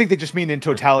understand. I think they just mean in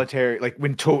totalitarian, like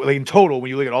in total, when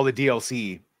you look at all the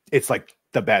DLC, it's like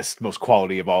the best, most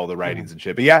quality of all the writings and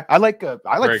shit. But yeah, I like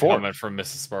Great 4. comment from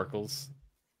Mrs. Sparkles.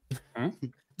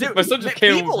 Dude, My son just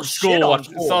came people from shit school, on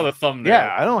watched, 4. saw the thumbnail.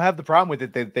 Yeah, I don't have the problem with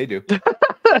it. They do.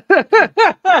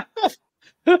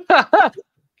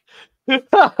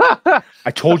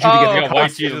 I told you to You get the got white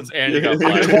costume. Jesus and you got I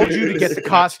black told Jesus. you to get the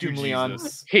costume, Leon.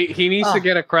 Jesus. he needs to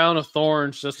get a crown of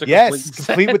thorns just to Yes,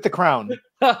 complete with the crown.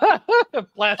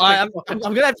 Plastic. I'm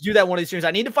gonna have to do that one of these streams.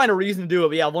 I need to find a reason to do it.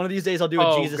 But yeah, one of these days I'll do a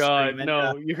Oh Jesus God, stream. And,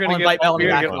 no! You're I'll gonna invite get Melanie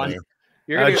you're back gonna on. get-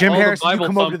 you're gonna get Jim all the Harris, you Bible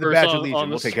come over to the thumpers Badger on Legion. the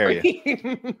We'll take care of you.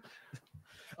 screen.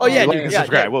 Oh yeah, like dude, and yeah,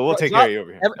 subscribe. yeah. We'll take care of you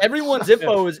over here. Everyone's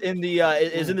info is in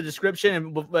the description,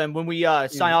 and when we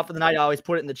sign off for the night, I always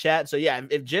put it in the chat. So yeah,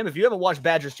 if Jim, if you haven't watched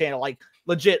Badger's channel, like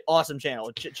legit awesome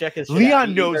channel, check his shit out. Leon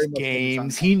He knows very much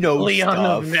games. He knows Leon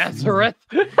stuff. of Nazareth.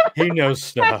 He knows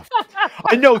stuff.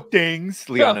 I know things.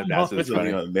 Leon of Come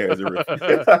on. Nazareth. It's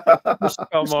funny.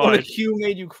 Come Persona on. Q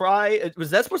made you cry.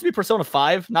 Was that supposed to be Persona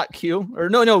 5, not Q? Or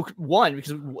no, 1,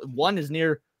 because 1 is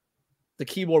near the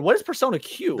keyboard. What is Persona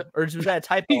Q? Or was that a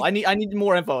typo? I need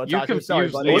more info. You Otaku. confused Sorry,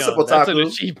 Leon. buddy. What's up, That's an Otaku?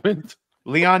 achievement.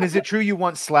 Leon, is it true you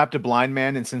once slapped a blind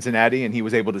man in Cincinnati and he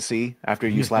was able to see after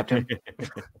you slapped him?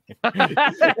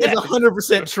 It's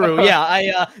 100% true.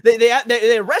 Yeah,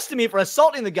 they arrested me for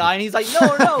assaulting the guy, and he's like,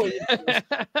 no,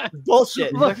 it's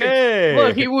bullshit. Look, Hey.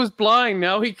 look, he was blind.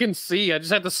 Now he can see. I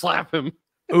just had to slap him.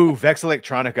 Ooh, Vex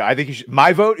Electronica. I think you should.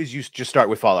 My vote is you just start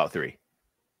with Fallout 3.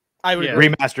 I would Yeah. agree.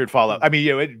 Remastered Fallout. I mean,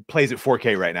 it plays at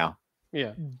 4K right now.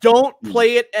 Yeah. Don't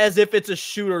play it as if it's a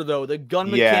shooter, though. The gun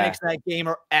Yeah. mechanics in that game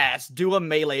are ass. Do a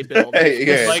melee build. Hey,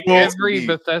 yeah, Like supposed to every be.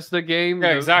 Bethesda game,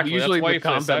 Yeah, exactly. usually That's why the you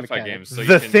play combat sci-fi mechanics. games. So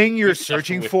The you can thing you're do stuff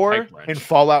searching with for pipe wrench. in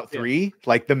Fallout 3,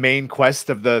 like the main quest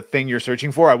of the thing you're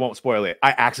searching for, I won't spoil it.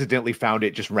 I accidentally found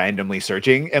it just randomly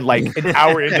searching, and like an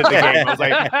hour into the game, I was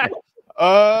like,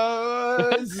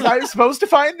 is I supposed to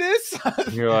find this?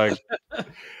 You're like,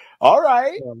 All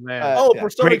right. Oh man. Oh, Yeah,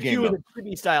 Persona great Q game, is a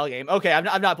 3D style game. Okay,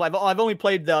 I've not played. I've only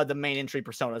played the main entry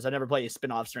Personas. I've never played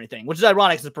spin-offs or anything, which is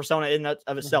ironic because Persona in and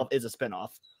of itself is a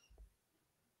spin-off.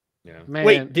 Yeah. Man,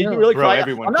 Wait, did you really Bro, cry?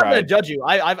 everyone I'm not going to cried. judge you.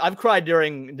 I've cried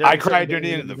during I cried during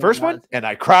the end of the first one, and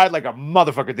I cried like a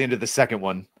motherfucker at the end of the second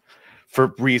one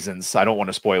for reasons. I don't want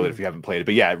to spoil it if you haven't played it.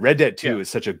 But yeah, Red Dead 2 is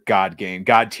such a god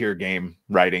tier game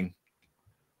writing.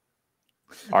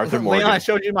 Arthur Leon, Morgan. I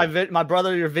showed you my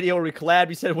brother your video where we collabed.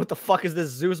 You said, "What the fuck is this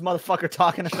Zeus motherfucker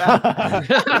talking about?"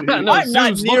 No, I'm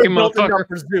not Zeus near looking built enough motherfucker.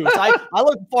 for Zeus. I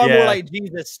look far more Yeah. like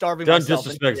Jesus starving don't myself.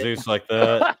 and disrespect shit. Zeus like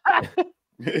that.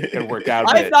 It worked out. a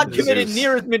I've bit. not committed Zeus.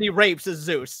 near as many rapes as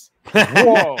Zeus.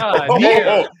 Whoa. God,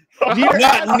 yeah.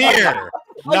 Not near. I'm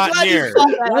Not glad you near. saw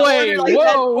that. I Wait, wondered,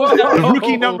 like, whoa, The whoa.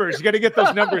 rookie numbers. You got to get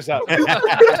those numbers up.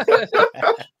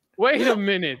 Wait a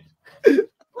minute.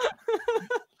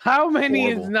 How many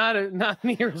is Horrible. not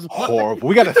near as much? Horrible.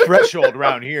 We got a threshold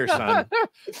around here, son.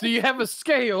 So you have a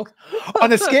scale.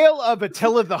 On a scale of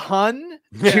Attila the Hun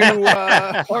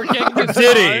to Or Genghis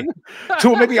Diddy. Khan.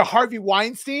 to maybe a Harvey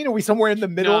Weinstein, are we somewhere in the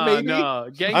middle? No, maybe no. On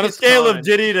a Genghis scale Khan. of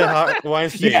Diddy to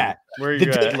Weinstein, Yeah, where are the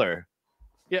you at? diddler.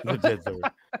 Yeah. The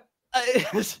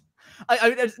diddler.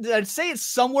 I'd say it's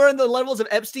somewhere in the levels of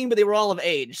Epstein, but they were all of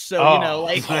age. So, Oh, you know,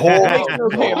 like, horrible.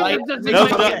 okay, right? That doesn't No,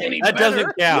 make it that, any that better.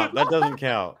 doesn't count. That doesn't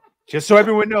count. Just so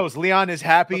everyone knows, Leon is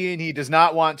happy and he does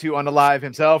not want to unalive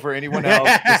himself or anyone else.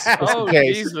 Just in Oh,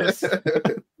 case. Jesus.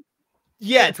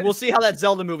 Yet we'll see how that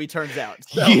Zelda movie turns out.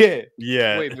 So, Yeah.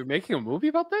 Yeah. Wait, they're making a movie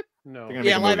about that? No. They're gonna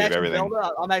yeah, make a live movie of action everything.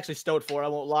 Zelda. I'm actually stoked for it. I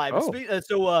won't lie. But Oh.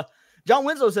 so John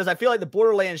Winslow says, I feel like the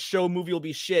Borderlands show movie will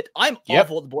be shit. I'm Yep.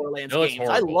 awful at the Borderlands It looks games.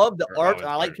 I horrible. love the Or art always and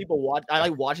I like better. people watch. I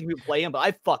like watching people play them, but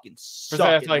I fucking suck. First,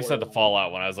 I at thought you said the Borderlands.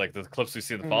 Fallout one. I was like, the clips we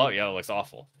see of the Fallout, yeah, it looks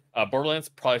awful. Borderlands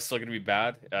probably still gonna be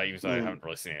bad, even though I haven't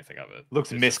really seen anything of it. Looks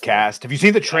It's just- miscast. Have you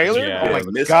seen the trailer? Yeah. Oh my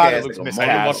Miscast god, it like looks a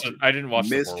miscast. I didn't watch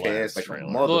the Miscast Borderlands like a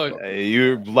trailer. motherfucker. Look,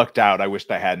 You lucked out. I wished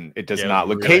I hadn't. It does Yeah, it not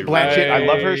was look. really Kate Blanchett, I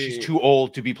love her. She's too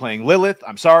old to be playing Lilith.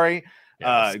 I'm sorry.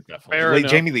 Yeah, it's definitely- fair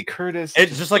enough. Jamie Lee Curtis.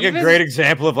 It's just like Even- a great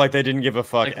example of like they didn't give a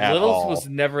fuck like at Lilith all. was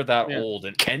never that Yeah. old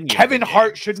in any. Kevin of the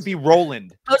Hart games. shouldn't be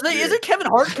Roland. Isn't Kevin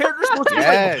Hart's character supposed to be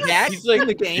Yes. like Jack He's like- in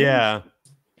the game? Yeah.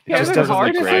 It just Kevin doesn't Hart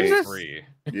look is great. in this? Free.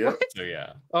 Yeah. So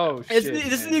yeah. Oh This shit!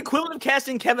 is the man. equivalent of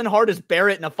casting Kevin Hart as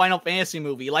Barrett in a Final Fantasy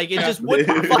movie. Like, it just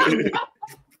wouldn't fucking.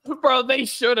 Bro, they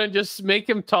shouldn't just make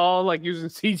him tall, like using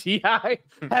CGI.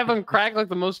 Have him crack like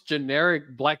the most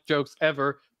generic black jokes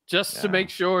ever, just to Yeah. make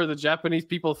sure the Japanese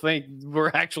people think we're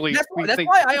actually. That's we why, think-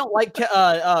 I don't like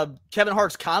Kevin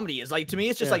Hart's comedy. Is like, to me,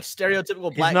 it's just Yeah. like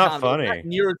stereotypical black not comedy. It's funny. not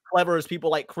near as clever as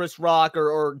people like Chris Rock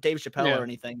or Dave Chappelle Yeah. or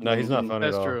anything. No, he's not funny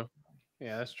That's at all. true.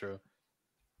 Yeah, that's true.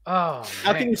 Oh,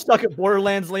 How can man. you suck at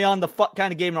Borderlands, Leon? The fuck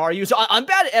kind of game are you? So I'm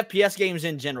bad at FPS games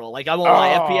in general. Like, I won't lie,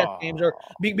 FPS games are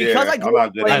because Yeah, I I'm grew not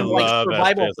up good at I playing like love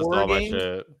survival FPS. That's all horror my games.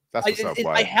 shit. That's what's up, I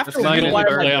Wyatt. have That's to not read even why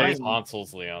fair I'm game. Play on playing.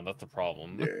 consoles, Leon. That's the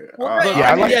problem. Yeah. Well, Uh, right, Yeah,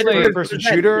 I mean, like yeah, third there's person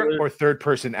that shooter too. or third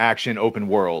person action open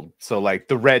world. So like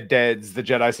the Red Deads, the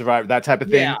Jedi Survivor, that type of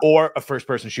thing, Yeah. or a first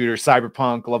person shooter,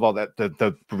 Cyberpunk, love all that.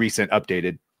 The recent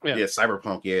updated Yeah. yeah,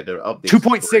 Cyberpunk. Yeah, the update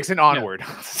 2.6 and onward,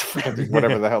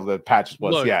 whatever the hell the patch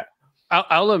was. Look, yeah,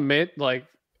 I'll admit, like,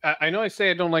 I know I say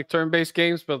I don't like turn-based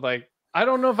games, but like, I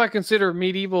don't know if I consider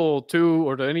Medieval 2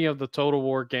 or any of the Total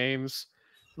War games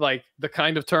like the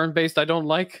kind of turn-based I don't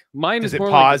like. Mine does is it more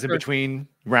pause like in between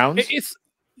rounds? It's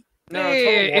No, Total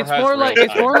War it's has more real like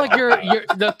it's time. more like your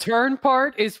the turn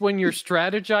part is when you're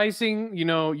strategizing, you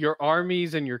know, your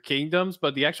armies and your kingdoms,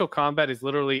 but the actual combat is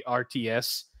literally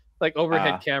RTS, like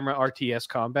overhead camera RTS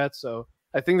combat. So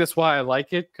I think that's why I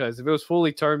like it, because if it was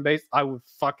fully turn based, I would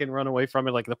fucking run away from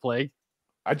it like the plague.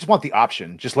 I just want the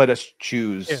option. Just let us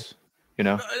choose. Yeah. You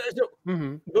know.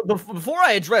 Before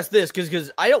I address this,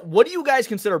 because I don't, what do you guys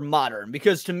consider modern?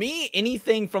 Because to me,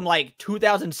 anything from like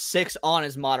 2006 on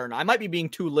is modern. I might be being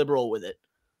too liberal with it.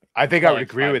 I think I would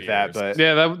agree with that, years. but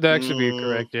Yeah, that actually be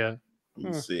correct. Yeah.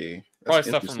 Let's see. Probably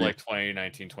stuff from like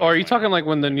 2019. Or are you talking like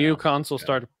when the new now. consoles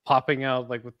started popping out,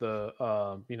 like with the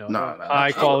you know, Nah,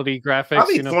 high quality graphics? I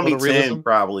think You know, 2010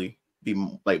 probably be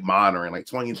like modern, like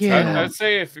 2010. Yeah. I'd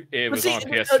say if it was see, on so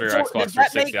PS3 or does Xbox that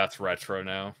 360, make- that's retro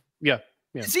now. Yeah.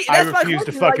 Yeah. See, I that's my refuse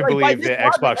to question, fucking by believe this that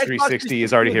logic, Xbox 360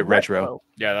 has already hit is retro.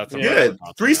 Yeah, that's a Yeah, retro console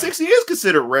now. 360 is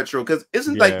considered retro because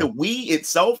isn't like Yeah. the Wii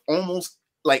itself almost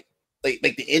like the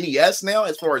NES now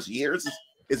as far as years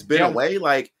it's been Yeah. away,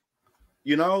 like,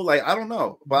 you know, like I don't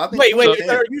know, but I think Wait, 2010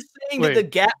 are you saying that the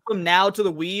gap from now to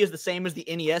the Wii is the same as the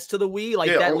NES to the Wii? Like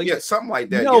yeah, that? oh, Like, yeah, something like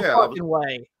that. no Yeah, fucking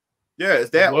way. yeah,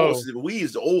 it's that Whoa. old. So the Wii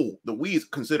is old. The Wii is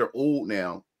considered old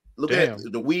now. Look Damn. at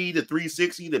the Wii, the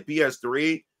 360, the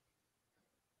PS3.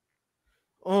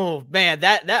 Oh man,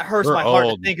 that hurts We're my heart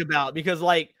old. to think about, because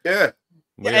like Yeah,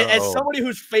 We as are old. somebody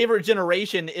whose favorite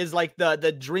generation is like the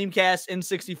Dreamcast,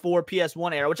 N64,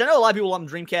 PS1 era, which I know a lot of people lump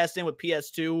Dreamcast in with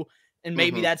PS2, and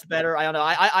maybe Mhm. that's better. I don't know.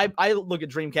 I look at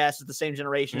Dreamcast as the same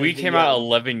generation. We as the, came out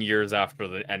 11 years after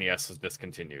the NES was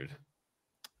discontinued.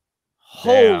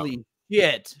 Holy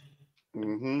shit!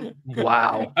 hmm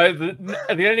Wow. The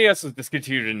NES was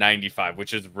discontinued in 95,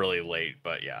 which is really late,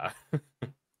 but yeah.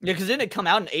 Yeah, because didn't it come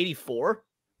out in '84?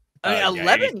 I mean, Yeah,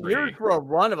 11 83. years for a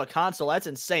run of a console. That's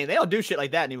insane. They don't do shit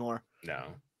like that anymore. No.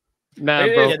 Nah,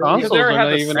 It- bro, it- consoles they are had not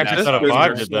the even SNES Grand Theft Auto existing.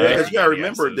 5 did that. Yeah, 'cause you gotta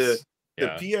remember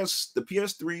NESs. the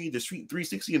PS3, the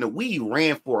 360, and the Wii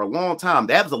ran for a long time.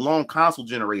 That was a long console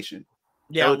generation.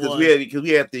 Yeah, because we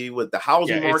had the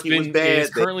housing Yeah, market was bad. It's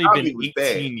currently the been economy was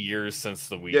 18 bad. years since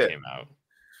the Wii Yeah. came out.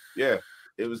 Yeah,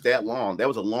 it was that long. That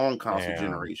was a long console Damn.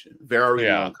 generation. Very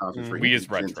Yeah. long console generation. Wii is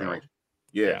retro.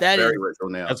 Yeah, That very is- retro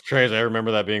now. That's crazy. I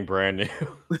remember that being brand new.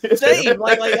 Same.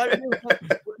 Like I mean,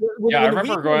 when I the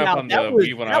remember Wii growing came up out, on the that was,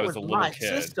 Wii when that I was a little my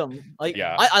kid. system. Like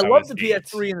Yeah, I I love was the 8.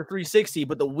 PS3 and the 360,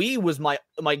 but the Wii was my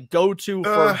go-to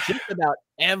for just about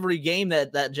every game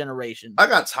that generation. I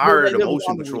got tired of the There was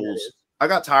motion on the Wii, that controls. is. I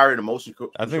got tired of the motion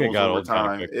I think it controls got over old kinda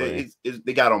time. quickly.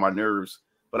 They got on my nerves.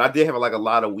 But I did have like a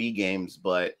lot of Wii games.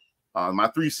 But my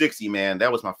 360, man,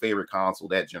 that was my favorite console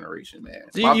that generation, man.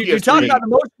 So My you PS3 talk about the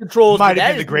motion controls. Might have that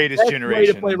been the is greatest best way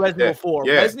generation. to play Resident Evil 4.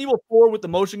 Yeah. Resident Evil 4 with the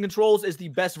motion controls is the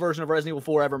best version of Resident Evil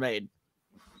 4 ever made.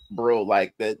 bro,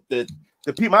 like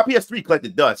my PS3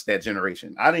 collected dust that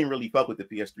generation. I didn't really fuck with the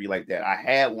PS3 like that. I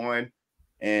had one,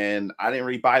 and I didn't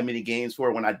really buy many games for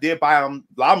it. When I did buy them,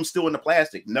 a lot of them still in the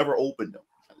plastic. Never opened them.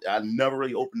 I never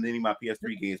really opened any of my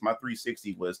PS3 games. My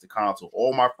 360 was the console.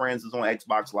 All my friends is on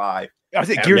Xbox Live. I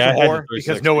think Yeah, Gears I of had the War,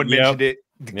 because no one 360. mentioned it.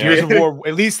 Yeah. Gears of War,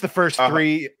 at least the first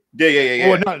three. Yeah.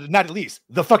 Well, not at least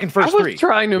the fucking I first was three.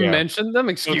 trying to Yeah. mention them. Don't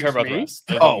Excuse care about the me. rest.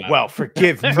 They don't Oh matter. well,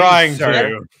 forgive me, Trying sir.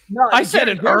 to. No, I said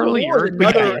it Gears of War earlier, is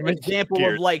but Another damn it. example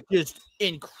Gears. of like just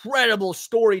incredible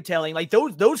storytelling. Like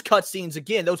those cutscenes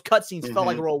again. Those cutscenes felt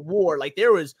like a real war. Like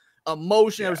there was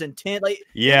emotion. There was intent. Like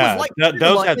Yeah, like those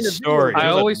cinema had in a video stories. game. I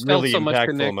Those had always felt really so much impactful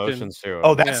connection. emotions to it.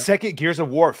 Oh, that Yeah. second Gears of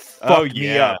War fucked Oh, me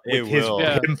yeah, up it with his will.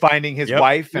 Yeah. him finding his Yep.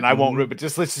 wife, and I won't Mhm. ruin, but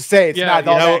just let's just say it's Yeah, not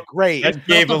you all know, that great. That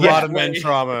gave a Yeah. lot of men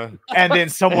trauma. And then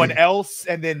someone else,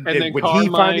 and then And then when he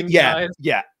Carmine finally, dies.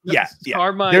 yeah.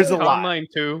 Carmine, There's a lot. Carmine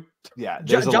too. Yeah,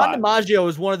 there's a John lot. DiMaggio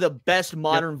is one of the best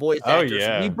modern voice Oh, actors.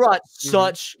 yeah. He brought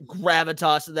such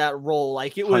gravitas to that role.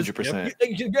 Like it was 100%.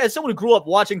 As someone who grew up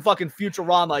watching fucking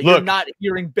Futurama, you're Look. not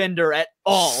hearing Bender at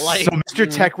all. Like So,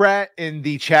 Mr. Tech Rat in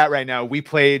the chat right now, we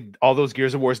played all those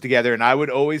Gears of Wars together, and I would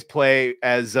always play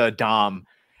as Dom.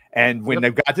 And when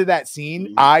I got to that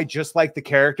scene, I, just like the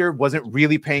character, wasn't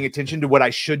really paying attention to what I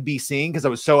should be seeing because I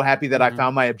was so happy that I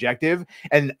found my objective.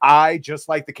 And I, just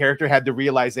like the character, had the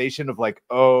realization of like,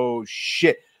 oh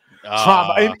shit.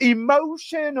 Trauma,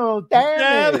 emotional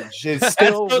damage is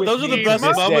still. Those are the best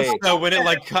this moments day. though, when it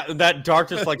like that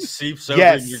darkness like seeps over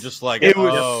Yes. and you're just like, It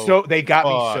was oh, so they got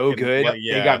me so fucking- good. like, They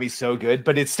yeah. got me so good,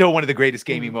 but it's still one of the greatest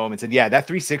gaming moments. And yeah, that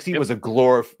 360 was a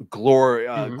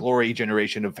glory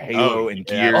generation of Halo and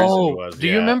yeah. Gears. Oh, was, do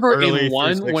you yeah. remember Early in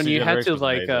one 360 when you had to generation was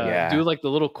like amazing. Yeah. do like the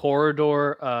little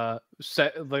corridor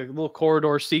like little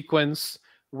corridor sequence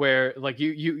where like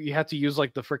you had to use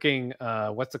like the freaking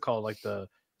what's it called, like the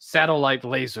satellite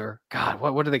laser. God,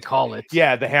 what do they call it?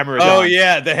 Yeah, the hammer. Oh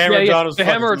yeah, the hammer. The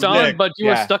hammer dawn, but you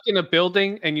were stuck in a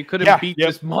building and you couldn't beat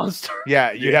this monster.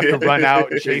 Yeah, you'd have to run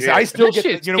out and chase. I still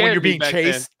get the, when you're being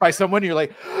chased by someone, you're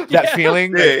like that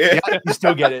feeling. You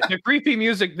still get it. The creepy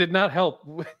music did not help.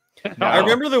 No. I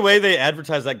remember the way they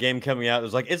advertised that game coming out. It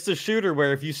was like, it's the shooter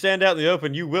where if you stand out in the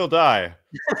open, you will die.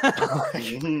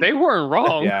 They weren't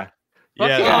wrong. Yeah.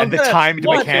 Yeah, and the timed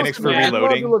mechanics for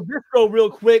reloading. Lavistro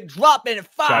real quick, dropping at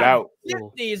Shout out.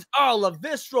 550s. Oh,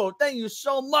 Lavistro, thank you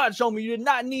so much, homie. You did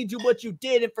not need to, but you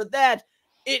did, and for that,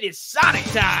 it is Sonic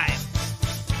time.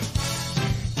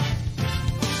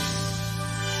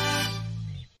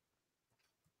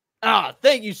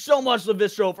 Thank you so much,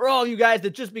 Lavistro, for all you guys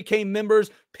that just became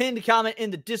members. Pinned comment in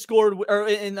the Discord or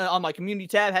on my community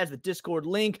tab has the Discord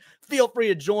link. Feel free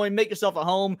to join, make yourself a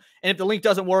home, and if the link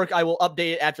doesn't work, I will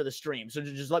update it after the stream. So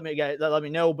just let me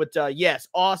know. But yes,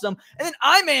 awesome. And then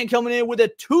I-Man coming in with a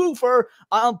twofer.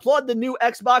 I unplugged the new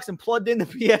Xbox and plugged in the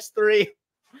PS3.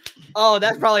 Oh,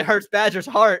 that probably hurts Badger's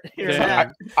heart.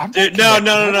 Yeah. Dude, no.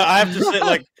 I have to say,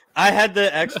 like, I had the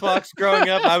Xbox growing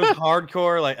up. I was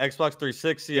hardcore, like Xbox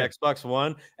 360, Xbox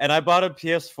One, and I bought a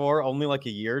PS4 only like a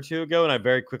year or two ago, and I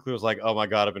very quickly was like, "Oh my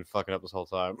god, I've been fucking up this whole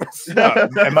time."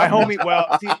 And my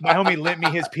homie lent me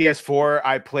his PS4.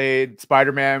 I played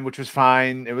Spider-Man, which was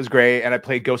fine. It was great, and I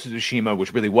played Ghost of Tsushima,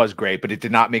 which really was great, but it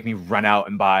did not make me run out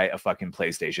and buy a fucking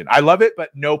PlayStation. I love it, but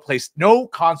no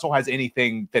console has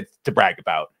anything to brag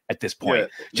about at this point.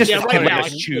 Just let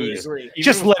us choose.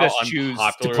 Just let us choose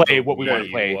to play what we want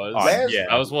to play.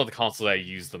 That was one of the consoles I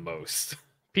used the most.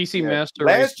 PC Master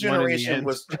last generation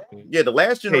was the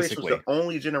last generation was the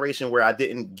only generation where I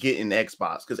didn't get an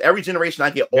Xbox, because every generation I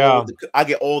get all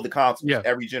the consoles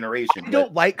every generation. I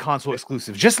don't like console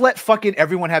exclusives. Just let fucking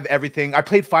everyone have everything. I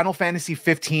played Final Fantasy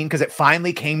 15 because it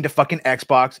finally came to fucking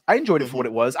Xbox. I enjoyed it for what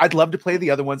it was. I'd love to play the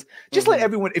other ones. Just let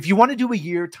everyone. If you want to do a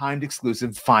year timed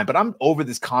exclusive, fine. But I'm over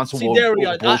this console. See, there we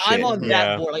go. I'm on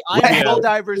that board. Like, let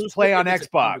Helldivers play on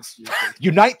Xbox.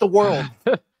 Unite the world.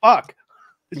 Fuck.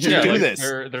 Just do this.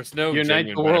 There's no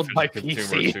Unite the world by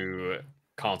PC to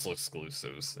console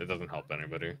exclusives. It doesn't help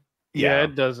anybody. Yeah,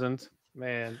 it doesn't.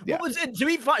 Man, what was it? To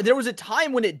be fine, there was a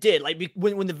time when it did. Like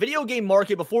when the video game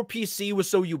market before PC was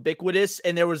so ubiquitous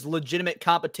and there was legitimate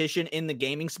competition in the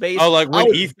gaming space. Oh, like when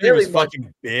E3 was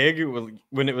fucking big,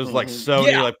 when it was like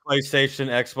Sony, like PlayStation,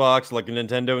 Xbox, like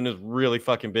Nintendo, and it was really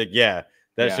fucking big. Yeah.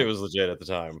 That shit was legit at the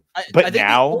time. But I think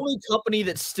now the only company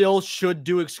that still should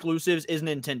do exclusives is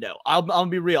Nintendo. I'm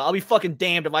gonna be real. I'll be fucking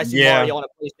damned if I see Mario on a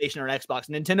PlayStation or an Xbox.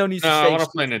 Nintendo needs to stay. I want to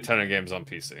play Nintendo games on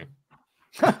PC.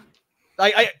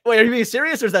 Wait, are you being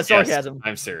serious or is that sarcasm? Yes,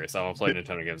 I'm serious. I want to play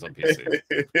Nintendo games on PC.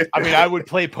 I mean, I would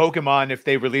play Pokemon if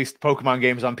they released Pokemon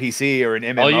games on PC or an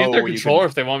MMO. I'll use their controller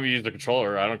if they want me to use the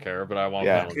controller. I don't care, but I want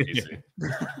to play on PC.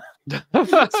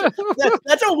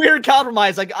 That's a weird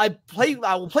compromise. Like I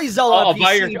will play Zelda on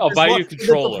PC. I'll buy you a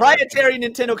controller. The proprietary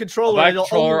Nintendo controller.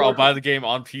 I'll buy the game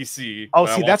on PC. Oh,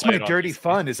 see, that's my dirty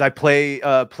fun. Is I play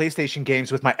PlayStation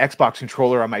games with my Xbox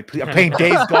controller on my. I'm playing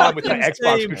Days Gone with my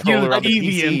Xbox controller on the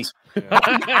PC.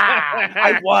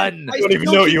 I won. I don't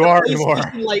even know what you are anymore,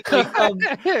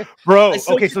 bro.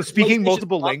 Okay, so speaking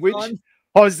multiple language.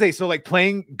 I was to say, so like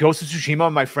playing Ghost of Tsushima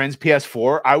on my friend's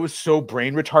PS4, I was so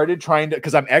brain retarded trying to,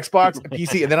 because I'm Xbox,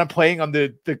 PC, and then I'm playing on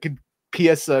the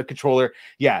PS controller.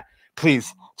 Yeah,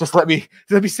 please, just let me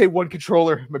say one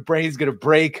controller. My brain's gonna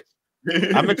break.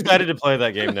 I'm excited to play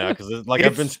that game now because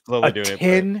I've been slowly doing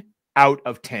 10 out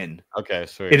of 10. Okay,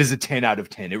 sweet. It is a 10 out of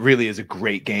 10. It really is a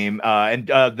great game. And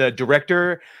the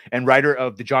director and writer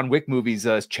of the John Wick movies,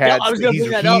 Chad,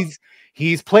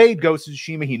 he's played Ghost of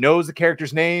Tsushima. He knows the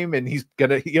character's name, and he's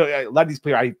gonna. A lot of these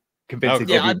players, I convinced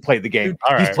him played the game.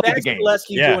 All right, he's played the game.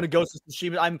 Doing a Ghost of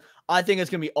Tsushima. I think it's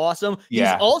gonna be awesome. He's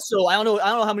also, I don't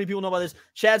know how many people know about this.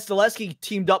 Chad Stileski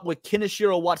teamed up with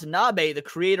Kenichiro Watanabe, the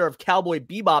creator of Cowboy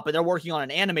Bebop, and they're working on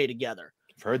an anime together.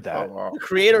 I've heard that. The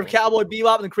creator of Cowboy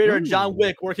Bebop and the creator of John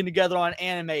Wick working together on an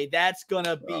anime. That's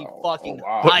gonna be fucking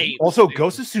hype. Also,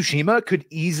 Ghost of Tsushima could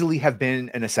easily have been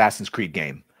an Assassin's Creed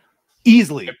game.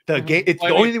 Easily, the game. It's the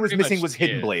only thing was missing was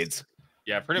Hidden Blades.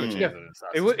 Yeah, pretty much.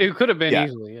 It could have been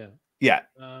easily. Yeah.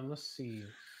 Let's see.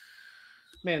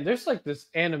 Man, there's like this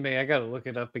anime. I gotta look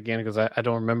it up again because I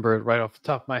don't remember it right off the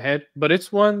top of my head. But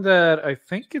it's one that I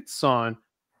think it's on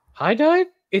High Dive.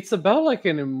 It's about like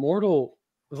an immortal.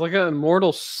 It's like an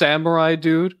immortal samurai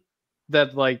dude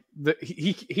that like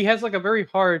he has like a very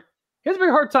hard. He has a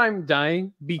very hard time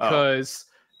dying because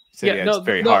it's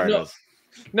very hard.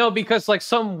 No, because like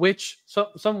some witch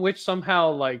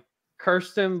somehow like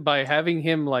cursed him by having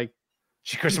him like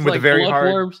she cursed him with a very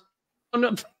hard worms. Oh,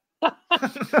 no.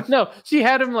 No, she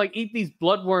had him like eat these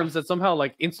bloodworms that somehow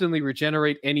like instantly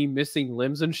regenerate any missing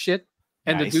limbs and shit.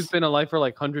 And the dude's been alive for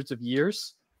like hundreds of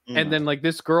years. And then like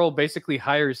this girl basically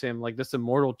hires him, like this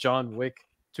immortal John Wick,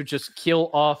 to just kill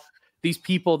off these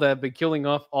people that have been killing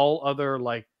off all other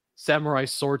like samurai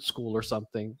sword school or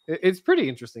something. It's pretty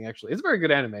interesting, actually. It's a very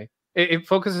good anime. It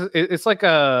focuses. It's like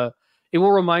a. It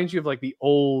will remind you of like the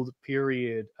old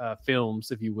period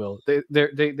films, if you will. They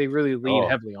really lean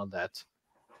heavily on that.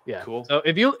 Yeah, cool. So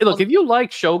if you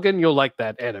like Shogun, you'll like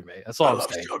that anime. That's all I'm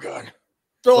saying. Shogun.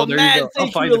 So Well, there you mad go.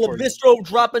 thank I'll you to find it for you. Levistro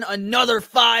dropping another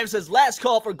 5. Says last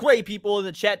call for gray people in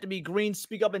the chat to be green.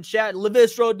 Speak up in chat.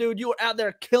 Levistro, dude, you are out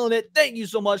there killing it. Thank you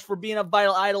so much for being a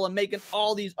vital idol and making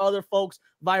all these other folks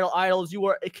vital idols. You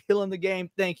are killing the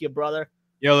game. Thank you, brother.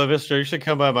 Yo, Levistro, you should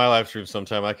come by my live stream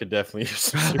sometime. I could definitely use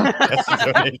some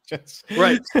donations.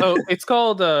 Right. So it's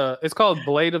called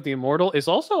Blade of the Immortal. It's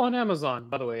also on Amazon,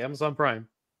 by the way, Amazon Prime.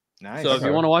 Nice. So if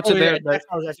you want to watch it there,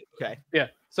 Okay. yeah.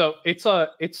 So it's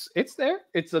there.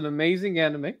 It's an amazing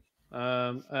anime.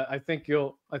 I think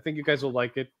you guys will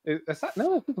like it. It's not, now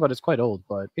that I think about it, it's quite old,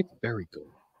 but it's very good.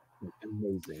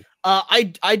 Amazing.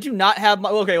 I do not have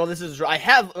my this is I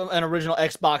have an original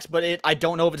Xbox, but I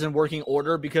don't know if it's in working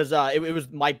order because it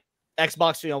was my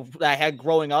Xbox, that I had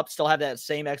growing up, still have that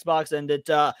same Xbox,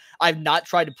 and I've not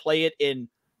tried to play it in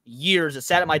years. It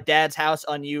sat at my dad's house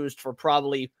unused for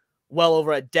probably well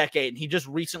over a decade, and he just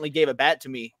recently gave it back to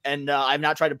me, and I've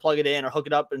not tried to plug it in or hook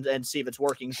it up and see if it's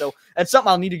working. So that's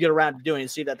something I'll need to get around to doing and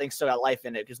see if that thing's still got life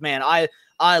in it. Because man, I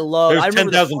love. There's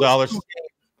 $10,000.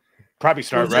 Probably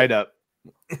start right up.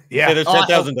 Yeah, there's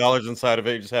 $10,000 inside of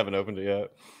it. You just haven't opened it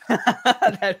yet.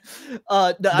 I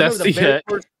remember the very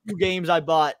first 2 games I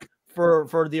bought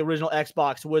for the original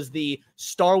Xbox was the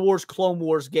Star Wars Clone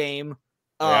Wars game.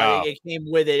 It came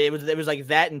with it. It was like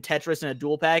that and Tetris in a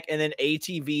dual pack, and then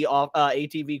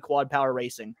ATV quad power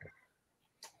racing.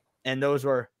 And those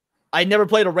were. I never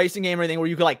played a racing game or anything where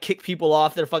you could like kick people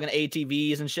off their fucking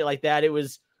ATVs and shit like that. It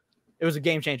was a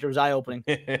game changer. It was eye opening.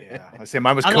 Yeah, I say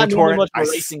mine was I'm not KOTOR. much of a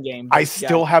racing game. I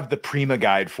still have the Prima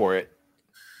guide for it,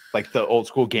 like the old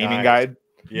school gaming guide.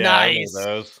 Yeah, nice. I know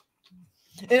those.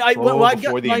 And when I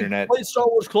before the internet. played Star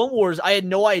Wars Clone Wars, I had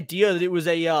no idea that it was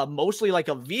a mostly like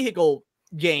a vehicle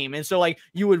game, and so like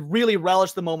you would really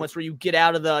relish the moments where you get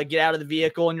out of the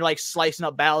vehicle and you're like slicing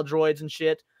up battle droids and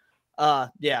shit.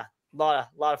 Yeah, a lot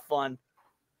of fun.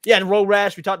 Yeah, and Road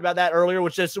Rash, we talked about that earlier,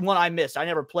 which is one I missed. I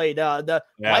never played.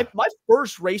 My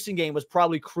first racing game was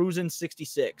probably Cruisin'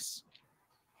 66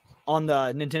 on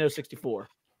the Nintendo 64.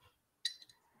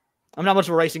 I'm not much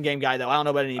of a racing game guy, though. I don't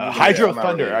know about any. Hydro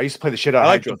Thunder. I used to play the shit out of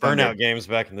like Hydro the Thunder. Burnout games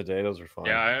back in the day. Those were fun.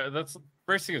 Yeah,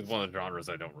 racing is one of the genres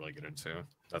I don't really get into.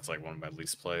 That's like one of my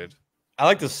least played. I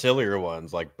like the sillier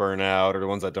ones, like Burnout, or the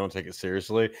ones that don't take it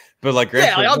seriously. But like,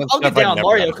 I'll get down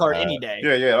Mario Kart any day.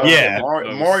 Yeah.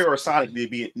 Mario or Sonic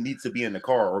needs to be in the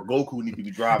car, or Goku needs to be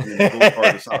driving in the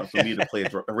go-kart or something for me to play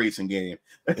a racing game.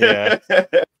 Yeah.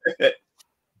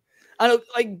 I know,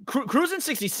 like Cruisin'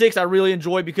 66, I really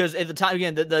enjoyed because at the time,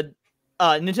 again, the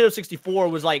Nintendo 64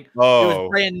 was like it was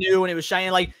brand new and it was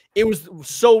shining. Like it was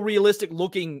so realistic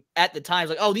looking at the time. It's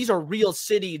like, oh, these are real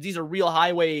cities, these are real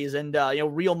highways, and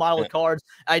real model cars.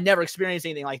 I never experienced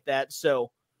anything like that. So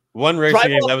one racing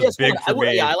game that was big for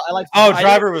me. I like.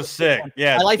 Driver was sick.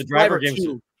 Yeah, I like the Driver games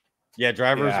too. Yeah,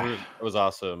 Drivers was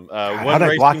awesome. One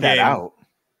racing game.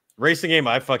 Racing game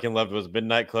I fucking loved was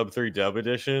Midnight Club 3 Dub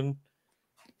Edition.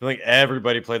 I think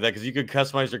everybody played that because you could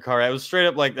customize your car. It was straight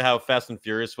up like how Fast and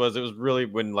Furious was. It was really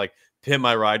when like Pimp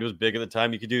My Ride was big at the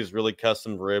time. You could do this really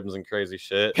custom rims and crazy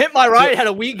shit. Pimp My Ride had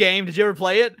a Wii game. Did you ever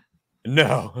play it?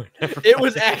 No. It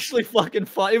was actually fucking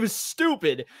fun. It was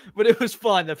stupid, but it was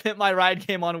fun. The Pimp My Ride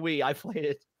game on Wii. I played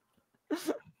it.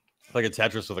 Like a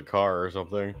Tetris with a car or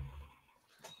something.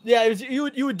 Yeah, you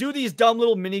would do these dumb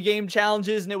little mini game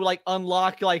challenges, and it would like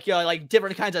unlock like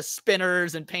different kinds of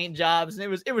spinners and paint jobs, and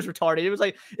it was retarded.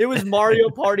 It was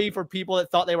Mario Party for people that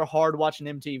thought they were hard watching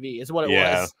MTV. Is what it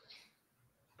was.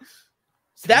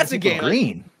 So that's a game.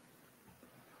 Green.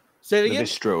 Say it again.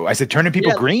 Levistro. I said turning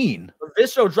people green.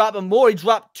 Levistro dropping more. He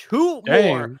dropped 2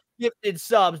 more gifted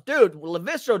subs, dude.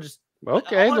 Levistro just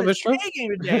Levistro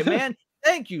game today, man.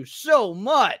 Thank you so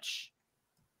much.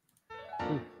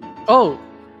 Oh.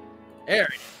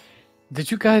 Eric, did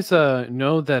you guys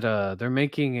know that they're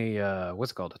making a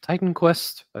what's it called, a Titan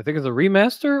Quest? I think it's a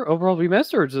remaster, overall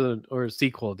remaster, or a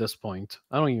sequel at this point.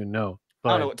 I don't even know. But...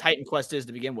 I don't know what Titan Quest is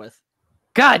to begin with.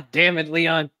 God damn it,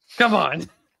 Leon! Come on,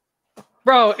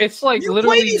 bro. It's like you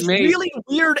literally play these really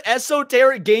weird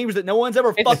esoteric games that no one's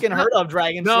ever fucking heard of.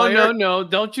 Dragon Slayer. No!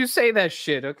 Don't you say that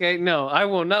shit, okay? No, I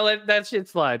will not let that shit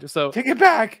slide. So take it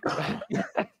back.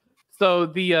 So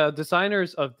the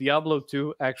designers of Diablo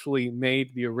 2 actually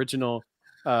made the original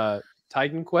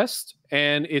Titan Quest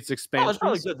and its Oh, expansions. it's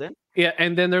probably good then. Yeah,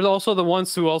 and then there's also the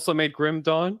ones who also made Grim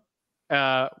Dawn,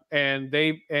 and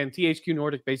THQ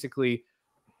Nordic basically,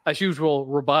 as usual,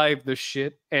 revived the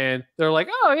shit, and they're like,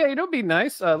 oh yeah, it'd be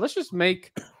nice. Let's just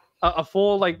make a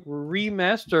full like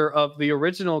remaster of the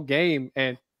original game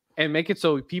and make it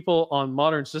so people on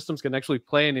modern systems can actually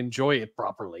play and enjoy it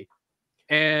properly.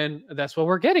 And that's what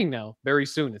we're getting now, very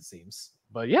soon it seems.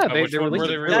 But yeah, Which they're one were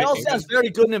they releasing. That all releasing? sounds very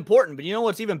good and important, but you know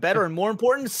what's even better and more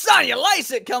important? Sonya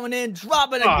Lysett coming in,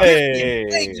 dropping a Hey.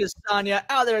 gift. Thank you, Sonya.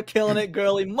 Out there killing it,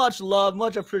 girly. Much love,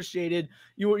 much appreciated.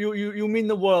 You mean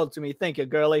the world to me. Thank you,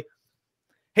 girly.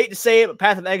 Hate to say it, but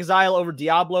Path of Exile over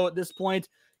Diablo at this point.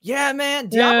 Yeah, man.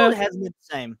 Diablo hasn't been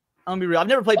the same. I'm gonna be real. I've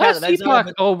never played Path of Exile.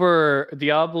 Epoch over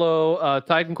Diablo,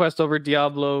 Titan Quest over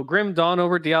Diablo, Grim Dawn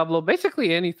over Diablo,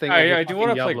 basically anything. I do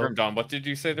want to play Grim Dawn. What did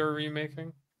you say they were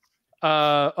remaking?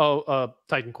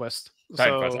 Titan Quest.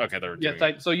 Titan Quest. Okay, they're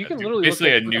doing so you can literally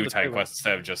basically look a at new the Titan trailer. Quest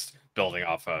instead of just building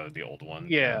off the old one.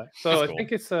 Yeah, so That's I cool.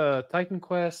 think it's Titan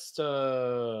Quest.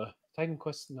 Titan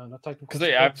Quest, no, not Titan Quest.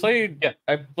 Because I played,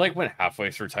 I like went halfway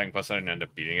through Titan Quest. I didn't end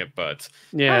up beating it, but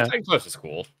yeah, Titan Quest is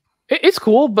cool. It's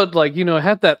cool, but like it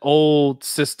had that old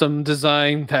system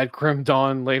design that Grim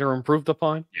Dawn later improved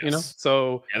upon. Yes.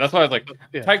 So yeah, that's why I was like,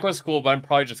 yeah. Titan Quest is cool, but I'm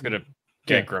probably just gonna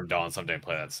get Grim Dawn someday and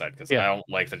play that instead because Yeah. I don't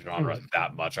like the genre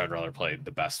that much. I'd rather play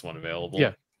the best one available.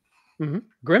 Yeah.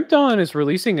 Grim Dawn is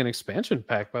releasing an expansion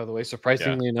pack, by the way,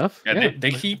 surprisingly enough. Yeah,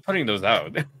 they keep putting those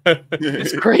out.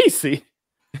 It's crazy.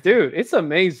 Dude, it's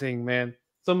amazing, man.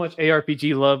 So much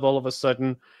ARPG love all of a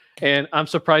sudden. And I'm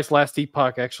surprised Last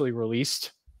Epoch actually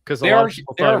released. Because they are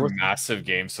massive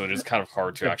games, so it is kind of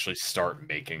hard to actually start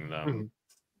making them.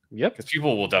 Yep. Because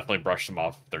people will definitely brush them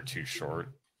off if they're too short.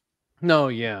 No,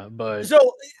 yeah, but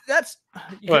so that's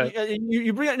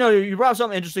you brought up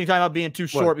something interesting talking about being too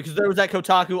short because there was that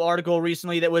Kotaku article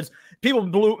recently that was people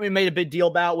made a big deal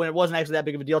about when it wasn't actually that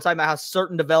big of a deal, talking about how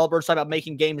certain developers talk about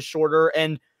making games shorter.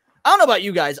 And I don't know about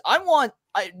you guys,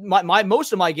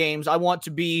 most of my games I want to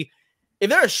be, if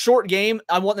they're a short game,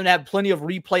 I want them to have plenty of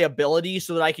replayability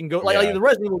so that I can go like the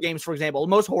Resident Evil games, for example.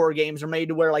 Most horror games are made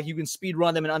to where like you can speed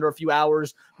run them in under a few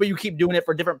hours, but you keep doing it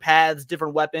for different paths,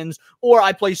 different weapons. Or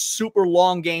I play super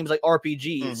long games like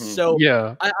RPGs. So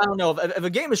yeah, I don't know if a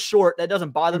game is short, that doesn't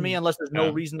bother me unless there's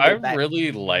no reason to go back. I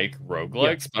really like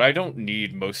roguelikes, but I don't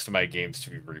need most of my games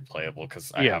to be replayable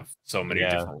because I have so many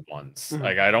different ones.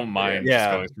 Like I don't mind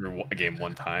just going through a game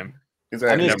one time.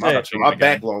 Exactly. My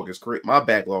backlog is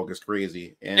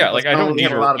crazy. And like I don't need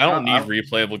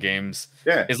replayable games.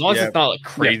 Yeah, as long as it's not like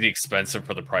crazy expensive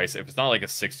for the price. If it's not like a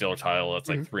 $6 title that's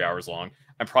like 3 hours long,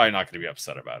 I'm probably not going to be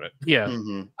upset about it. Yeah,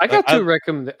 I got I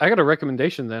got a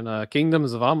recommendation then.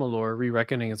 Kingdoms of Amalur: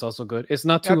 Re-Reckoning is also good. It's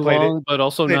not too long, but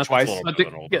also not twice.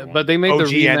 But they made OG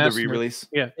the and the re-release.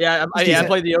 I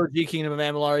played the OG Kingdom of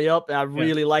Amalur. Yup, and I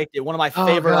really liked it. One of my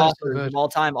favorite authors of all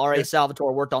time, R.A.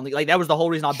 Salvatore, worked on that was the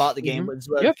whole reason I bought the game,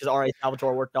 because R.A.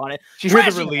 Salvatore worked on it. She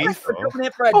heard the release for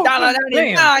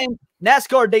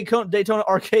NASCAR Daytona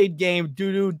arcade game.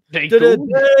 Daytona.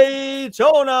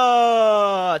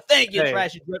 Thank you,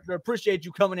 Trashy Drifter. Appreciate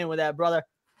you coming in with that, brother.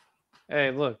 Hey,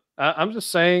 look, I'm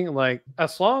just saying, like,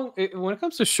 when it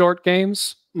comes to short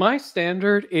games, my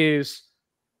standard is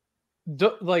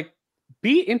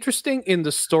be interesting in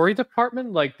the story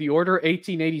department, like The Order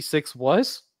 1886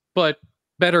 was, but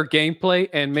better gameplay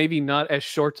and maybe not as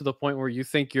short to the point where you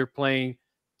think you're playing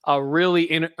a really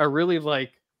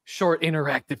like short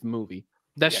interactive movie.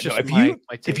 That's just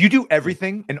if you do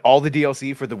everything and all the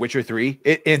DLC for The Witcher 3,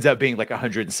 it ends up being like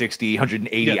 160,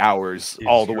 180 hours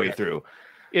all the way through.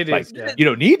 It is. You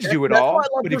don't need to do it all,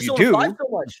 but if you do,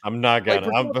 I'm not gonna.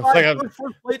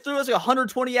 First playthrough is like a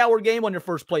 120-hour game on your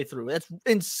first playthrough. That's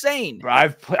insane.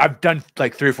 I've done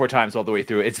like 3 or 4 times all the way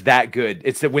through. It's that good.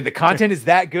 It's that when the content is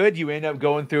that good, you end up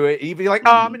going through it. Even like,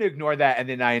 oh, I'm gonna ignore that, and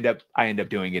then I end up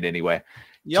doing it anyway.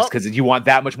 Just because you want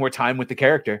that much more time with the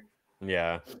character.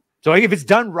 Yeah. So like, if it's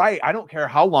done right, I don't care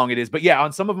how long it is. But yeah,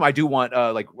 on some of them, I do want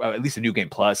at least a new game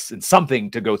plus and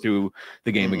something to go through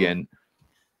the game again.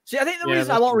 See, I think the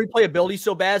reason I want replayability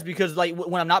so bad is because, like,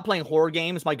 when I'm not playing horror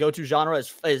games, my go-to genre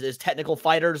is technical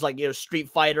fighters, like, Street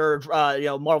Fighter,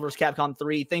 Marvel vs. Capcom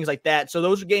 3, things like that. So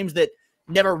those are games that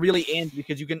never really end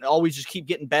because you can always just keep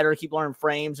getting better, keep learning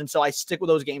frames, and so I stick with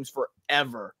those games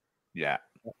forever. Yeah.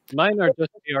 Mine are just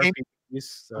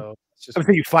ARPGs, so just I'm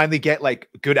saying you finally get like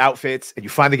good outfits and you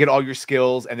finally get all your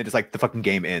skills, and then it's like the fucking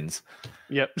game ends.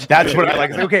 Yep. That's what I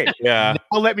like. It's like, okay, Yeah.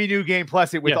 now let me New Game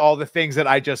Plus it with Yeah. all the things that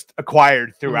I just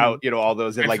acquired throughout, you know, all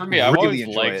those, and And like for me, I've really always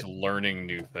enjoy liked it. learning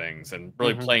new things, and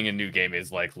really playing a new game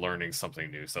is like learning something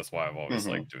new. So that's why I've always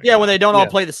liked doing. Yeah, when that. they don't all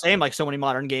play the same like so many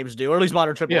modern games do, or at least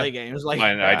modern AAA Yeah. games. Like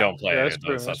I don't play Yeah, any that's of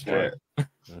those. true, That's that's why.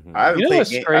 I haven't You know played.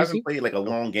 what's I crazy? haven't played like a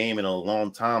long game in a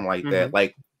long time like that.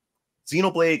 Like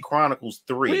Xenoblade Chronicles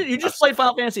 3. you just played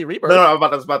Final Fantasy Rebirth. No, I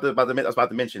was about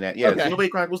to mention that. Yeah, Okay. Xenoblade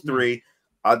Chronicles 3.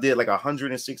 I did like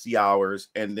 160 hours,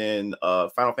 and then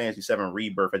Final Fantasy 7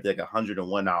 Rebirth, I did like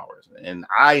 101 hours, and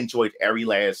I enjoyed every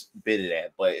last bit of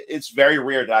that. But it's very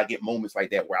rare that I get moments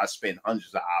like that where I spend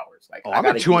hundreds of hours. Like I'm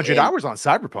at 200 hours on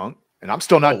Cyberpunk, and I'm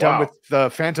still not done with the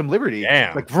Phantom Liberty.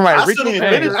 Damn. Like for my I still original, didn't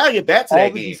finish. I gotta get back to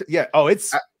that game. Yeah. Oh,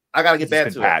 it's. I gotta get back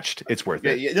been to patched. It's worth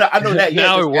it. Yeah, I know that. Yeah,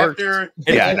 Now it works. works.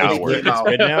 Yeah, now it works.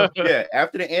 Yeah,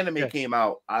 after the anime came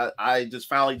out, I just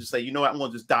finally just say, you know what, I'm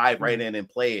gonna just dive right in and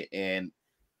play it, and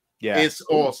yeah, it's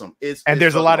awesome. And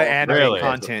there's a lot of awesome. anime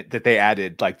content that they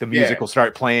added. Like the music will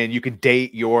start playing. You can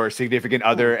date your significant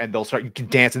other, and they'll start. You can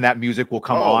dance, and that music will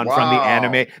come on from the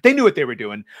anime. They knew what they were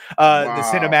doing. The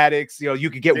cinematics. You know, you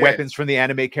could get weapons from the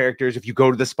anime characters if you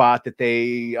go to the spot that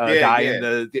they die in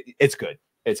the. It's good.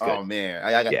 It's good. Oh man,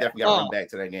 I definitely got to run back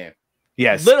to that game.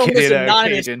 Yes, Little Miss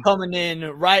Anonymous coming in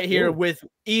right here with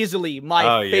easily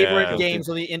my favorite games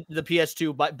on the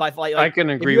PS2 by like, I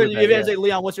can agree with that. If you say,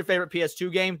 Leon, what's your favorite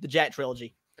PS2 game? The Jack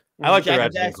trilogy. I like the Jack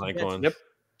Ratchet and Clank one. Yep.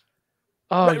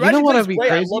 Oh, you know Ratchet what Clank's would be great.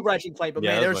 crazy? I love Ratchet and Clank, but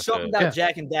man, there's something about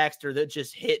Jack and Daxter that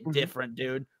just hit different,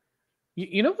 dude.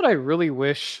 You know what I really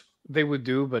wish they would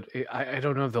do, but I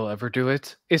don't know if they'll ever do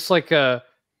it. It's like an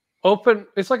open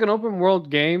world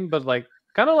game, but like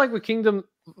kind of like with Kingdoms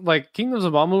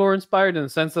of Amalur inspired in the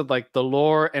sense that like the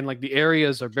lore and like the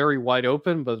areas are very wide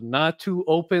open, but not too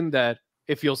open that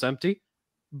it feels empty.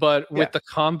 But with the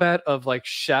combat of like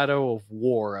Shadow of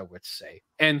War, I would say,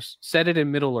 and set it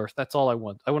in Middle Earth. That's all I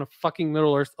want. I want a fucking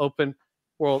Middle Earth open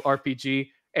world RPG,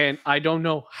 and I don't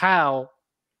know how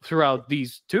throughout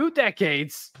these 2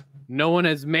 decades no one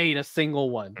has made a single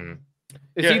one.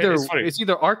 It's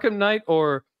either Arkham Knight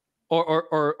or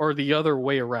the other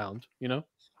way around, you know?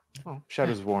 Oh,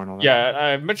 Shadows of War and all that. Yeah,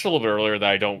 I mentioned a little bit earlier that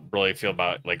I don't really feel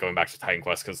about like going back to Titan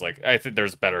Quest because like I think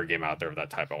there's a better game out there of that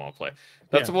type I want to play.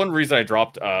 That's one reason I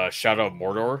dropped Shadow of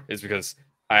Mordor is because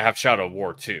I have Shadow of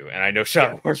War 2, and I know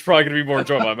Shadow of War is probably going to be more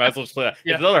enjoyable. I might as well just play that.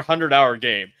 It's another 100-hour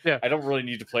game. Yeah. I don't really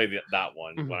need to play that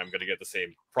one when I'm going to get the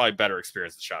same, probably better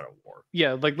experience as Shadow of War.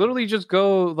 Yeah, like literally just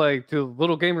go like to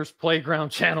Little Gamers Playground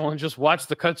channel and just watch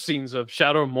the cutscenes of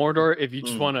Shadow of Mordor if you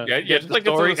just want to get just the like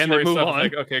story and then move stuff. on.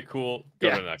 Like, okay, cool. Go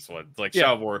to the next one. It's like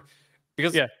Shadow of War.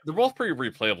 Because they're both pretty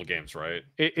replayable games, right?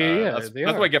 That's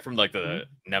what I get from like the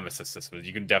Nemesis system.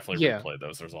 You can definitely replay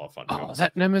those. There's a lot of fun. Oh,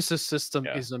 that Nemesis system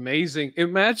is amazing.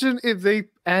 Imagine if they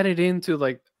added into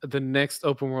like the next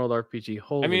open world RPG.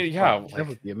 Holy fuck, that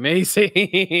would be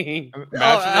amazing.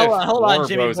 Hold on,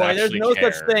 Jimmy boy. There's no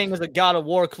such thing as a God of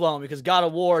War clone because God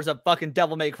of War is a fucking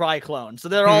Devil May Cry clone. So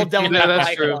they're all Devil May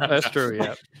Cry clones. That's true.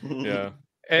 Yeah.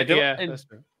 That's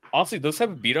true. Honestly, those type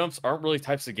of beat-ups aren't really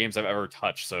types of games I've ever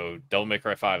touched. So Devil May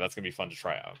Cry 5, that's gonna be fun to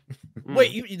try out.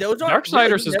 Wait, those aren't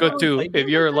Darksiders is good too. If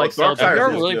you're like, I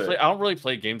don't really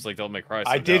play games like Devil May Cry. So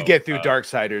I did get through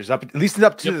Darksiders at least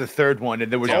up to the 3rd one,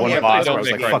 and there was one boss where I was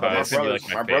like, "Fuck this."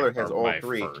 My brother has all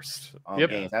 3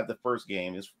 games. I have the first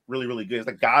game. It's really, really good. It's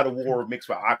like God of War mixed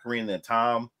with Ocarina and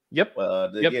Time. Yep.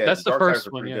 That's the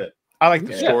first one. Yeah. I like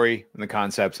the story and the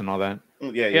concepts and all that.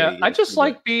 Yeah, I just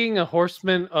like being a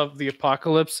horseman of the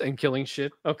apocalypse and killing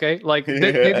shit. Okay, like they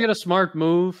did a smart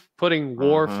move putting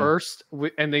War first,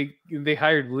 and they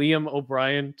hired Liam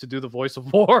O'Brien to do the voice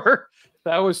of War.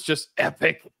 That was just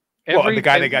epic. The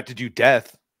guy that got to do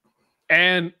Death,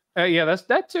 and that's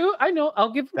that too. I know,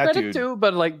 I'll give him credit too,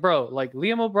 but like, bro, like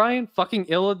Liam O'Brien, fucking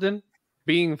Illidan,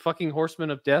 being fucking horseman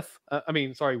of death.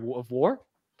 Of War.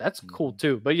 That's cool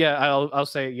too. But yeah, I'll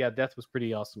say Death was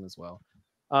pretty awesome as well.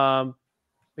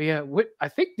 But yeah, I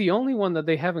think the only one that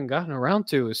they haven't gotten around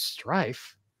to is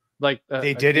Strife. Like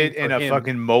they did it in a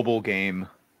fucking mobile game.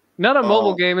 Not a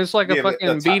mobile game. It's like a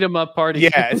fucking beat 'em up party.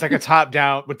 Yeah, it's like a top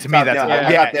down. But to me, that's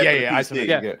I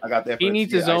got that. He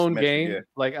needs his own game.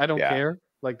 Like I don't care.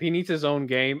 Like he needs his own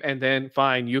game, and then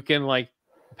fine, you can like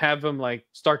have him like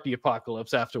start the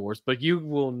apocalypse afterwards. But you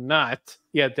will not.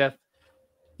 Yeah, Death.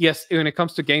 Yes, when it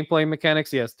comes to gameplay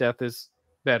mechanics, yes, Death is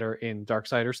better in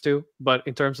Darksiders 2. But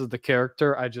in terms of the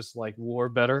character, I just like War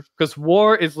better. Because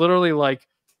War is literally like,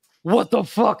 what the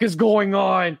fuck is going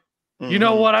on? You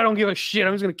know what? I don't give a shit.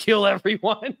 I'm just gonna kill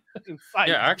everyone. Yeah,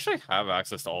 I actually have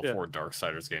access to all 4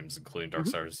 Darksiders games, including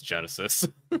Darksiders Genesis.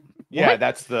 Yeah,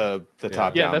 that's the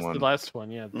top Yeah, down that's one. the last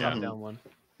one. Yeah, the top down one.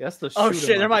 That's the. Oh shoot 'em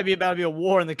shit, there up. might be about to be a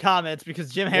war in the comments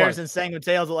because Jim Harris and Sango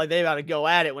Tails look like they about to go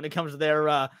at it when it comes to their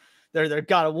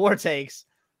God of War takes.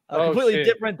 Completely shit.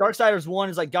 different. Darksiders 1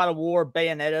 is like God of War,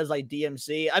 Bayonetta is like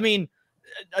DMC. I mean,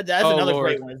 that's Oh, another Lord.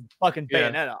 great one. Is fucking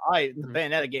Yeah. Bayonetta. The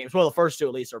Bayonetta games, well, the first 2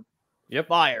 at least are Yep.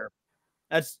 fire.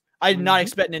 I did not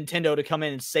expect Nintendo to come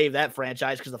in and save that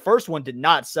franchise because the first one did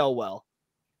not sell well.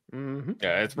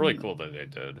 Yeah, it's really cool that they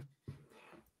did.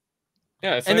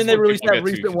 Yeah, it's And nice then they when released people that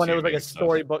get to recent one. It was like continue a making stuff.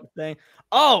 storybook thing.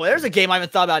 Oh, there's a game I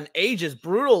haven't thought about in ages.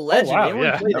 Brutal Legend. wow, Anyone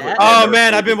yeah. play that? Oh Never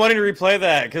man, played I've been it. wanting to replay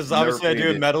that because Never obviously I do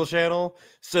played a it. metal channel.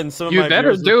 Since some of You my better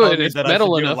viewers do are telling it. me It's that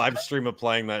metal I should do a enough. live stream of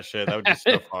playing that shit. That would be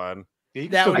so fun. Yeah, you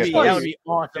can That still would get be those. that would be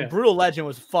awesome. Yeah. Brutal Legend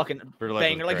was fucking Brutal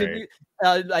Legend banger. was Like great.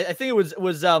 I think it was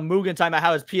Mugen talking about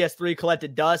how his PS3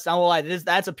 collected dust. I won't lie,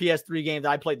 that's a PS3 game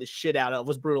that I played the shit out of.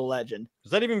 Was Brutal Legend.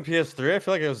 Was that even PS3? I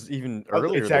feel like it was even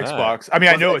earlier. It's than Xbox. I mean,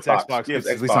 I It's know it's Xbox. Xbox. Yeah, It's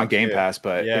it's at least on Xbox, Game yeah. Pass,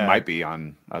 but Yeah. it might be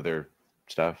on other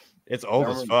stuff. That. It's old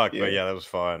as fuck, Yeah. but yeah, that was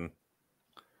fun.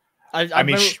 I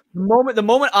mean, remember the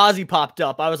moment Ozzy popped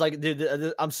up, I was like,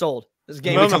 dude, I'm sold. This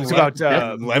game. When is it comes amazing.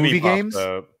 about Lemmy movie popped games,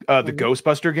 up. the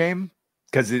Ghostbuster game,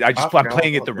 because I'm forgot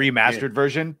playing it about the that, yeah. remastered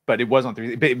version, but it was on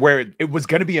 3D. But where it was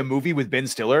going to be a movie with Ben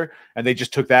Stiller, and they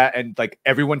just took that and like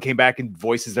everyone came back and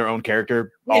voices their own character.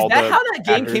 Is all that the how that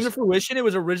game came actors. to fruition? It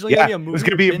was originally Yeah, gonna be a movie. it was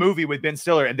going to be a with movie with Ben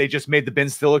Stiller, and they just made the Ben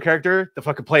Stiller character the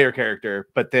fucking player character.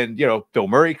 But then Bill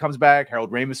Murray comes back.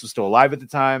 Harold Ramis was still alive at the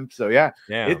time, so yeah,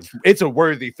 Yeah. it's a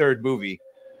worthy third movie.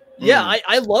 Yeah,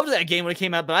 I loved that game when it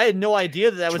came out, but I had no idea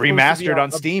that It's was supposed to be remastered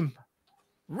on Steam.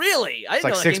 Really? I It's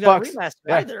didn't like know that game got $6. remastered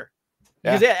Yeah. either.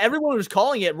 Because everyone was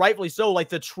calling it rightfully so, like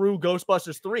the true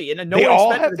Ghostbusters 3, and then no They one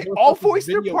all expected have a they all Ghostbusters voice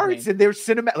their video parts game. and they're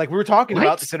cinematic. Like we were talking What?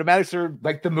 about, the cinematics are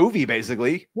like the movie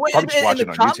basically. Well, Probably just and watch the it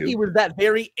on comedy YouTube. was that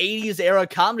very 80s era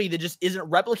comedy that just isn't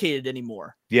replicated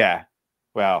anymore. Yeah.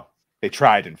 Well, they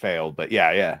tried and failed, but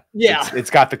yeah. Yeah. It's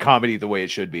got the comedy the way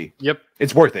it should be. Yep.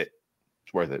 It's worth it.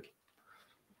 It's worth it.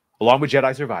 Along with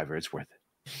Jedi Survivor, it's worth it.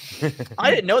 I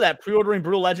didn't know that pre-ordering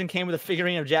Brutal Legend came with a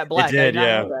figurine of Jack Black. It I did, not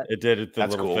yeah. know that. It did. It's the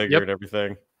That's little cool. figure Yep. and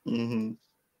everything. Mm-hmm.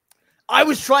 I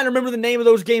was trying to remember the name of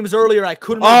those games earlier. I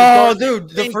couldn't. Oh, remember the dude,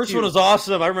 the Thank first you. one was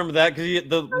awesome. I remember that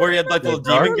because where you had like the The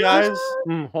little demon Dark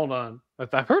guys. Hold on.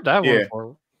 I've heard that Yeah. one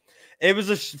before. It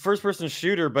was a first-person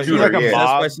shooter, but Shooter, you were like a possessed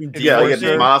by mob. some Yeah, demons. he had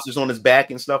these monsters on his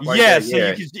back and stuff like Yeah, that. so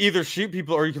you could either shoot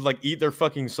people or you could like eat their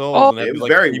fucking souls. Oh, and that'd It be, was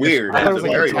like, very demon weird. I thought it spirits was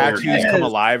and like very the everything. tattoos weird. come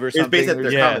alive or It's something. based off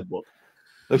their Yeah. comic book.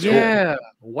 Looks cool. Yeah.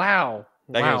 Wow.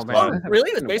 That game Wow, was man. fun. I haven't Really?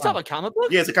 It was seen based it. off a comic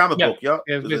book? Yeah, it's a comic Yeah. book. Yep.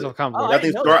 Yeah, it's based on comic Oh, book. I I think didn't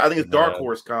it's know dark. that. I think it's Dark Yeah.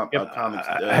 Horse comics.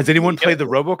 Has anyone played the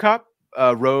RoboCop?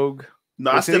 Rogue? No,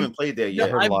 I still City? haven't played that I yet.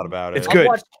 heard a I've- lot about it. It's I've good.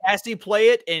 watched Cassie play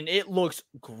it, and it looks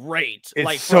great. It's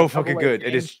like, for so a fucking double-A good. It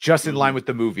game. is just in line with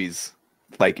the movies.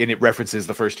 Like, and it references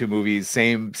the first two movies,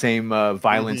 same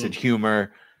violence and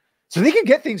humor. So they can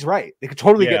get things right. They could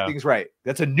totally Yeah. get things right.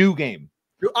 That's a new game.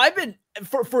 Dude, I've been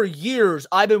for years.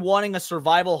 I've been wanting a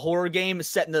survival horror game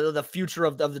set in the future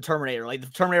of the Terminator, like the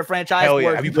Terminator franchise. Hell yeah.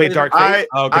 where Have you if played really- Dark Fate?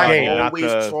 Oh, God, I yeah. not always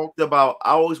the- talked about.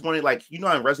 I always wanted, like, in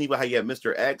Resident Evil, how you have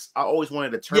Mr. X. I always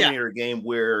wanted a Terminator game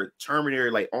where Terminator,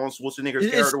 like Arnold Schwarzenegger's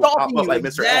It's character, would pop stalking up you, like Mr.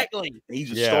 X, exactly. and he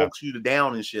just Yeah. stalks you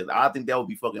down and shit. I think that would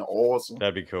be fucking awesome.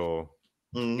 That'd be cool.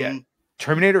 Mhm. Yeah.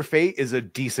 Terminator Fate is a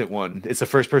decent one. It's a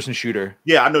first-person shooter.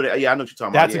 Yeah, I know that. Yeah, I know what you're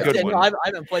talking That's about. a Yeah. good Yeah, one. no, I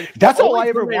haven't played. That's the all only I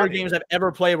ever Terminator wanted. games I've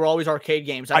ever played were always arcade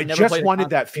games. I I've never just played a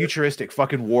wanted that console. futuristic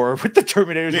fucking war with the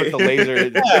Terminators with the laser.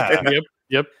 Yeah.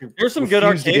 Yep. There's some good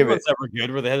Refuse to arcade give ones that were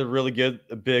good, where they had a really good,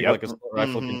 big, Yep. like a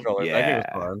rifle Mhm. controller. That game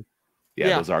was fun. Yeah,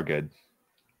 Yeah. those are good.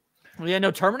 Yeah,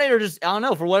 no, Terminator just, I don't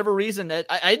know, for whatever reason, I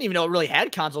didn't even know it really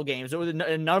had console games. It was,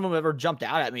 none of them ever jumped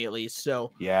out at me, at least.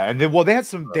 So, Yeah, and then they had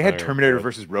Terminator, Terminator yeah.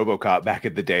 versus RoboCop back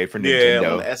in the day for Yeah, on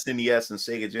Nintendo. the SNES and Sega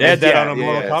They had Genesis. that Yeah, on a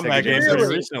Mortal yeah, Kombat Sega game Genesis.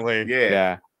 pretty recently.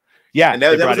 Yeah. Yeah, And they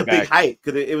that brought was a it big back. hype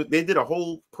because they did a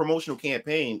whole promotional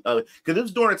campaign. Because it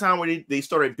was during a time where they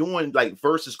started doing like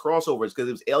versus crossovers, because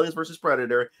it was Aliens versus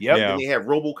Predator. Yep. Yeah. And they had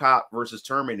RoboCop versus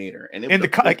Terminator. And it In was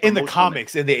the a big in the promotional-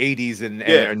 comics in the 80s and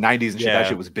Yeah. 90s and shit, Yeah. that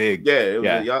shit was big. Yeah, it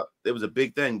was, Yeah. it was a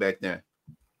big thing back then.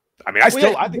 I mean, I think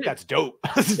yeah. that's dope.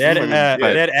 They had, Yeah.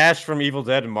 they had Ash from Evil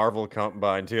Dead and Marvel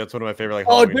combined too. That's one of my favorite. Like,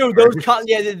 oh, Halloween dude, those,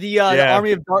 stories. the Yeah.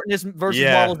 Army of Darkness versus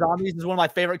Yeah. Marvel Zombies is one of my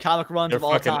favorite comic runs They're of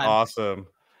all fucking time. awesome.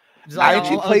 Just I like,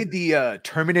 actually played the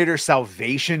Terminator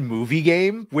Salvation movie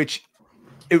game, which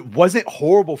it wasn't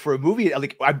horrible for a movie.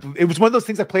 Like it was one of those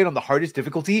things I played on the hardest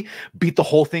difficulty, beat the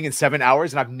whole thing in 7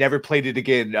 hours, and I've never played it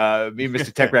again. Me and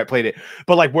Mr. Tech Rat played it,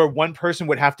 but like where one person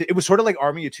would have to, it was sort of like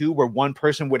Army of Two, where one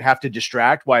person would have to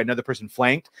distract while another person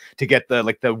flanked to get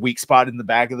the weak spot in the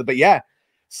back of the. But yeah,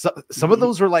 some of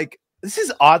those were like, this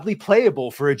is oddly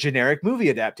playable for a generic movie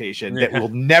adaptation that we'll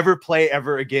never play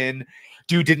ever again.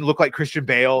 Dude didn't look like Christian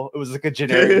Bale. It was like a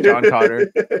generic John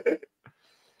Connor.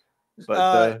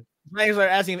 But Thanks for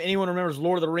asking if anyone remembers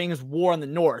Lord of the Rings War in the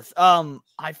North.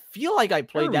 I feel like I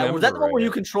played that. Was that the one where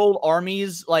you controlled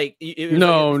armies? Like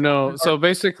no. So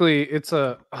basically it's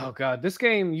oh god, this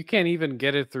game you can't even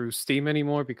get it through Steam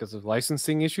anymore because of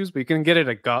licensing issues, but you can get it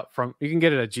at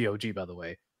GOG, by the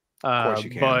way. Of course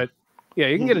you can. But yeah,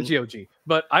 you can get a GOG.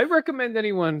 But I recommend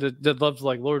anyone that loves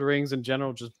like Lord of the Rings in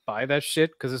general just buy that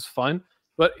shit because it's fun.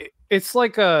 But it's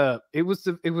like it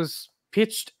was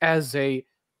pitched as a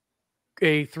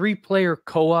 3-player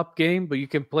co-op game, but you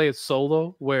can play it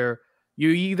solo, where you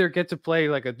either get to play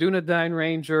like a Dunedain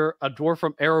Ranger, a dwarf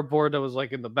from Erebor that was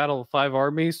like in the Battle of Five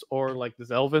Armies, or like this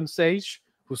elven sage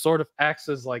who sort of acts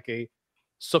as like a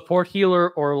support healer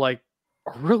or like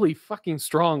a really fucking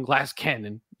strong glass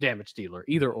cannon damage dealer,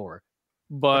 either or.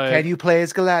 But can you play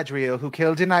as Galadriel, who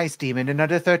killed an ice demon in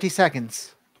under 30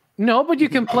 seconds? No, but you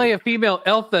can play a female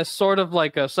elf that's sort of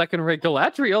like a second-rate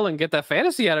Galadriel and get that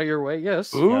fantasy out of your way.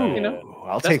 Yes, Ooh, you know,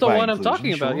 I'll that's take the my one I'm inclusion,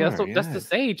 talking about. sure, Yeah, so that's the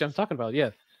sage I'm talking about.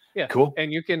 Yeah, cool.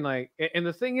 And you can like, and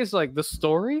the thing is, like, the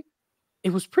story,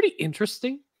 it was pretty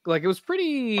interesting. Like, it was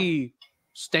pretty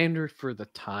standard for the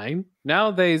time.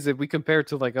 Nowadays, if we compare it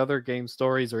to like other game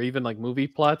stories or even like movie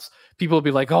plots, people will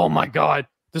be like, "Oh my god,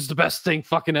 this is the best thing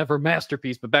fucking ever,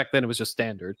 masterpiece." But back then it was just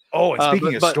standard. Oh, and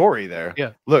speaking of story there,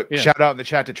 look, shout out in the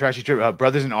chat to Trashy Trip,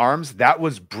 Brothers in Arms. That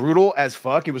was brutal as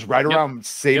fuck. It was right around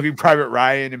Saving Private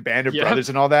Ryan and Band of Brothers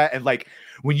and all that. And like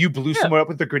when you blew someone up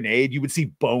with a grenade, you would see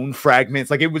bone fragments.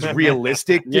 Like it was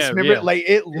realistic. Dismemberment. Like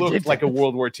it looked like a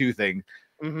World War II thing.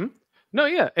 Mm-hmm. No,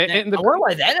 yeah. And I wonder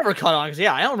why that never caught on, because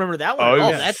I don't remember that one.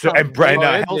 Oh,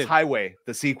 and Hell's Highway,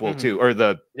 the sequel too, or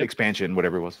the expansion,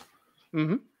 whatever it was.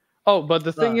 Mm-hmm. Oh, but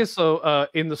the thing is, so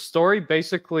in the story,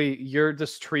 basically, you're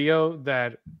this trio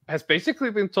that has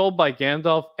basically been told by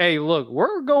Gandalf, "Hey, look,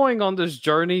 we're going on this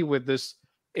journey with this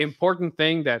important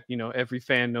thing that, you know, every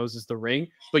fan knows is the ring,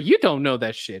 but you don't know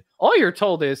that shit. All you're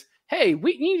told is, hey,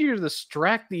 we need you to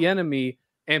distract the enemy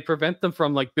and prevent them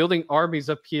from like building armies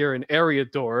up here in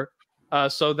Eriador,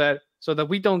 so that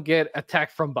we don't get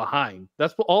attacked from behind."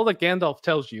 That's all that Gandalf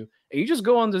tells you, and you just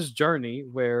go on this journey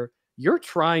where you're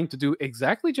trying to do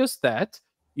exactly just that.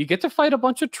 You get to fight a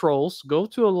bunch of trolls, go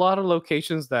to a lot of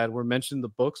locations that were mentioned in the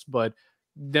books but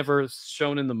never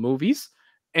shown in the movies,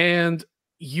 and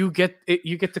you get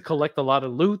to collect a lot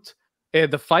of loot. And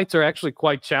the fights are actually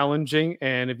quite challenging,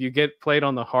 and if you get played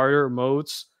on the harder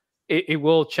modes, it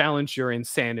will challenge your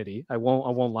insanity. I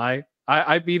won't lie.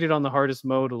 I beat it on the hardest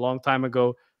mode a long time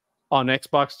ago on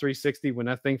Xbox 360 when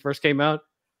that thing first came out.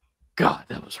 God,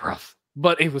 that was rough,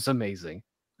 but it was amazing.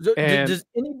 Does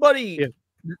anybody?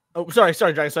 Oh, sorry,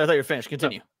 Dragon. Sorry, I thought you were finished.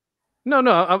 Continue.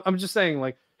 No. I'm just saying,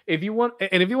 like, if you want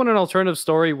an alternative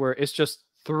story where it's just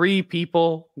 3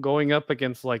 people going up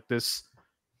against like this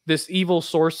evil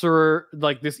sorcerer,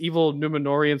 like this evil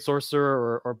Numenorian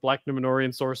sorcerer or black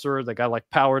Numenorian sorcerer that got like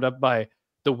powered up by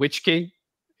the Witch King,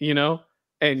 you know,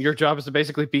 and your job is to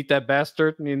basically beat that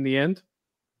bastard in the end.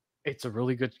 It's a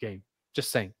really good game. Just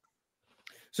saying.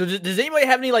 So does anybody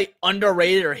have any like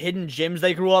underrated or hidden gems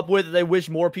they grew up with that they wish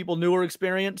more people knew or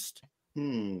experienced?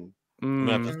 I'm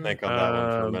gonna have to think on that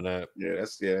one for a minute.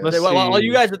 While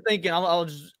you guys are thinking, I'll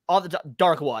just off the top,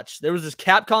 Dark Watch. There was this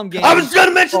Capcom game. I was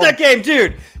gonna mention that game,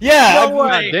 dude. Yeah, no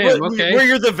way. Where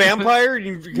you're the vampire. And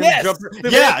you jump.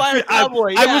 Vampire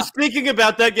Cowboy, I was speaking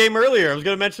about that game earlier. I was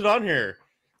gonna mention it on here.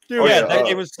 Dude, that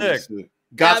game was sick.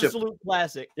 Gotcha. Absolute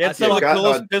classic. It's some of the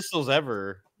coolest pistols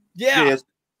ever. Yeah.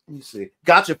 Let me see.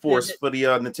 Gotcha Force for the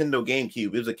Nintendo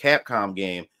GameCube. It was a Capcom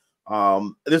game.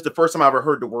 This is the first time I ever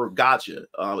heard the word gotcha.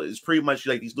 It's pretty much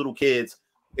like these little kids.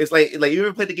 It's like you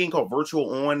ever played the game called Virtual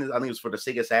On? I think it was for the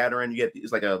Sega Saturn.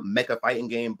 It's like a mecha fighting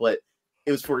game, but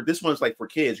it was for this one's like for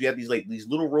kids. You have these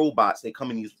little robots. They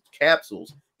come in these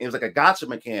capsules. And it was like a gotcha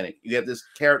mechanic. You have this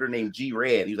character named G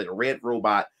Red. He's like a red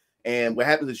robot. And what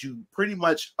happens is you pretty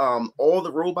much all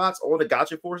the robots, all the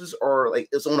gotcha forces are like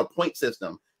it's on a point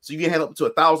system. So you can have up to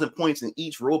 1,000 points, and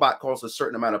each robot costs a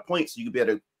certain amount of points. So you can be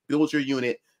able to build your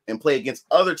unit and play against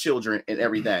other children and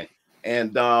everything.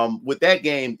 And with that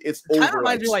game, it's over. Kind of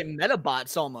reminds me like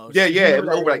Metabots almost. Yeah. It's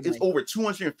over. It's over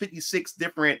 256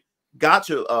 different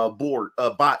gotcha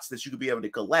bots that you could be able to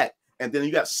collect. And then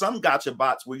you got some gacha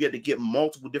bots where you had to get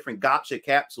multiple different gacha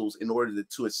capsules in order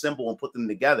to assemble and put them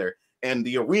together. And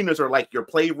the arenas are like your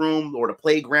playroom or the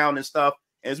playground and stuff.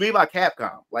 And it's made by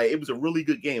Capcom. Like, it was a really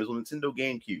good game. It was on Nintendo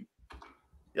GameCube.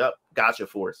 Yep, Gacha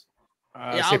Force.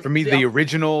 Say for me, the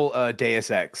original Deus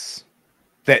Ex.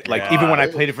 That like even when I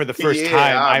played it for the first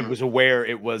time, I was aware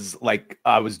it was like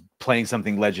I was playing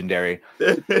something legendary.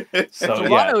 So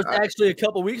Toronto actually a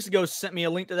couple weeks ago sent me a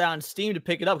link to that on Steam to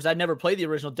pick it up because I'd never played the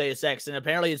original Deus Ex, and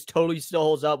apparently it's totally still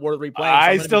holds up, worth replaying. So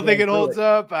I still think it holds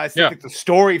up. I still think the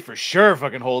story for sure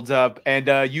fucking holds up.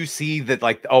 And you see that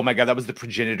like, oh my god, that was the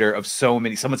progenitor of so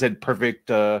many. Someone said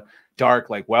Perfect Dark.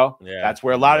 Like, well, that's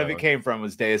where a lot of it came from,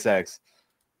 was Deus Ex.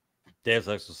 Deus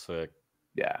Ex was sick.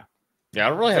 Yeah. Yeah, I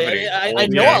don't really have any. I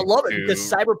know I love it because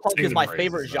cyberpunk is my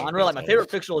favorite genre. Like my favorite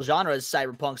fictional genre is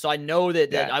cyberpunk, so I know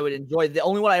that, that I would enjoy it. The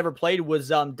only one I ever played was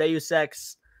Deus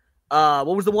Ex.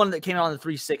 What was the one that came out on the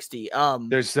 360?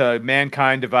 There's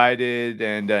Mankind Divided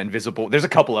and Invisible. There's a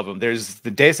couple of them. There's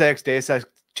the Deus Ex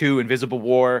 2, Invisible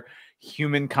War,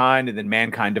 Humankind, and then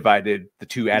Mankind Divided, the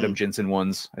two Adam Jensen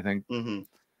ones, I think.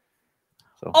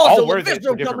 So, also,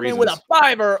 Vistro coming in with a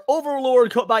 5er,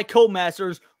 Overlord by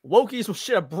Codemasters. Wokies will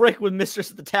shit a brick with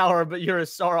Mistress of the Tower, but you're a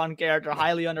Sauron character,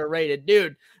 highly underrated.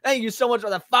 Dude, thank you so much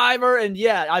for the 5er. And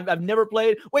yeah, I've never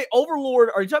played. Wait, Overlord,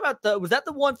 are you talking about was that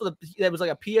the one for that was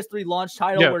like a PS3 launch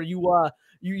title where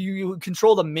you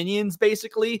control the minions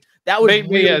basically? That was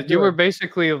really you were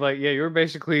basically like you were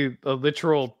basically a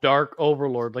literal dark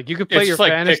Overlord. Like you could play your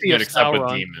like fantasy of except with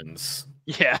Sauron. demons.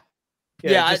 Yeah.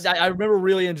 Yeah, I remember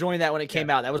really enjoying that when it came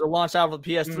out. That was a launch title for the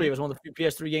PS3. It was one of the few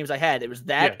PS3 games I had. It was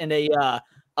that and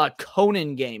a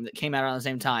Conan game that came out around the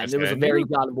same time. It was a very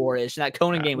God of War-ish. And that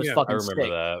Conan game was fucking sick. I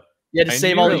remember that. You had to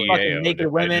save all these fucking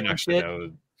naked women and shit.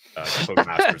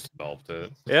 Codemasters developed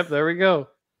it. Yep, there we go.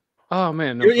 Oh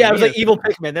man, it was like Evil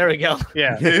Pikmin. There we go.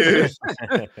 Yeah.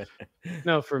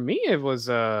 No, for me it was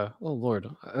oh Lord,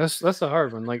 that's a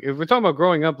hard one. Like if we're talking about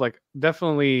growing up, like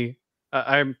definitely.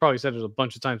 I probably said it a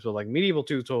bunch of times, but like Medieval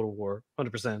 2 Total War,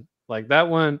 100%. Like that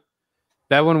one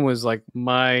was like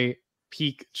my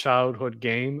peak childhood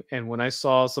game. And when I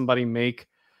saw somebody make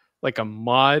like a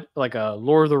mod, like a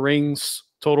Lord of the Rings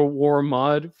Total War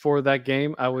mod for that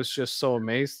game, I was just so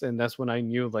amazed. And that's when I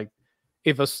knew like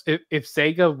if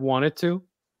Sega wanted to,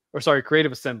 or sorry,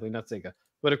 Creative Assembly, not Sega,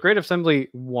 but if Creative Assembly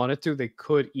wanted to, they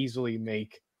could easily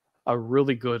make a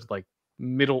really good like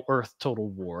Middle Earth Total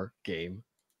War game.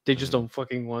 They just don't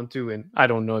fucking want to, and I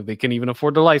don't know if they can even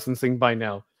afford the licensing by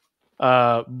now.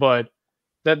 But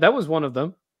that was one of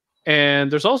them. And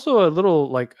there's also a little,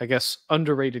 like, I guess,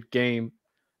 underrated game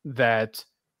that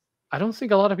I don't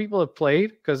think a lot of people have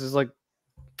played because it's like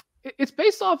it's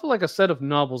based off of like a set of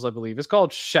novels, I believe. It's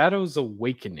called Shadows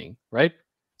Awakening, right?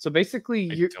 So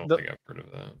basically, I don't think I've heard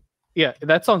of that. Yeah,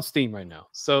 that's on Steam right now.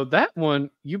 So that one,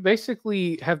 you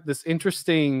basically have this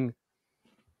interesting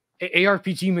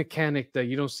ARPG mechanic that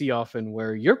you don't see often,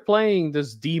 where you're playing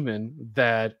this demon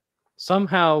that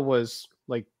somehow was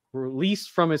like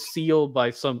released from its seal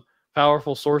by some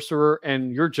powerful sorcerer,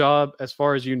 and your job, as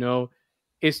far as you know,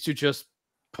 is to just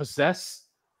possess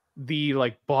the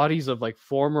like bodies of like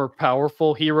former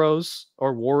powerful heroes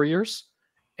or warriors,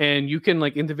 and you can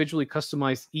like individually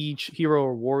customize each hero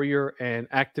or warrior and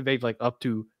activate like up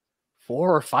to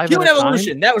 4 or 5 Human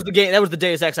Evolution. That was the game. That was the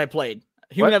Deus Ex I played.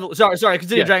 Human Evolution. Sorry.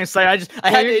 Continue, Dragon Slayer. I just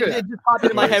it just popped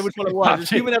into my head which one it was. It was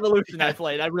Human Evolution I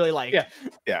played. I really liked.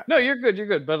 Yeah. No, you're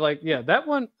good. But like, that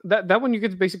one you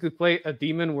could basically play a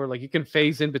demon where like you can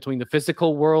phase in between the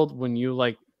physical world when you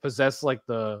like possess like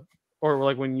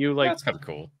when you like. That's kind of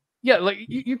cool. Yeah, like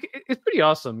you it's pretty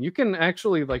awesome. You can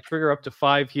actually like trigger up to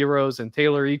 5 heroes and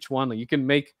tailor each one. Like you can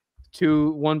make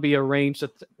one be a ranged,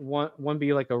 one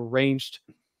be like a ranged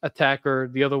attacker.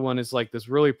 The other one is like this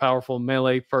really powerful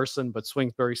melee person but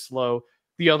swings very slow.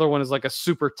 The other one is like a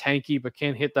super tanky but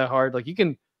can't hit that hard. Like you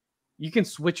can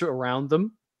switch around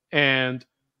them, and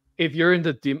if you're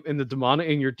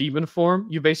in your demon form,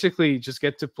 you basically just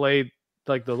get to play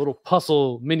like the little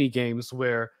puzzle mini games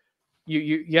where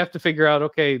you have to figure out,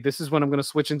 okay, this is when I'm going to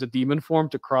switch into demon form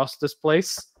to cross this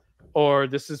place, or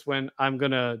this is when I'm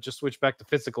going to just switch back to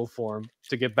physical form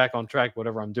to get back on track,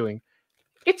 whatever I'm doing.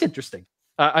 It's interesting.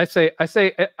 I say,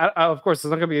 of course, it's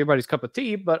not going to be everybody's cup of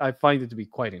tea, but I find it to be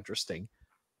quite interesting.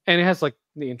 And it has like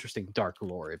the interesting dark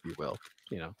lore, if you will,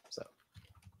 so.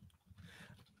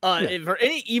 For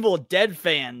any Evil Dead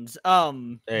fans,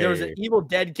 there was an Evil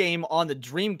Dead game on the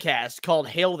Dreamcast called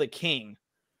Hail the King,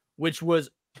 which was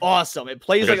awesome. It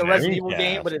plays like a Resident Evil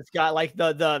game, but it's got like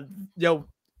the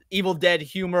Evil Dead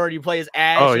humor. You play as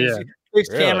Ash.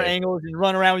 fixed camera Really? angles and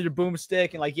run around with your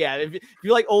boomstick and like if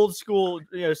you like old school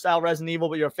style Resident Evil,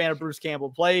 but you're a fan of Bruce Campbell,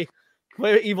 play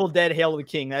Evil Dead: Hail to the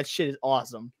King. That shit is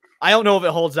awesome. I don't know if it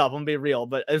holds up. I'm gonna be real,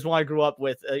 but it's one I grew up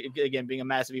with. Again, being a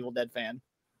massive Evil Dead fan.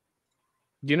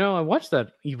 I watched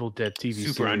that Evil Dead TV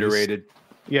series. Super underrated.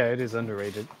 Yeah, it is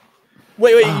underrated.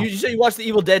 Wait, you said you watched the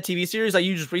Evil Dead TV series? Like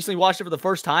you just recently watched it for the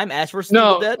first time? Ash vs.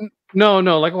 Evil Dead? No.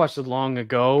 Like I watched it long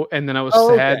ago, and then I was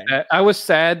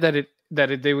sad that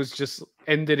it was just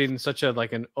ended in such a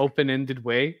like an open-ended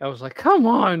way. I was like, come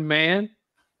on, man.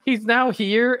 He's now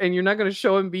here, and you're not going to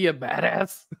show him be a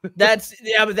badass. That's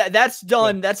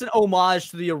done. That's an homage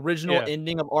to the original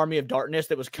ending of Army of Darkness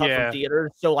that was cut from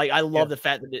theaters. So, like, I love the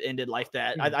fact that it ended like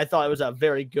that. I thought it was a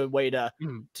very good way to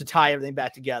tie everything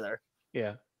back together.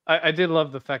 Yeah, I did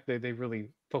love the fact that they really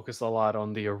focused a lot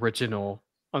on the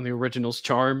original's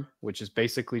charm, which is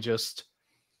basically just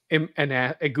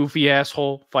a goofy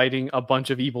asshole fighting a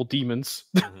bunch of evil demons.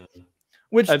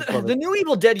 Which the new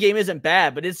Evil Dead game isn't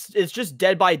bad, but it's just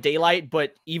Dead by Daylight,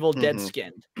 but Evil Dead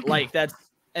skinned. Like that's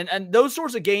and those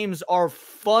sorts of games are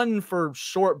fun for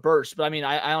short bursts. But I mean,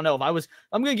 I don't know if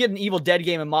I'm gonna get an Evil Dead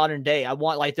game in modern day. I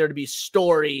want like there to be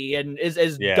story and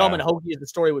as dumb and hokey as the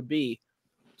story would be.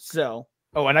 So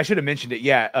and I should have mentioned it.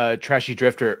 Yeah, Trashy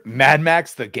Drifter, Mad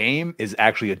Max the game is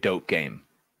actually a dope game.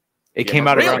 It came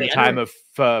out around the time of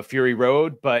Fury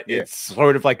Road, but it's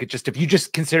sort of like if you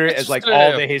just consider it as like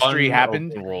all the history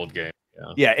happened. World game.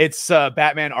 Yeah, it's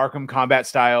Batman Arkham combat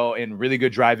style and really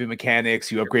good driving mechanics.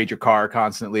 You upgrade your car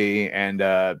constantly and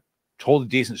told a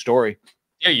decent story.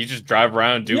 Yeah, you just drive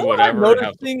around, do whatever. I'm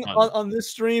noticing on this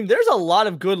stream, there's a lot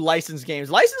of good licensed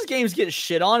games. Licensed games get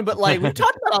shit on, but like we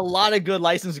talked about a lot of good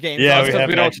licensed games. Yeah,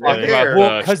 we don't talk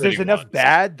about because there's enough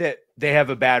bad that they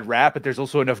have a bad rap, but there's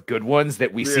also enough good ones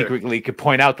that we secretly could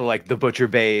point out the Butcher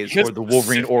Bays or the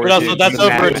Wolverine Origin. Also, that's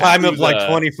over a time of like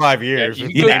 25 years. Yeah,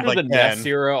 you go through the NES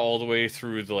era all the way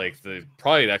through the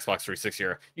probably the Xbox 360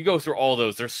 era. You go through all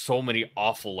those. There's so many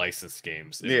awful licensed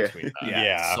games in between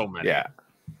that. So many. Yeah.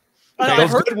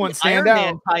 Those good ones stand out. Iron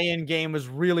Man tie-in game was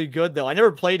really good though. I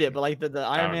never played it, but like the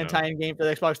Iron Man tie-in game for the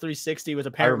Xbox 360 was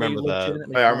apparently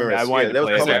legitimately I remember I wanted that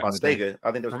was to play on Sega.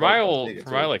 I think that was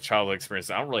for my like childhood experience.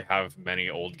 I don't really have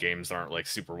many old games that aren't like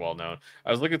super well known.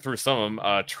 I was looking through some of them.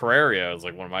 Terraria is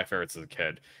like one of my favorites as a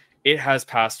kid. It has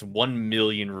passed 1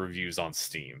 million reviews on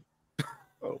Steam.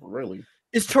 Oh, really?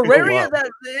 Is Terraria that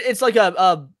it's like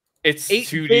it's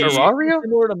 2D Terraria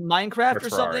similar to Minecraft or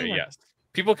something? Yes.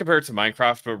 People compare it to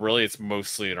Minecraft, but really it's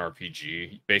mostly an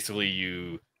RPG. Basically,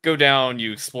 you go down,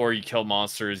 you explore, you kill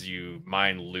monsters, you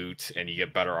mine loot, and you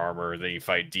get better armor. Then you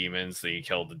fight demons, then you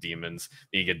kill the demons,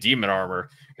 then you get demon armor.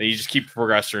 Then you just keep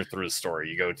progressing through the story.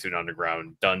 You go to an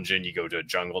underground dungeon, you go to a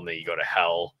jungle, and then you go to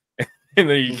hell. And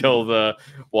then you kill the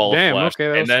wall of flesh.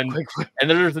 Okay, and then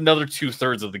there's another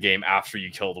 2/3 of the game after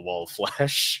you kill the wall of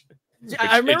flesh.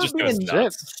 I remember being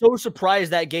so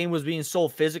surprised that game was being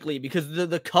sold physically because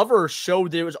the cover showed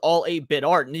that it was all 8-bit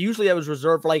art, and usually that was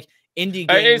reserved for like indie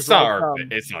games. It's not.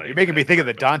 It's not. You're making me think of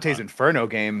the Dante's Inferno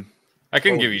game. I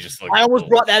can give you just like. I almost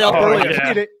brought that up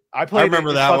earlier. I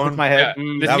remember that one. With my head.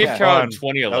 This game came out in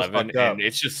 2011, and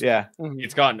it's just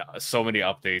it's gotten so many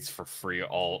updates for free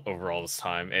all this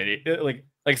time, and it like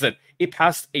I said, it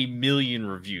passed 1 million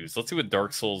reviews. Let's see what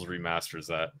Dark Souls remasters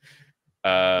that.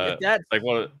 Like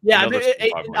what? Yeah,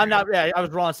 I'm not. Yeah, I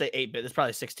was wrong to say 8-bit. It's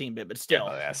probably 16-bit, but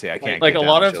still. See, I can't. Like a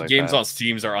lot of games on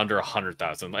Steam are under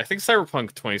 100,000. I think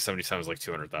Cyberpunk 2077 is like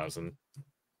 200,000.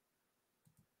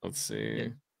 Let's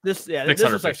see. This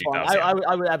is like fun.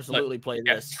 I would absolutely play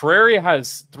this. Terraria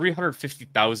has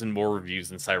 350,000 more reviews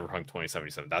than Cyberpunk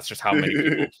 2077. That's just how many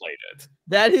people played it.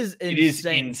 That is insane. It is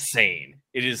insane.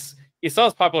 It's not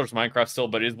as popular as Minecraft still,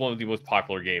 but it is one of the most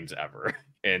popular games ever.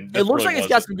 And it looks like it's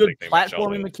got some good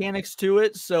platforming mechanics to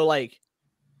it. So like,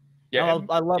 I love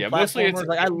platformers.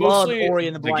 Like I love Ori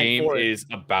and the Blind Forest. The game is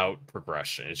about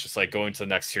progression. It's just like going to the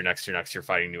next tier,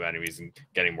 fighting new enemies and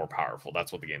getting more powerful.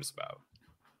 That's what the game's about.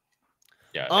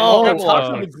 Yeah. Oh,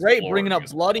 talking great, bringing up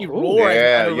Bloody Roar.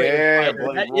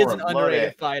 That is an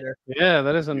underrated fighter. Yeah,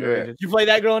 that is underrated. Did you play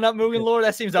that growing up, Mugen Lord?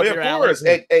 That seems up your alley. Of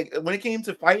course. When it came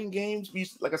to fighting games, we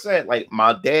used, like I said, like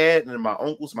my dad and my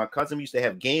uncles, my cousin, we used to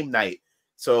have game night.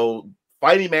 So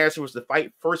Fighting Master was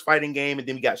the first fighting game, and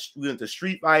then we went to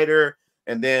Street Fighter,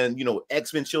 and then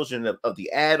X-Men Children of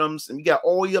the Atoms, and we got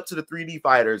all the way up to the 3D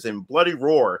fighters and Bloody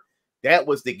Roar. That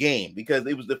was the game because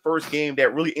it was the first game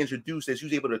that really introduced us. You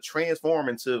was able to transform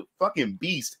into fucking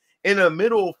beast in the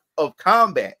middle of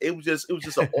combat. It was just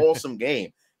an awesome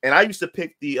game. And I used to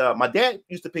pick my dad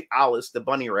used to pick Alice, the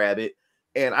bunny rabbit.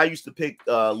 and I used to pick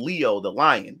Leo the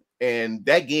lion, and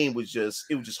that game was just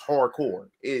hardcore.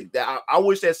 I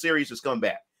wish that series just come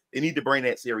back. They need to bring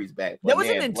that series back. That was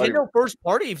a Nintendo first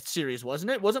party series,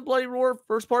 wasn't it? Wasn't Bloody Roar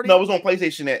first party? No, it was on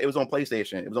PlayStation. It was on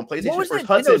PlayStation. It was on PlayStation. What was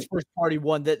Nintendo's first party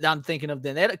one that I'm thinking of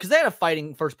then? Because they had a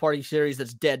fighting first party series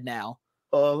that's dead now.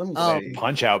 Let me see.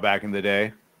 Punch Out back in the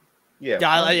day. Yeah.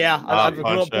 I grew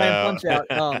up playing Punch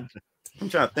Out. I'm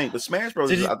trying to think. The Smash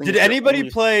Bros. Did anybody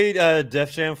play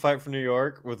Def Jam Fight for New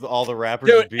York with all the rappers?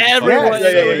 Dude, everyone.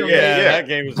 Yeah, that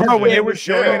game was. Bro, when they were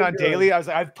showing it on daily, I was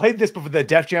like, I've played this before. The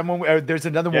Def Jam one. There's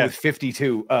another one with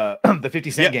 52. The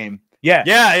 50 Cent game.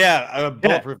 Yeah.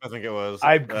 Bulletproof, I think it was.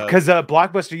 Because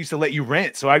Blockbuster used to let you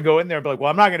rent, so I'd go in there and be like, well,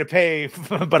 I'm not going to pay,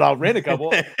 but I'll rent a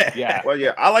couple. Yeah. Well,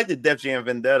 yeah, I like the Def Jam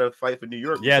Vendetta Fight for New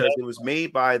York. Yeah, it was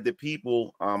made by the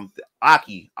people.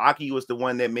 Aki was the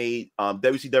one that made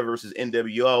WCW versus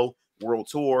NWO, World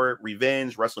Tour,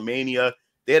 Revenge, WrestleMania.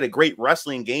 They had a great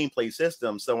wrestling gameplay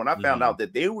system. So when I found out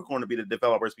that they were going to be the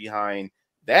developers behind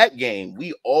that game,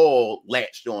 we all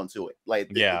latched onto it. Like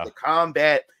the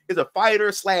combat is a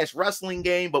fighter / wrestling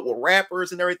game, but with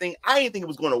rappers and everything. I didn't think it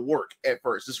was going to work at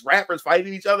first. Just rappers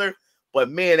fighting each other. But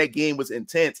man, that game was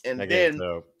intense. And then,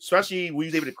 especially when you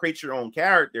was able to create your own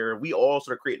character, we all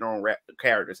started creating our own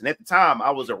characters. And at the time,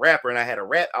 I was a rapper and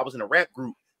I was in a rap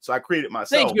group. So I created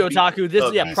myself. Thank you,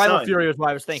 Otaku. Primal Fury was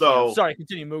what I was thinking. So, sorry,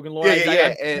 continue, Mugen Lord.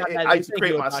 I used to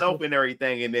create myself and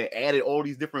everything, and then added all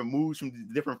these different moves from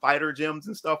different fighter gyms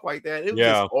and stuff like that. It was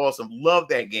just awesome. Love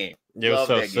that game. It was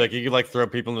so sick. You could like throw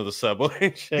people into the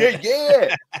subway.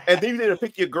 Yeah. And then you need to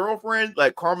pick your girlfriend,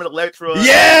 like Carmen Electra.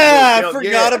 Yeah, I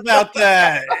forgot about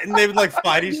that. And they would like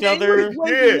fight each other.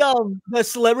 The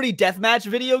celebrity deathmatch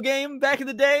video game back in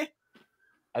the day.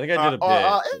 I think I did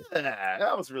a bit.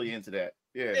 I was really into that.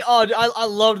 Yeah. Oh, I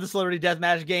loved the celebrity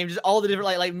deathmatch game. Just all the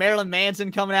different like Marilyn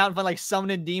Manson coming out and like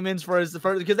summoning demons for his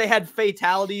first because they had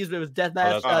fatalities, but it was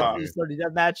deathmatch, celebrity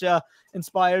deathmatch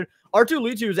inspired.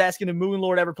 R2Lutu was asking if Mugen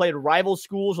Lord ever played Rival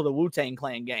Schools or the Wu-Tang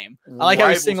Clan game. I like how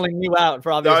he's singling you out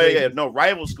for obvious reasons. No,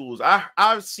 Rival Schools.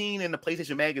 I've seen in the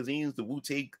PlayStation magazines the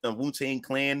Wu-Tang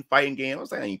Clan fighting game. I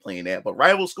was like, I ain't playing that, but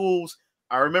Rival Schools.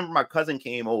 I remember my cousin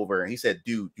came over and he said,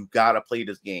 dude, you got to play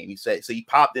this game. He said, so he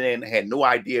popped it in and had no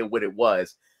idea what it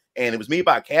was. And it was made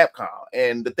by Capcom.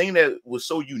 And the thing that was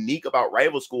so unique about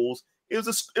Rival Schools, it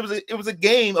was a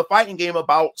game, a fighting game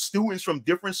about students from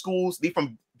different schools,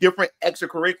 from different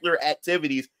extracurricular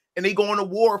activities, and they go on a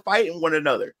war fighting one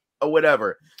another or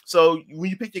whatever. So when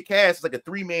you pick your cast, it's like a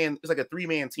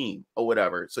three-man team or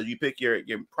whatever. So you pick your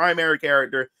primary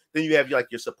character, then you have your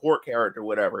support character,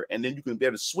 whatever, and then you can be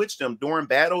able to switch them during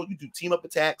battle. You do team up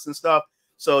attacks and stuff.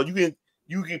 So you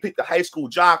can pick the high school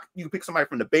jock. You can pick somebody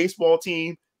from the baseball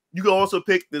team. You can also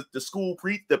pick the school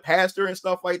the pastor and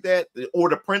stuff like that, or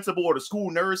the principal or the school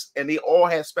nurse, and they all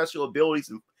have special abilities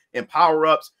and power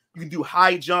ups. You can do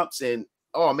high jumps, and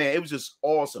oh man, it was just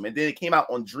awesome. And then it came out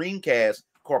on Dreamcast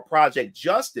called Project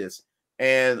Justice,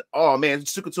 and oh man, it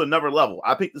took it to another level.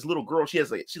 I picked this little girl.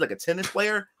 She's like a tennis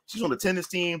player. She's on the tennis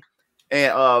team,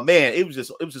 and man, it was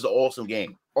just an awesome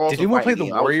game. Awesome. Did anyone play the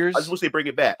Warriors? I just wish they bring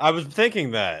it back. I was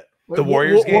thinking that. The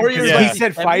Warriors game? He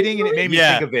said fighting, and it made me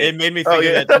think of it. It made me think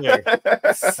of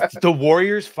that too. The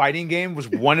Warriors fighting game was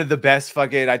one of the best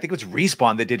fucking. I think it was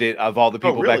Respawn that did it of all the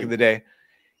people back in the day.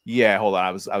 Yeah, hold on.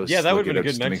 I was. Yeah, that would have been a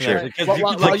good mention. Sure.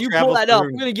 While you pull that up,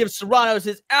 I'm going to give Serranos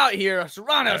his out here.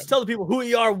 Serranos, tell the people who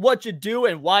you are, what you do,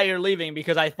 and why you're leaving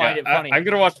because I find it funny. I'm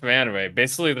going to watch some anime.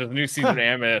 Basically, there's a new season of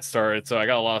anime that started, so I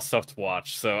got a lot of stuff to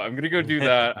watch. So I'm going to go do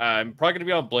that. I'm probably going to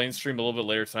be on Blaine stream a little bit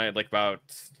later tonight, like about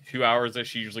 2 hours ish.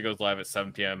 She usually goes live at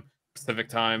 7 p.m. Pacific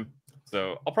time.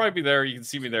 So I'll probably be there. You can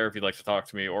see me there if you'd like to talk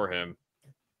to me or him.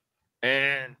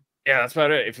 And yeah, that's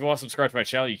about it. If you want to subscribe to my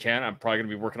channel, you can. I'm probably going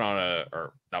to be working on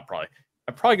I'm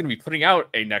probably going to be putting out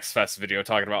a Next Fest video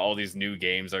talking about all these new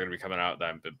games that are going to be coming out that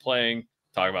I've been playing,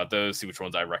 talk about those, see which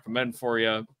ones I recommend for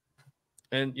you.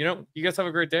 And, you guys have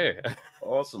a great day.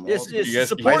 Awesome. Yes,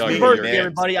 support diversity,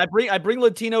 everybody. I bring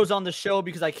Latinos on the show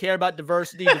because I care about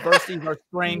diversity. Diversity is our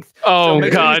strength. Oh, so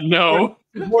God, no.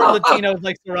 More Latinos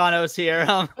like Serranos here.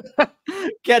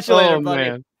 Catch you later, buddy.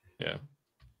 Man. Yeah.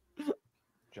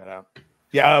 Shout out.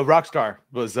 Yeah, Rockstar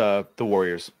was the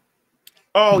Warriors.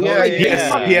 Oh yeah,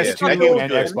 PS2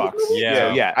 and Xbox.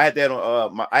 Yeah. I had that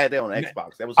on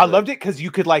Xbox. That was. I loved it because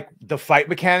you could the fight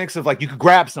mechanics of you could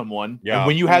grab someone, and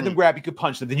when you had them grab, you could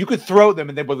punch them. Then you could throw them,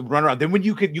 and they would run around. Then when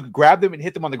you could grab them and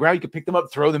hit them on the ground, you could pick them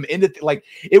up, throw them into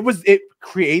it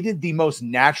created the most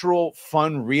natural,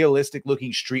 fun, realistic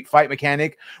looking street fight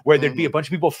mechanic where there'd be a bunch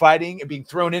of people fighting and being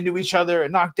thrown into each other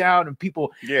and knocked down, and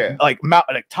people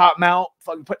top mount,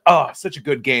 fucking such a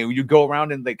good game. You go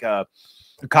around and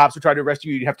the cops would try to arrest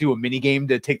you. You'd have to do a mini game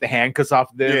to take the handcuffs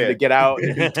off them to get out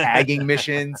and do tagging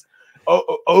missions.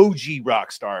 OG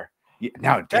Rockstar. Yeah,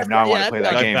 now I want to play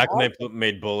that game. Back when they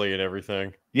made Bully and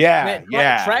everything. Yeah, Man,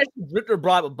 yeah. Trash Drifter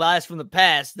brought a blast from the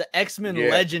past. The X-Men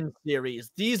Legend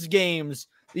series. These games,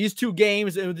 these two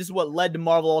games, and this is what led to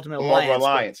Marvel Ultimate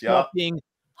Alliance. Yeah. Fucking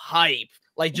hype.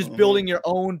 Like just building your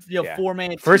own,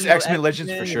 four-man. First X-Men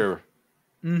Legends for sure.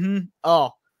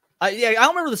 Oh, I don't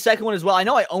remember the second one as well. I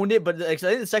know I owned it, but I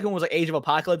think the second one was like Age of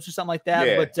Apocalypse or something like that.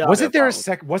 Yeah. But wasn't there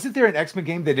an X-Men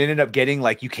game that ended up getting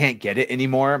like you can't get it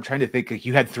anymore? I'm trying to think. Like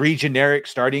you had 3 generic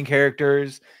starting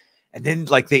characters, and then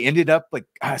like they ended up like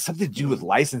something to do with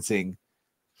licensing.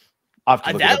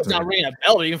 That was not ringing a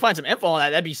bell. But you can find some info on that.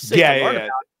 That'd be sick. Yeah.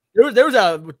 There was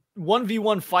a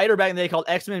 1v1 fighter back in the day called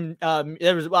X-Men.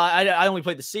 I only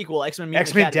played the sequel, X-Men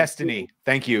Destiny.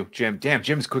 Thank you, Jim. Damn,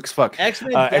 Jim's quick as fuck.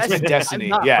 X-Men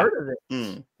Destiny. I've not heard of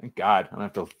it. Thank God. I don't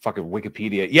have to fucking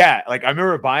Wikipedia. Yeah, like I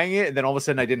remember buying it, and then all of a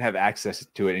sudden I didn't have access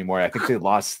to it anymore. I think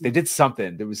they did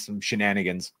something. There was some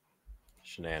shenanigans.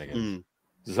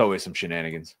 There's always some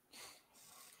shenanigans.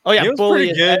 Oh yeah,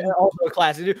 Bully is also a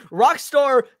classic. Dude,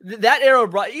 Rockstar, that era,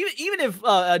 even if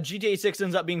GTA 6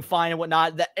 ends up being fine and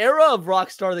whatnot, the era of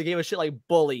Rockstar that gave a shit like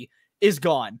Bully is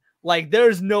gone. Like,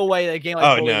 there's no way that a game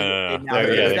like Bully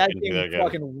that game is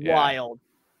fucking wild.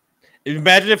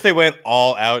 Imagine if they went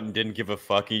all out and didn't give a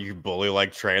fuck and you bully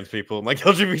like trans people and like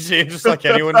LGBT and just like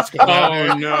anyone just come out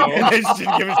and they just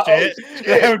didn't give a shit.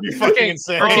 That would be fucking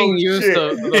insane. Use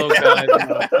the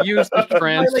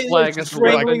trans flag as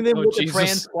strangling them with the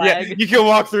trans flag. Yeah, you can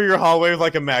walk through your hallway with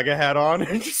like a MAGA hat on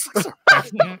and just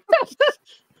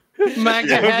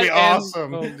MAGA hat would be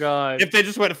awesome. Oh god! If they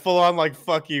just went full on like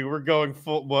fuck you, we're going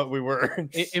full what we were.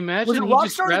 Imagine he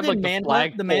just grabbed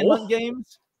like the Manhunt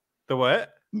games. The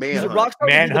what? Manhunt.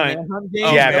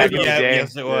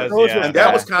 Yes, it was. And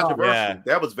that was controversial. Yeah.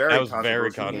 That was very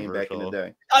controversial game back in the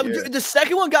day. The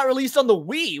second one got released on the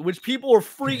Wii, which people were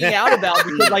freaking out about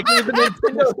because like it was a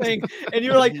Nintendo thing, and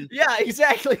you were like, yeah,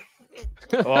 exactly.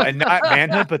 Well, and not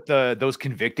Manhunt, but those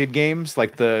Convicted games,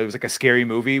 like it was like a scary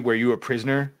movie where you were a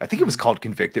prisoner. I think it was called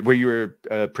Convicted, where you were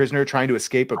a prisoner trying to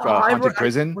escape a haunted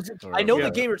prison. I know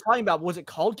the game you're talking about. Was it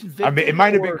called Convicted? I mean, it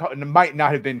might have been. It might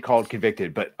not have been called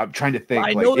Convicted, but I'm trying to think.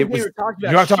 I know it was. You know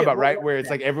what I'm talking about, right? Where it's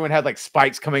like everyone had like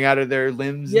spikes coming out of their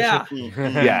limbs. Yeah,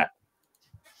 yeah.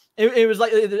 It was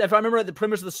like, if I remember, the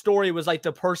premise of the story was like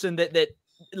the person that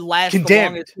last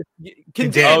Condemned.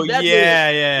 Oh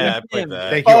yeah, I played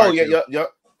that. Thank you. Oh yeah.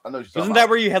 I know. Wasn't that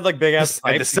where you had like big ass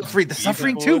pipes? The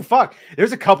suffering too? Fuck.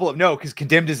 There's a couple of because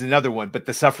Condemned is another one, but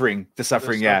the suffering,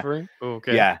 yeah.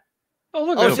 Okay. Yeah. Oh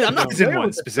look, I'm not in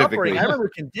one specifically. I remember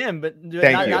Condemned, but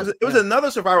it was another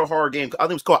survival horror game. I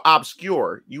think it was called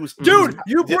Obscure. You're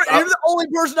the only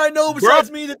person I know besides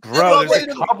me that there's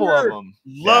a couple of them.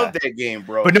 Love that game,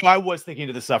 bro. But no, I was thinking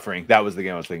of the suffering. That was the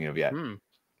game I was thinking of. Yeah.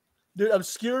 Dude,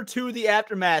 Obscure 2: The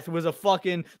Aftermath was a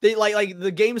fucking like the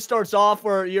game starts off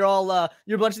where you're all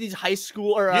you're a bunch of these high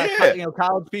school or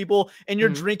college people and you're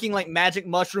drinking like magic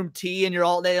mushroom tea and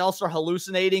they all start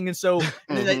hallucinating and so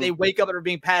and then they wake up and are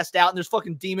being passed out and there's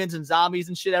fucking demons and zombies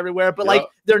and shit everywhere but like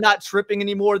they're not tripping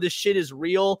anymore. This shit is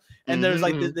real and there's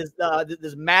like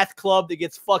this math club that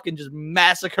gets fucking just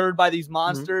massacred by these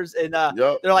monsters and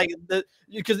they're like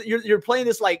because you're playing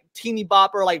this like teeny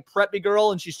bopper like preppy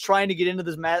girl and she's trying to get into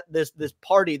this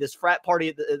frat party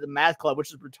at the math club,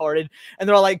 which is retarded, and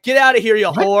they're all like, "Get out of here, you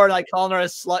whore!" And like calling her a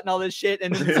slut and all this shit,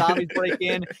 and then the zombies break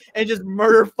in and just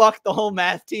murder fuck the whole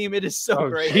math team. It is so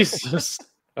great. Jesus.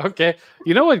 Okay,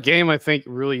 you know what game I think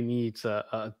really needs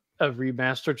a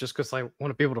remaster, just because I want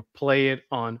to be able to play it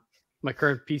on my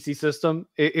current PC system?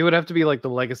 It would have to be like the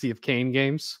Legacy of Kain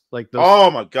games, like those. Oh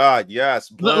my god,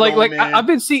 yes! I've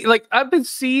been seeing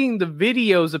the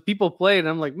videos of people play it, and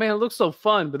I'm like, man, it looks so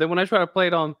fun. But then when I try to play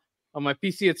it on my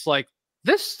PC, it's like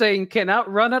this thing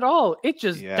cannot run at all. It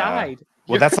just died.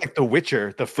 Well, that's like The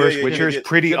Witcher. The first Witcher is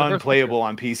pretty unplayable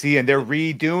on PC, and they're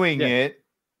redoing it.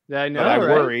 Yeah, I know. But I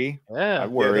worry. Yeah, I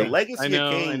worry. The Legacy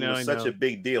of Kain was such a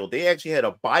big deal. They actually had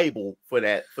a Bible for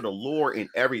that, for the lore and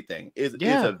everything. It's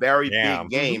a very big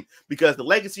game because the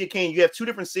Legacy of Kain, you have 2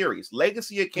 different series.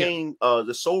 Legacy of Kain,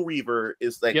 the Soul Reaver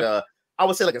is like I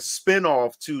would say like a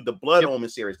spin-off to the Blood Omen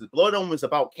series. The Blood Omen is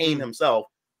about Kain himself.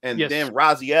 And then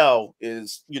Raziel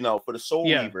is, for the Soul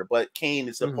Reaver, but Kain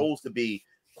is supposed to be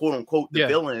quote unquote the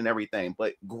villain and everything,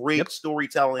 but great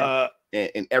storytelling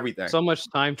and everything. So much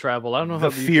time travel. I don't know how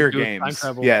the Fear games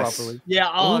time travel properly.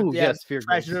 Yeah, yes, Fear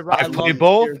games. I've played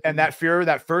both, and that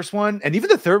first one, and even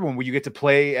the third one where you get to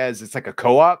play as it's like a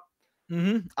co-op.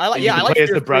 I like play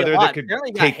as the brother that could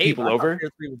take people over.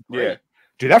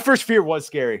 Dude, that first Fear was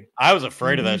scary. I was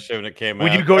afraid of that shit when it came out.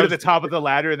 When you go to the top of the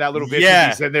ladder and that little bitch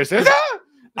Yeah. is sitting there says, "Ah!"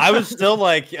 I was still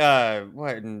like,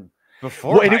 what?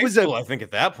 Before Well, and high school, I think at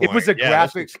that point it was a that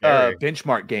graphic shit's scary.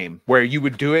 benchmark game where you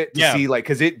would do it to Yeah. see like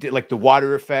because it did like the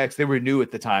water effects. They were new at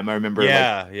the time. I remember.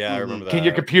 Yeah, like, yeah, I remember that. Can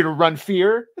your computer run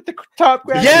Fear at the top?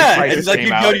 graphics? Yeah, Crisis it's like came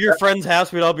you'd out. go to your friend's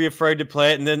house, we'd all be afraid to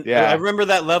play it, and then Yeah. I remember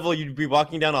that level. You'd be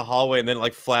walking down a hallway, and then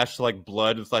like flash to like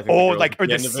blood. It's like Oh, like or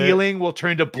the ceiling will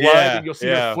turn to blood, and you'll see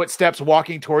their footsteps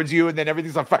walking towards you, and then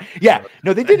everything's on fire. Yeah,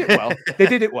 no, they did it well. They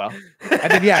did it well.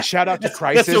 And then shout out to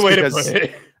Crisis. That's the way to because put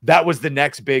it. that was the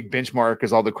next big benchmark.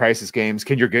 Is all the Crisis games.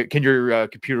 Can your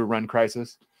computer run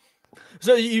Crisis?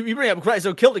 So you bring up Crisis.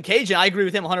 So Kill the Cajun, I agree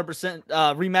with him 100%.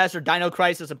 Remastered Dino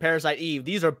Crisis and Parasite Eve.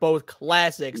 These are both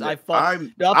classics. I'm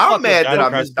I'm mad that I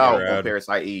Crisis missed out rad. on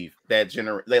Parasite Eve. That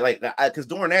because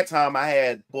during that time I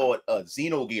had bought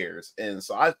Xenogears, and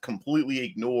so I completely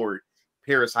ignored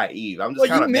Parasite Eve. I'm just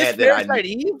kind of mad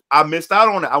that I missed out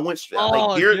on it. I went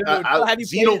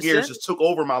Xenogears just took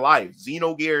over my life.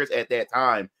 Xenogears at that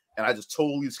time. And I just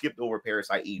totally skipped over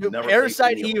Parasite Eve. Dude,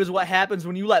 Parasite Eve is what happens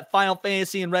when you let Final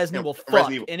Fantasy and Resident Evil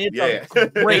fuck. And it's a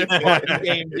great fucking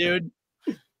game, dude.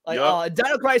 Like,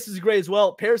 Dino Crisis is great as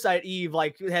well. Parasite Eve,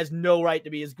 like, has no right to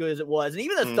be as good as it was. And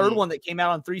even the third one that came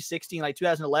out on 360 in like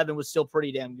 2011 was still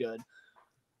pretty damn good.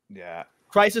 Yeah.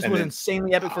 Crisis was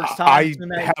insanely epic for its time. I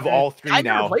have all three I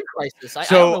now. never played Crisis. I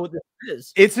don't know what this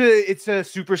is. It's a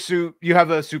super suit. You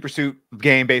have a super suit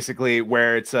game basically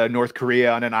where it's North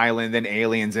Korea on an island, then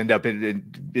aliens end up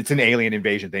it's an alien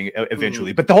invasion thing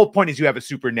eventually. But the whole point is you have a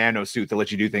super nano suit that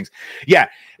lets you do things. Yeah,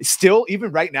 still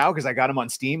even right now because I got them on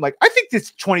Steam. Like I think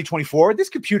this 2024, this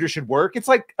computer should work. It's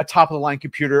like a top of the line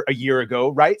computer a year ago,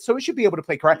 right? So it should be able to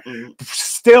play.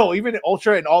 Still, even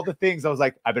Ultra and all the things, I was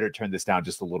like, I better turn this down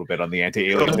just a little bit on the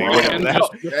anti-alien thing.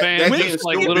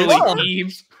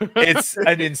 It's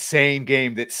an insane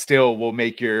game that still will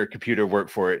make your computer work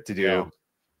for it to do. Yeah.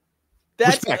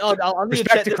 That's I'll need to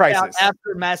check this out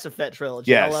after Mass Effect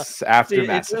trilogy. Yes, after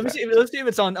Mass Effect. Let's see if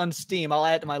it's on Steam. I'll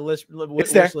add it to my list.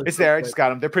 It's there. It's there. I just got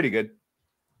them. They're pretty good.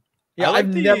 Yeah,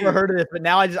 I've never heard of this, but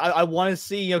now I want to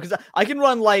see, because I can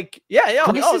run like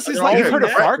Crisis is like, you've heard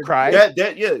of Far Cry.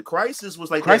 Crisis was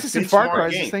like Crisis and Far Cry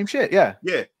is the same shit. Yeah,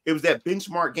 it was that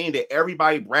benchmark game that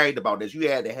everybody bragged about. That you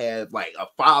had to have like a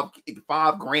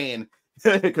 $5,000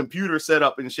 computer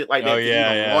setup and shit like that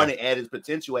to run it at its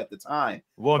potential at the time.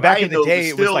 Well, back in the day,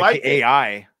 it was like the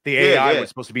AI. The AI was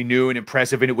supposed to be new and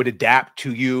impressive, and it would adapt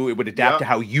to you. It would adapt to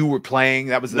how you were playing.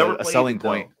 That was a selling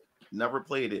point. Never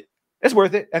played it. It's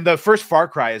worth it, and the first Far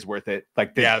Cry is worth it.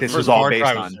 Like this was all based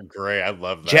on. Great, I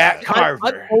love that. Jack Carver.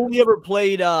 I've only ever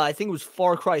played. I think it was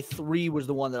Far Cry 3 was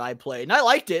the one that I played, and I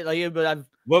liked it. But I've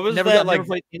never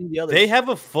played any of the others. They have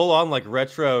a full on like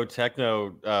retro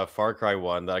techno Far Cry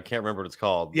one that I can't remember what it's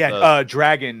called. Yeah,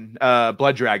 Dragon,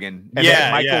 Blood Dragon.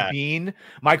 And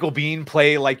Michael Biehn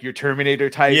play like your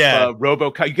Terminator type.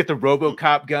 RoboCop. You get the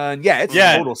RoboCop gun. Yeah, it's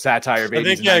total satire. I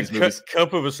think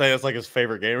Copa was saying it's like his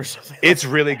favorite game or something. It's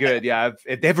really good. Yeah,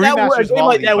 they've remasters.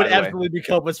 That would absolutely be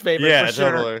Copa's favorite. Yeah, for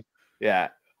sure. totally. Yeah,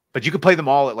 but you can play them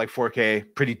all at like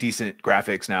 4K. Pretty decent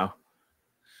graphics now.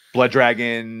 Blood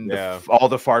Dragon, all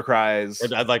the Far Cries.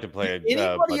 I'd like to play it.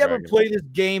 Anybody ever play this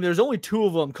game? There's only 2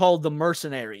 of them called The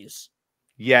Mercenaries.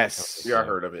 Yes. Yeah, I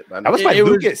heard of it. That was by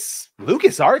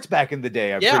Lucas Arts back in the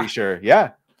day, I'm pretty sure.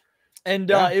 Yeah.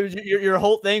 And it was your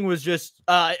whole thing was just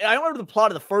I don't remember the plot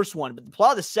of the first one, but the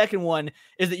plot of the second one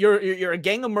is that you're a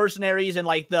gang of mercenaries, and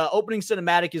like the opening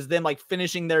cinematic is them like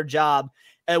finishing their job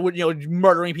and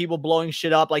murdering people, blowing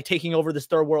shit up, like taking over this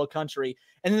third world country.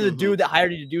 And then the dude that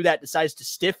hired you to do that decides to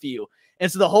stiff you.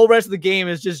 And so the whole rest of the game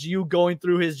is just you going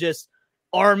through his just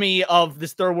army of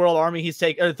this third world army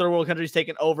third world country he's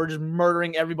taken over, just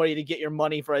murdering everybody to get your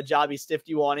money for a job he stiffed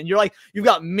you on. And you're like, you've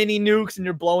got mini nukes and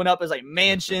you're blowing up as like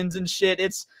mansions and shit.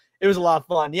 It was a lot of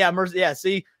fun. Yeah,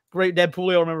 see, great.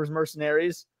 Deadpoolio remembers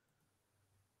Mercenaries.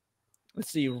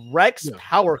 Let's see, Rex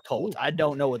Power Cult. I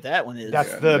don't know what that one is.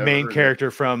 That's the main character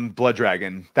from Blood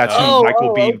Dragon. That's who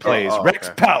Michael Biehn plays.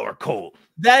 Rex Power Cult.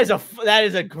 That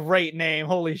is a great name.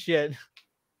 Holy shit.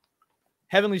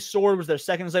 Heavenly Sword was their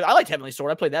second. I liked Heavenly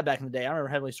Sword. I played that back in the day. I remember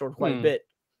Heavenly Sword quite a bit. It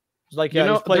was like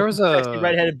there was a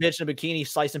redheaded bitch in a bikini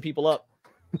slicing people up.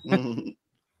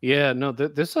 Yeah, no,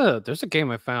 there's a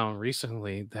game I found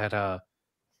recently that I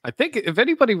think if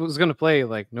anybody was gonna play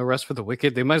like No Rest for the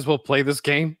Wicked, they might as well play this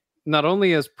game. Not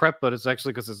only as prep, but it's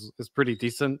actually because it's pretty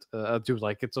decent. I do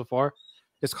like it so far.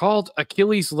 It's called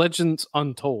Achilles Legends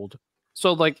Untold.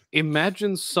 So like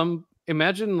imagine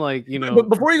imagine like But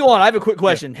before you go on, I have a quick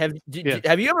question. Have Yeah.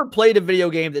 have you ever played a video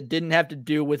game that didn't have to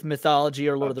do with mythology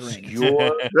or Lord of the Rings?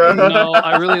 No,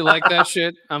 I really like that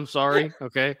shit. I'm sorry.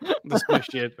 Okay, this is my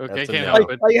shit. Okay, That's a can't no.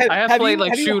 help it. Like, I have played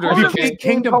like have you shooters. heard of Okay? this game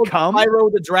Kingdom called Come?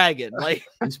 Spyro the Dragon. Like,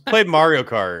 He's played Mario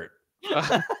Kart.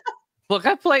 Look,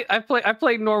 I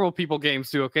play normal people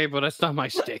games too, okay, but that's not my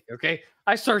shtick, okay?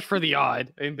 I search for the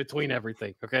odd in between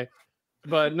everything, okay?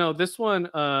 But no, this one,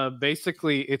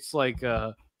 basically, it's like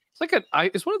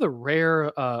it's one of the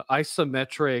rare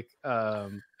isometric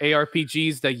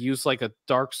ARPGs that use like a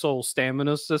Dark Soul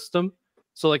stamina system.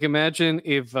 So, like, imagine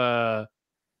if what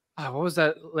was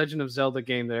that Legend of Zelda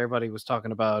game that everybody was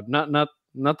talking about? Not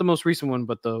the most recent one,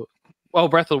 but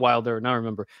Breath of the Wild. There, now I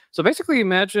remember. So basically,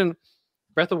 imagine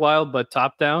Breath of the Wild, but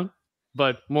top down,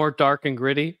 but more dark and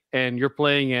gritty. And you're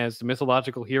playing as the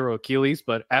mythological hero Achilles,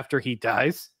 but after he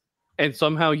dies, and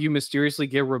somehow you mysteriously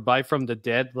get revived from the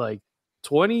dead, like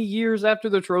 20 years after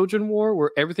the Trojan War,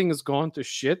 where everything has gone to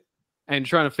shit, and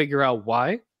trying to figure out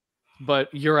why. But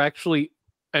you're actually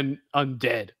an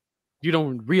undead. You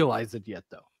don't realize it yet,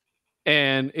 though.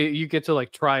 And you get to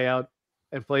like try out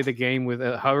and play the game with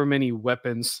however many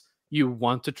weapons you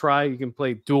want to try. You can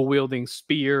play dual wielding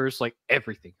spears, like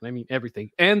everything. I mean, everything.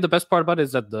 And the best part about it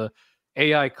is that the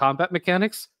AI combat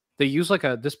mechanics, they use like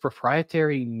this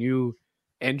proprietary new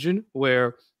engine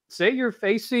where, say you're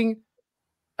facing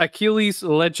Achilles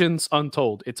Legends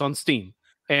Untold. It's on Steam.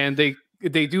 And they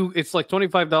do, it's like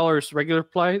 $25 regular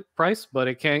price, but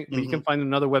it can't, you can find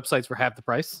another websites for half the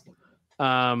price.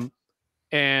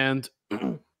 And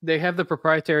they have the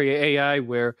proprietary AI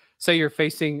where, say you're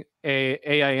facing a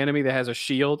AI enemy that has a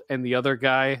shield and the other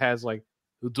guy has like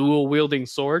dual wielding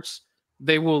swords,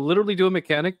 they will literally do a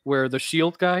mechanic where the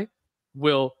shield guy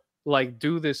will like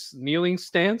do this kneeling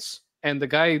stance, and the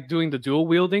guy doing the dual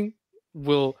wielding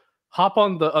will hop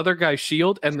on the other guy's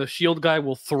shield, and the shield guy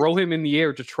will throw him in the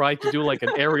air to try to do like an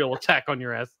aerial attack on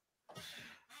your ass.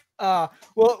 Well,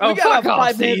 we got about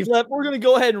 5 minutes left. We're gonna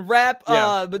go ahead and wrap.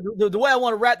 But the way I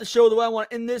want to wrap the show, the way I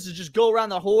want to end this is just go around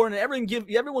the horn and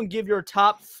everyone give your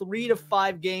top 3 to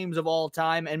 5 games of all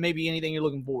time, and maybe anything you're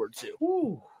looking forward to.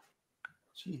 Ooh,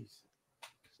 jeez.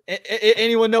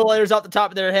 Anyone know letters off the top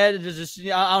of their head? Just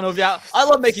I don't know if I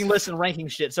love making lists and ranking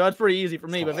shit, so that's pretty easy for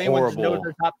me. But if anyone just knows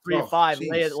their top 3 to 5,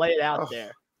 lay it out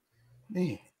there.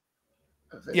 Man.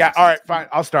 Yeah, all right, fine.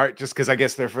 I'll start just because I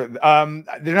guess they're not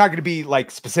going to be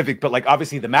like specific, but like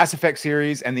obviously the Mass Effect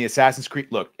series and the Assassin's Creed.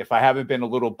 Look, if I haven't been a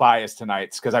little biased tonight,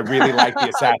 it's because I really like the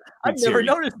Assassin's Creed I've never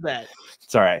noticed that.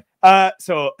 It's all right.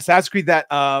 So Assassin's Creed, that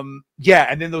yeah,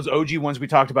 and then those OG ones we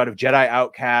talked about of Jedi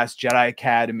Outcast, Jedi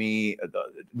Academy,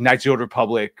 Knights of the Old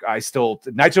Republic. Knights of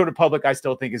the Old Republic I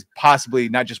still think is possibly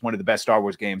not just one of the best Star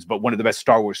Wars games, but one of the best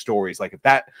Star Wars stories. Like if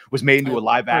that was made into a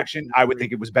live action, I would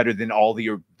think it was better than all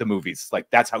the movies. Like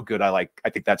that's how good I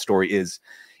think that story is,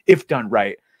 if done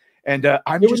right. And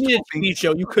I'm just hoping, a TV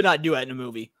show. You could not do that in a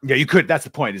movie. Yeah, you could. That's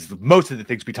the point. Is most of the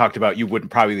things we talked about, you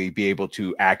wouldn't probably be able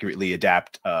to accurately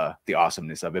adapt the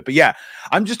awesomeness of it. But yeah,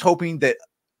 I'm just hoping that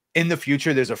in the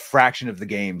future, there's a fraction of the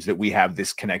games that we have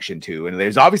this connection to, and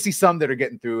there's obviously some that are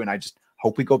getting through. And I just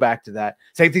hope we go back to that.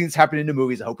 Same thing that's happening in the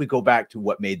movies. I hope we go back to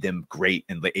what made them great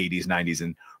in the 80s, 90s,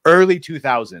 and early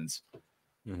 2000s.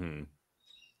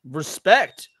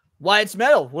 Respect. Wyatt's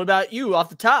Metal. What about you off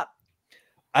the top?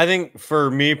 I think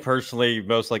for me personally,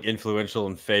 most like influential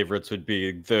and favorites would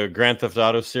be the Grand Theft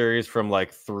Auto series from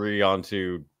like 3 on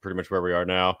to pretty much where we are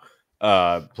now.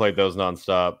 Played those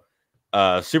nonstop.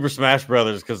 Super Smash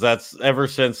Brothers, because that's ever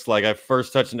since like I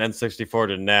first touched an N64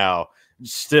 to now,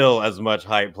 still as much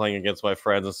hype playing against my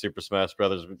friends in Super Smash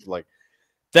Brothers. Like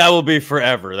that will be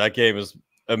forever. That game is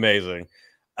amazing.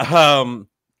 And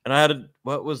I had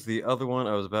what was the other one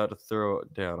I was about to throw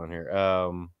down on here?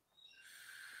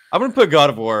 I'm gonna put God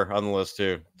of War on the list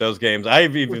too. Those games, I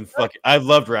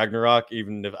loved Ragnarok,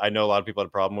 even if I know a lot of people had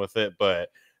a problem with it, but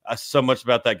so much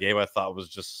about that game I thought was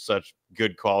just such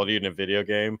good quality in a video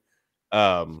game.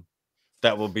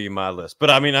 That will be my list. But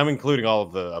I mean, I'm including all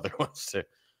of the other ones too.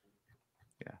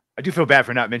 Yeah, I do feel bad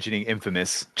for not mentioning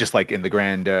Infamous, just like in the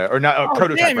grand or not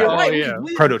Prototype. Damn, you're right. Yeah.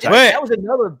 Prototype. That was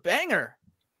another banger.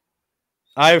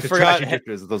 I forgot.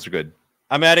 Those are good.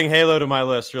 I'm adding Halo to my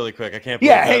list really quick. I can't.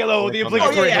 Yeah, Halo, the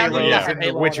obligatory Halo, and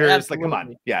The Witcher. It's like, come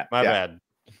on. Yeah, my bad.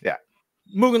 Yeah.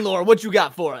 Mugen Lore, what you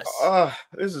got for us?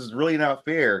 This is really not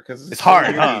fair because it's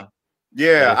hard, huh?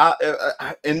 Yeah,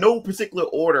 I, in no particular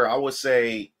order, I would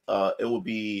say it would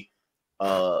be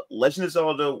Legend of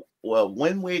Zelda,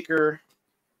 Wind Waker,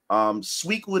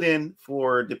 Suikoden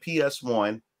for the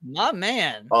PS1. My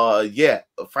man. Yeah,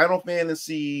 Final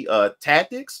Fantasy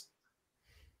Tactics,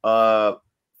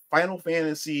 Final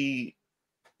Fantasy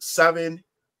 7,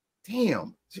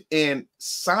 damn, and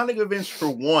Sonic Adventure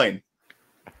 1.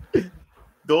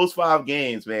 Those 5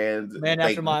 games, man. Man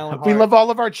after my own heart. We love all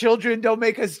of our children. Don't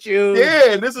make us choose.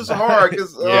 Yeah, this is hard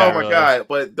because Yeah, oh my really. god!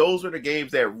 But those are the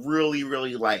games that really,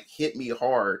 really like hit me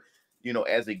hard. You know,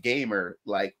 as a gamer,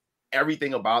 like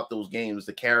everything about those games,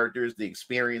 the characters, the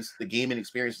experience, the gaming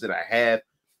experiences that I had,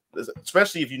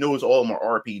 especially if you know it's all my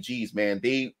RPGs, man.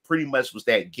 They pretty much was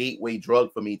that gateway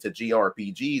drug for me to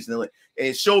JRPGs, and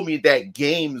it showed me that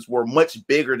games were much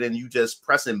bigger than you just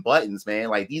pressing buttons, man.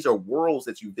 Like these are worlds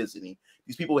that you're visiting.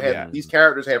 These people have these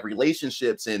characters have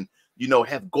relationships and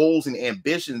have goals and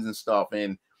ambitions and stuff,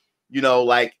 and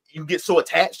like you get so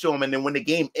attached to them, and then when the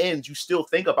game ends, you still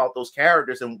think about those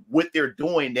characters and what they're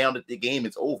doing now that the game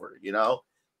is over,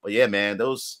 But yeah, man,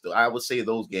 I would say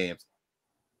those games.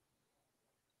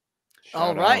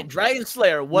 All right, Dragon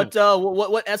Slayer. What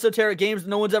esoteric games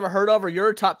no one's ever heard of are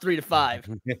your top 3 to 5?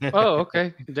 Oh,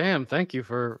 okay. Damn, thank you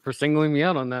for singling me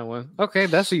out on that one. Okay,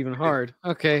 that's even hard.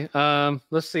 Okay,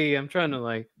 let's see. I'm trying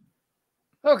to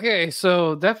okay,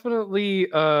 so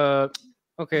definitely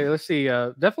okay, let's see.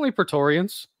 Definitely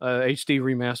Praetorians, HD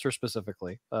remaster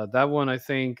specifically. That one I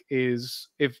think is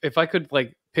if I could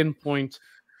pinpoint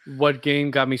what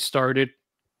game got me started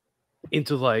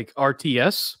into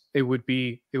RTS, it would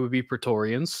be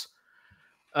Praetorians.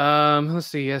 Let's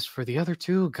see. As for the other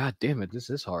two, god damn it, this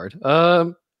is hard.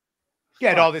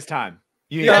 Get all this time.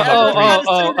 Everyone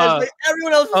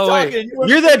else is talking.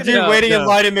 You're that dude waiting in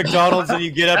line at McDonald's, and you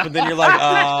get up, and then you're like,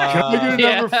 Can I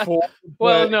get a number 4?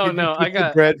 Well, no, I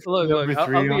got. Look, I'll be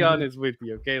on honest with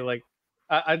you, okay?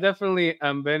 I definitely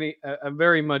I'm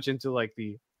very much into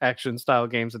the action style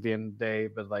games at the end of the day,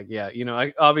 but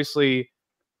I obviously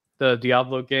the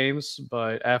Diablo games,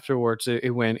 but afterwards it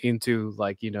went into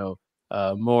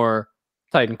more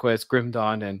Titan Quest, Grim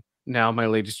Dawn, and now my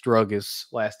latest drug is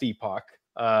Last Epoch.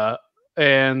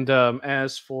 And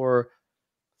as for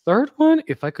third one,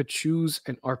 if I could choose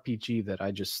an RPG that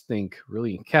I just think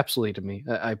really encapsulated me,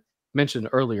 I mentioned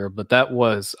earlier, but that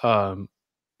was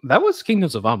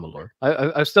Kingdoms of Amalur.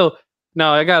 I still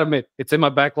I gotta admit it's in my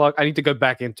backlog. I need to go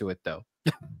back into it though,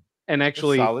 and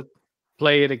actually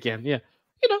play it again. Yeah,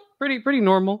 pretty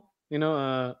normal.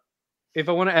 If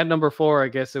I want to add number 4, I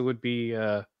guess it would be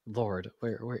Lord.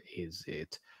 Where is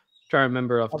it? Trying to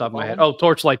remember off the top of my head. Oh,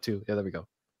 Torchlight 2. Yeah, there we go.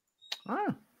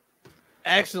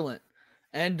 Excellent.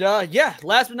 And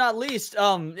last but not least,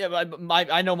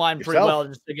 I know mine pretty well.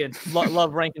 Just again,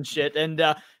 love ranking shit. And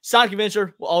Sonic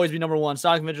Adventure will always be number 1.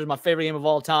 Sonic Adventure is my favorite game of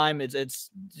all time. It's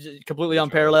completely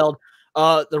unparalleled.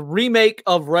 The remake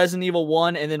of Resident Evil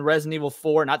 1 and then Resident Evil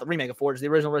 4, not the remake of 4, just the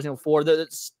original Resident Evil 4,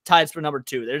 that's tied for number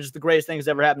 2. They're just the greatest things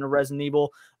that ever happened to Resident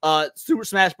Evil. Super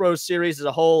Smash Bros. Series as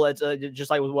a whole, it's just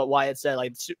like with what Wyatt said,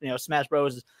 Smash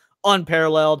Bros. Is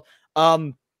unparalleled.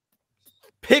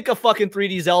 Pick a fucking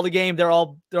 3D Zelda game. They're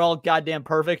all goddamn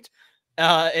perfect.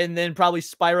 And then probably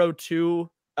Spyro 2,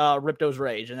 Ripto's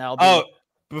Rage, and that'll be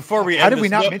before we how did we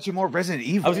not mention more Resident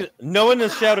Evil? No one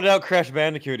has shouted out Crash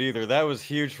Bandicoot either. That was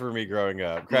huge for me growing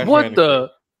up.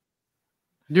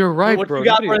 You're right, what bro. You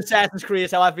got for Assassin's Creed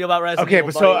is how I feel about Resident Evil. Okay,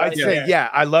 but so I'd say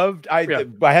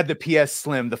I had the PS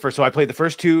Slim, the first. So I played the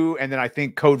first 2, and then I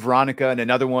think Code Veronica and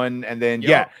another one, and then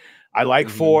I like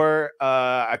 4.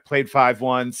 I played 5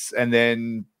 once, and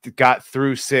then got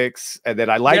through 6, and then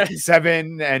I liked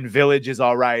 7, and Village is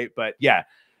all right, but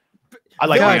I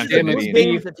like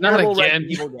It's a terrible Resident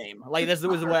Evil game. That's the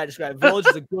way I describe it. Village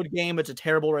is a good game. It's a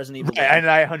terrible Resident Evil game. And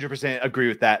I 100% agree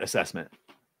with that assessment.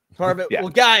 Perfect. Well,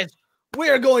 guys, we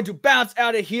are going to bounce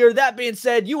out of here. That being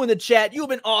said, you in the chat, you've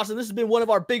been awesome. This has been one of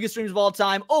our biggest streams of all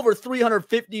time. Over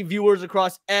 350 viewers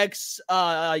across X,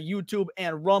 YouTube,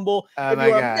 and Rumble. If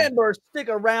you're a member, stick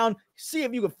around. See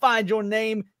if you can find your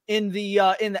name in the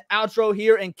outro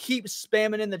here, and keep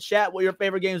spamming in the chat what your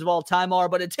favorite games of all time are.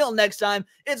 But until next time,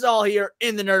 it's all here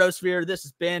in the Nerdosphere. This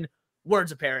has been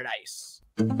Words of Paradise.